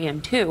who I am,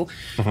 too.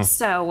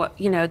 So,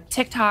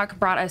 TikTok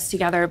brought us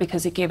together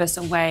because it gave us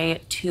a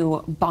way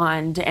to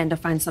bond and to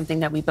find something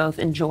that we both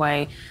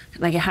enjoy,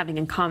 like having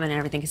in common and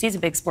everything, because he's a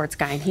big sports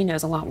guy and he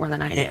knows a lot more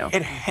than I do.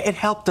 It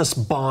helped us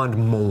bond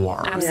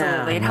more.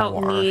 Absolutely. It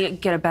helped me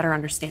get a better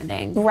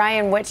understanding.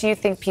 Ryan, what do you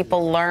think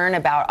people learn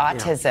about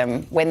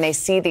autism when they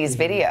see these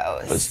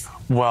videos?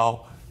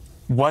 Well,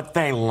 what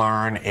they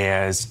learn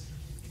is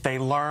they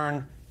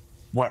learn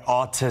what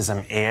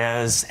autism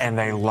is, and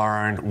they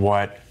learn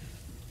what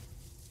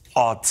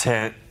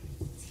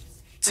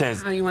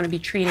how you want to be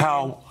treated.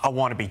 How I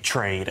want to be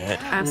treated.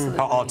 Absolutely.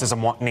 How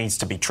autism needs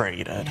to be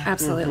treated.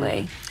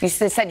 Absolutely. You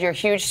said you're a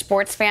huge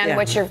sports fan. Yeah.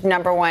 What's your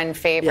number one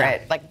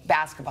favorite,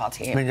 basketball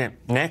team?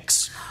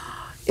 Knicks.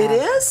 It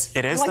is?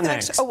 It is like the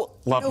Knicks. Oh, well,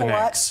 love the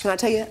Knicks. Can I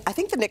tell you? I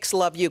think the Knicks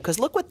love you because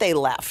look what they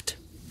left.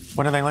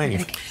 What did they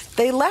leave?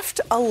 They left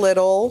a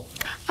little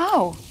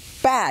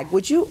bag.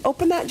 Would you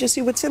open that and just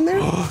see what's in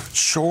there?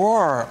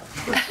 Sure.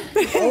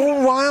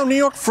 Oh, wow, New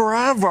York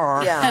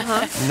forever.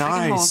 Yeah.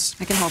 Nice.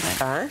 I can hold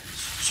it.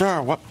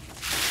 Sure, what?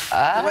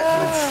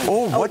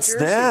 What's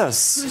jersey.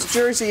 this? Whose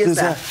jersey is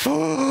that?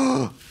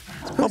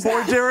 My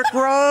boy Derrick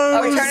Rose.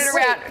 Oh, turn it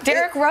around.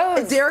 Derrick Rose.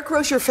 Is Derrick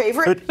Rose your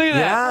favorite?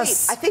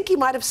 Yes. Wait, I think he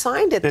might have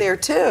signed it there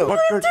too.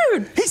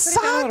 Dude, he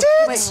signed it.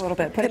 it. Wait a little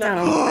bit. Put it down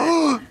a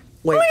little bit.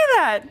 Wait, look at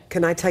that.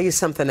 Can I tell you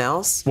something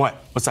else? What?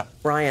 What's that?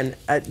 Ryan,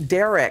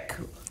 Derrick,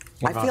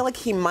 What I about feel like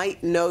he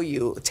might know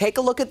you. Take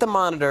a look at the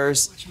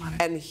monitors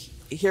and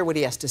hear what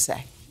he has to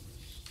say.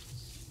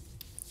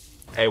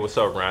 Hey, what's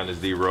up, Ryan? It's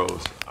D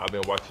Rose. I've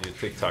been watching your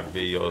TikTok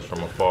videos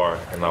from afar,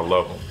 and I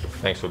love them.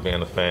 Thanks for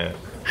being a fan.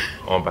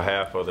 On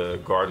behalf of the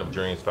Garden of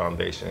Dreams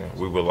Foundation,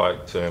 we would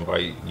like to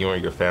invite you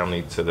and your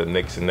family to the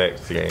Knicks and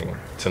Nets game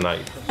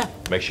tonight.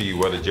 Make sure you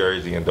wear the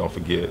jersey and don't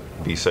forget,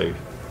 be safe.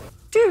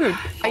 Dude.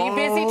 Are you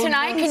busy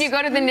tonight? Can you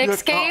go to the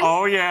Knicks game?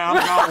 Oh, yeah, I'm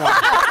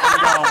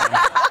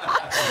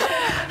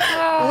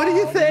going. What do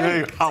you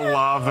think? I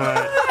love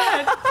it.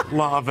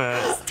 Love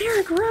it. It's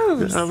Derrick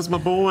Rose. That was my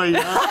boy.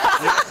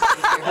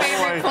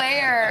 Favorite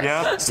player.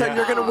 Yep. So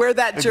you're going to wear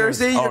that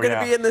jersey? Oh, You're going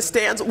to be in the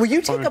stands. Will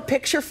you take a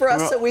picture for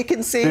us so we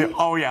can see?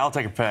 Oh, yeah, I'll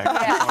take a pic.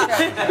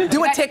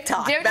 Do a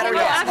TikTok. Better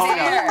yet.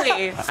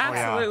 Absolutely.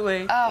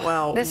 Absolutely. Oh,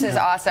 Well, this is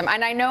awesome.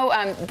 And I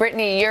know,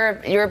 Brittany,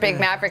 you're a big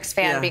Mavericks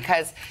fan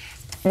because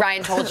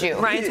Ryan told you.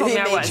 Ryan told me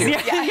I was.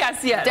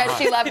 Yes. Does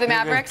she love the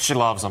Mavericks? She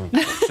loves them.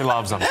 She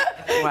loves them.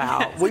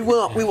 Wow. We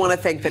want to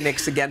thank the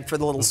Knicks again for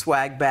the little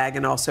swag bag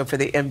and also for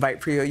the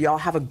invite for you. Y'all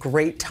have a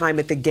great time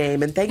at the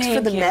game. And thanks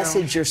for the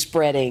message you're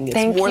spreading.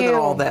 It's more than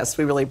all this.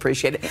 We really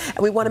appreciate it.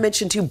 And we want to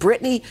mention, too,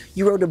 Brittany,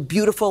 you wrote a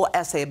beautiful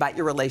essay about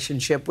your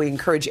relationship. We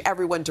encourage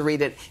everyone to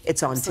read it.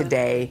 It's on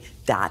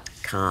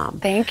today.com.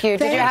 Thank you.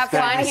 Did you have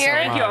fun here?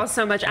 Thank you all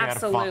so much. We had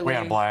Absolutely. We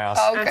had a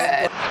blast. Oh,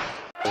 good.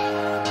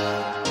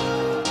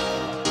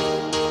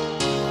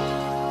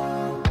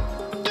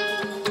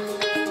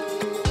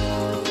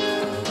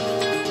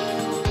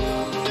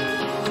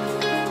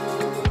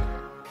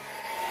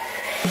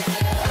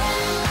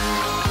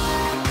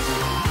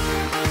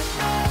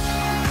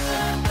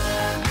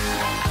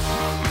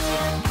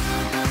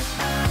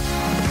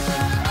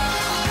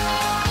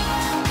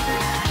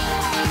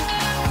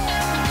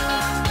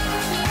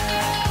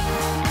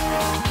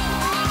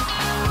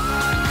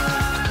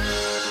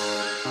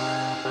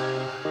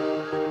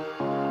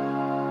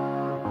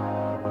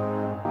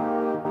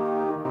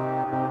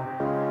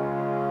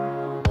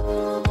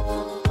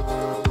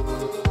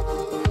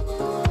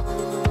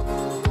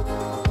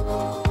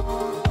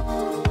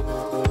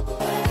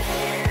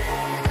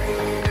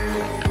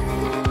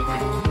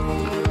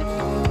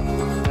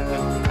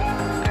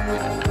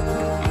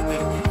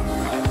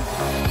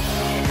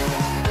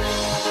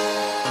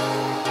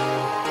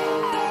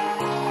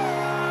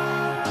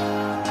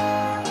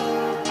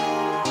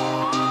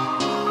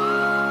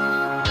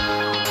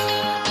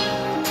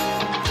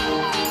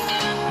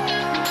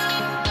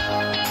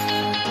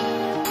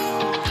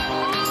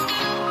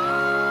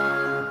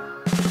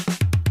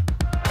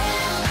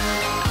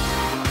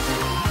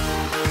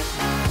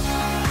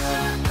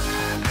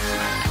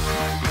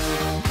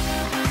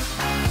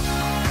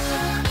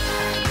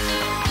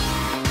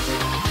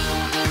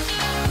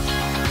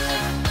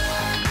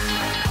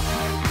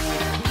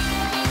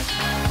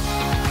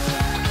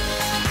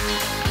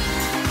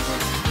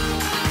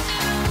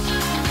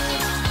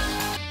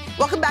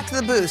 Welcome back to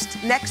The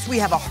Boost. Next, we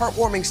have a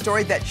heartwarming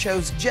story that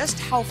shows just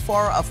how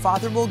far a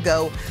father will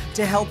go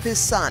to help his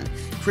son,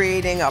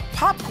 creating a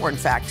popcorn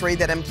factory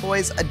that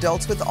employs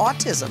adults with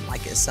autism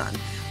like his son.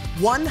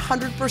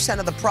 100%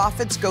 of the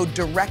profits go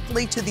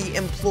directly to the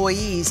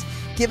employees,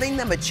 giving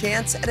them a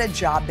chance at a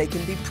job they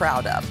can be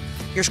proud of.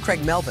 Here's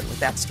Craig Melvin with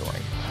that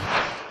story.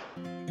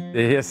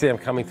 They hear Sam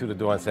coming through the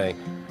door and saying,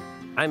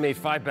 I made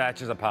 5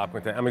 batches of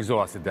popcorn today. I'm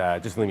exhausted,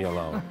 Dad. Just leave me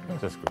alone.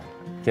 Just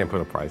can't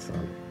put a price on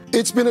it.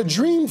 It's been a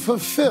dream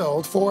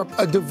fulfilled for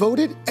a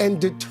devoted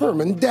and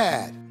determined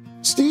dad.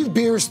 Steve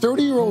Beer's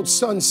 30-year-old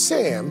son,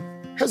 Sam,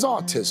 has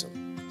autism.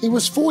 He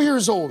was 4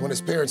 years old when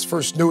his parents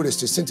first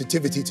noticed his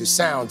sensitivity to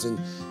sounds and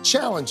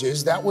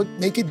challenges that would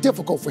make it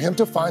difficult for him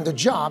to find a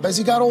job as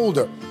he got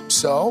older.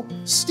 So,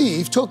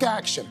 Steve took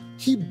action.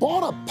 He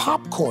bought a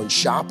popcorn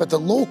shop at the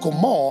local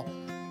mall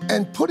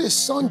and put his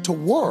son to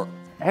work.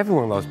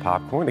 Everyone loves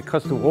popcorn. It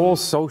cuts through all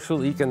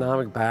social,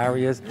 economic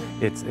barriers.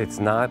 It's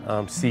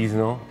not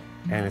seasonal,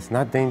 and it's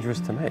not dangerous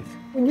to make.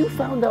 When you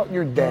found out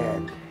your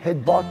dad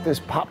had bought this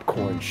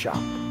popcorn shop,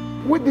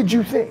 what did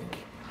you think?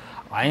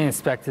 I didn't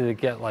expect it to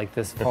get like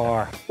this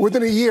far.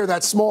 Within a year,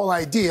 that small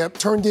idea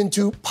turned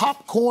into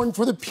Popcorn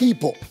for the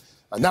People,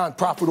 a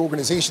nonprofit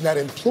organization that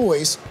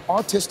employs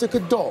autistic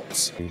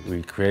adults.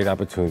 We create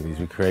opportunities,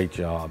 we create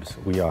jobs.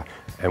 We are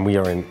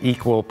an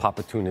equal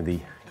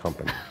opportunity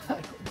company.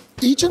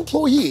 Each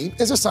employee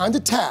is assigned a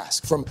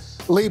task, from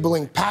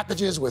labeling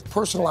packages with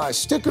personalized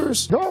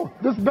stickers. No,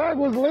 this bag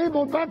was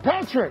labeled by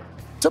Patrick.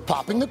 to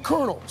popping the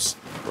kernels.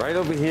 Right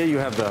over here, you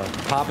have the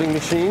popping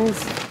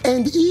machines.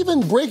 And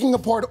even breaking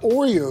apart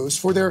Oreos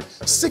for their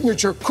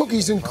signature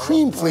cookies and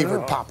cream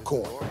flavored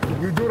popcorn.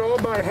 You do it all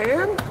by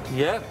hand?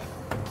 Yep.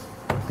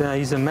 Then I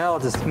use a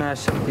mallet to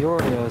smash up the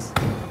Oreos.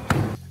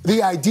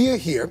 The idea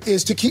here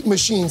is to keep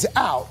machines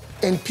out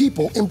and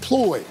people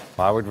employed.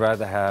 I would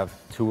rather have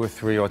 2 or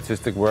 3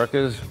 autistic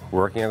workers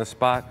working at a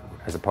spot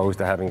as opposed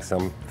to having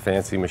some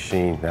fancy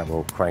machine that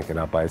will crank it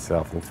up by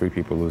itself and 3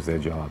 people lose their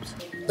jobs.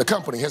 The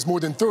company has more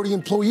than 30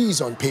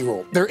 employees on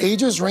payroll. Their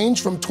ages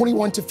range from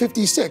 21 to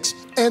 56,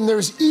 and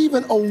there's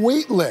even a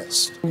wait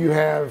list. You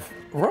have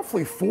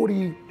roughly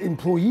 40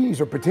 employees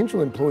or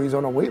potential employees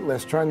on a wait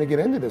list trying to get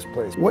into this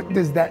place. What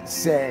does that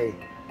say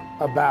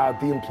about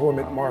the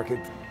employment market?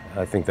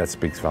 I think that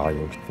speaks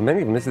volumes. For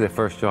many of them, this is their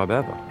first job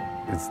ever.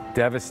 It's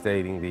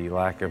devastating, the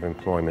lack of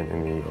employment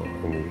in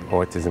the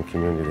autism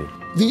community.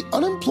 The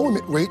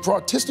unemployment rate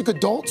for autistic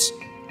adults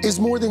is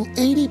more than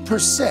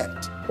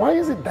 80%. Why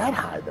is it that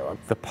high, though?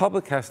 The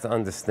public has to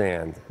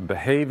understand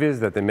behaviors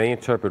that they may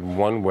interpret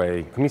one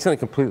way can mean something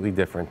completely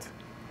different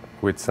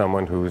with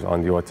someone who's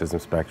on the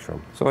autism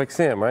spectrum. So like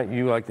Sam, right?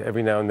 You like to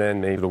every now and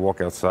then maybe to walk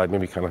outside,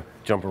 maybe kind of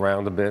jump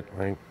around a bit,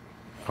 right?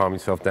 Calm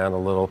yourself down a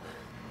little.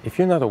 If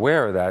you're not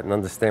aware of that and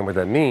understand what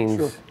that means,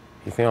 Sure.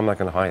 You think, I'm not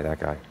going to hire that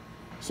guy.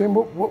 Sam,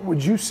 what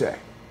would you say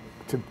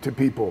to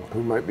people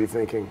who might be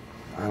thinking,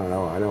 I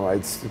know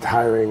it's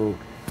hiring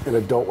an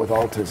adult with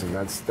autism,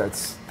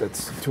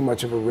 that's too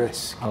much of a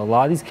risk? A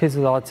lot of these kids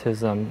with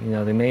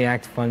autism, they may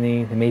act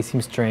funny, they may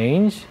seem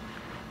strange,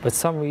 but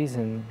some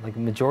reason, like the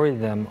majority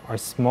of them are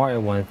smart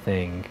at one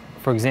thing.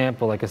 For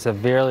example, like a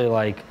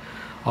severely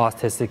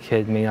autistic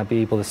kid may not be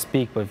able to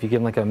speak, but if you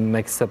give them a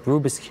mixed up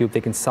Rubik's Cube,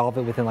 they can solve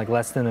it within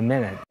less than a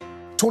minute.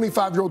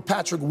 25-year-old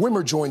Patrick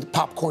Wimmer joined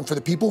Popcorn for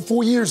the People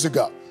 4 years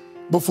ago.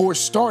 Before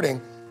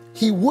starting,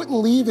 he wouldn't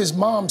leave his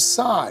mom's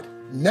side.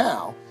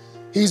 Now,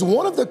 he's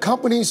one of the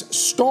company's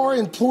star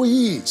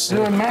employees.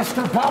 You're a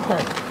master popper.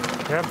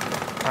 Yep,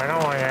 I know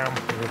I am.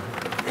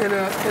 In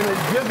a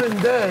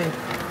given day,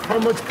 how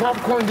much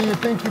popcorn do you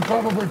think you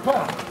probably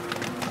pop?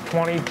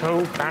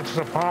 22 batches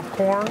of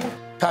popcorn.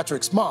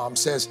 Patrick's mom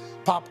says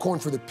Popcorn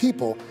for the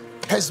People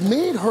has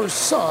made her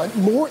son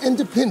more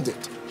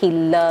independent. He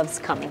loves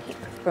coming here.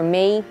 For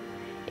me,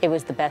 it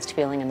was the best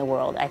feeling in the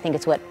world. I think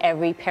it's what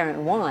every parent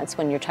wants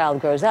when your child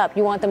grows up.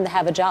 You want them to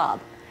have a job,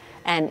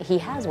 and he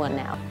has one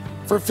now.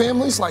 For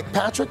families like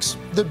Patrick's,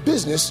 the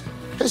business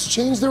has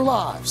changed their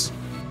lives.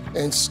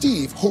 And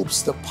Steve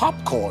hopes the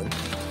popcorn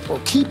will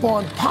keep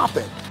on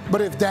popping. But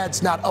if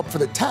Dad's not up for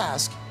the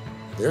task,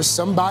 there's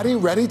somebody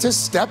ready to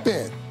step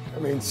in. I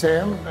mean,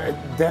 Sam,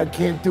 Dad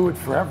can't do it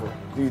forever.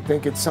 Do you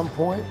think at some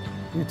point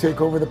you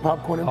take over the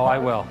popcorn and I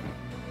will.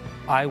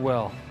 I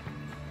will.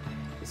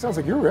 It sounds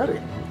like you're ready.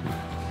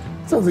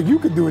 Sounds like you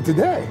could do it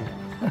today.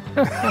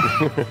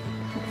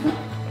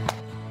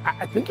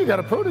 I think you got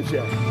a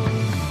protege.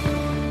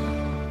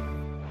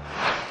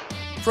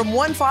 From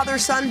one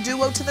father-son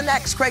duo to the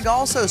next, Craig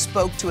also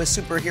spoke to a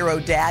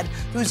superhero dad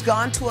who's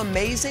gone to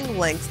amazing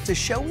lengths to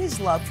show his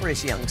love for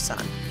his young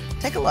son.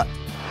 Take a look.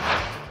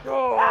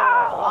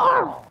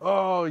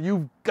 Oh,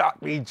 you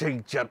got me,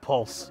 Jake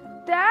Jetpulse.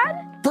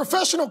 Dad?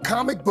 Professional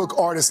comic book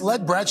artist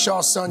Led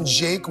Bradshaw's son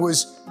Jake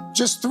was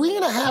just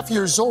 3.5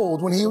 years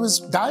old when he was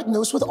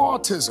diagnosed with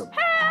autism.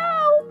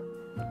 Help!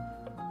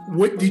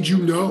 What did you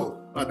know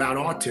about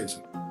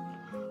autism?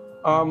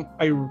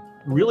 I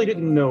really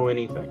didn't know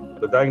anything.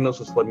 The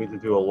diagnosis led me to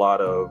do a lot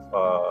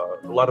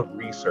of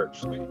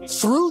research.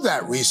 Through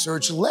that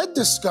research, Led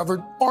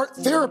discovered art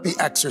therapy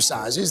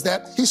exercises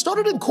that he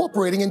started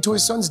incorporating into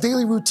his son's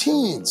daily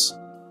routines.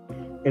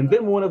 And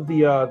then one of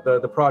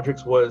the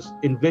projects was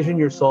envision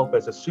yourself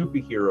as a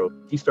superhero.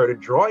 He started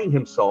drawing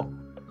himself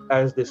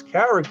as this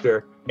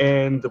character,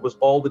 and it was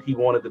all that he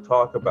wanted to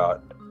talk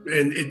about.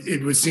 And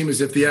it would seem as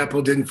if the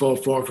apple didn't fall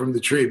far from the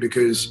tree,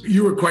 because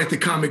you were quite the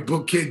comic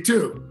book kid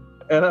too.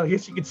 And I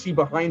guess you can see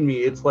behind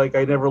me, it's like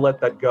I never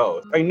let that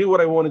go. I knew what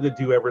I wanted to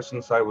do ever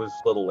since I was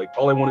little. Like,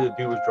 all I wanted to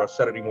do was draw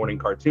Saturday morning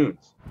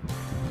cartoons.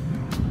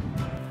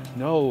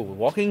 No,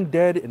 Walking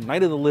Dead and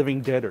Night of the Living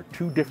Dead are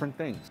two different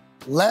things.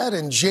 Led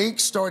and Jake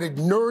started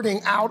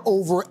nerding out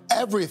over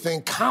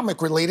everything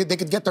comic-related they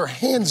could get their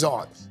hands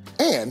on.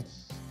 And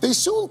they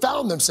soon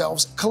found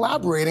themselves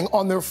collaborating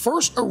on their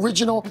first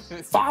original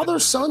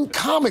father-son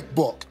comic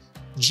book,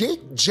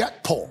 Jake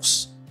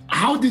Jetpulse.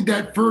 How did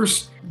that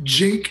first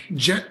Jake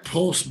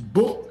Jetpulse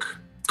book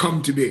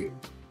come to be?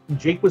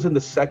 Jake was in the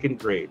 2nd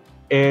grade,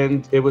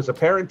 and it was a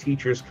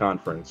parent-teachers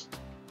conference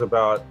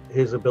about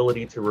his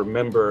ability to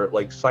remember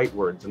sight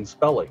words and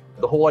spelling.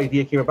 The whole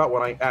idea came about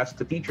when I asked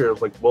the teacher, I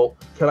was like, well,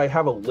 could I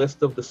have a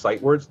list of the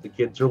sight words the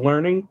kids are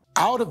learning?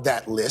 Out of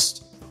that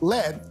list,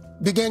 Led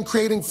began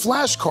creating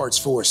flashcards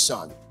for his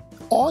son.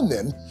 On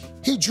them,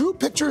 he drew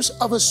pictures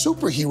of a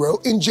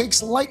superhero in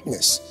Jake's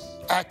likeness,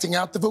 acting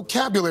out the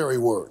vocabulary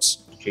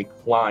words. Jake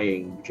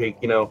flying, Jake,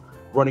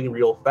 running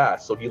real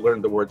fast. So he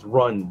learned the words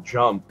run,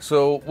 jump.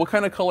 So what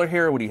kind of color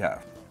hair would he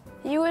have?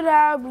 He would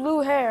have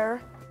blue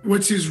hair.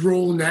 What's his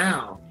role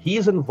now?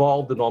 He's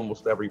involved in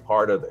almost every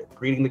part of it,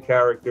 creating the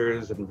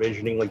characters,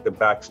 envisioning like the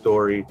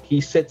backstory.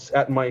 He sits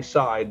at my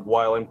side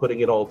while I'm putting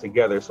it all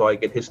together so I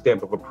get his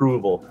stamp of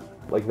approval.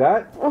 Like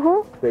that?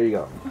 There you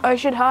go. I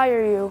should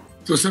hire you.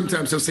 So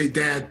sometimes they'll say,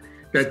 Dad,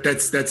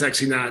 that's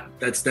actually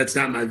that's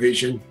not my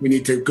vision. We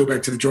need to go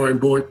back to the drawing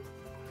board.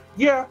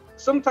 Yeah,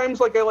 sometimes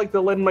like I like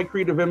to lend my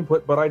creative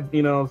input, but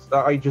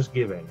I just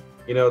give in.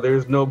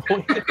 There's no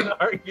point in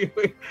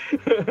arguing.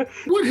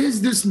 What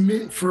has this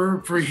meant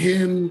for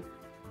him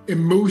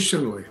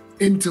emotionally,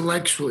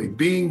 intellectually,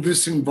 being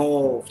this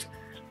involved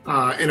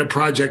in a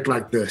project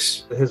like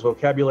this? His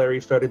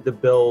vocabulary started to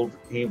build.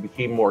 He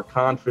became more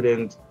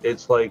confident.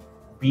 It's like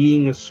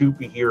being a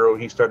superhero,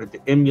 he started to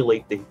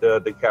emulate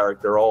the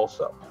character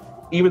also.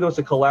 Even though it's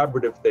a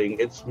collaborative thing,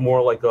 it's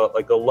more like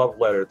a love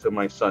letter to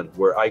my son,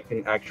 where I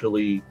can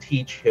actually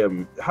teach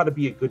him how to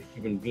be a good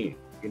human being,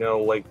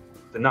 like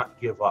to not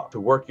give up, to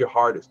work your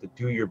hardest, to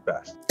do your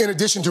best. In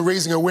addition to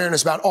raising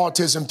awareness about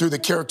autism through the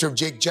character of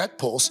Jake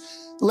Jetpulse,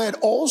 Led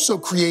also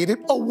created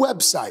a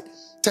website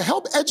to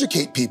help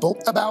educate people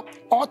about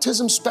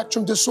autism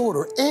spectrum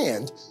disorder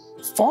and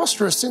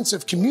foster a sense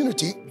of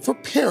community for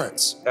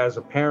parents. As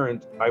a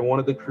parent, I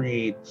wanted to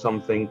create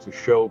something to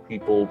show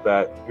people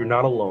that you're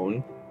not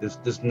alone. This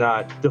does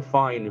not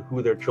define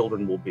who their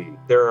children will be.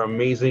 There are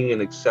amazing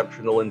and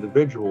exceptional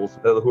individuals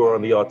who are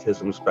on the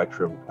autism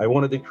spectrum. I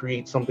wanted to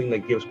create something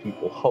that gives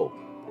people hope.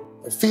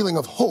 A feeling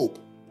of hope,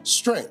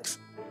 strength,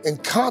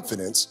 and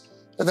confidence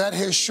that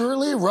has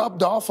surely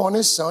rubbed off on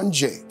his son,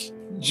 Jake.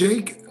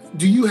 Jake,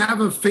 do you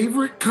have a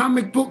favorite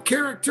comic book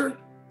character?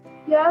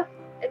 Yeah,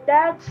 and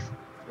that's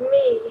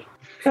me.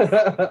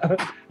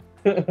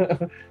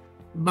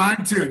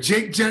 Mine too,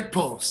 Jake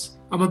Jetpulse.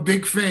 I'm a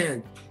big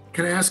fan.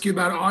 Can I ask you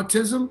about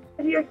autism?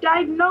 If you're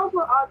diagnosed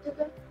with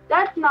autism,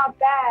 that's not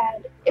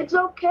bad. It's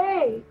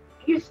okay.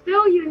 You're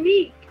still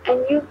unique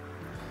and you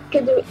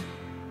can do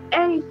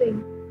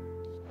anything.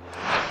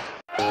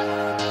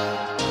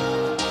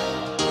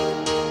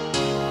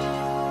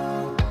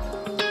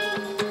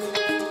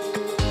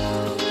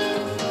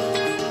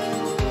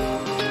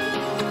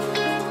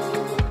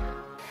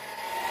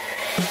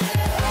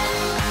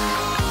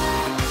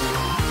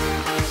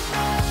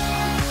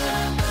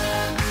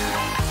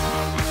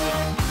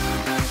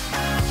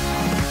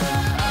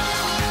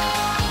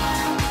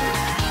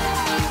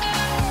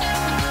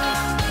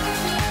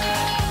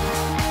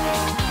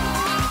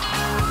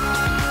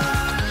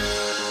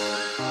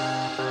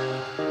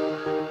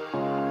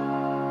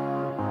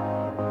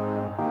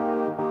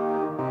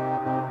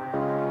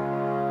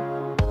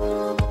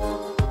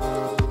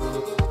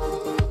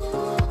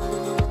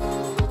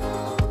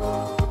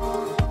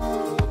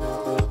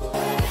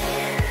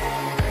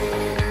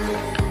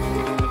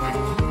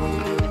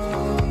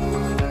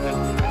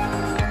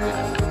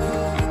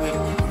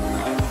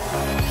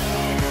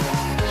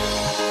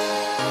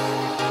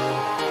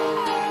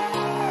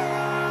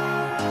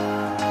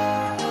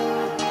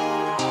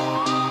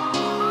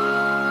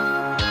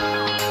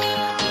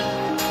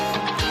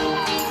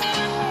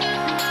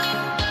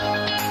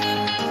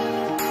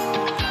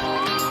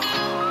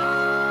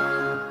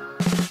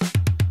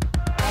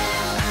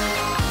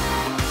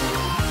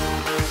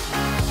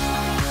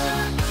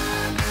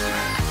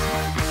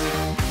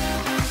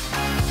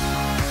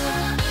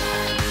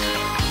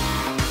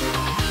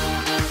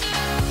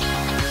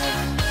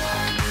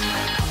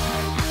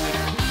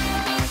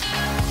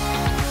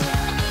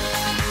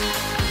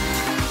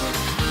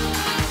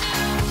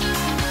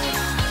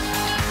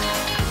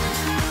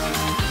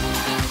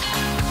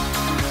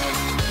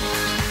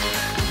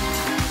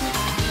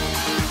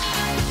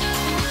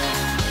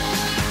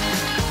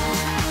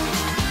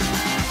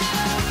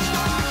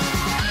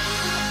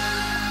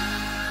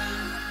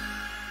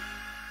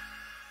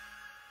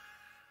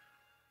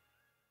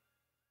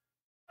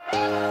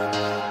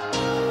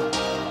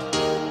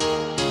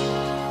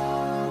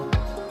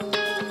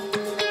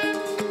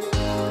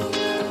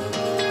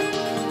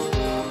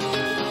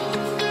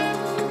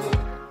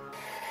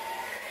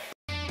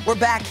 We're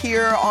back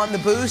here on The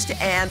Boost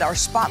and our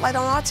spotlight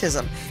on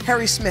autism.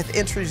 Harry Smith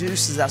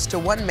introduces us to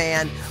one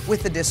man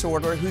with the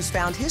disorder who's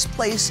found his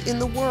place in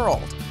the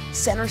world,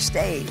 center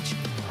stage.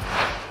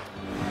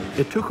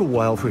 It took a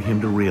while for him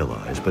to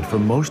realize, but for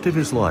most of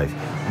his life,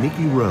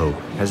 Mickey Rowe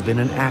has been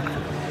an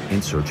actor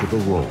in search of a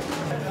role.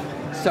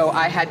 So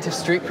I had to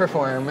street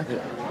perform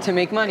to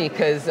make money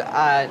because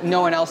no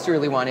one else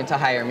really wanted to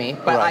hire me,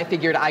 but I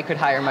figured I could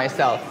hire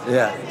myself.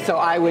 Yeah. So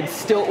I would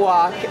stilt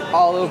walk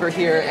all over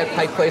here at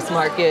Pike Place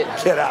Market.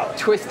 Get out.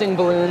 Twisting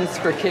balloons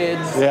for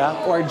kids.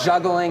 Yeah. Or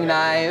juggling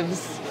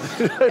knives.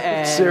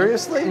 And,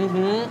 Seriously?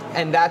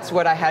 And that's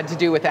what I had to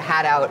do with a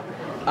hat out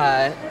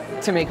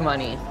to make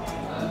money.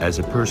 As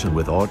a person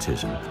with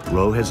autism,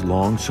 Rowe has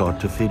long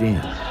sought to fit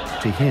in.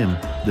 To him,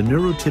 the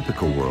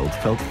neurotypical world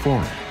felt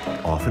foreign,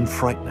 often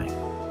frightening,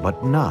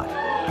 but not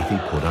if he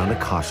put on a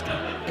costume.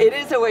 It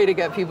is a way to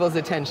get people's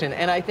attention,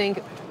 and I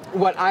think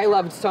what I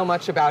loved so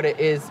much about it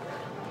is,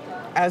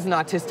 as an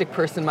autistic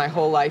person my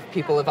whole life,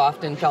 people have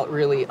often felt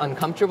really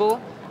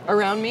uncomfortable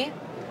around me,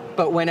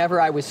 but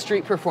whenever I was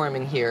street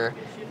performing here,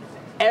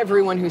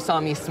 everyone who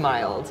saw me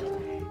smiled.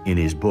 In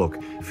his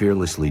book,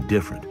 Fearlessly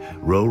Different,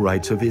 Roe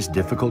writes of his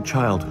difficult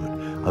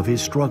childhood, of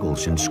his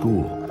struggles in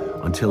school,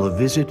 until a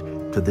visit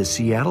to the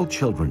Seattle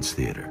Children's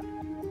Theater.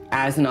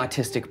 As an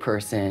autistic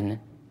person,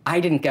 I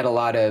didn't get a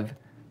lot of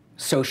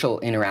social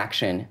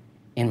interaction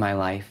in my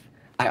life.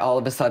 I all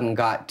of a sudden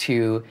got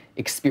to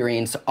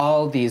experience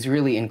all these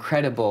really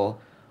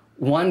incredible,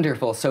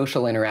 wonderful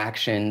social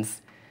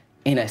interactions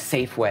in a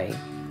safe way.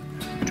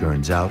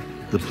 Turns out,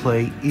 the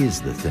play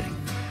is the thing.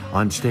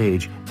 On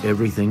stage,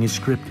 everything is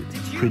scripted,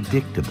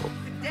 predictable.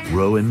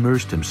 Roe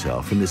immersed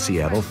himself in the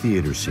Seattle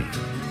theater scene,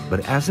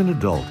 but as an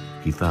adult,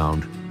 he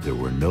found there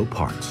were no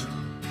parts.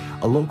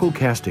 A local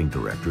casting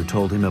director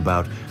told him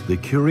about the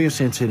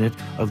curious incident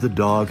of the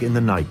dog in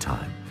the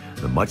nighttime,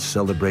 the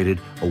much-celebrated,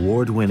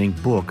 award-winning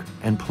book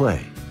and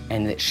play.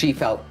 And that she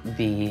felt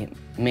the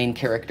main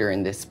character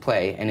in this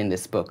play and in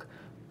this book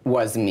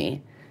was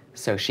me.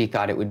 So she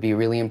thought it would be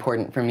really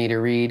important for me to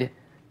read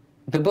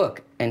the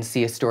book and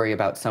see a story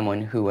about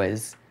someone who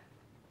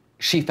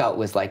she felt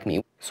was like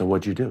me. So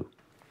what'd you do?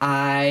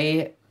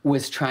 I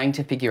was trying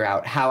to figure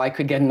out how I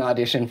could get an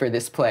audition for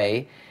this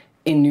play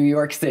in New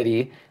York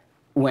City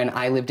when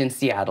I lived in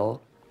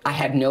Seattle. I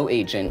had no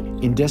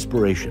agent. In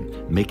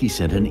desperation, Mickey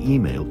sent an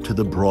email to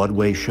the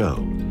Broadway show.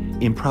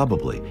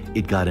 Improbably,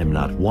 it got him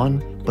not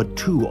one, but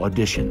 2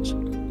 auditions.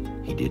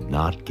 He did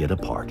not get a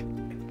part.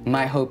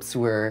 My hopes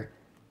were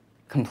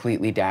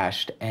completely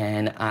dashed,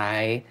 and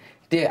I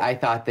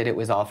thought that it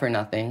was all for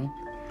nothing.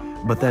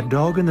 But that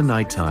dog in the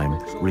nighttime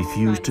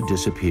refused to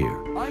disappear.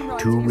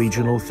 2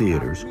 regional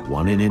theaters,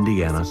 one in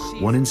Indiana,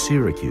 one in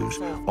Syracuse,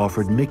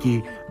 offered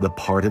Mickey the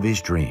part of his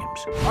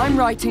dreams. I'm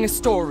writing a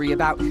story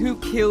about who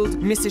killed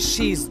Mrs.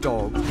 She's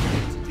dog.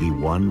 He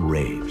won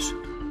raves.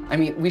 I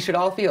mean, we should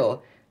all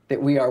feel that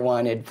we are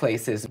wanted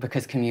places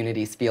because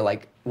communities feel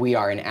like we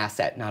are an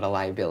asset, not a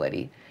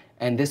liability.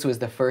 And this was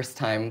the first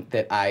time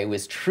that I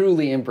was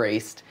truly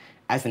embraced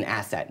as an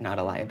asset, not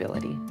a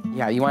liability.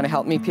 Yeah, you want to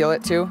help me peel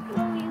it too?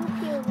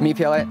 Me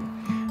peel it?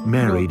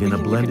 Married in a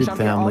blended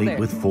family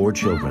with 4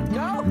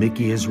 children,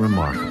 Mickey is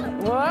remarkable.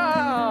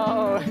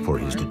 Whoa! For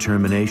his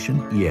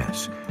determination,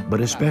 yes, but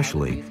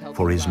especially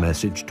for his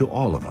message to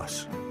all of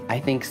us. I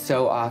think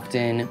so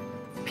often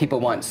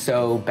people want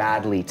so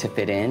badly to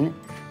fit in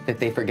that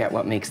they forget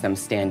what makes them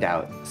stand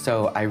out.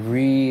 So I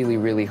really,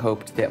 really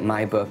hoped that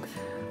my book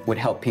would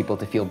help people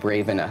to feel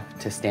brave enough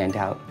to stand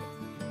out.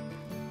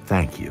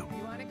 Thank you.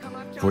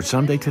 For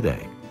Sunday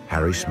Today,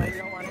 Harry Smith,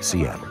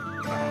 Seattle.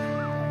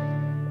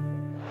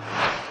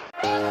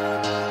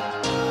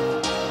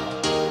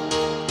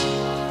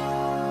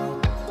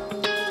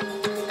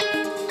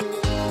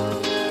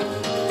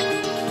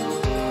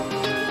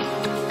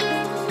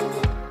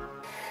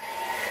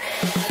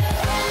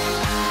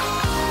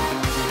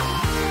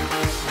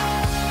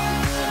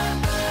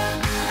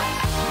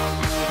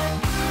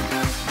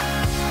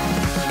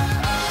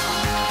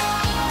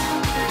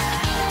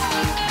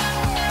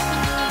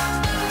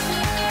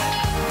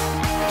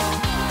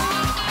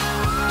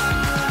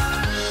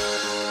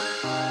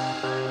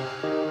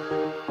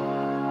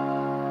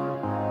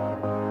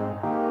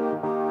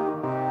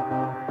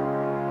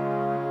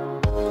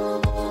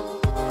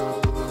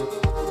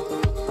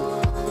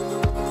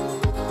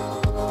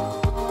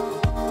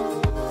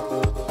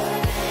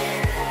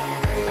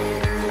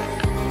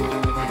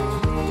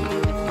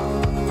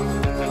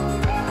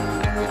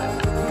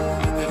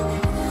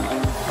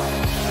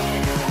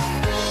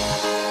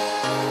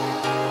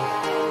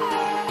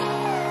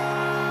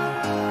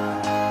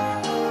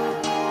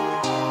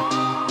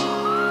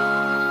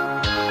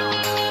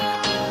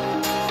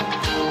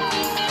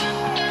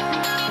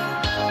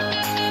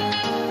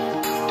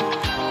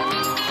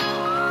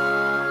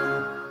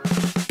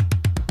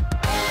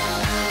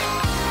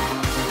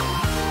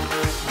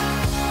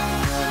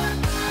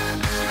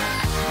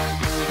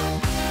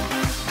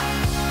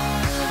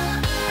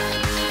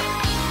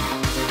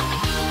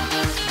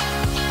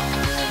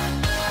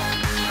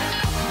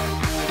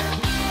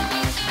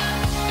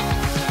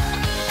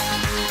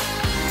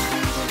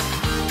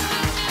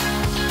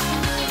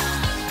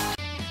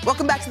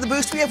 Welcome back to The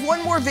Boost. We have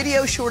one more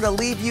video sure to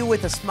leave you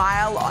with a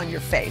smile on your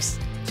face.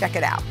 Check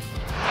it out.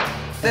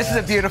 This is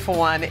a beautiful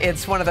one.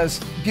 It's one of those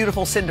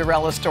beautiful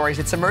Cinderella stories.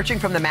 It's emerging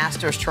from the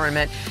Masters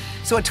tournament.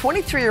 So a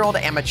 23-year-old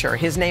amateur,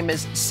 his name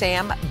is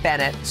Sam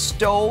Bennett,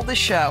 stole the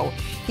show.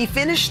 He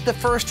finished the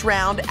first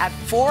round at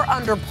 4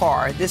 under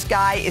par. This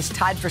guy is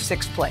tied for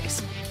 6th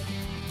place.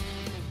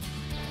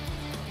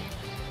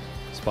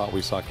 Spot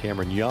we saw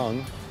Cameron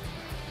Young.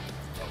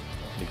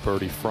 Big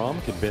birdie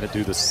from. Can Bennett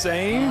do the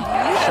same?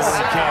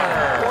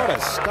 Yes, what a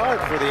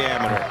start for the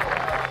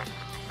amateur.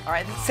 All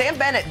right, Sam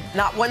Bennett,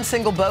 not one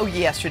single bogey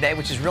yesterday,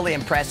 which is really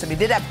impressive. He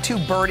did have 2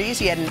 birdies.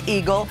 He had an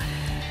eagle.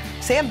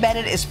 Sam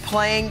Bennett is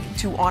playing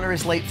to honor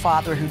his late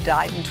father who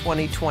died in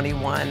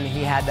 2021.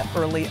 He had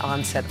early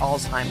onset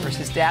Alzheimer's.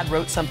 His dad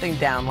wrote something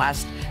down,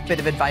 last bit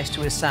of advice to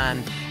his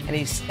son, and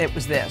it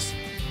was this: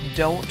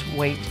 don't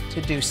wait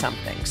to do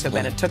something. So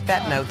Bennett took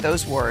that note,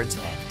 those words,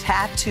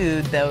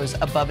 tattooed those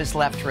above his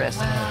left wrist.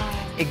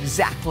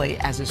 exactly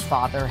as his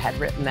father had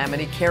written them,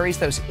 and he carries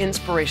those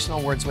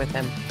inspirational words with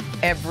him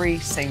every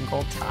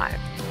single time.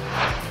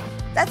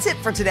 That's it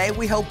for today.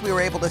 We hope we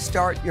were able to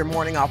start your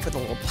morning off with a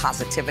little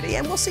positivity,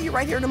 and we'll see you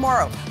right here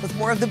tomorrow with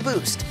more of The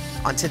Boost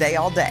on Today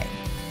All Day.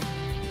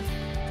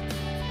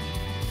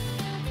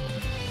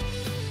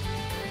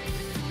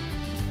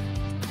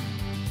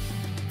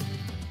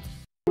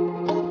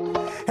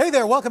 Hey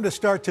there, welcome to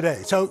Start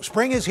Today. So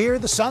spring is here,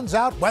 the sun's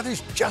out,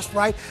 weather's just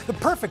right, the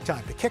perfect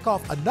time to kick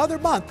off another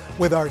month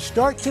with our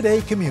Start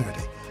Today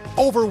community.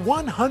 Over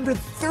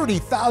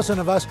 130,000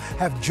 of us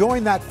have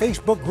joined that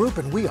Facebook group,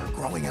 and we are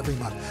growing every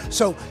month.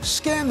 So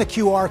scan the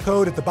QR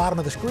code at the bottom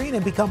of the screen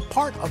and become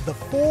part of the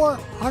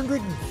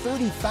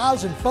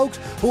 430,000 folks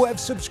who have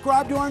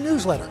subscribed to our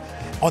newsletter.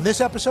 On this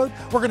episode,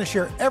 we're going to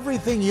share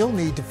everything you'll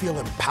need to feel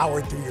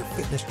empowered through your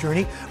fitness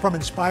journey, from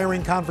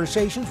inspiring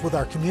conversations with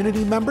our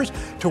community members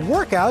to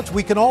workouts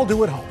we can all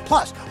do at home.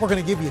 Plus, we're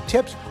going to give you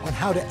tips on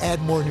how to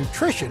add more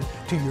nutrition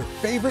to your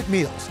favorite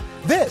meals.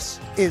 This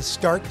is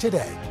Start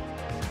Today.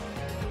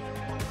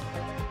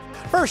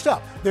 First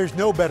up, there's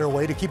no better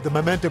way to keep the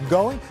momentum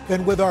going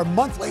than with our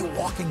monthly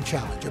walking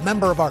challenge. A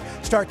member of our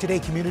Start Today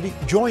community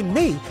joined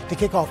me to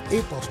kick off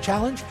April's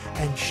challenge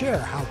and share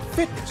how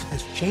fitness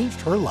has changed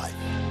her life.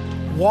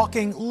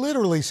 Walking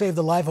literally saved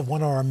the life of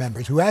one of our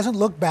members who hasn't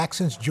looked back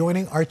since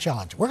joining our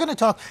challenge. We're going to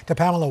talk to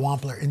Pamela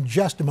Wampler in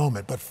just a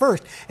moment. But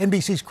first,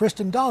 NBC's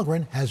Kristen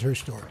Dahlgren has her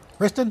story.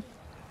 Kristen?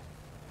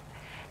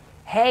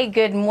 Hey,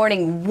 good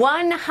morning.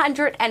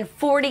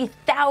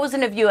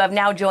 140,000 of you have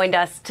now joined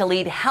us to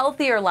lead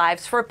healthier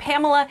lives. For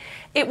Pamela,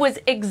 it was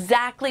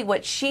exactly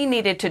what she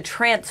needed to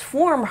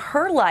transform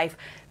her life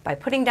by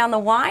putting down the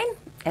wine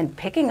and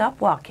picking up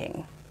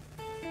walking.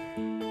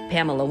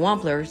 Pamela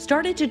Wampler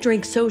started to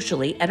drink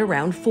socially at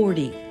around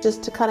 40.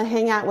 Just to kind of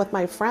hang out with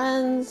my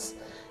friends.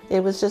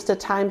 It was just a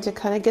time to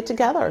kind of get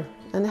together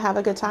and have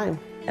a good time.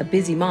 A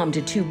busy mom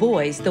to 2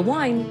 boys, the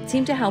wine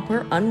seemed to help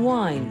her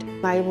unwind.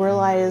 I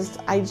realized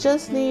I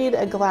just need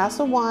a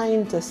glass of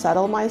wine to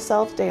settle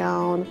myself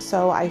down,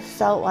 so I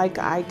felt like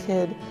I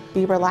could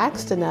be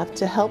relaxed enough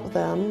to help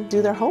them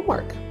do their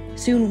homework.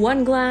 Soon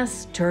 1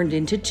 glass turned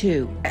into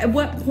 2. At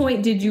what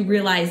point did you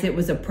realize it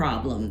was a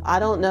problem? I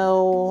don't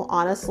know,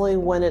 honestly,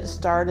 when it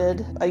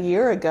started. A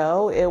year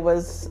ago, it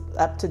was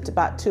up to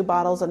about 2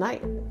 bottles a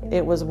night.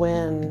 It was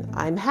when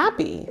I'm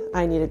happy,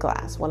 I need a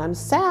glass. When I'm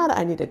sad,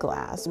 I need a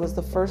glass. It was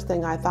the first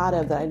thing I thought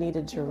of that I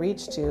needed to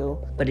reach to.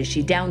 But as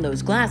she downed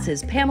those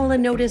glasses, Pamela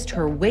noticed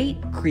her weight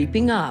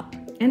creeping up.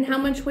 And how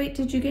much weight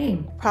did you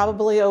gain?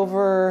 Probably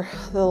over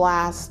the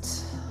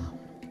last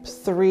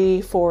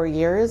 3-4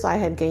 years, I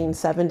had gained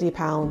 70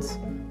 pounds.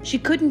 She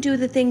couldn't do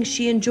the things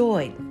she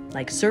enjoyed,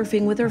 like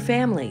surfing with her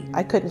family.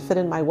 I couldn't fit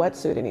in my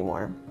wetsuit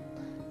anymore,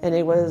 and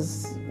it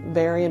was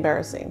very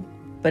embarrassing.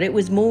 But it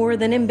was more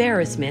than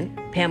embarrassment.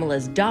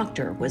 Pamela's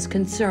doctor was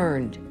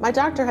concerned. My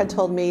doctor had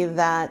told me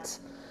that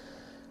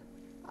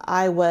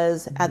I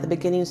was at the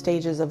beginning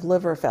stages of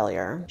liver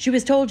failure. She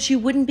was told she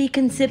wouldn't be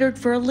considered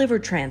for a liver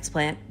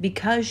transplant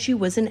because she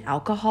was an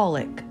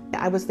alcoholic.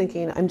 I was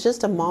thinking, I'm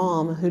just a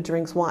mom who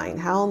drinks wine.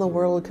 How in the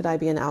world could I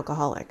be an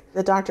alcoholic?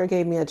 The doctor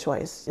gave me a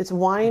choice. It's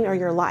wine or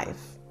your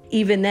life.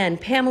 Even then,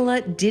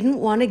 Pamela didn't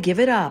want to give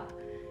it up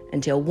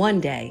until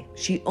one day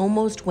she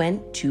almost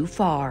went too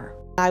far.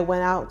 I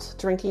went out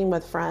drinking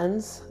with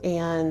friends,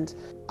 and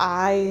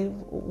I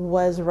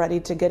was ready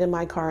to get in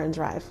my car and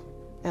drive.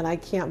 And I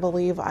can't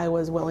believe I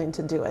was willing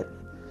to do it.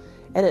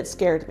 And it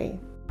scared me.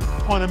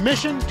 On a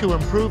mission to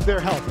improve their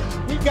health,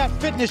 we've got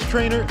fitness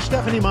trainer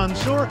Stephanie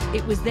Mansour.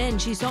 It was then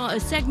she saw a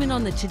segment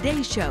on the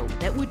Today Show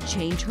that would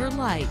change her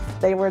life.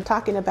 They were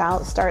talking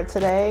about Start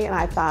Today, and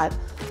I thought,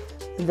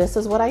 this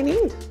is what I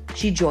need.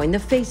 She joined the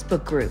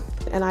Facebook group.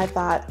 And I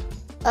thought,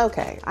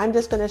 okay, I'm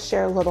just going to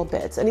share little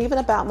bits, and even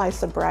about my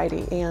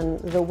sobriety, and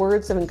the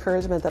words of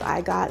encouragement that I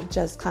got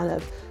just kind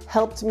of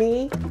helped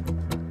me.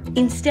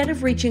 Instead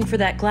of reaching for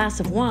that glass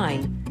of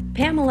wine,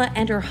 Pamela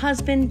and her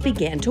husband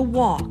began to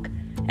walk.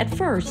 At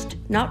first,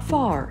 not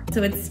far.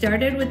 So it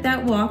started with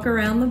that walk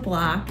around the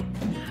block.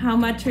 How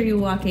much are you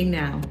walking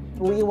now?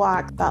 We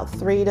walk about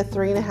 3 to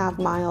 3.5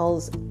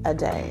 miles a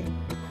day.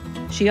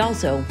 She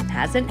also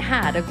hasn't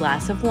had a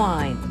glass of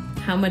wine.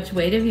 How much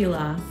weight have you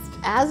lost?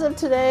 As of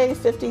today,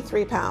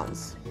 53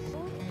 pounds.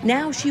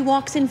 Now she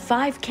walks in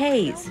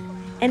 5Ks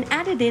and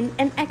added in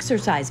an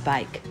exercise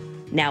bike.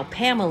 Now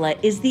Pamela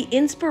is the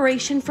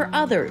inspiration for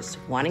others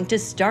wanting to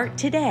start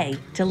today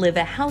to live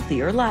a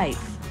healthier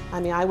life. I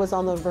mean, I was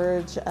on the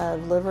verge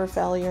of liver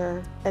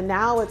failure, and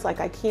now it's like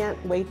I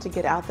can't wait to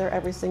get out there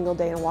every single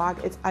day and walk.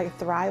 I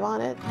thrive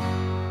on it.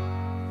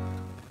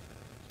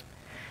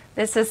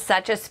 This is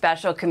such a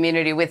special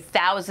community with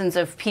thousands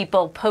of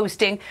people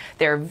posting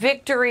their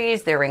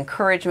victories, their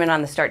encouragement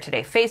on the Start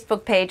Today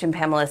Facebook page. And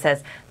Pamela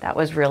says that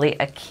was really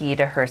a key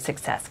to her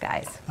success,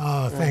 guys.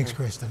 Oh, thanks,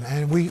 Kristen.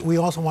 And we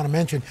also want to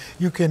mention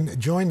you can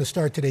join the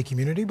Start Today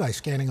community by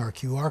scanning our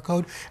QR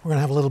code. We're going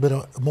to have a little bit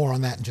more on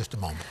that in just a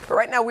moment. But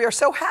right now we are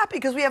so happy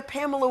because we have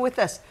Pamela with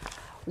us.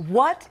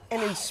 What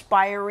an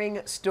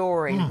inspiring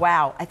story.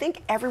 Wow. I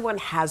think everyone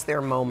has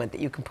their moment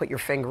that you can put your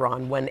finger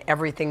on when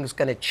everything's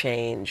going to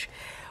change.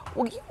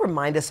 Will you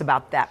remind us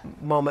about that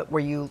moment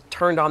where you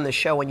turned on the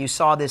show and you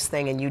saw this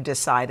thing and you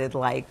decided,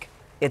 like,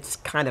 it's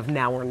kind of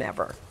now or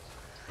never?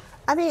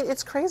 I mean,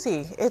 it's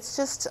crazy. It's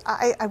just,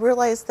 I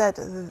realized that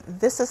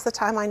this is the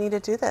time I need to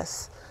do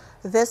this.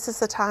 This is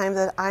the time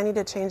that I need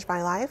to change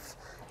my life,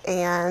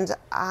 and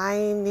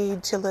I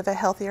need to live a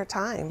healthier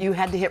time. You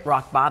had to hit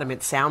rock bottom,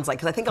 it sounds like,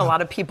 because I think a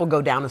lot of people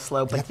go down a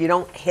slope, but you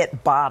don't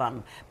hit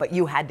bottom. But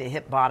you had to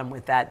hit bottom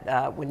with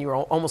that when you were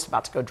almost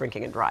about to go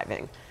drinking and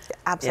driving.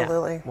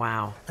 Absolutely. Yeah.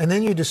 Wow. And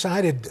then you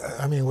decided,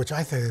 I mean, which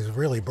I think is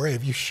really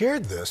brave, you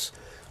shared this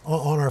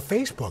on our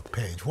Facebook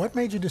page. What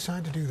made you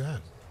decide to do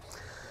that?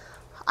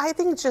 I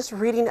think just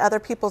reading other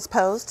people's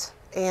posts,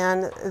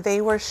 and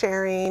they were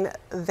sharing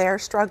their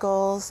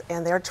struggles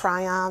and their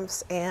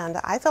triumphs, and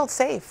I felt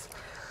safe.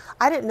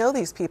 I didn't know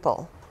these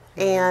people,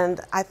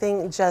 and I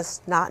think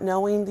just not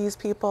knowing these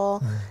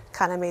people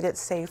kind of made it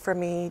safe for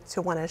me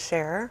to want to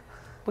share.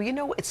 Well, you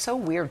know, it's so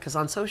weird because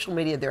on social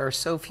media there are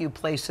so few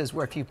places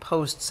where if you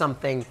post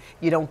something,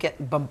 you don't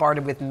get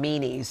bombarded with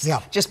meanies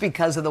just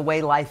because of the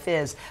way life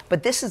is.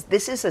 But this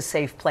is a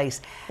safe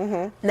place.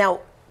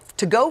 Now,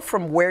 to go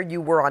from where you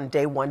were on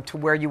day one to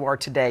where you are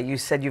today, you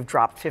said you've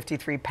dropped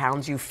 53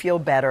 pounds, you feel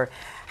better.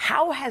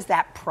 How has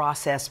that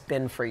process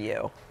been for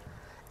you?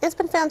 It's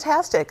been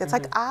fantastic. It's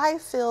like I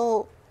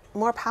feel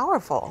more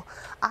powerful.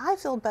 I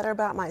feel better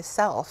about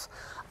myself.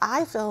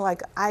 I feel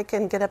like I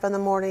can get up in the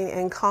morning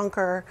and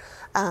conquer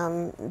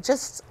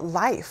just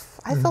life.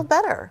 I feel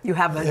better. You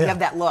have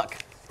that look.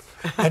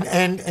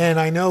 and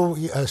I know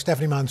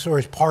Stephanie Mansour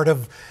is part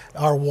of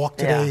our Walk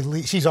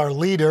Today. She's our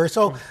leader.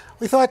 So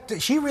we thought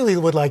that she really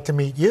would like to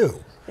meet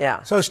you.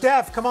 Yeah. So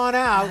Steph, come on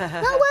out.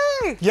 No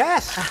way.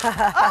 Yes. Oh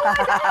my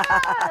God.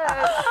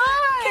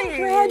 Hi.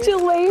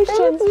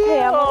 Congratulations,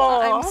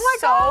 Pamela. I'm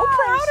so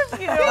proud of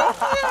you.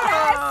 That's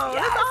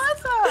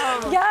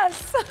awesome. Yes.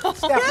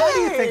 Steph, why do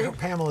you think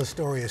Pamela's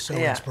story is so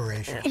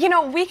inspirational? You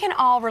know, we can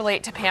all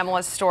relate to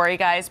Pamela's story,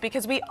 guys,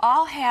 because we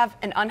all have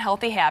an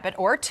unhealthy habit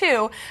or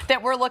two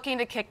that we're looking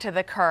to kick to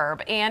the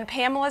curb. And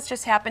Pamela's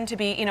just happened to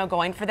be, you know,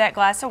 going for that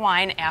glass of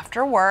wine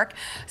after work.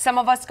 Some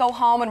of us go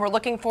home and we're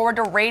looking forward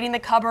to raiding the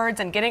cupboards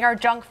and getting our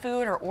junk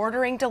food or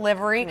ordering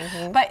delivery.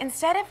 But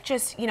instead of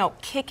just, you know,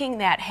 kicking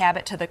that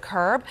habit to the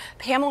curb,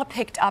 Pamela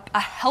picked up a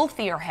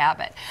healthier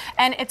habit.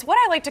 And it's what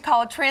I like to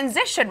call a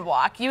transition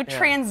walk. You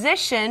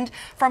transitioned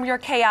from your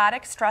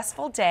chaotic,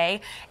 stressful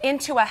day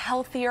into a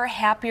healthier,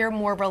 happier,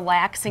 more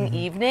relaxing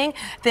evening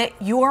that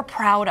you're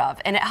proud of,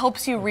 and it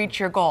helps you reach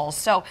your goals.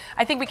 So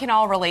I think we can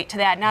all relate to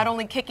that, not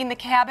only kicking the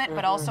habit,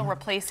 but also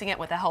replacing it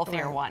with a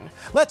healthier one.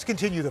 Let's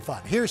continue the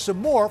fun. Here's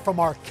some more from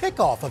our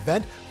kickoff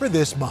event for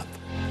this month.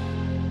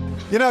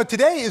 You know,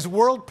 today is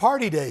World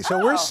Party Day,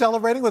 so we're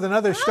celebrating with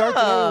another Start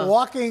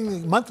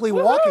Today monthly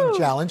walking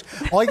challenge.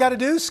 All you got to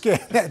do is scan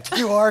that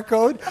QR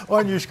code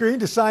on your screen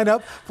to sign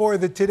up for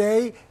the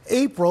Today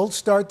April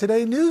Start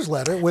Today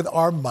newsletter with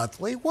our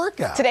monthly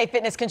workout. Today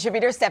Fitness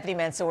contributor Stephanie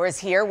Mansour is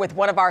here with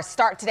one of our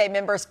Start Today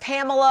members,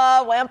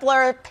 Pamela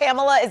Wampler.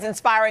 Pamela is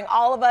inspiring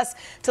all of us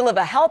to live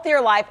a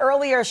healthier life.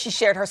 Earlier, she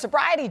shared her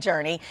sobriety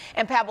journey,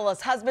 and Pamela's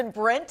husband,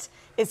 Brent,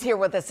 is here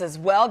with us as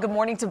well. Good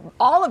morning to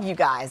all of you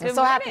guys. I'm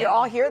so happy you're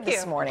all here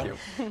this morning.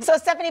 So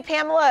Stephanie,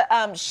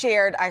 Pamela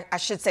shared, I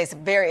should say,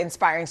 some very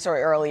inspiring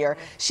story earlier.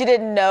 She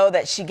didn't know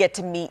that she'd get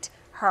to meet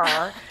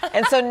her.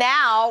 And so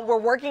now we're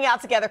working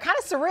out together. Kind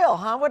of surreal,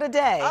 huh? What a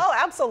day. Oh,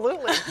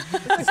 absolutely.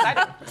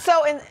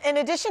 So in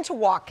addition to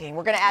walking,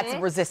 we're going to add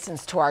some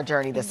resistance to our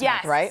journey this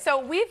month, right?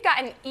 So we've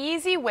got an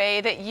easy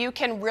way that you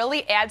can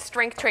really add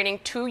strength training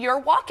to your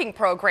walking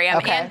program,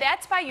 and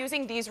that's by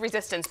using these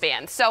resistance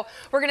bands. So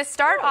we're going to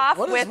start off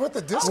with the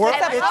It's World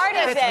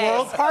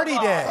Party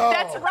Day.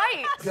 That's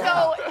right.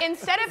 So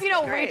instead of, you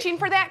know, reaching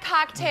for that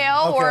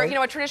cocktail or, you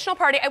know, a traditional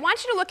party, I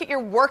want you to look at your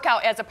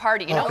workout as a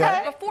party. You know,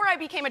 before I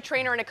became a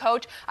trainer and a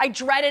coach, I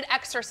dreaded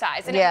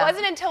exercise. And it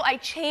wasn't until I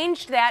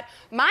changed that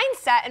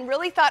mindset and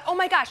really thought, oh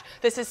my gosh,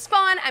 this is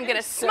fun. I'm going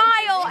to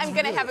smile. I'm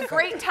going to have a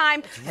great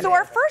time. So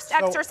our first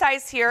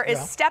exercise here is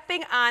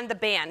stepping on the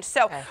band.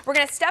 So we're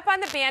going to step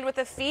on the band with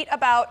the feet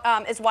about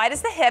as wide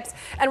as the hips,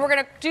 and we're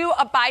going to do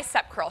a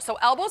bicep curl. So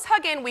elbows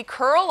hug in, we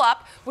curl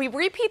up, we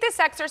repeat this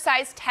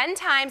exercise 10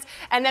 times,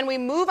 and then we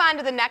move on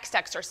to the next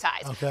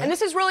exercise. And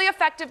this is really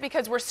effective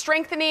because we're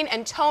strengthening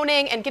and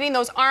toning and getting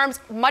those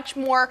arms much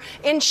more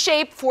in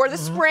shape for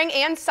the spring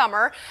and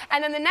summer.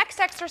 And then the next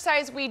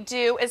exercise we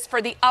do is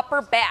for the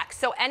upper back.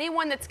 So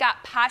anyone that's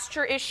got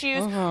posture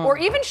issues or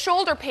even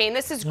shoulder pain,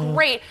 this is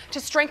great to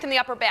strengthen the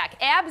upper back.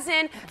 Abs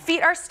in,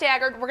 feet are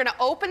staggered. We're going to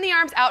open the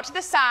arms out to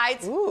the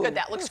sides. Good,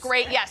 that looks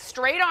great. Yes,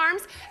 straight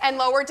arms and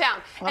lower down.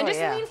 And just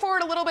lean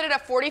forward a little bit at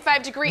a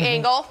 45-degree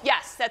angle.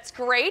 Yes, that's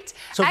great.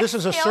 So this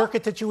is a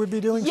circuit that you would be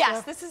doing,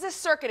 Yes, Steph? this is a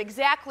circuit,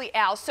 exactly,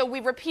 Al. So we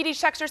repeat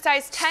each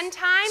exercise 10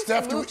 times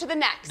and move to the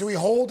next. Do we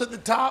hold at the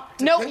top?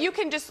 No, you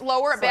can just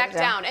lower it back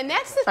back down. And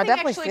that's the thing,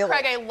 actually,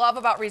 Craig, I love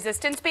about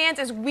resistance bands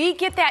is we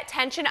get that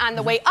tension on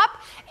the way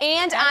up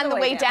and on the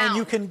way down.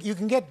 And you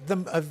can get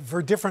them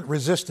for different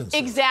resistances.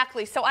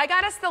 Exactly. So I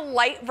got us the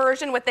light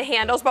version with the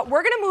handles, but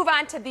we're going to move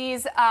on to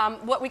these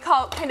what we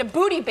call kind of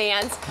booty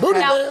bands. We've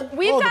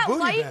got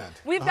light.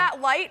 We've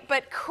got light,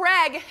 but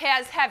Craig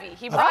has heavy.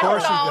 He brought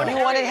his own.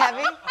 You wanted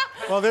heavy?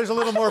 Well, there's a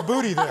little more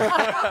booty there.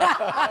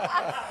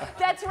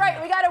 That's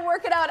right. We got to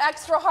work it out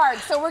extra hard.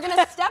 So we're going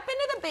to step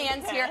into the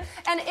bands here.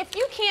 And if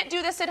you can't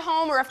do this at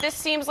home, or if this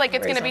seems like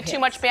it's going to be too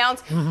much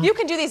balance, you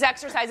can do these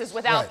exercises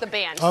without the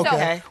band.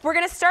 Okay. So we're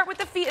going to start with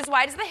the feet as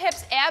wide as the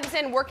hips, abs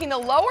in, working the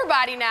lower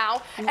body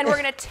now, and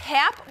we're going to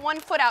tap one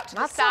foot out to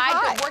the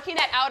side, working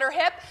that outer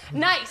hip.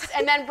 Nice.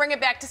 And then bring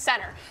it back to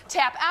center.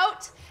 Tap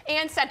out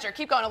and center.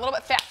 Keep going a little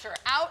bit faster.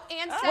 Out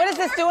and center. What is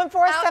this doing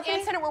for us, Out Stephanie?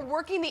 and center. We're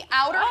working the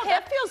outer hip.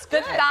 That feels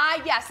good. The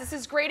thigh. Yes, this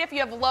is great if you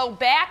have low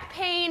back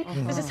pain.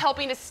 This is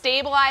helping to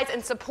stabilize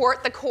and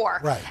support the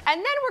core. Right. And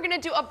then we're going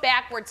to do a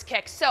backwards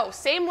kick. So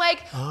same leg.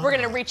 We're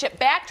going to reach it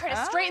back. Try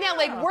to straighten that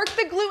leg. Work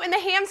the glute and the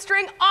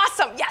hamstring.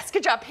 Awesome. Yes,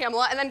 good job,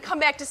 Pamela. And then come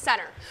back to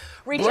center.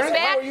 Reach it back.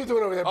 How are you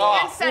doing over there,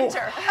 and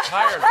center.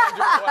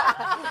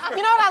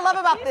 You know what I love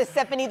about this,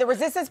 Stephanie? The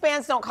resistance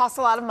bands don't cost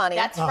a lot of money.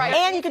 That's right.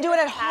 And you can do it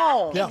at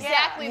home. Yeah.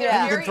 Exactly.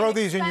 And you can throw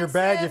these in your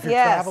bag if you're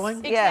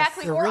traveling.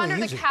 Exactly. They're Or really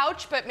under easy. the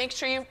couch, but make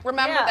sure you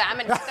remember them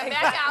and put them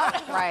back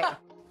out. Right.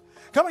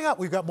 Coming up,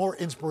 we've got more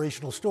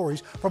inspirational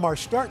stories from our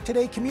Start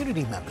Today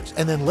community members.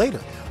 And then later,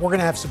 we're going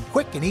to have some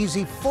quick and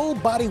easy full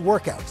body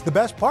workouts. The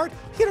best part,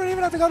 you don't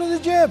even have to go to the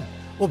gym.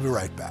 We'll be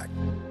right back.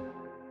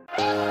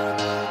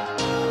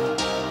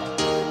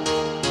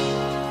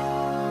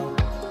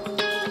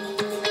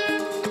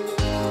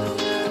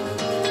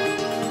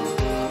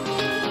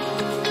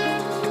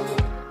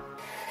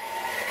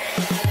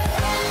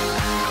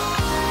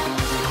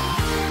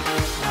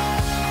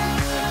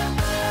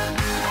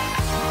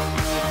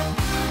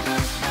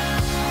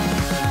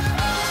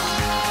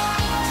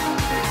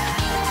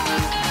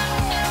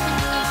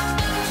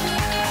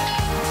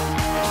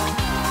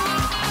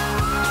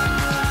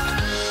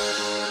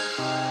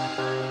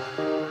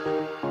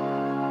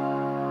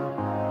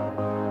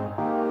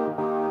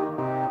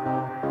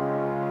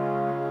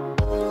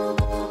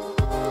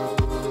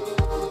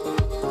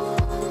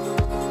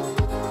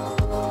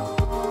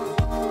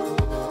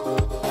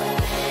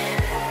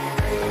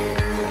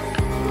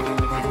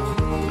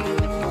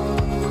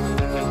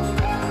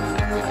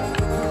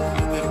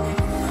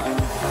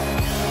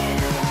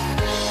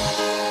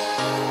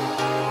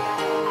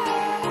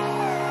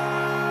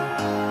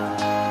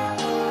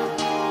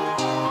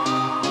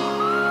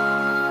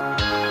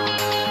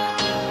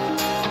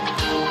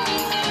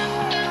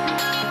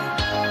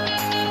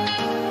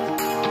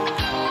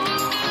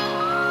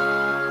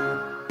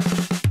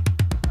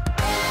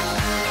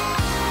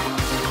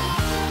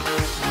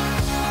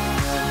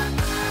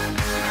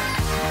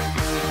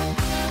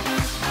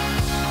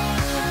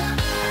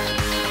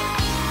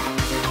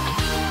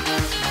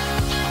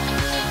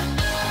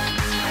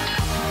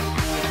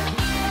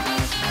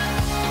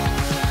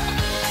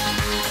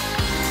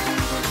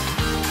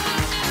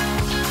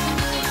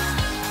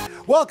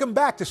 Welcome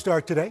back to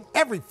Start Today.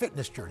 Every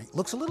fitness journey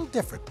looks a little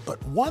different,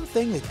 but one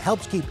thing that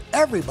helps keep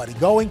everybody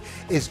going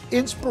is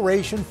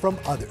inspiration from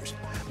others.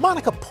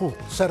 Monica Poole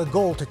set a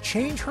goal to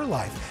change her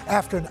life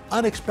after an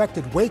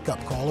unexpected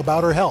wake-up call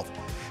about her health.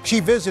 She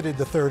visited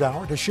the Third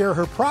Hour to share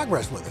her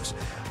progress with us.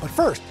 But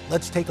first,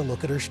 let's take a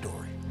look at her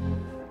story.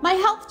 My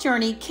health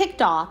journey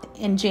kicked off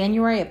in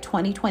January of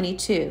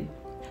 2022.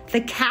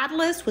 The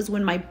catalyst was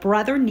when my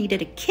brother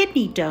needed a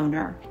kidney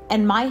donor,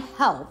 and my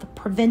health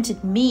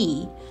prevented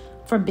me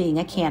from being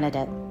a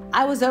candidate.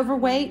 I was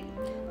overweight,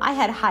 I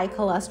had high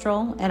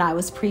cholesterol, and I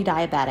was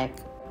pre-diabetic.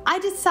 I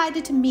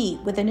decided to meet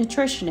with a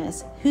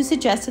nutritionist who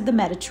suggested the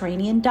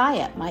Mediterranean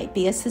diet might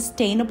be a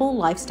sustainable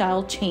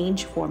lifestyle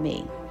change for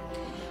me.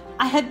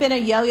 I had been a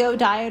yo-yo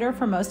dieter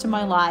for most of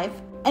my life.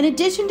 In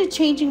addition to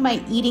changing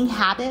my eating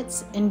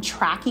habits and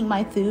tracking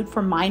my food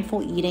for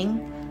mindful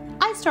eating,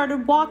 I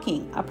started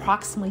walking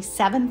approximately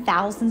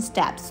 7,000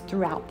 steps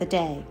throughout the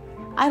day.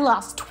 I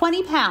lost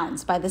 20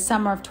 pounds by the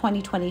summer of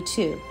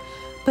 2022,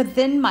 but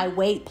then my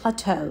weight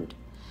plateaued.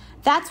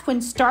 That's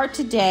when Start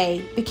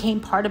Today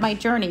became part of my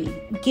journey,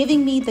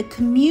 giving me the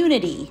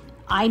community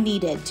I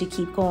needed to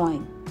keep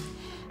going.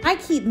 I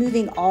keep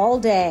moving all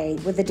day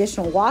with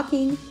additional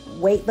walking,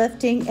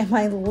 weightlifting, and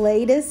my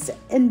latest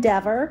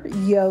endeavor,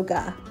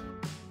 yoga.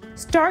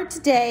 Start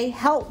Today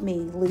helped me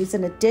lose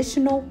an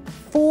additional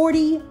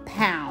 40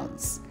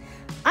 pounds.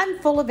 I'm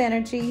full of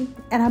energy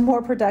and I'm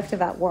more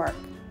productive at work.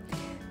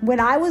 When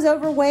I was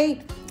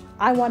overweight,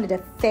 I wanted to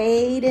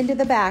fade into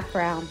the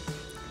background.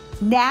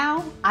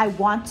 Now I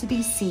want to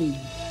be seen.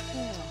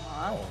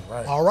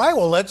 All right,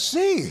 well, let's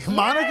see. Yay.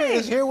 Monica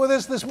is here with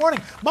us this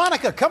morning.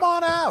 Monica, come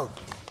on out.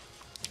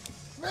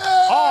 Yay.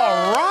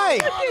 All right.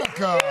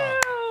 Monica.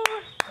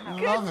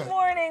 Good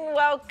morning,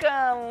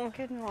 welcome.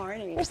 Good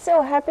morning. We're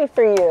so happy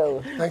for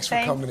you. Thanks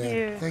for coming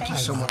in. Thank you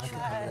so much.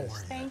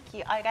 Thank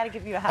you. I got to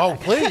give you a hug.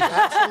 Oh, please,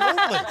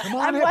 absolutely. Come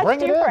on in, I've bring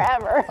watched it you in.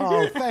 forever.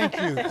 Oh, thank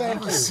you,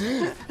 thank you.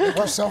 See, make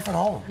yourself at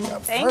home.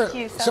 Thank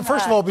you so So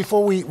first of much. all,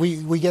 before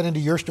we get into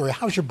your story,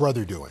 how's your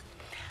brother doing?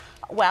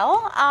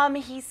 Well,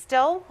 he's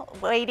still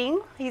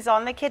waiting. He's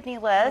on the kidney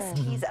list.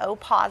 He's O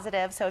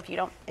positive. So if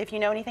you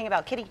know anything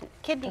about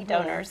kidney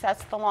donors,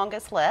 that's the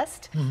longest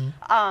list.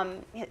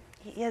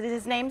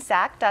 His name's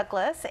Zach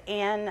Douglas,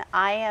 and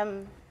I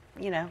am.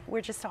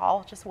 We're just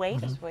all waiting.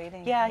 Just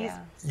waiting. Yeah.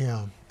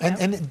 Yeah.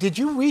 And did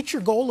you reach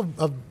your goal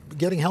of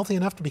getting healthy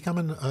enough to become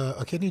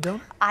a kidney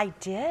donor? I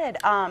did.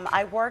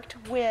 I worked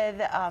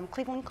with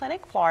Cleveland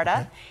Clinic,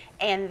 Florida,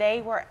 and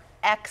they were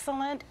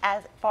excellent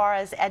as far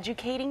as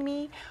educating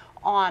me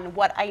on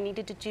what I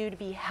needed to do to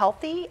be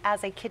healthy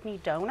as a kidney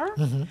donor,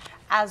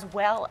 as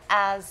well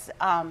as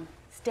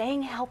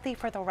staying healthy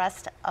for the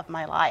rest of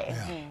my life.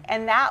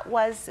 And that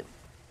was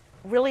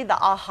really the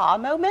aha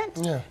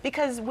moment,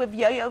 because with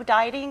yo-yo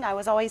dieting, I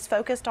was always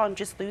focused on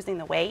just losing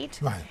the weight.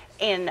 Right.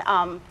 And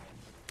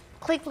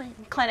Cleveland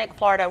Clinic,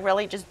 Florida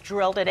really just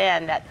drilled it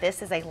in that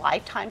this is a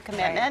lifetime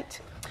commitment.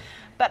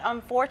 But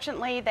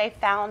unfortunately, they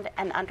found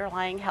an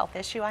underlying health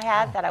issue I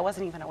had that I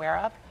wasn't even aware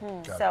of.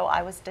 So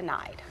I was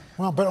denied.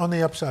 Well, but on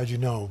the upside, you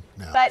know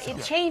now. But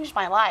it changed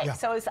my life. Yeah.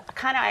 So it's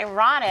kind of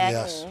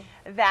ironic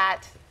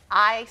that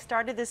I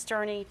started this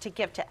journey to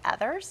give to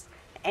others.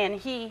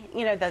 And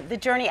the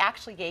journey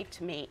actually gave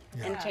to me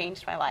and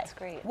changed my life. That's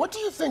great. What do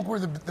you think were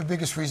the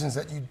biggest reasons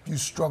that you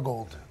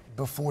struggled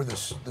before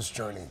this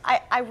journey?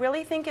 I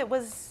really think it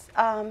was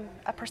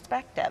a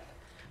perspective.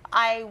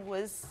 I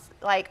was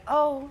like,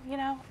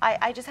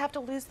 I just have to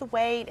lose the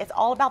weight. It's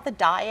all about the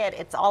diet.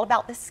 It's all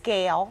about the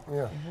scale.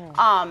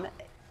 Yeah.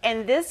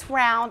 And this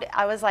round,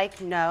 I was like,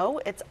 no,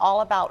 it's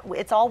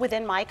all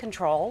within my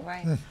control.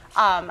 Right.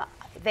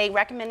 They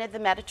recommended the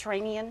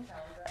Mediterranean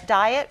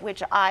diet,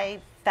 which I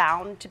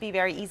found to be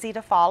very easy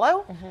to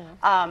follow.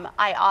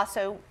 I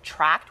also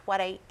tracked what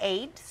I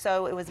ate,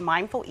 so it was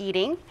mindful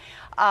eating.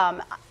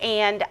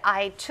 And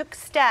I took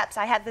steps.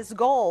 I had this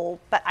goal,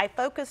 but I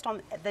focused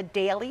on the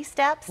daily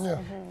steps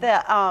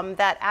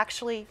that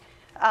actually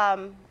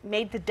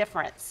made the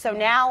difference. So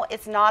now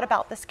it's not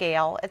about the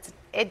scale.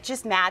 It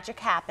just magic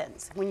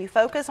happens. When you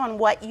focus on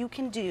what you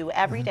can do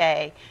every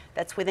day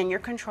that's within your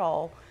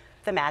control,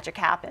 the magic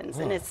happens,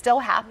 and it's still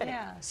happening.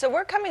 Yeah. So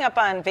we're coming up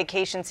on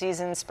vacation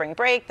season, spring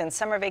break, then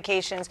summer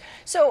vacations.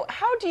 So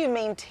how do you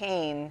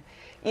maintain,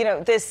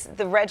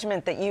 the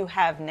regiment that you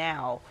have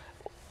now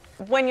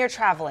when you're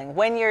traveling,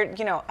 when you're,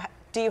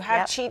 do you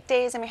have cheat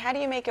days? I mean, how do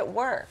you make it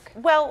work?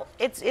 Well,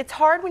 it's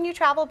hard when you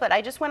travel, but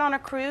I just went on a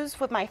cruise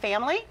with my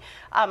family,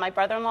 my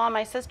brother-in-law and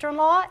my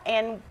sister-in-law,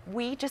 and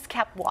we just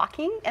kept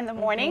walking in the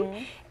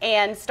morning.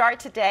 And Start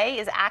Today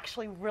is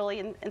actually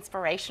really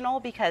inspirational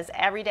because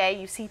every day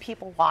you see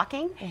people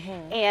walking.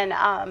 And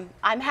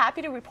I'm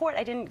happy to report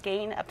I didn't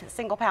gain a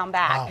single pound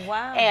back.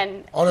 Wow.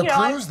 And On a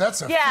cruise?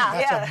 That's a feat.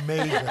 That's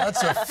amazing.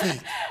 That's a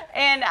feat.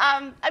 And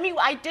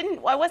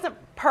I wasn't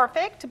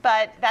perfect,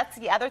 but that's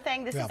the other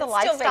thing. This is a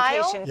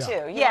lifestyle. Still vacation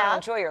too. You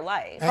want to enjoy your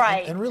life.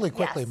 And really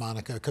quickly,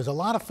 Monica, because a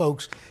lot of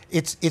folks,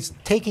 it's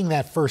taking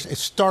that first,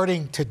 it's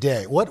starting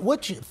today.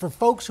 For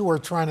folks who are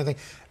trying to think,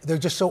 they're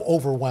just so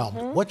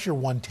overwhelmed, what's your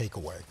one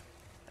takeaway?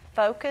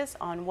 Focus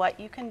on what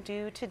you can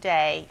do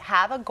today.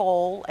 Have a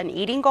goal, an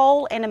eating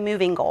goal and a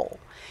moving goal.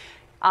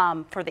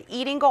 For the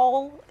eating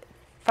goal,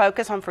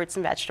 focus on fruits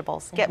and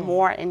vegetables. Get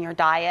more in your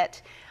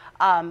diet.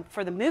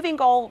 For the moving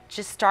goal,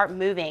 just start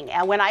moving.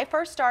 And when I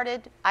first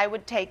started, I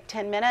would take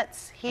 10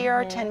 minutes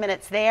here, 10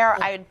 minutes there.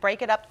 I would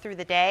break it up through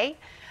the day.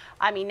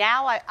 I mean,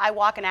 now I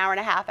walk an hour and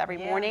a half every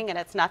morning, and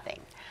it's nothing.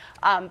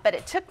 But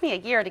it took me a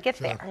year to get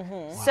there.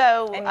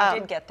 So, and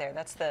you did get there.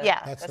 That's the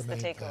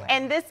takeaway.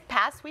 And this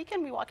past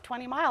weekend, we walked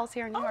 20 miles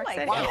here in New York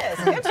City.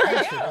 Good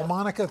for you. Well,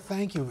 Monica,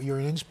 thank you. You're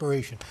an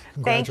inspiration.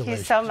 Thank you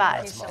so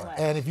much.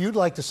 And if you'd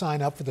like to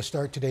sign up for the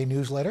Start Today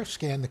newsletter,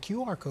 scan the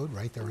QR code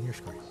right there on your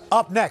screen.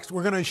 Up next,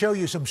 we're going to show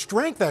you some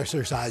strength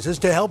exercises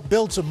to help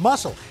build some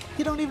muscle.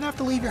 You don't even have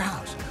to leave your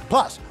house.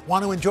 Plus,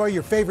 want to enjoy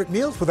your favorite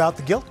meals without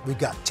the guilt? We've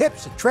got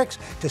tips and tricks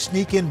to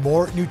sneak in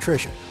more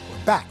nutrition.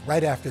 We're back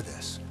right after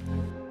this.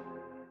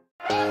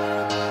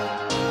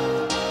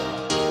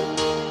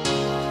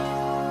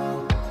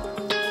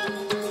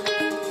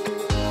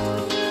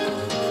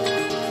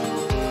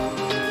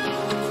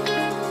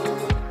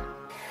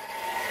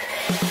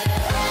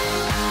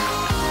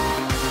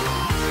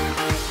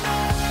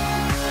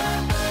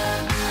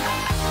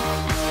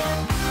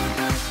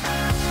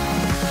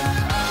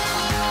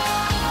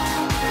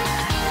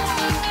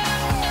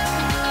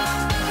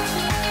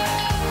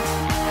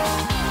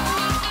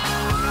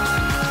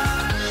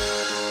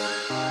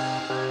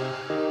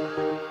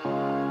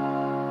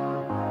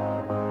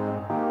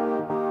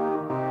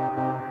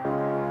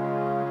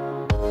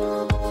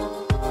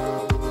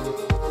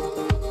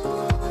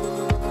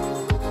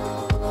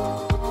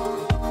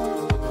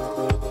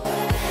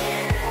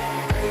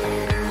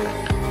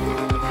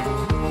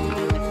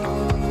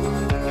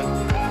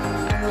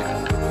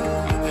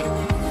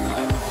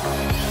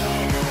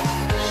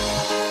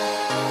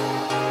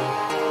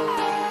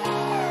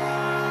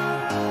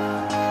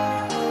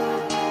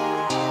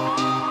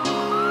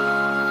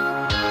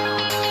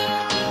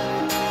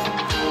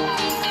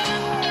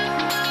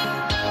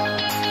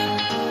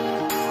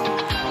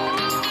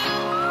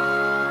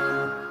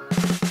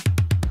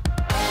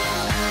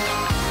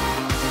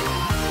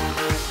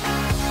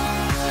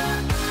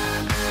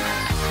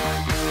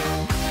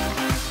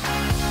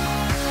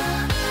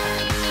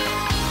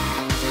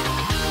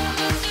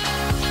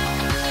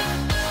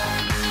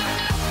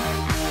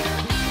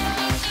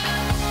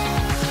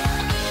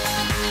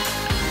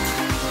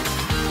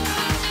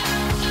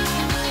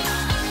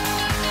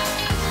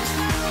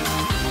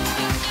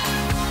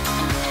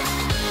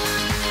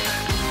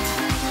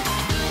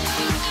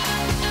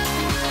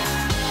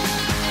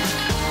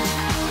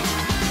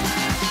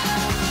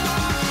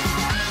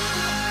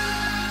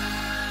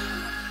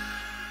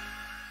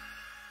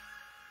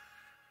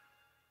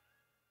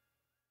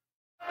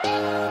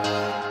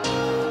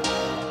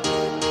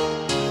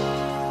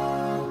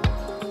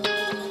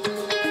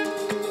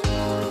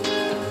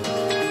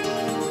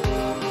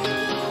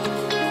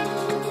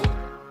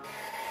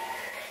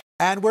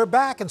 And we're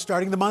back and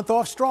starting the month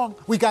off strong.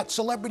 We got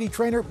celebrity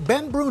trainer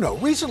Ben Bruno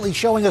recently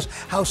showing us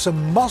how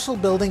some muscle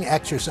building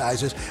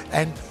exercises.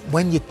 And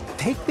when you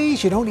take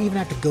these, you don't even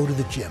have to go to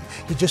the gym.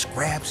 You just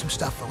grab some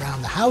stuff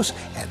around the house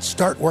and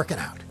start working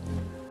out.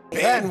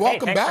 Ben,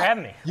 welcome thanks back. for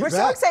having me. We're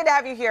so excited to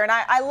have you here, and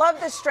I love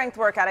this strength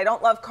workout. I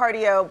don't love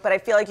cardio, but I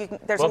feel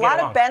like there's a lot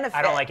of benefit.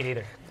 I don't like it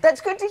either.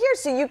 That's good to hear.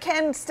 So you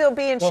can still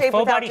be in shape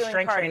full without body doing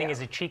strength cardio. training is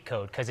a cheat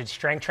code because it's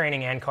strength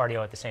training and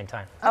cardio at the same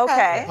time.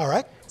 Okay. All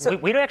right. So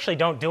we actually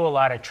don't do a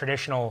lot of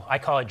traditional, I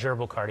call it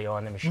gerbil cardio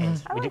on the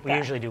machines. We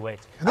usually do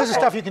weights. And this is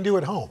stuff you can do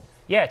at home.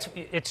 Yeah,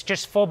 it's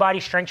just full body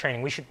strength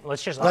training.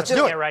 Let's do it.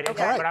 Get right into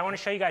it. But I want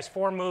to show you guys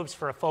 4 moves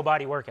for a full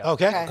body workout.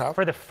 Okay.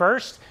 For the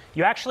first,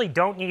 you actually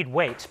don't need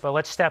weights, but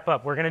let's step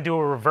up. We're going to do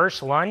a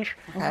reverse lunge,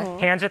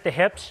 hands at the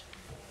hips,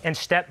 and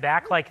step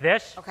back like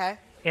this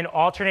in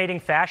alternating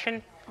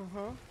fashion.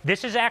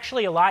 This is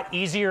actually a lot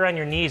easier on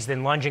your knees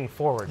than lunging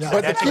forward. Yeah. So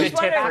But that's a good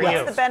tip for you.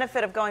 What's the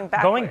benefit of going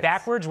backwards? Going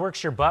backwards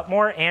works your butt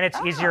more, and it's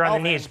easier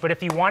on the knees. But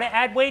if you want to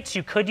add weights,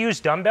 you could use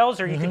dumbbells,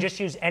 or you could just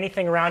use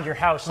anything around your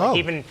house, like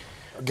even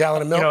a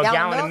gallon of milk. a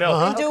gallon of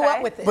milk. You do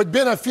what with it? But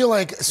Ben, I feel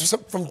like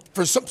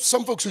for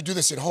some folks who do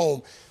this at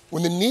home,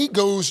 when the knee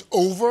goes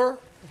over,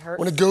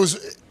 when it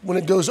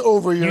goes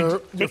over your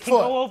It can foot.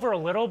 go over a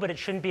little, but it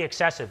shouldn't be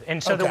excessive.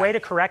 And so the way to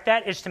correct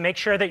that is to make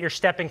sure that you're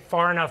stepping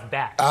far enough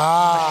back.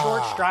 A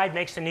short stride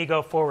makes the knee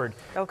go forward.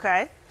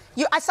 Okay.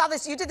 I saw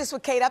this. You did this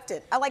with Kate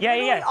Upton. I like Yeah,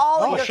 literally yeah.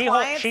 all of your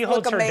clients she look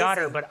holds her amazing.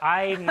 daughter, but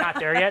I'm not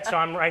there yet, so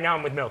right now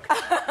I'm with Milk.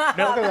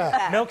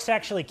 Milk's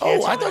actually Oh,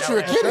 canceled. I thought you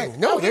were kidding.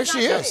 No, there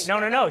she is.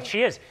 No,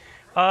 she is.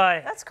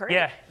 That's great.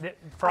 Yeah,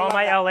 for all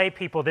my LA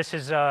people, this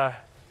is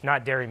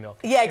not dairy milk.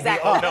 Yeah,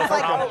 exactly. Oh, It's milk,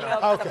 like almond oat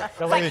milk. milk. Okay.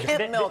 It's like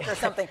hemp milk or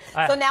something.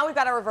 So now we've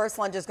got our reverse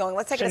lunges going.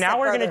 Let's take it a So step now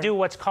we're further. going to do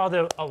what's called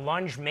a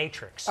lunge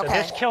matrix. So Okay.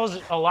 this kills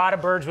a lot of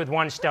birds with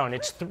one stone.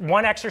 It's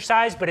one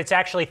exercise, but it's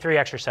actually 3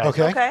 exercises.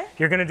 Okay.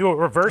 You're going to do a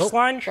reverse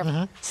lunge,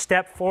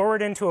 step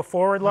forward into a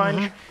forward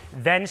lunge,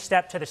 then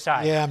step to the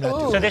side. Yeah, I'm not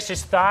doing So this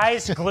is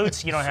thighs,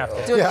 glutes. You don't have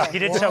to. Do it again. You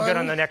did so good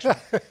on the next one.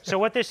 So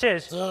what this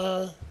is,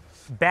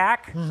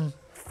 back,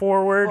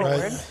 forward,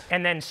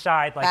 and then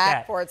side like Back,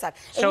 that. forward, side.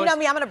 And So you know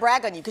me, I'm going to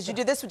brag on you because you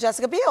do this with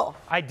Jessica Biel.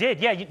 I did,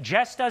 yeah.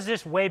 Jess does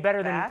this way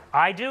better than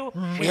I do.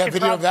 We have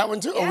video of that one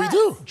too? Oh, we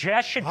do.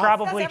 Jess should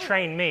probably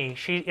train me.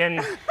 She and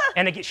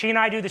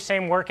I do the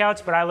same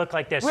workouts, but I look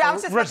like this. Well, I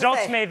was So just about to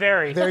results say. may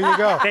vary. There you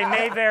go. They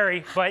may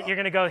vary, but you're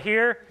going to go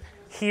here,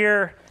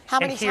 here, How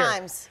and many here.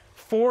 times?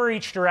 4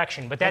 each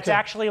direction, but that's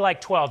actually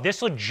like 12.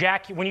 This will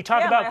jack you. When you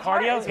talk Yeah, about my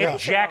heart cardio, is it racing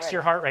jacks already.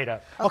 your heart rate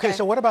up. Okay,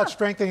 so what about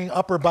strengthening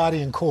upper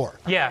body and core?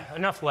 Yeah,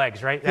 enough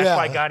legs, right? That's Yeah,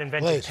 why God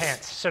invented legs.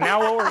 pants. So now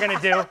what we're going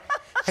to do,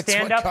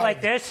 stand what up God like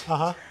did. this,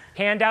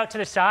 hand out to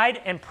the side,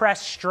 and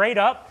press straight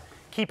up,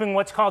 keeping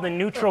what's called a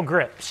neutral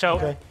grip.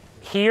 So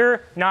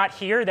here, not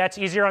here. That's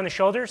easier on the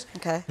shoulders.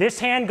 Okay. This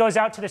hand goes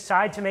out to the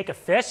side to make a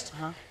fist.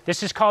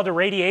 This is called a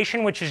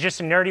radiation, which is just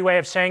a nerdy way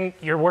of saying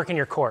you're working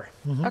your core.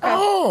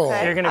 Oh.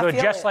 So you're going to I go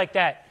feel just it. like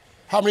that.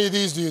 How many of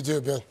these do you do,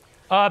 Ben?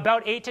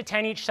 About 8 to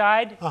 10 each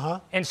side,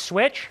 and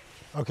switch.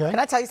 Okay. Can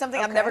I tell you something?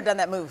 I've never done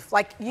that move.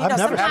 Like, you I've know,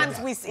 never done sometimes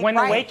that. we see. When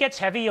the weight gets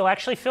heavy, you'll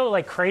actually feel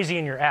like crazy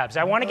in your abs.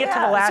 I want to get to the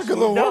That's last a good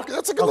little move, work. though.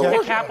 That's a good little To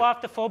workout. cap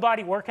off the full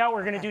body workout,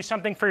 we're going to do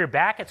something for your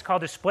back. It's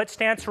called a split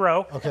stance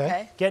row.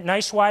 Okay. Get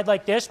nice wide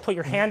like this. Put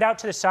your hand out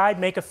to the side,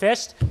 make a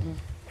fist, and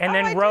Oh, I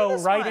then do row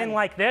this right one. in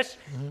like this.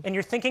 And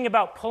you're thinking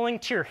about pulling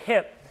to your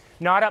hip,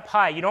 not up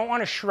high. You don't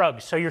want to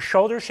shrug. So your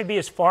shoulders should be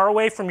as far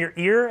away from your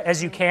ear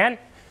as you can,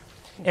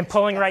 and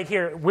pulling right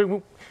here.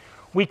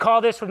 We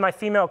call this with my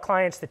female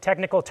clients, the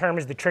technical term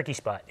is the tricky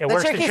spot. It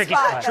works the tricky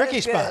spot.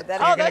 Tricky spot.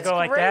 So you're going to go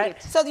like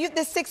that. So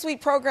this 6-week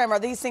program, are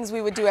these things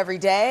we would do every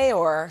day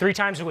or? 3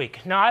 times a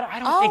week. No, I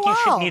don't think you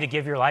should need to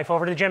give your life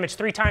over to the gym. It's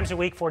 3 times a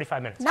week,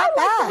 45 minutes. Not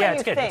bad. Yeah,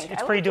 it's good.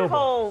 It's pretty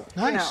doable.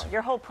 Nice.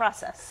 Your whole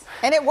process.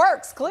 And it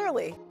works,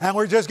 clearly. And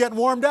we're just getting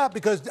warmed up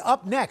because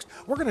up next,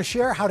 we're going to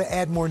share how to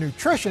add more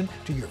nutrition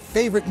to your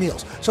favorite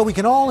meals so we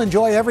can all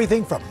enjoy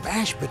everything from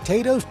mashed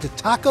potatoes to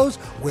tacos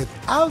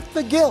without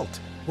the guilt.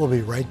 We'll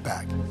be right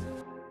back.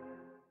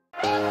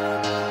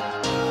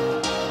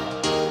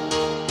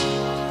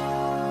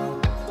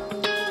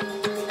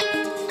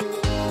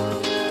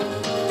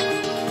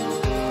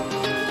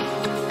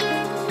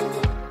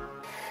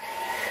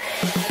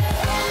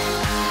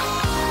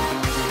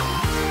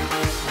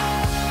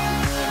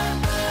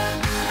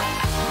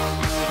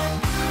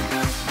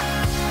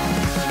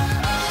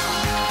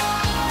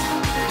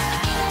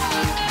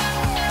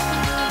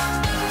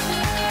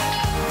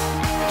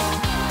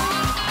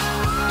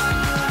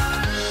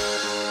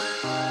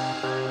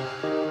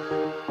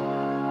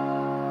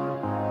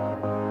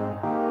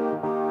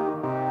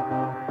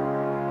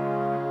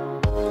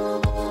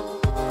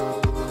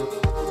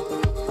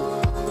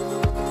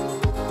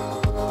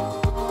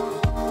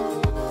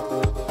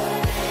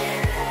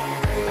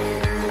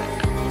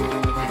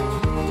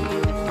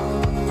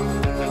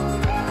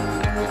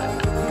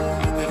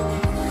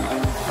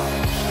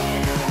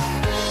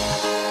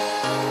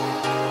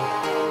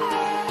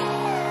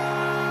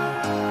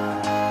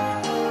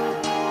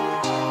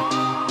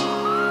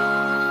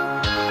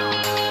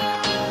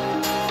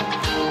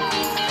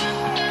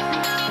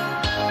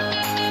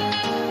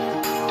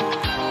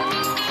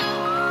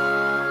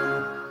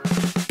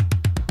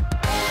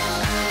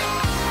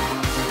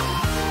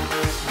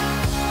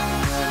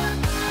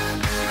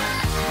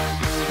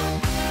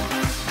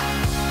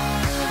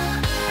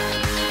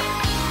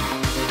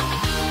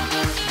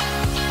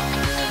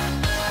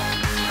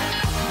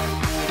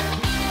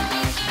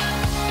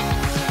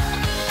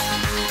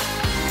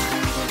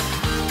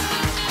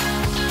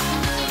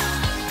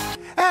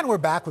 we're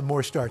back with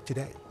more Start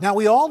Today. Now,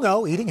 we all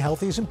know eating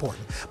healthy is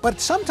important, but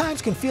it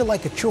sometimes can feel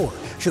like a chore.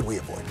 Should we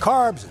avoid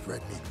carbs? Is red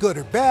meat good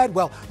or bad?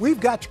 Well, we've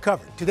got you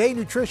covered. Today,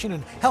 nutrition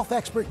and health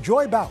expert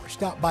Joy Bauer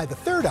stopped by the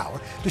third hour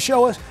to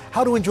show us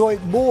how to enjoy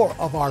more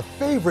of our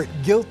favorite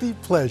guilty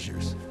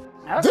pleasures.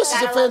 This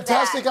is a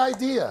fantastic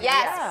idea.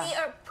 Yes, we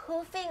are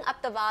poofing up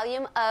the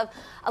volume of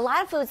a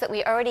lot of foods that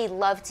we already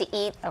love to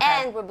eat,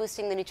 and we're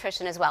boosting the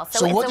nutrition as well.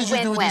 So it's what a did you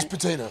do with win-win. these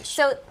potatoes?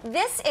 So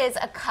this is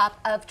a cup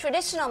of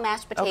traditional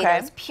mashed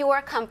potatoes,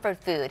 pure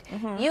comfort food.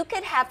 You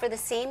could have, for the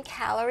same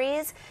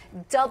calories,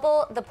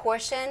 double the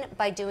portion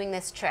by doing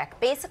this trick.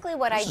 Basically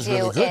what I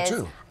do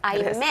is I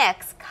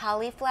mix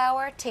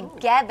cauliflower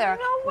together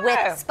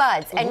with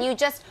spuds, and you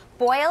just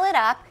boil it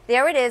up.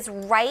 There it is,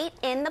 right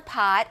in the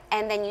pot,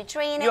 and then you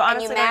drain it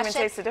and you mash it. You honestly don't even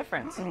taste the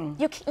difference.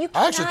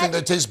 I actually think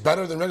that tastes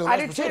better than regular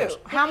mashed potatoes.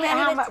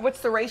 What's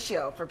the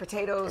ratio for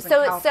potatoes and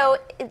So cauliflower?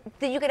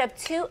 you could have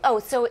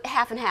so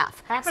half and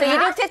half. So you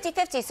do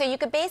 50-50. So you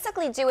could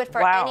basically do it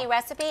for any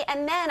recipe,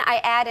 and then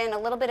I add in a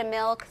little bit of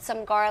milk,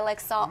 some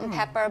garlic, salt, and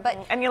pepper.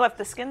 And you left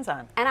the skins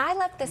on. And I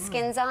left the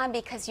skins on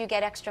because you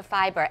get extra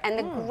fiber. And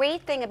the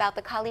great thing about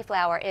the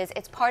cauliflower is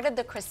it's part of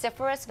the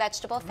cruciferous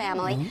vegetable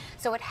family.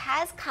 So it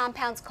has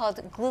compounds called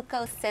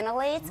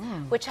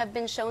glucosinolates, which have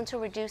been shown to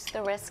reduce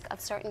the risk of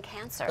certain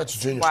cancers. That's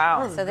genius.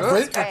 Wow. So this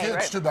Great is for great.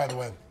 kids, too, by the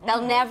way.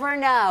 They'll never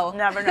know.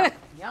 Never know.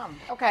 Yum.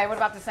 Okay, what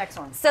about this next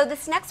one? So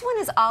this next one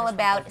is all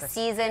about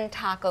seasoned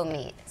taco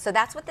meat. So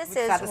that's what this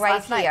is got this right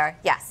last night. here.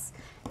 Yes.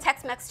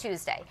 Tex-Mex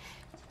Tuesday.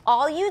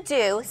 All you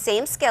do,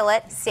 same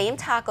skillet, same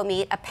taco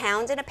meat, a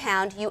pound and a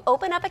pound. You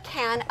open up a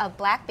can of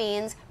black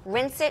beans,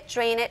 rinse it,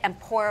 drain it, and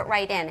pour it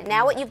right in.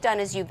 Now what you've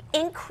done is you've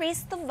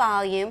increased the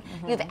volume,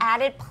 you've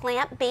added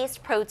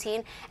plant-based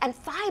protein and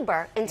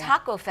fiber in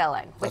taco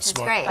filling, which is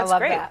great. I love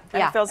that.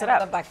 Yeah. It fills it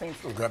up. Black beans.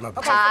 Grab my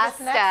Okay, so this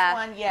next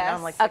one,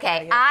 yes.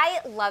 Okay, I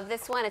love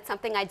this one. It's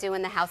something I do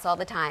in the house all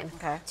the time.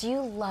 Okay. Do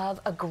you love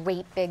a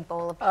great big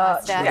bowl of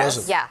pasta? Who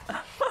doesn't? Yeah.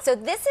 So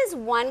this is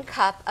 1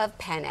 cup of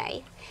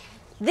penne.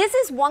 This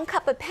is 1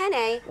 cup of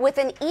penne with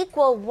an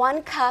equal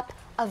 1 cup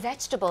of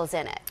vegetables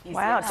in it.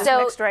 Wow, it's just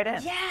mixed right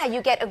in. Yeah,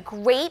 you get a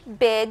great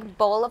big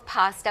bowl of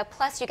pasta,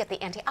 plus you get the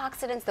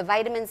antioxidants, the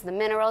vitamins, the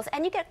minerals,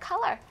 and you get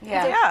color.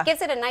 Yeah. It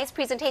gives it a nice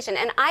presentation.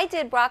 And I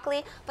did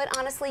broccoli, but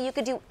honestly, you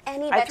could do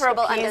any vegetable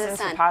under the sun. I throw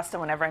peas into pasta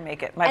whenever I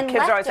make it. My And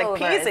kids are always like,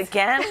 leftovers. peas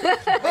again?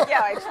 But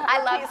yeah,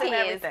 I love peas peas. and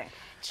everything.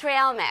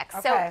 Trail mix.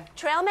 Okay. So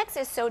trail mix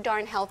is so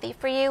darn healthy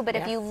for you, but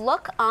if you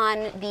look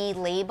on the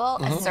label,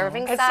 a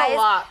serving It's size, a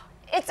lot.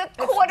 it's a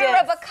quarter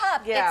of a this.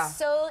 cup. Yeah. It's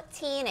so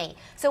teeny.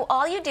 So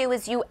all you do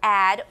is you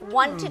add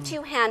 1 to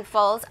 2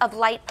 handfuls of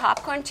light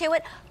popcorn to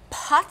it,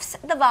 puffs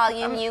the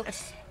volume.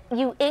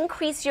 You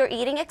increase your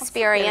eating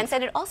experience,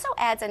 and it also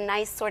adds a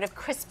nice sort of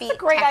crispy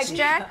texture.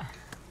 idea.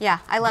 Yeah,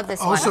 I love this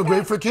one. Also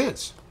great for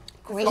kids.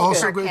 Great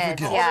Also for great for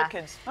kids. kids. Yeah.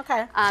 Kids.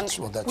 Okay.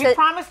 Well, that's We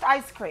promised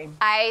ice cream.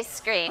 Ice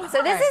cream.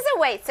 So this is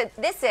so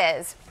this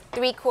is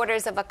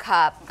 3/4 of a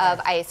cup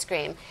of ice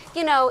cream.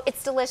 You know,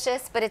 it's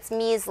delicious, but it's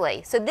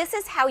measly. So this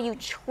is how you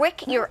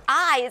trick your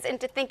eyes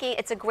into thinking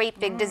it's a great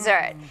big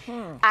dessert.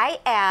 I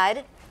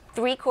add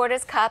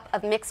 3/4 cup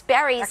of mixed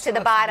berries to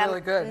the bottom,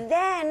 really good.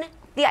 then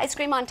the ice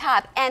cream on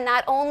top. And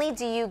not only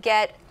do you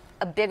get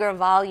a bigger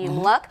volume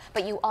look,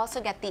 but you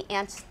also get the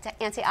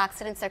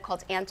antioxidants. They're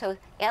called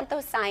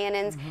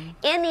anthocyanins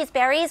in these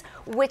berries,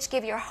 which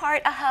give your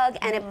heart a hug,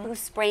 and it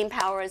boosts brain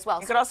power as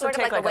well. You could also sort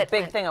of take like a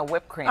big thing of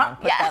whipped cream and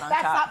put that on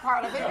That's top. not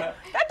part of it.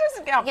 That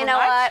doesn't count You for know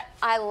much. what?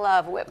 I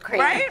love whipped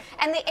cream. Right?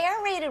 And the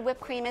aerated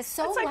whipped cream is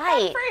so It's like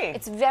light. fat-free.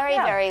 It's very,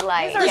 very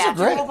light. These are are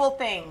great. doable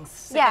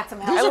things. to Yeah. get some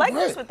These help. I are like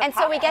great. this with the And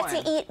so we get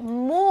popcorn. to eat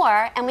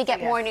more, and we get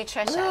more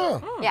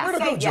nutrition. Yeah. Way to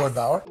go, Joy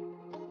Bauer.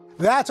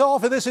 That's all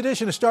for this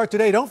edition of Start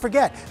Today. Don't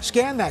forget,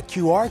 scan that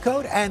QR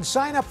code and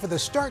sign up for the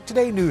Start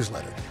Today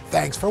newsletter.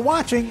 Thanks for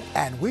watching,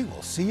 and we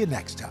will see you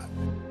next time.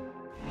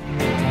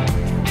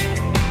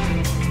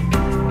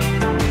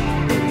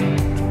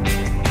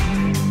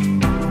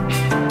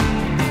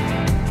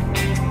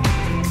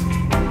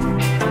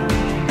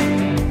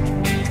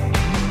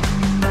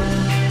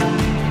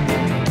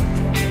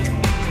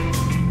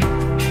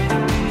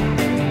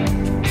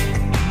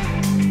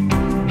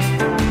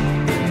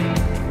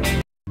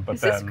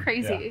 This is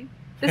crazy.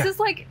 This is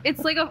like, it's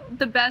like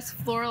the best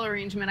floral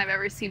arrangement I've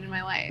ever seen in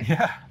my life.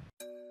 Yeah.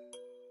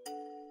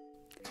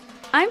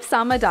 I'm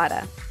Sama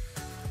Dada.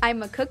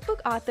 I'm a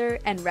cookbook author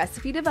and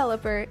recipe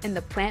developer in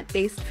the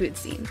plant-based food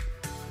scene,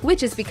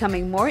 which is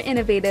becoming more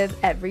innovative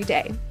every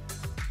day.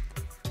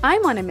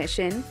 I'm on a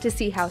mission to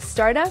see how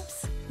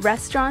startups,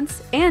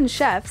 restaurants, and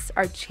chefs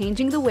are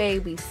changing the way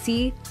we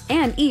see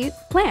and eat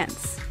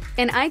plants.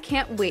 And I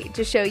can't wait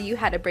to show you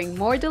how to bring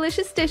more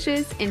delicious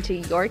dishes into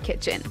your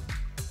kitchen.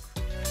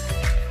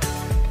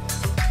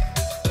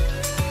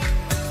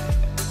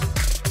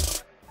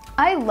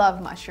 I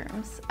love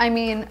mushrooms. I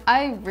mean,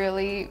 I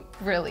really,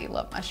 really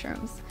love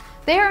mushrooms.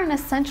 They are an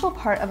essential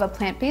part of a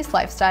plant-based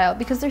lifestyle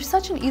because they're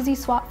such an easy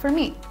swap for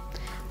meat.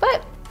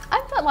 But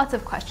I've got lots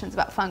of questions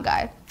about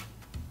fungi.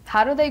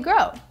 How do they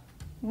grow?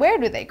 Where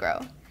do they grow?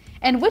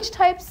 And which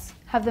types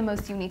have the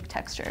most unique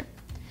texture?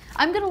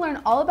 I'm going to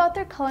learn all about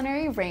their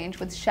culinary range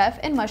with chef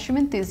and mushroom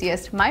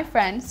enthusiast, my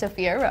friend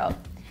Sophia Rowe.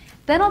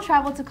 Then I'll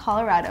travel to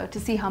Colorado to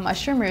see how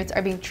mushroom roots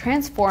are being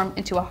transformed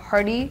into a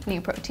hearty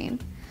new protein.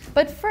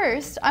 But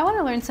first, I want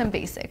to learn some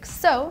basics,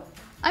 so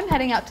I'm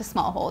heading out to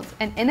Smallholds,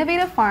 an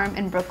innovative farm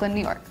in Brooklyn,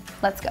 New York.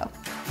 Let's go.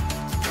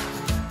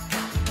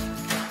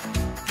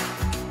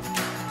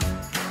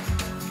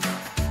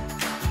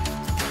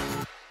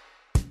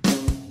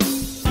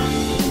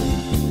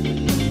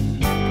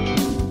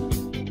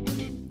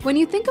 When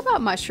you think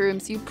about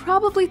mushrooms, you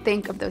probably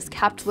think of those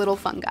capped little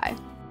fungi.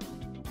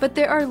 But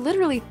there are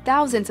literally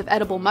thousands of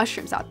edible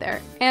mushrooms out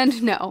there,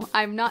 and no,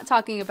 I'm not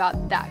talking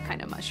about that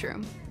kind of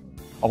mushroom.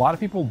 A lot of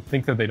people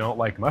think that they don't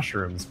like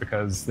mushrooms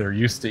because they're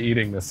used to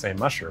eating the same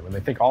mushroom, and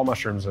they think all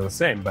mushrooms are the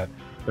same, but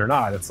they're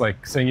not. It's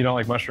like saying you don't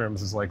like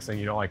mushrooms is like saying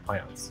you don't like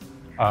plants.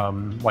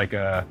 Like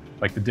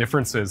the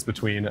differences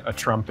between a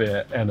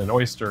trumpet and an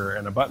oyster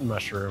and a button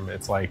mushroom,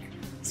 it's like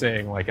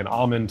saying like an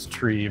almond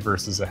tree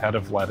versus a head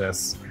of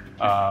lettuce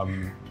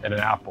and an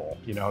apple.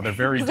 You know, they're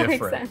very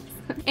different.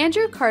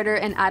 Andrew Carter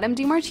and Adam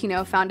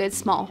DiMartino founded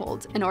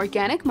Smallholds, an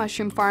organic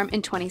mushroom farm,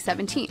 in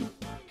 2017.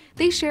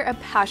 They share a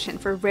passion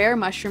for rare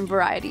mushroom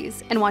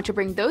varieties and want to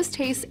bring those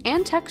tastes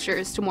and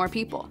textures to more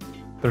people.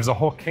 There's a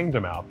whole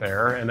kingdom out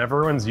there, and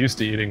everyone's used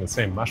to eating the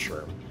same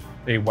mushroom.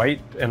 A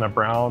white and a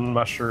brown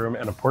mushroom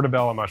and a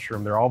portobello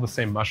mushroom, they're all the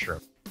same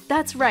mushroom.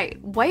 That's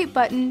right, white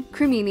button,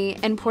 cremini,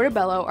 and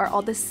portobello are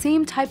all the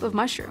same type of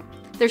mushroom.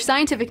 Their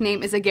scientific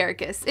name is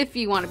agaricus, if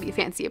you want to be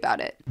fancy about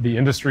it. The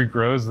industry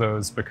grows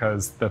those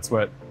because that's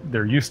what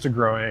they're used to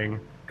growing.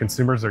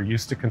 Consumers are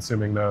used to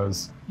consuming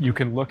those. You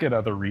can look at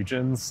other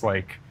regions,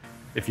 like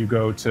if you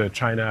go to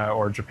China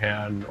or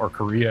Japan or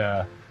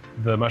Korea,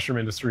 the mushroom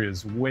industry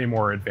is way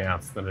more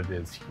advanced than it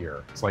is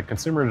here. It's like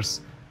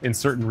consumers in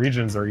certain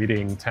regions are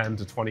eating 10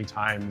 to 20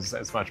 times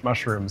as much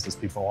mushrooms as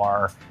people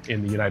are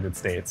in the United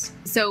States.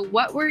 So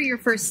what were your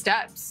first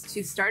steps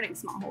to starting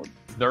Smallhold?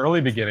 The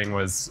early beginning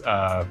was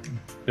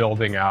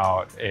building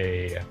out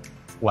a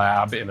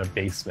lab in a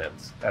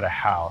basement at a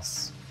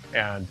house,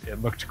 and it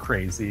looked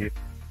crazy.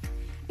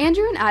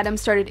 Andrew and Adam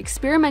started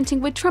experimenting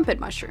with trumpet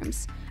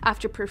mushrooms.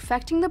 After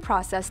perfecting the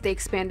process, they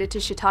expanded to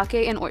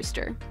shiitake and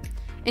oyster.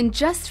 In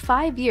just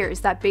 5 years,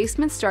 that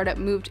basement startup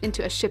moved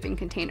into a shipping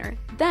container,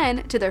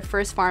 then to their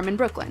first farm in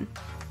Brooklyn.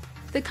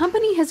 The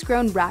company has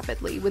grown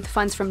rapidly with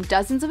funds from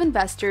dozens of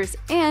investors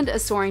and a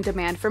soaring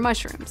demand for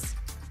mushrooms.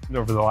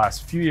 Over the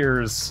last few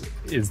years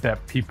is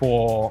that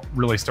people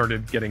really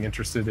started getting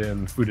interested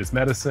in food as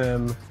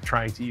medicine,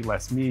 trying to eat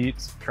less meat,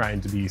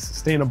 trying to be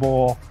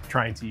sustainable,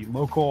 trying to eat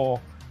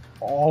local.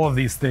 All of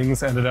these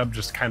things ended up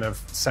just kind of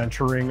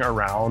centering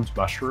around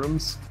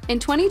mushrooms. In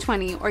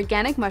 2020,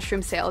 organic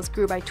mushroom sales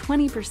grew by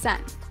 20%.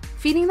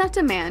 Feeding that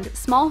demand,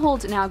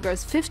 Smallholds now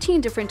grows 15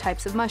 different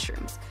types of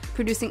mushrooms,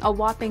 producing a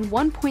whopping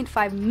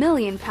 1.5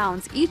 million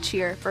pounds each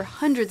year for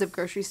hundreds of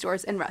grocery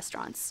stores and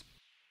restaurants.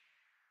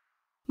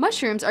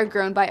 Mushrooms are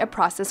grown by a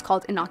process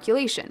called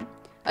inoculation.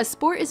 A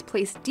spore is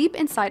placed deep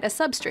inside a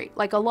substrate,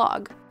 like a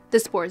log. The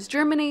spores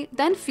germinate,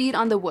 then feed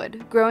on the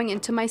wood, growing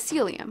into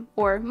mycelium,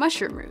 or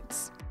mushroom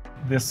roots.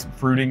 This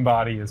fruiting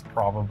body is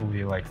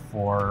probably like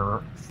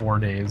 4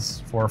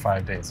 or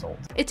 5 days old.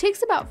 It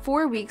takes about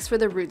 4 weeks for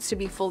the roots to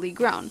be fully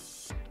grown.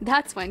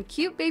 That's when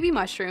cute baby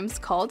mushrooms,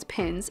 called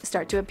pins,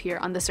 start to appear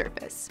on the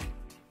surface.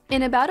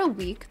 In about a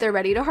week, they're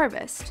ready to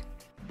harvest.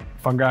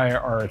 Fungi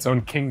are its own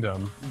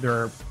kingdom.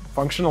 They're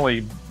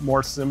functionally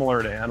more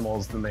similar to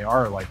animals than they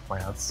are like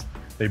plants.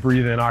 They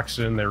breathe in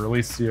oxygen, they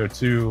release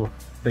CO2,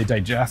 they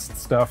digest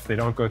stuff, they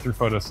don't go through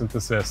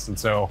photosynthesis, and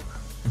so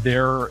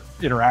their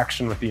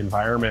interaction with the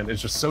environment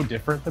is just so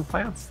different than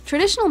plants.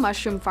 Traditional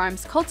mushroom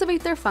farms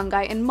cultivate their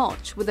fungi in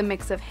mulch with a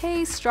mix of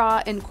hay,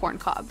 straw, and corn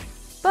cob.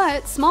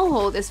 But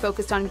Smallhold is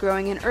focused on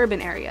growing in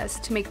urban areas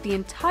to make the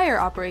entire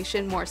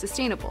operation more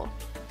sustainable.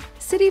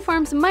 City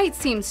farms might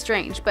seem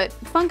strange, but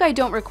fungi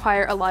don't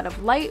require a lot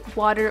of light,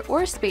 water,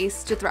 or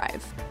space to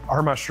thrive.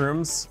 Our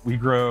mushrooms, we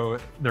grow,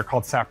 they're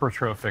called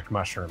saprotrophic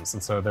mushrooms,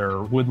 and so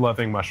they're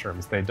wood-loving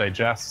mushrooms. They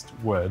digest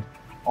wood.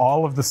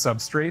 All of the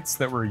substrates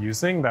that we're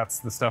using, that's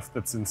the stuff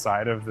that's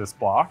inside of this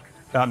block.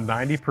 About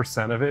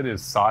 90% of it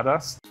is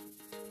sawdust.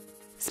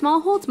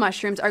 Smallhold's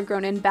mushrooms are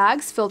grown in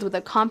bags filled with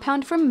a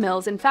compound from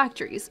mills and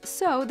factories,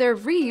 so they're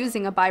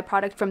reusing a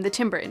byproduct from the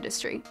timber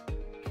industry.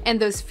 And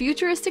those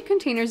futuristic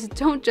containers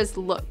don't just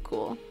look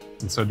cool.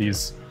 And so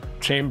these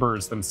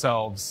chambers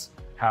themselves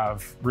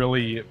have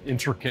really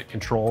intricate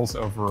controls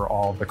over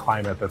all the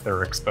climate that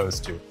they're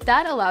exposed to.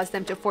 That allows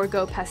them to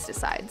forego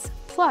pesticides.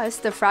 Plus,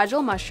 the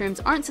fragile mushrooms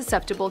aren't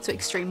susceptible to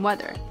extreme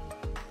weather.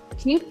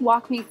 Can you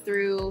walk me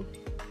through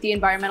the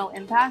environmental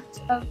impact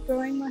of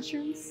growing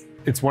mushrooms?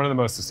 It's one of the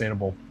most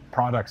sustainable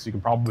products you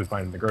can probably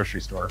find in the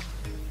grocery store.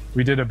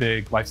 We did a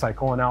big life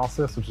cycle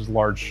analysis, which is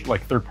large,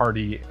 like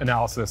third-party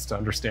analysis to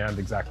understand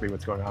exactly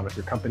what's going on with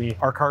your company.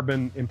 Our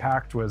carbon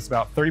impact was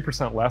about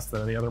 30% less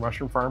than any other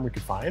mushroom farm we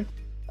could find.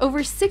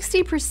 Over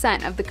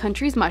 60% of the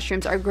country's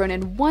mushrooms are grown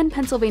in one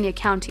Pennsylvania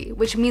county,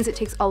 which means it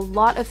takes a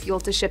lot of fuel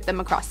to ship them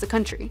across the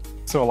country.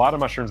 So a lot of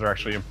mushrooms are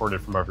actually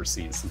imported from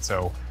overseas, and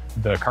so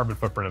the carbon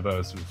footprint of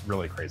those is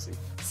really crazy.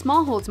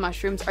 Smallholds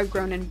mushrooms are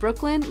grown in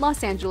Brooklyn,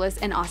 Los Angeles,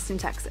 and Austin,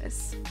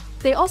 Texas.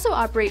 They also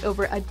operate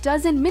over a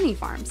dozen mini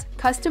farms,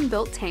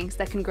 custom-built tanks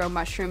that can grow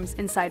mushrooms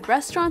inside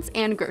restaurants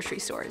and grocery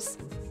stores.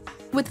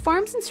 With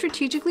farms in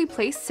strategically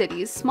placed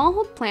cities,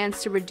 Smallhold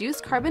plans to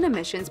reduce carbon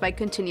emissions by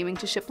continuing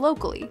to ship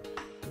locally.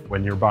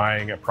 When you're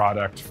buying a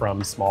product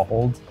from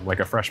Smallhold, like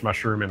a fresh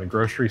mushroom in a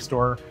grocery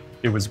store,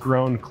 it was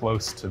grown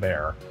close to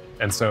there.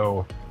 And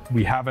so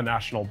we have a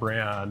national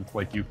brand,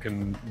 like you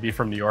can be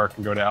from New York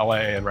and go to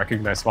LA and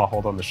recognize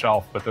Smallhold on the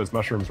shelf, but those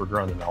mushrooms were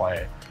grown in LA.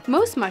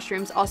 Most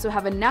mushrooms also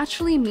have a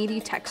naturally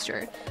meaty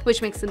texture,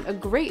 which makes them a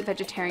great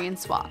vegetarian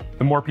swap.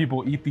 The more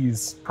people eat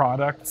these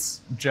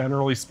products,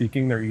 generally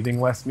speaking, they're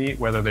eating less meat,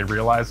 whether they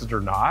realize it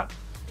or not.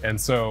 And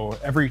so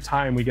every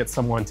time we get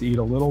someone to eat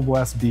a little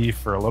less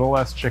beef or a little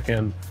less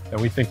chicken,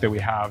 then we think that we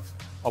have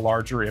a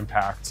larger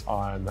impact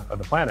on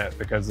the planet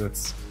because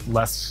it's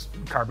less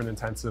carbon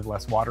intensive,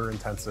 less water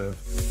intensive.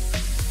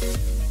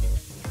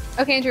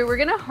 Okay, Andrew, we're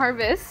gonna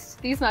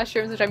harvest these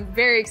mushrooms, which I'm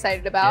very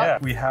excited about. Yeah,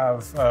 we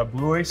have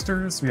blue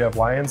oysters, we have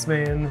lion's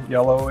mane,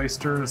 yellow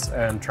oysters,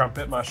 and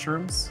trumpet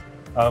mushrooms.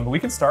 But we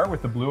can start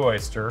with the blue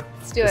oyster.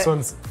 Let's do it. This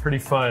one's pretty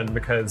fun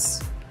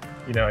because,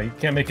 you know, you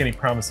can't make any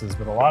promises,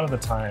 but a lot of the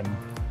time,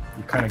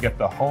 you kind of get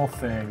the whole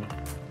thing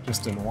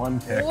just in one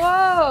pick.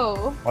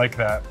 Whoa! Like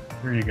that.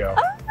 Here you go.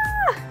 Ah!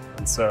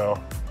 And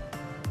so,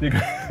 big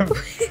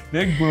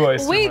blue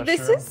oyster Wait, mushroom.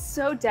 this is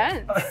so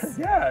dense.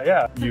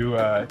 Yeah.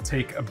 You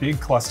take a big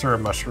cluster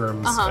of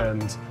mushrooms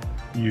and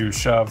you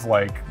shove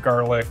like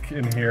garlic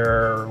in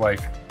here, like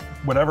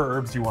whatever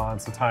herbs you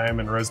want, so thyme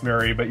and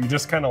rosemary, but you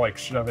just kind of like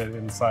shove it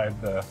inside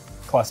the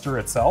cluster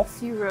itself.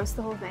 Do you roast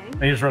the whole thing?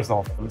 And you just roast the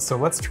whole thing. So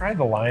let's try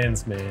the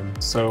lion's mane.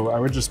 So I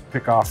would just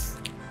pick off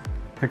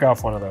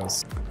one of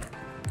those.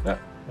 Yeah,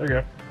 there you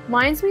go.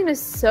 Lion's mane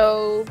is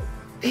so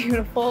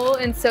beautiful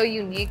and so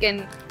unique,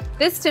 and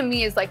this to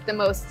me is like the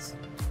most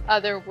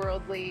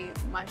otherworldly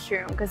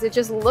mushroom because it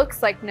just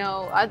looks like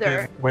no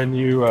other. And when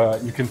you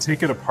can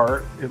take it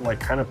apart, it like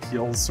kind of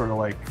peels sort of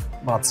like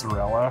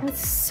mozzarella.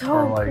 It's so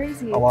or like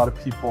crazy. A lot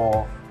of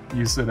people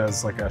use it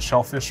as like a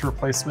shellfish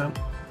replacement.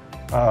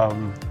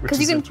 Because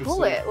you can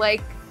pull it,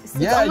 like it's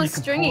almost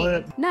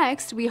stringy.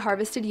 Next, we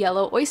harvested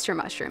yellow oyster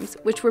mushrooms,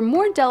 which were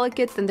more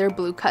delicate than their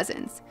blue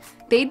cousins.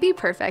 They'd be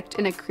perfect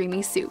in a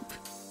creamy soup.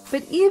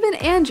 But even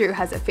Andrew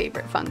has a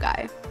favorite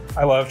fungi.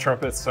 I love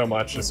trumpets so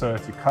much, so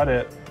if you cut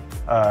it,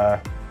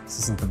 this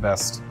isn't the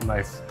best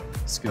knife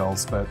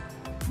skills, but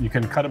you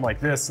can cut them like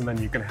this and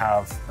then you can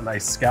have a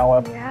nice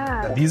scallop.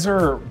 Yeah. These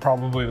are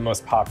probably the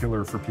most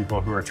popular for people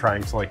who are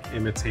trying to like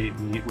imitate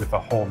meat with a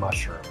whole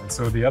mushroom. And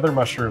so the other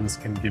mushrooms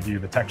can give you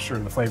the texture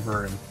and the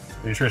flavor and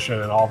the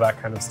nutrition and all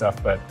that kind of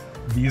stuff, but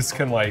these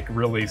can like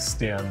really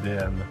stand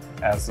in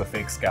as a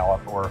fake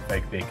scallop or a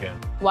fake bacon.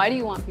 Why do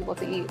you want people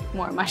to eat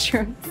more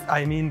mushrooms?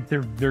 I mean,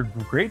 they're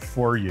great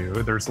for you.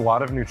 There's a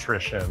lot of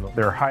nutrition.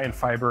 They're high in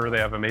fiber, they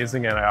have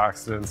amazing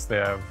antioxidants, they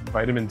have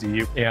vitamin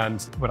D.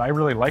 And what I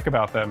really like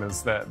about them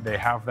is that they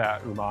have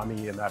that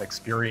umami and that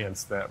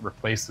experience that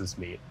replaces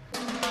meat.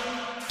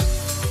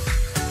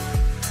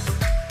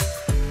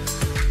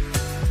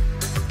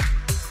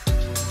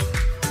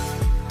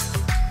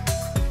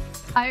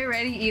 I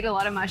already eat a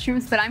lot of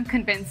mushrooms, but I'm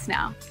convinced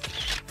now.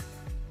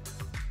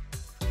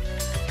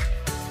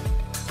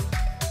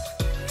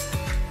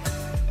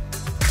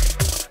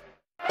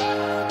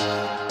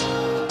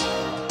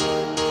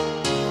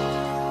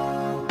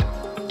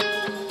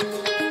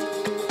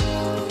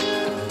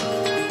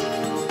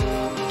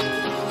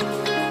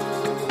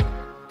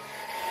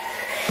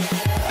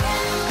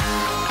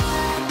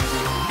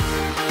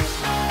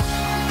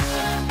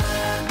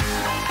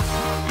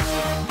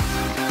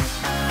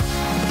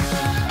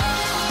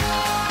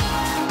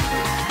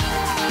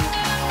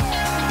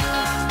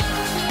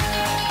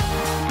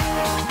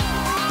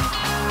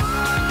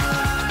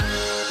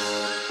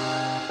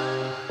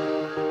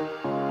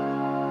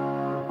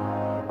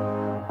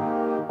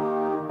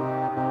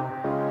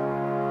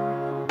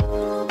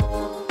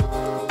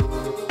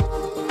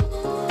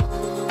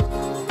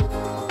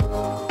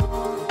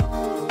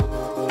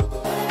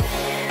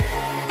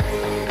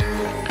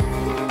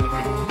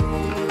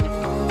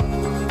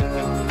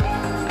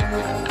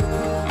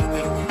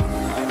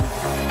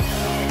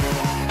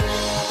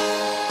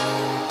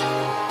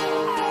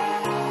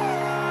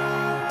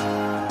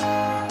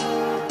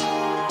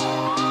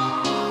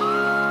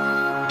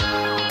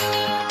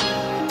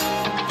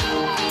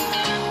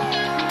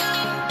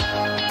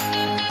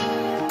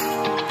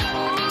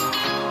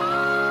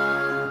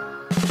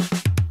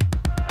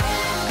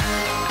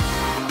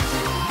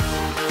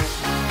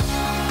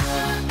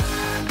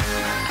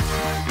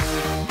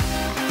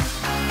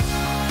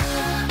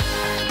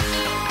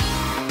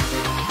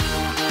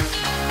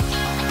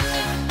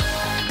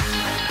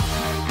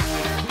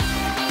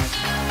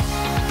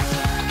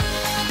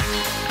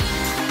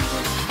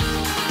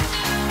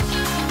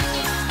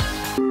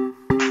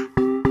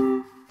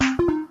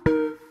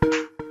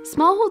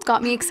 Smallholdt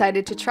got me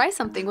excited to try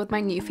something with my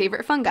new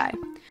favorite fungi.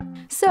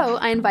 So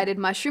I invited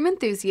mushroom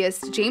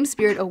enthusiast, James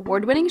Beard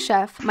award-winning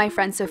chef, my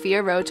friend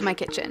Sophia Rowe, to my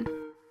kitchen.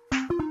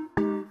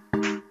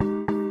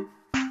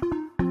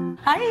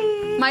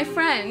 Hi! My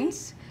friend,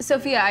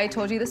 Sophia, I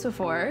told you this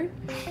before,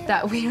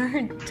 that we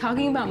were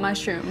talking about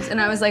mushrooms, and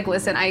I was like,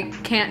 listen, I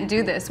can't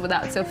do this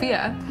without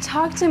Sophia.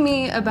 Talk to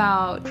me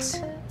about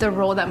the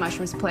role that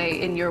mushrooms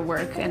play in your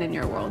work and in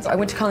your world. I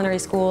went to culinary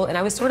school, and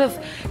I was sort of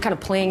kind of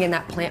playing in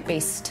that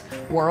plant-based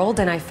world,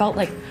 and I felt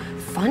like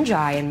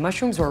fungi and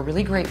mushrooms were a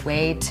really great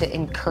way to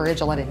encourage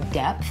a lot of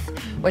depth,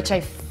 which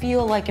I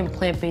feel like in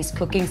plant-based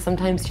cooking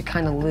sometimes you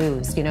kind of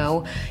lose, you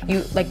know?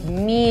 You like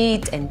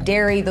meat and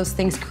dairy, those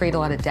things create a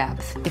lot of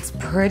depth. It's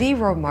pretty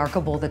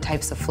remarkable the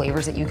types of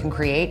flavors that you can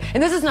create.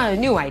 And this is not a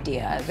new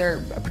idea. They're,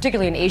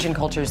 particularly in Asian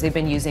cultures, they've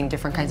been using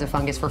different kinds of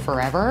fungus for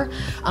forever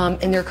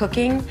in their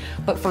cooking.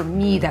 But for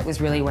me, that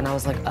was really when I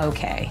was like,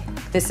 okay,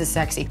 this is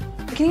sexy.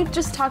 Can you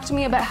just talk to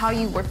me about how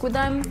you work with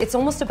them? It's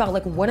almost about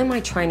like, what am I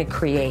trying to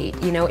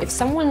create? You know, if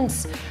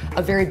someone's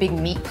a very big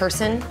meat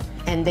person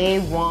and they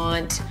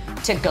want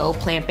to go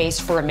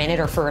plant-based for a minute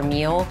or for a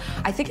meal,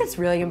 I think it's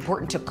really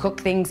important to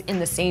cook things in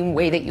the same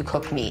way that you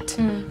cook meat,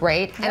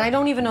 right? Yep. And I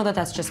don't even know that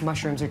that's just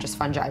mushrooms or just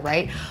fungi,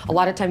 right? A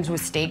lot of times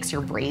with steaks, you're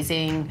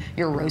braising,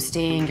 you're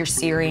roasting, you're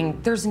searing.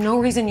 There's no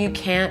reason you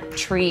can't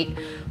treat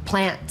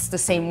plants the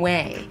same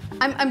way.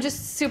 I'm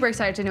just super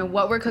excited to know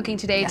what we're cooking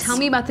today. Yes. Tell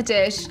me about the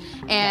dish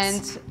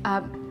and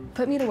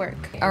put me to work.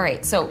 All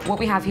right, so what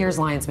we have here is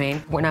lion's mane.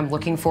 When I'm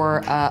looking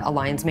for a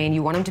lion's mane,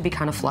 you want them to be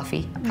kind of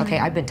fluffy. Okay,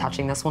 I've been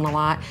touching this one a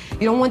lot.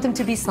 You don't want them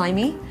to be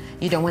slimy.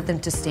 You don't want them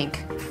to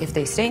stink. If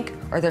they stink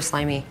or they're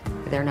slimy,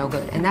 they're no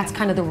good. And that's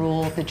kind of the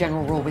rule, the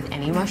general rule with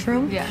any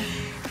mushroom. Yeah.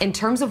 In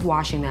terms of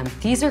washing them,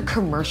 these are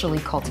commercially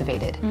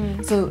cultivated.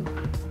 So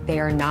they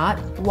are not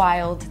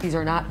wild, these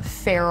are not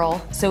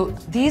feral. So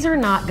these are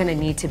not gonna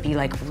need to be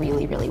like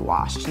really, really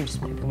washed. You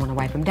just wanna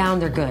wipe them down,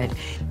 they're good.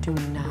 Do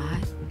not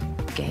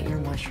get your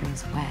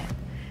mushrooms wet.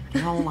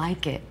 You don't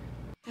like it.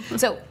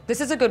 So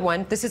this is a good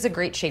one. This is a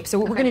great shape. So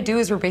what we're gonna do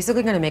is we're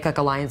basically gonna make like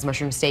a lion's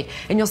mushroom steak.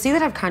 And you'll see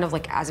that I've kind of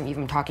like, as I'm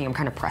even talking, I'm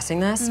kind of pressing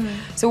this.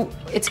 So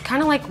it's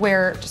kind of like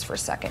where, just for a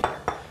second,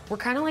 we're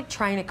kind of like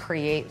trying to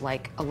create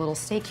like a little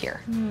steak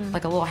here,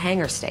 like a little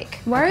hanger steak.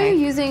 Why are you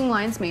using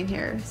lion's mane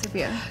here,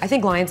 Sophia? I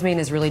think lion's mane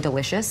is really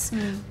delicious,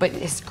 but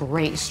it's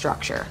great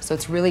structure. So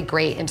it's really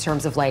great in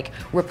terms of like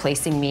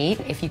replacing meat.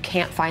 If you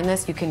can't find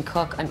this, you can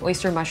cook an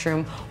oyster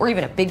mushroom or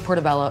even a big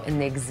portobello in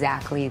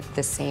exactly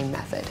the same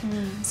method.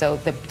 So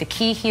the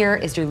key here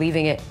is you're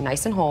leaving it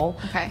nice and whole.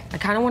 Okay. I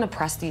kind of want to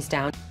press these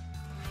down.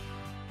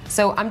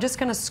 So I'm just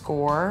gonna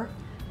score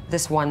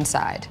this one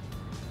side.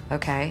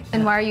 Okay.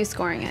 And why are you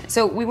scoring it?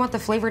 So we want the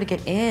flavor to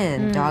get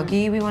in,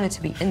 doggy. We want it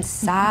to be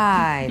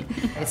inside.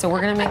 So we're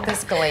gonna make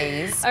this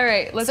glaze. All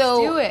right, let's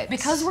do it.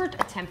 Because we're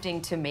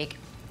attempting to make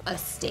a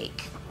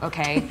steak,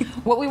 okay?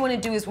 What we wanna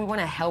do is we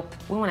wanna help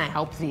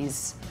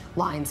these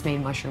lion's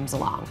mane mushrooms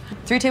along.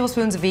 3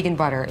 tablespoons of vegan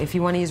butter. If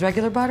you wanna use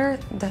regular butter,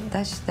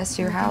 that's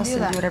your house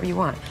and do whatever you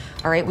want.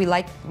 All right, we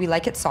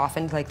like it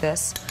softened like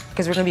this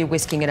because we're gonna be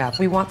whisking it up.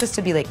 We want this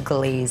to be like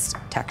glazed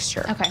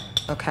texture. Okay.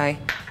 Okay.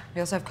 We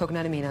also have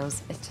coconut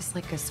aminos. It's just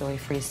like a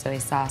soy-free soy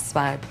sauce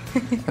vibe.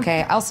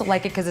 Okay, I also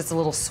like it because it's a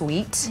little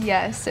sweet.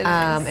 Yes, it is.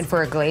 And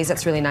for a glaze,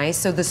 that's really nice.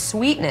 So the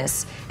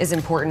sweetness is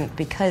important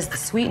because the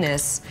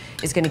sweetness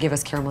is gonna give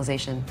us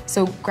caramelization.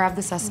 So grab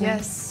the sesame.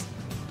 Yes.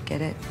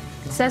 Get it?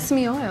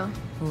 Sesame oil.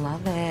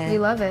 Love it. We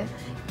love it.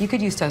 You could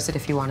use toasted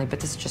if you wanted, but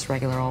this is just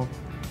regular old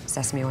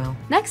sesame oil.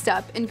 Next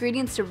up,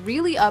 ingredients to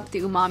really up the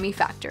umami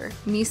factor: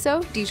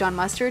 miso, Dijon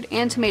mustard,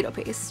 and tomato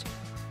paste.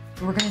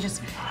 We're gonna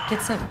just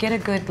get a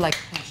good like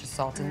pinch of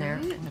salt in there,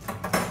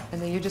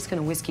 and then you're just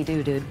gonna whiskey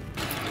do, dude.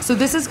 So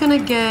this is gonna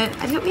get.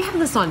 I think we have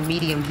this on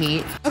medium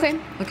heat. Okay.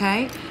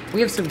 Okay.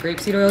 We have some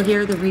grapeseed oil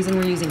here. The reason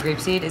we're using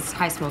grapeseed is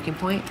high smoking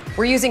point.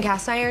 We're using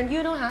cast iron.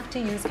 You don't have to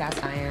use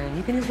cast iron.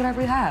 You can use whatever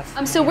you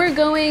have. So we're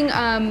going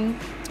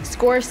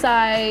score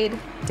side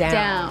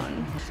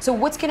down. So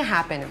what's gonna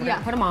happen? We're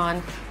gonna put them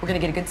on. We're gonna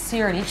get a good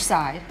sear on each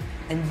side,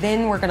 and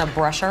then we're gonna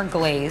brush our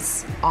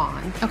glaze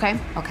on. Okay.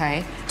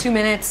 Okay. 2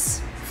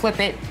 minutes. Flip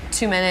it,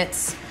 2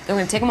 minutes. Then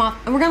we're gonna take them off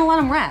and we're gonna let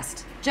them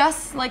rest.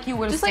 Just like you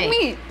would a Just steak. like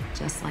meat.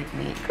 Just like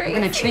meat. Crazy. We're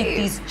gonna treat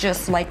these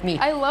just like meat.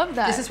 I love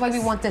that. This is why we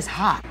want this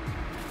hot.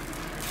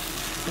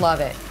 Love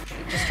it.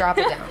 Just drop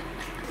it down.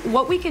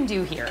 What we can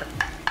do here,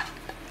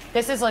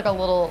 this is like a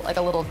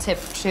little tip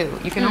too.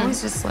 You can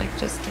always just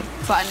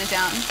flatten it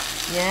down.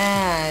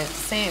 Yeah,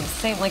 same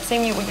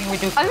you would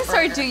do. I'm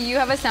sorry, do you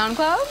have a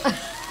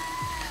SoundCloud?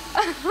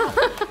 I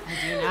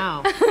do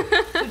now.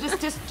 So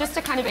just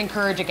to kind of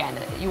encourage again,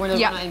 you want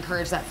to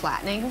encourage that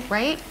flattening,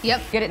 right?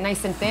 Yep. Get it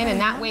nice and thin, and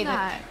that way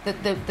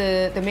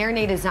the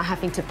marinade is not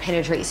having to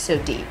penetrate so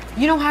deep.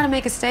 You know how to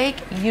make a steak.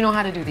 You know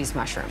how to do these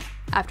mushrooms.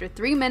 After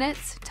 3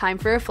 minutes, time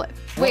for a flip.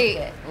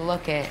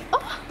 Look it.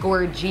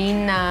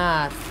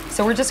 Gorgina.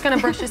 So we're just gonna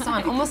brush this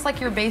on, almost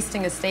like you're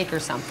basting a steak or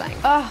something.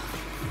 Oh,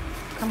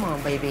 Come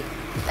on, baby.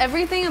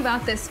 Everything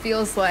about this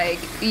feels like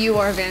you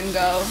are Van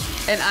Gogh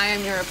and I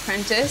am your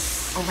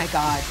apprentice. Oh my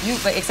God,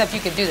 except you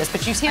could do this,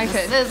 but you see the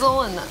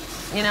sizzle and the,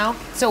 you know?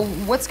 So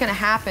what's gonna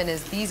happen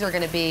is these are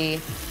gonna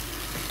be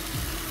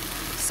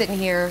sitting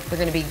here, they're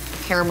gonna be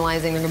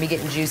caramelizing, they're gonna be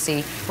getting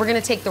juicy. We're gonna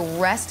take the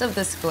rest of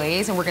this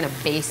glaze and we're gonna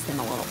baste them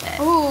a little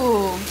bit.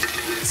 Ooh.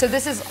 So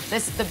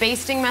the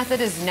basting method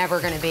is never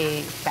gonna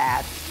be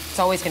bad. It's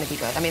always gonna be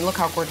good. I mean, look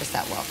how gorgeous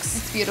that looks.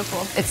 It's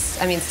beautiful.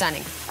 It's, I mean,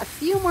 stunning. A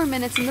few more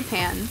minutes in the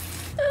pan.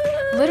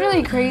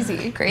 Literally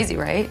crazy. Crazy,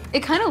 right? It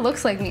kind of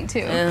looks like meat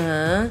too.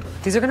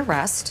 These are gonna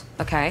rest,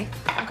 okay?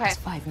 Okay. It's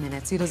 5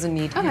 minutes. He doesn't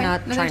need, Okay, you're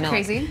not nothing trying to,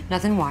 crazy.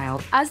 Nothing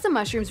wild. As the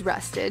mushrooms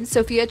rested,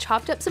 Sophia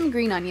chopped up some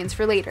green onions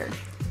for later.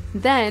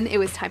 Then it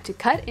was time to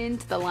cut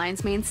into the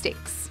lion's mane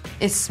steaks.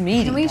 It's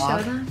meaty, Can we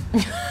dog. show them?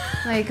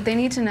 Like, they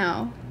need to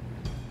know.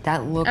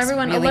 That looks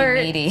Everyone, really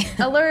alert, meaty.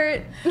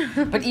 Alert.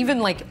 But even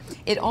like,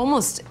 it's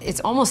almost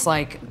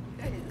like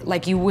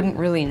you wouldn't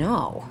really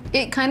know.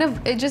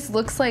 It just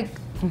looks like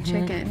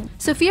chicken.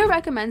 Sophia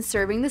recommends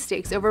serving the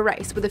steaks over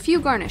rice with a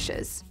few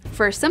garnishes.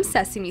 First some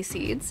sesame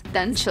seeds,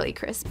 then chili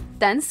crisp,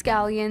 then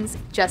scallions.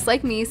 Just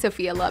like me,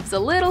 Sophia loves a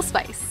little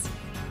spice.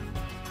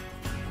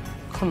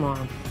 Come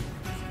on.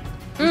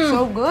 It's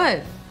so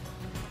good.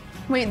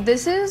 Wait,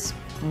 this is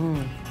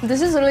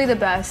literally the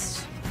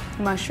best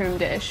mushroom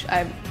dish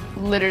I've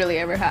literally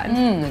ever had.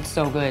 It's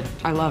so good.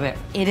 I love it.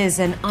 It is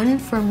an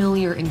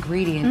unfamiliar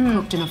ingredient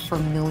cooked in a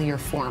familiar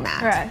format.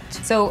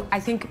 Correct. So I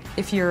think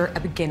if you're a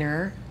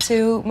beginner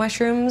to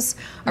mushrooms,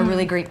 a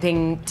really great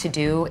thing to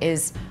do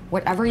is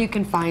whatever you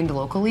can find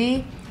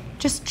locally,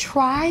 just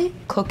try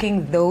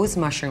cooking those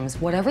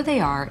mushrooms, whatever they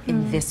are,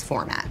 in this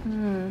format.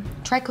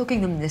 Try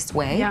cooking them this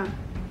way. Yeah.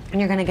 And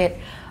you're gonna get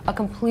a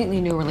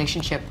completely new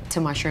relationship to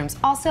mushrooms.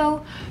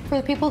 Also, for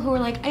the people who are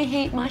like, I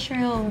hate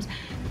mushrooms,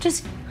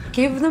 just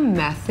give the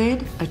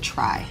method a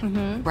try,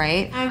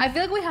 right? I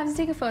feel like we have to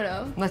take a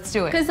photo. Let's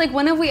do it. Because like,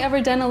 when have we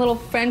ever done a little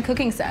friend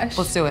cooking sesh?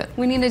 Let's do it.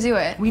 We need to do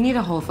it. We need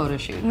a whole photo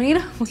shoot. We need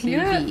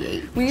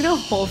a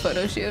whole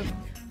photo shoot.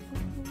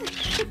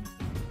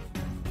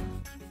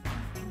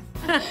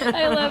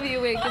 I love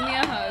you. Wait, give me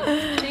a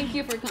hug. Thank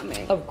you for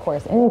coming. Of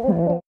course.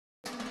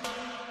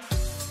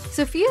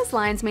 Sophia's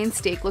lion's mane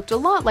steak looked a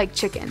lot like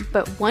chicken,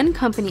 but one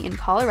company in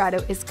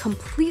Colorado is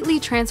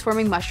completely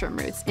transforming mushroom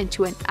roots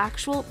into an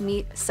actual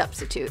meat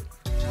substitute.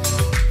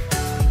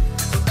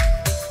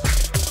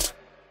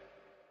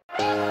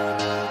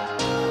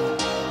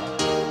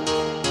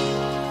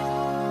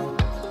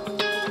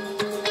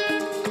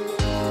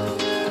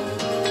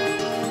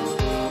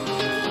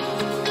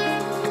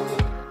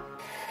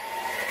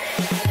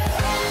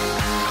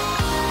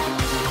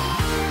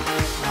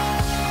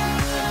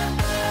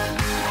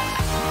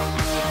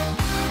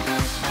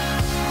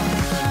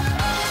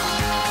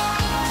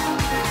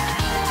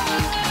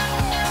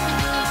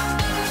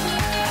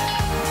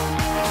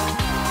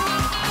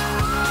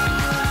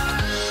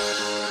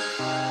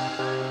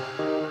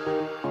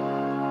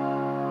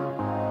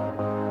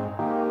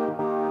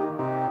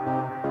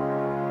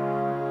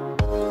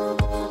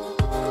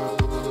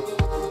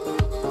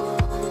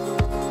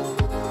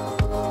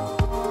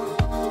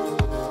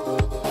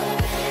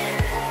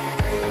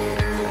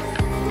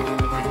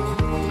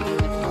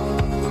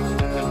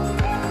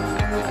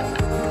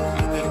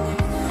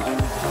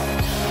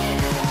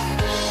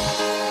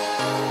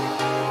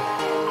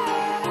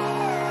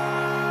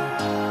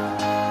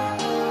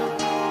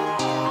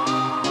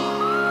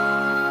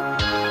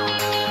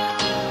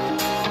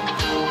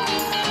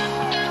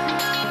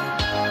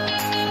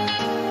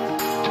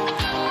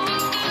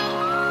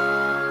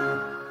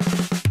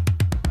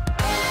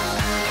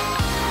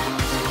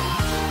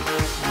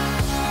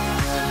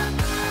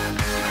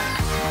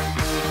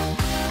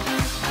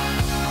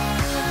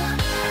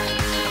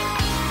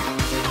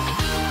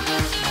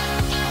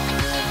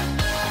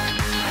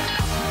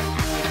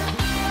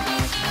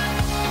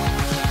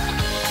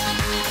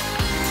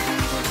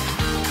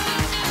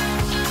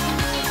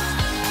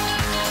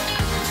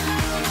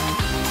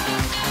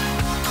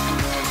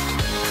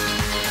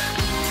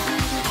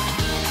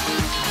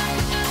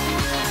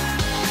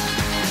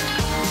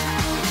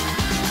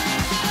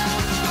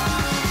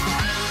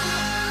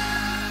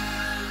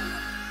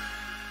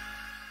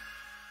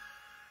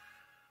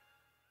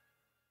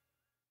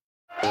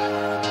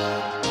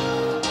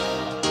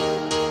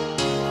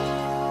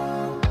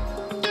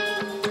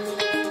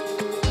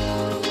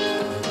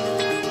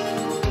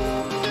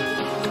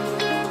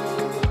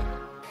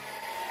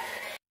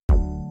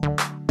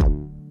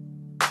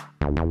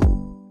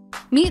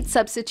 Meat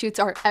substitutes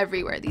are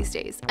everywhere these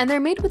days, and they're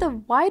made with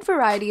a wide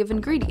variety of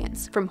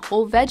ingredients, from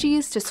whole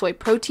veggies to soy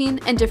protein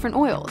and different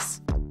oils.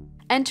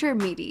 Enter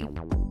Meaty.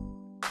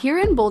 Here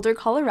in Boulder,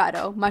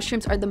 Colorado,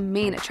 mushrooms are the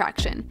main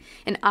attraction,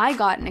 and I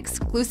got an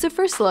exclusive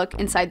first look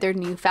inside their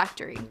new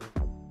factory.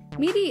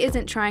 Meaty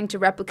isn't trying to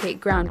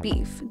replicate ground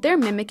beef, they're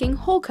mimicking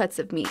whole cuts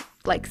of meat,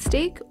 like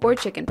steak or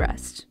chicken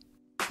breast.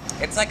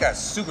 It's like a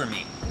super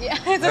meat. Yeah,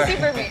 it's a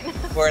super meat.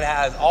 Where it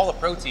has all the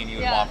protein you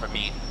would want from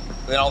meat,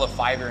 then all the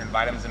fiber and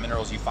vitamins and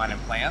minerals you find in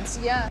plants.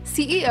 Yeah.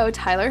 CEO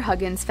Tyler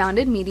Huggins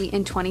founded Meati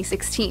in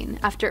 2016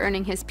 after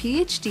earning his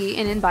PhD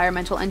in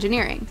environmental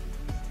engineering.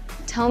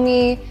 Tell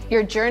me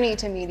your journey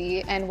to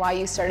Meati and why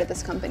you started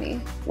this company.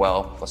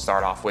 Well, let's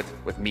start off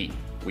with meat.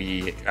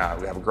 We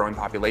have a growing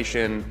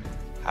population,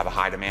 have a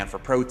high demand for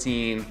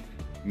protein.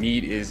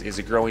 Meat is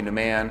a growing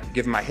demand.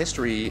 Given my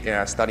history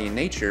studying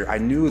nature, I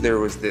knew there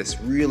was this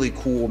really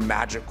cool,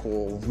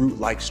 magical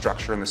root-like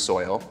structure in the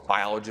soil.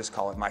 Biologists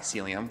call it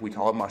mycelium, we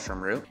call it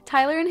mushroom root.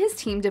 Tyler and his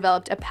team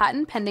developed a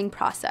patent-pending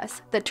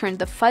process that turned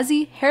the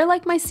fuzzy,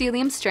 hair-like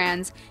mycelium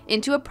strands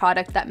into a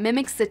product that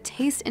mimics the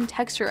taste and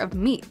texture of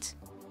meat.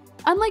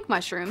 Unlike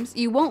mushrooms,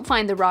 you won't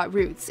find the raw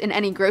roots in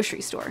any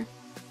grocery store.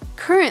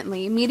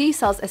 Currently, Meati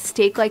sells a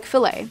steak-like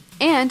fillet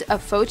and a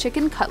faux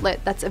chicken cutlet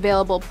that's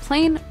available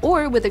plain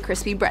or with a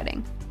crispy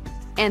breading.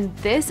 And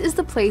this is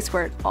the place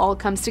where it all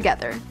comes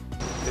together.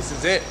 This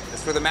is it.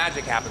 This is where the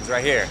magic happens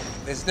right here.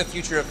 This is the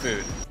future of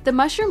food. The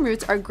mushroom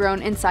roots are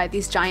grown inside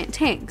these giant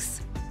tanks.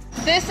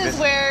 This is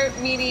where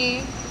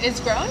Meati is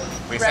grown,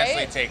 We right?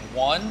 essentially take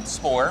one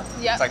spore,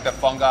 Yep. it's like the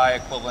fungi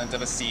equivalent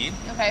of a seed.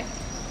 Okay.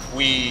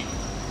 We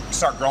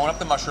start growing up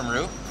the mushroom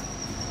root,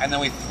 and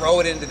then we throw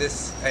it into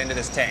this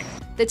tank.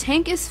 The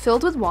tank is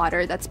filled with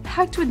water that's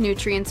packed with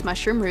nutrients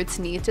mushroom roots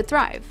need to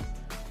thrive.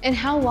 And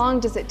how long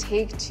does it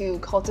take to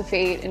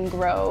cultivate and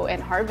grow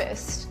and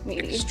harvest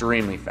Meati?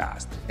 Extremely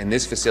fast. In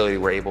this facility,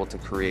 we're able to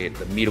create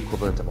the meat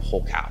equivalent of a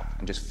whole cow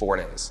in just 4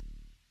 days.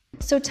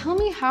 So tell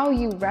me how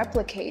you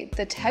replicate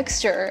the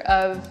texture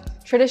of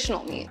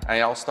traditional meat. And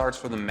it all starts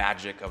from the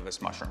magic of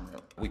this mushroom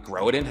root. We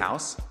grow it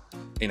in-house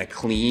in a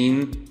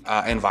clean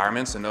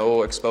environment, so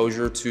no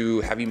exposure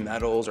to heavy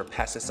metals or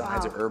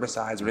pesticides or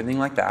herbicides or anything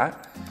like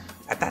that.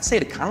 At that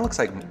state, it kind of looks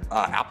like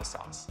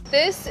applesauce.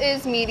 This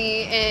is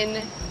Meati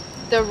in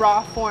the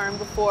raw form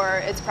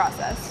before it's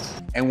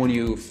processed. And when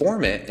you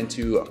form it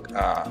into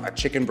a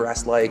chicken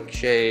breast-like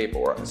shape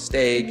or a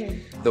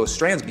steak, those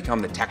strands become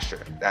the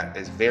texture that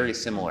is very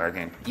similar,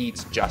 again,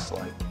 eats just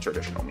like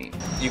traditional meat.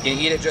 You can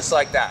eat it just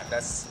like that.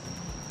 That's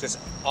just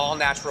all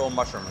natural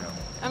mushroom root.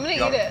 I'm gonna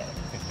eat it.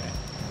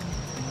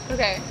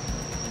 Okay.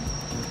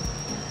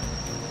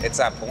 It's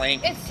that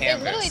blank It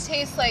canvas. literally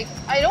tastes like,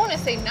 I don't want to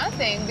say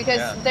nothing because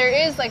Yeah. there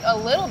is like a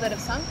little bit of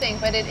something,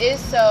 but it is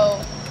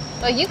so,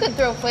 like you could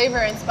throw flavor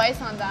and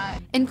spice on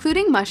that.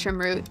 Including mushroom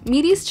root,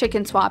 Meati's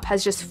Chicken Swap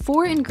has just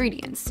 4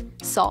 ingredients: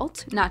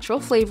 salt, natural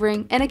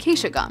flavoring, and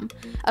acacia gum,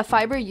 a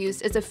fiber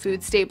used as a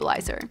food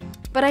stabilizer.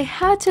 But I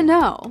had to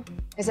know,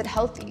 is it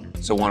healthy?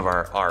 So one of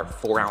our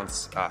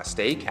 4-ounce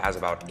steak has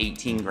about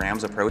 18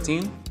 grams of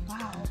protein.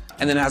 Wow.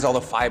 And then it has all the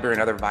fiber and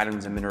other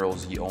vitamins and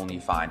minerals you only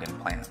find in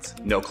plants.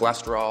 No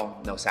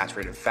cholesterol, no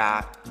saturated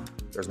fat,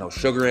 there's no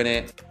sugar in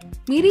it.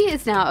 Meati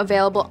is now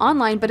available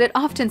online, but it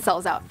often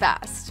sells out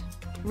fast.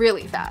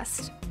 Really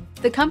fast.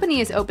 The company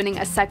is opening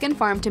a second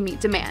farm to meet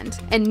demand,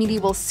 and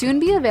Meati will soon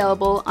be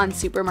available on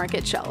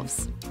supermarket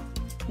shelves.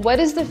 What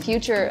is the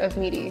future of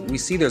Meati? We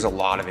see there's a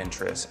lot of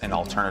interest in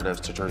alternatives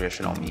to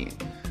traditional meat.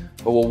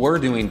 But what we're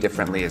doing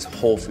differently is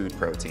whole food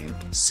protein,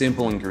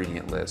 simple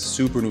ingredient list,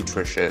 super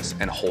nutritious,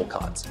 and whole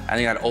cuts. I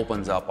think that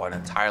opens up an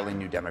entirely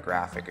new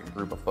demographic and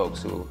group of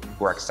folks who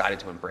are excited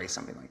to embrace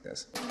something like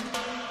this.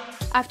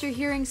 After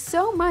hearing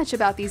so much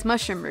about these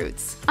mushroom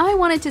roots, I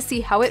wanted to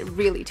see how it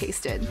really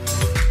tasted.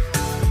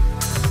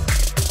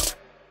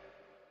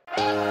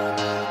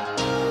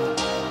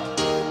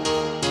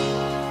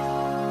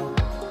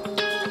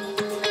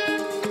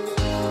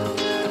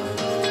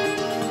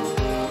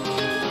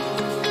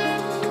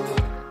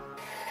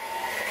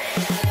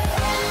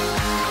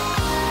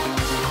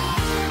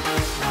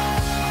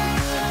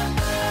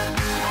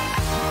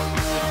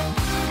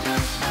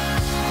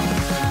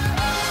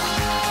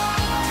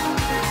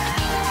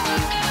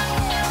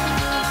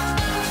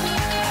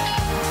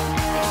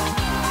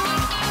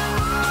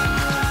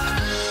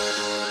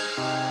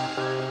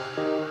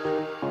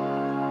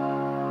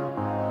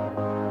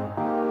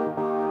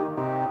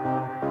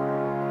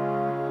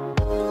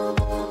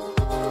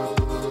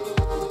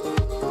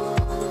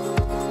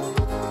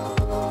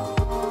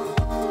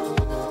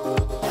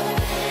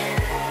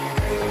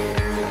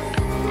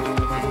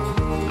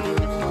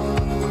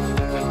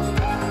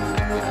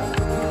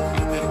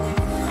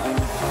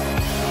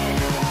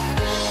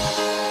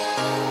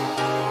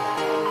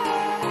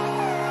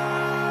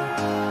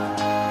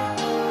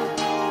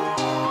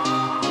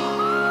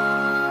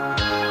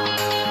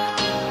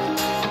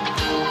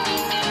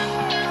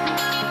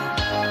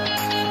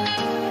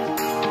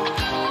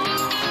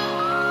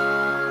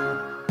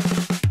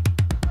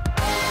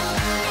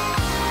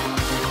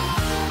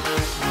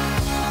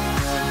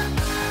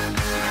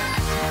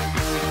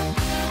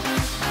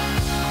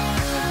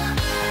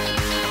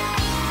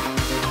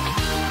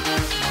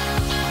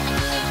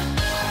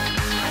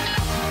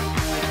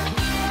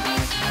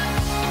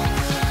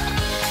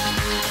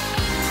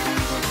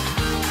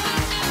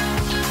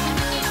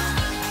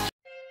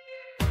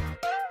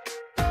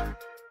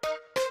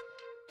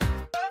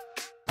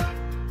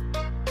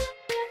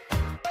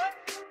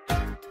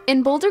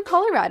 In Boulder,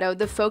 Colorado,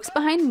 the folks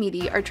behind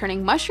Meati are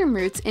turning mushroom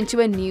roots into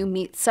a new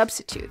meat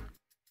substitute.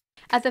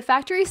 At the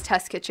factory's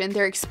test kitchen,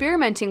 they're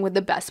experimenting with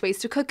the best ways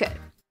to cook it.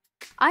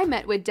 I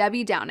met with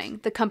Debbie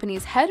Downing, the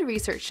company's head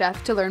research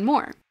chef, to learn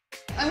more.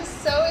 I'm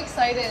so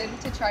excited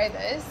to try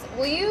this.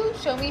 Will you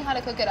show me how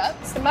to cook it up?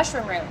 It's the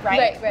mushroom root,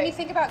 right? When you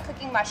think about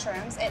cooking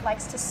mushrooms, it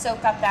likes to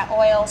soak up that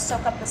oil,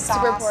 soak up the sauce.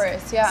 Super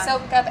porous, yeah.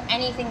 Soak up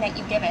anything that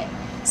you give it.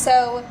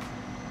 So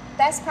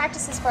best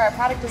practices for our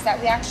product is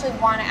that we actually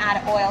want to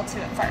add oil to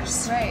it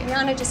first. Right. We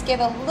want to just give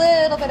a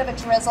little bit of a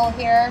drizzle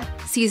here.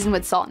 Season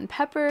with salt and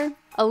pepper,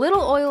 a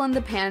little oil in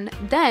the pan,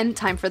 then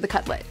time for the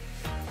cutlet.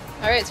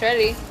 All right, it's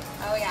ready.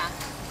 Oh yeah.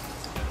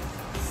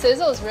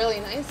 Sizzles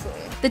really nicely.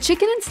 The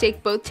chicken and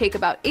steak both take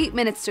about 8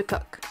 minutes to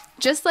cook.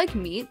 Just like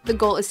meat, the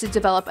goal is to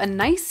develop a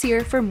nice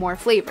sear for more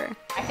flavor.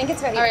 I think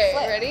it's ready All to right,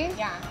 flip. ready?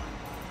 Yeah.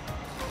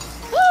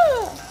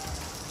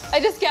 I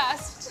just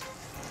gasped.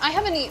 I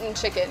haven't eaten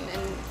chicken in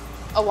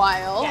a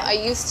while. Yeah. I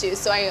used to,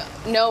 so I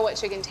know what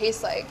chicken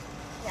tastes like.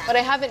 Yeah. But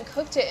I haven't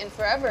cooked it in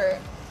forever.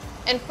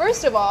 And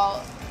first of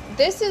all,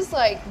 this is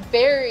like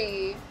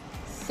very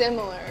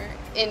similar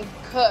in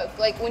cook.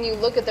 Like when you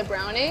look at the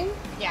browning,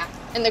 yeah,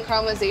 and the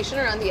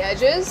caramelization around the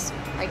edges.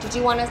 Right, did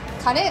you want to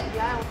cut it?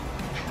 Yeah.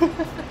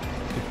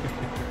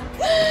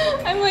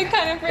 I'm like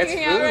kind of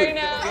freaking out right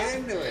now. Get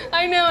into it.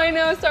 I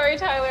know. Sorry,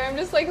 Tyler. I'm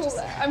just like,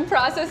 I'm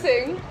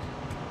processing.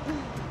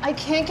 I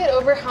can't get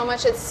over how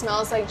much it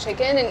smells like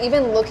chicken, and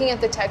even looking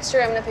at the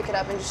texture, I'm gonna pick it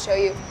up and just show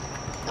you.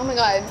 Oh my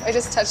God, I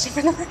just touched it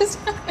for the first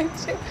time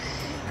too.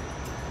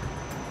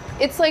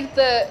 It's like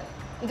the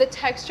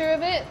texture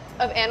of it,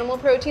 of animal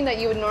protein that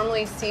you would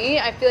normally see.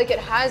 I feel like it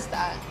has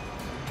that.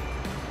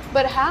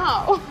 But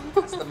how?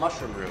 It's the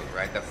mushroom root,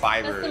 right? The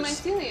fibers. That's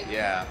the mycelium.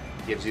 Yeah,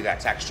 gives you that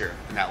texture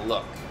and that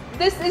look.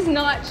 This is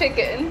not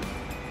chicken,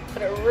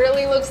 but it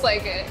really looks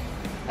like it.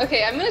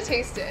 Okay, I'm gonna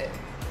taste it.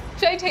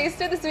 Should I taste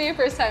it? This is my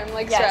first time,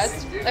 like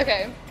Yes. stressed.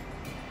 Okay.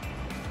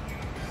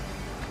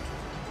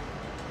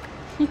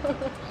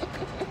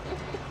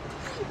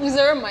 Is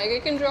there a mic I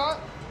can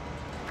drop?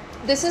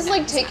 This is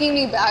like taking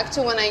me back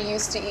to when I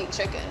used to eat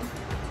chicken.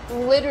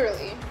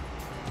 Literally.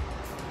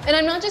 And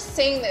I'm not just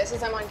saying this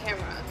as I'm on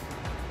camera.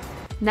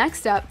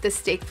 Next up, the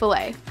steak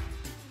fillet.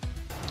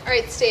 All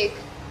right, steak.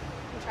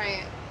 I'm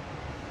trying it.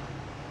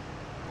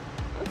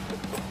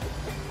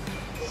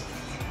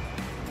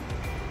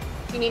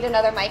 Do you need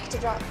another mic to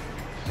drop?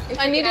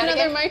 I need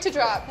another mic to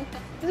drop.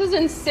 This is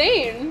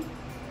insane.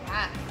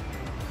 Yeah.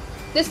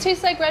 This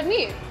tastes like red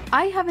meat.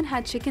 I haven't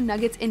had chicken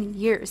nuggets in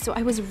years, so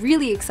I was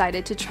really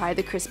excited to try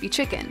the crispy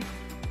chicken.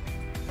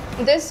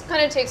 This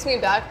kind of takes me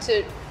back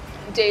to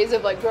days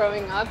of like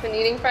growing up and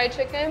eating fried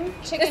chicken.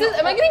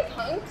 Am I getting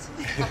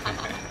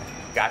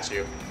punked? Got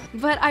you.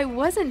 But I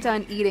wasn't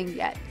done eating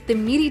yet. The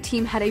Meati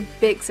team had a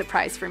big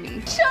surprise for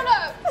me. Shut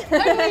up!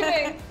 I'm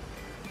leaving.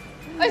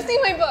 I've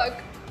seen my book.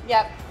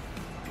 Yep.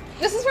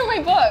 This is from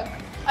my book.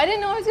 I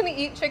didn't know I was gonna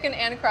eat chicken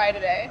and cry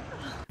today.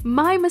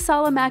 My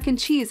masala mac and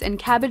cheese and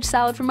cabbage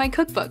salad from my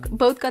cookbook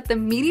both got the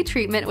Meati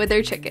treatment with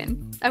their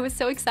chicken. I was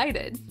so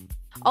excited.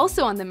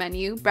 Also on the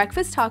menu,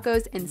 breakfast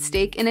tacos and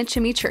steak in a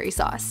chimichurri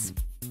sauce.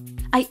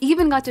 I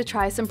even got to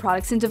try some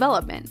products in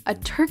development, a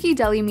turkey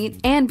deli meat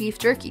and beef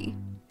jerky.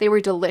 They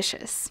were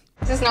delicious.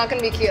 This is not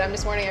gonna be cute, I'm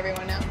just warning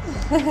everyone now.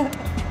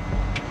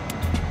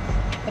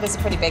 It is a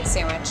pretty big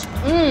sandwich.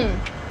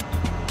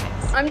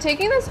 I'm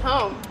taking this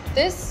home.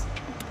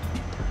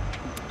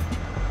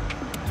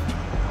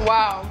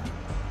 Wow.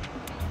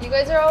 You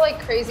guys are all like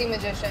crazy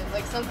magicians.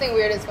 Like something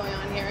weird is going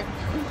on here.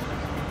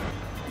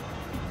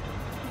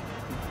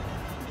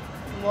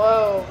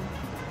 Whoa.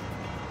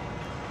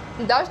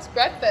 That's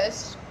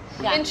breakfast.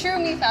 Yeah. In true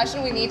me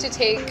fashion, we need to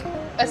take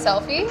a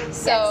selfie.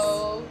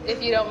 So if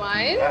you don't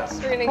mind,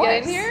 we're gonna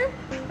get in here.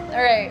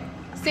 All right,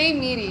 say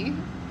Meati.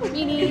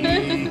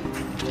 Meati.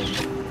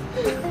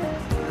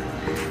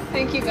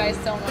 Thank you guys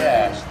so much.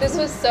 Yeah. This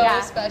was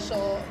so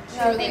special,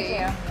 truly. No, thank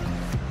you.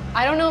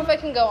 I don't know if I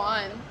can go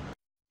on.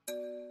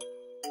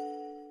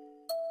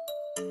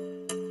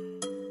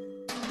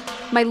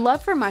 My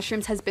love for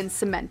mushrooms has been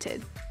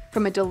cemented.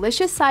 From a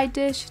delicious side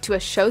dish to a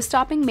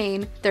show-stopping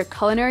main, their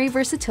culinary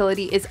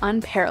versatility is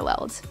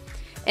unparalleled.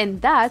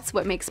 And that's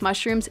what makes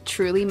mushrooms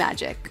truly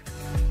magic.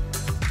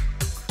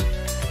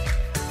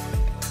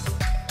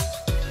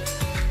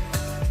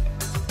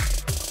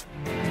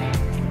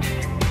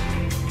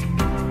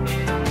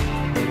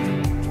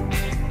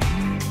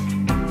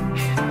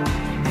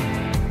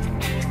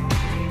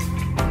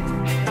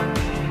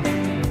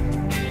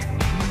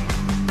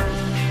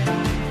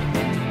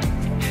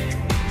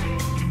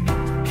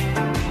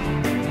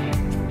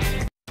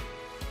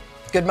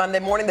 Good Monday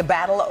morning. The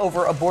battle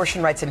over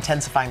abortion rights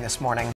intensifying this morning.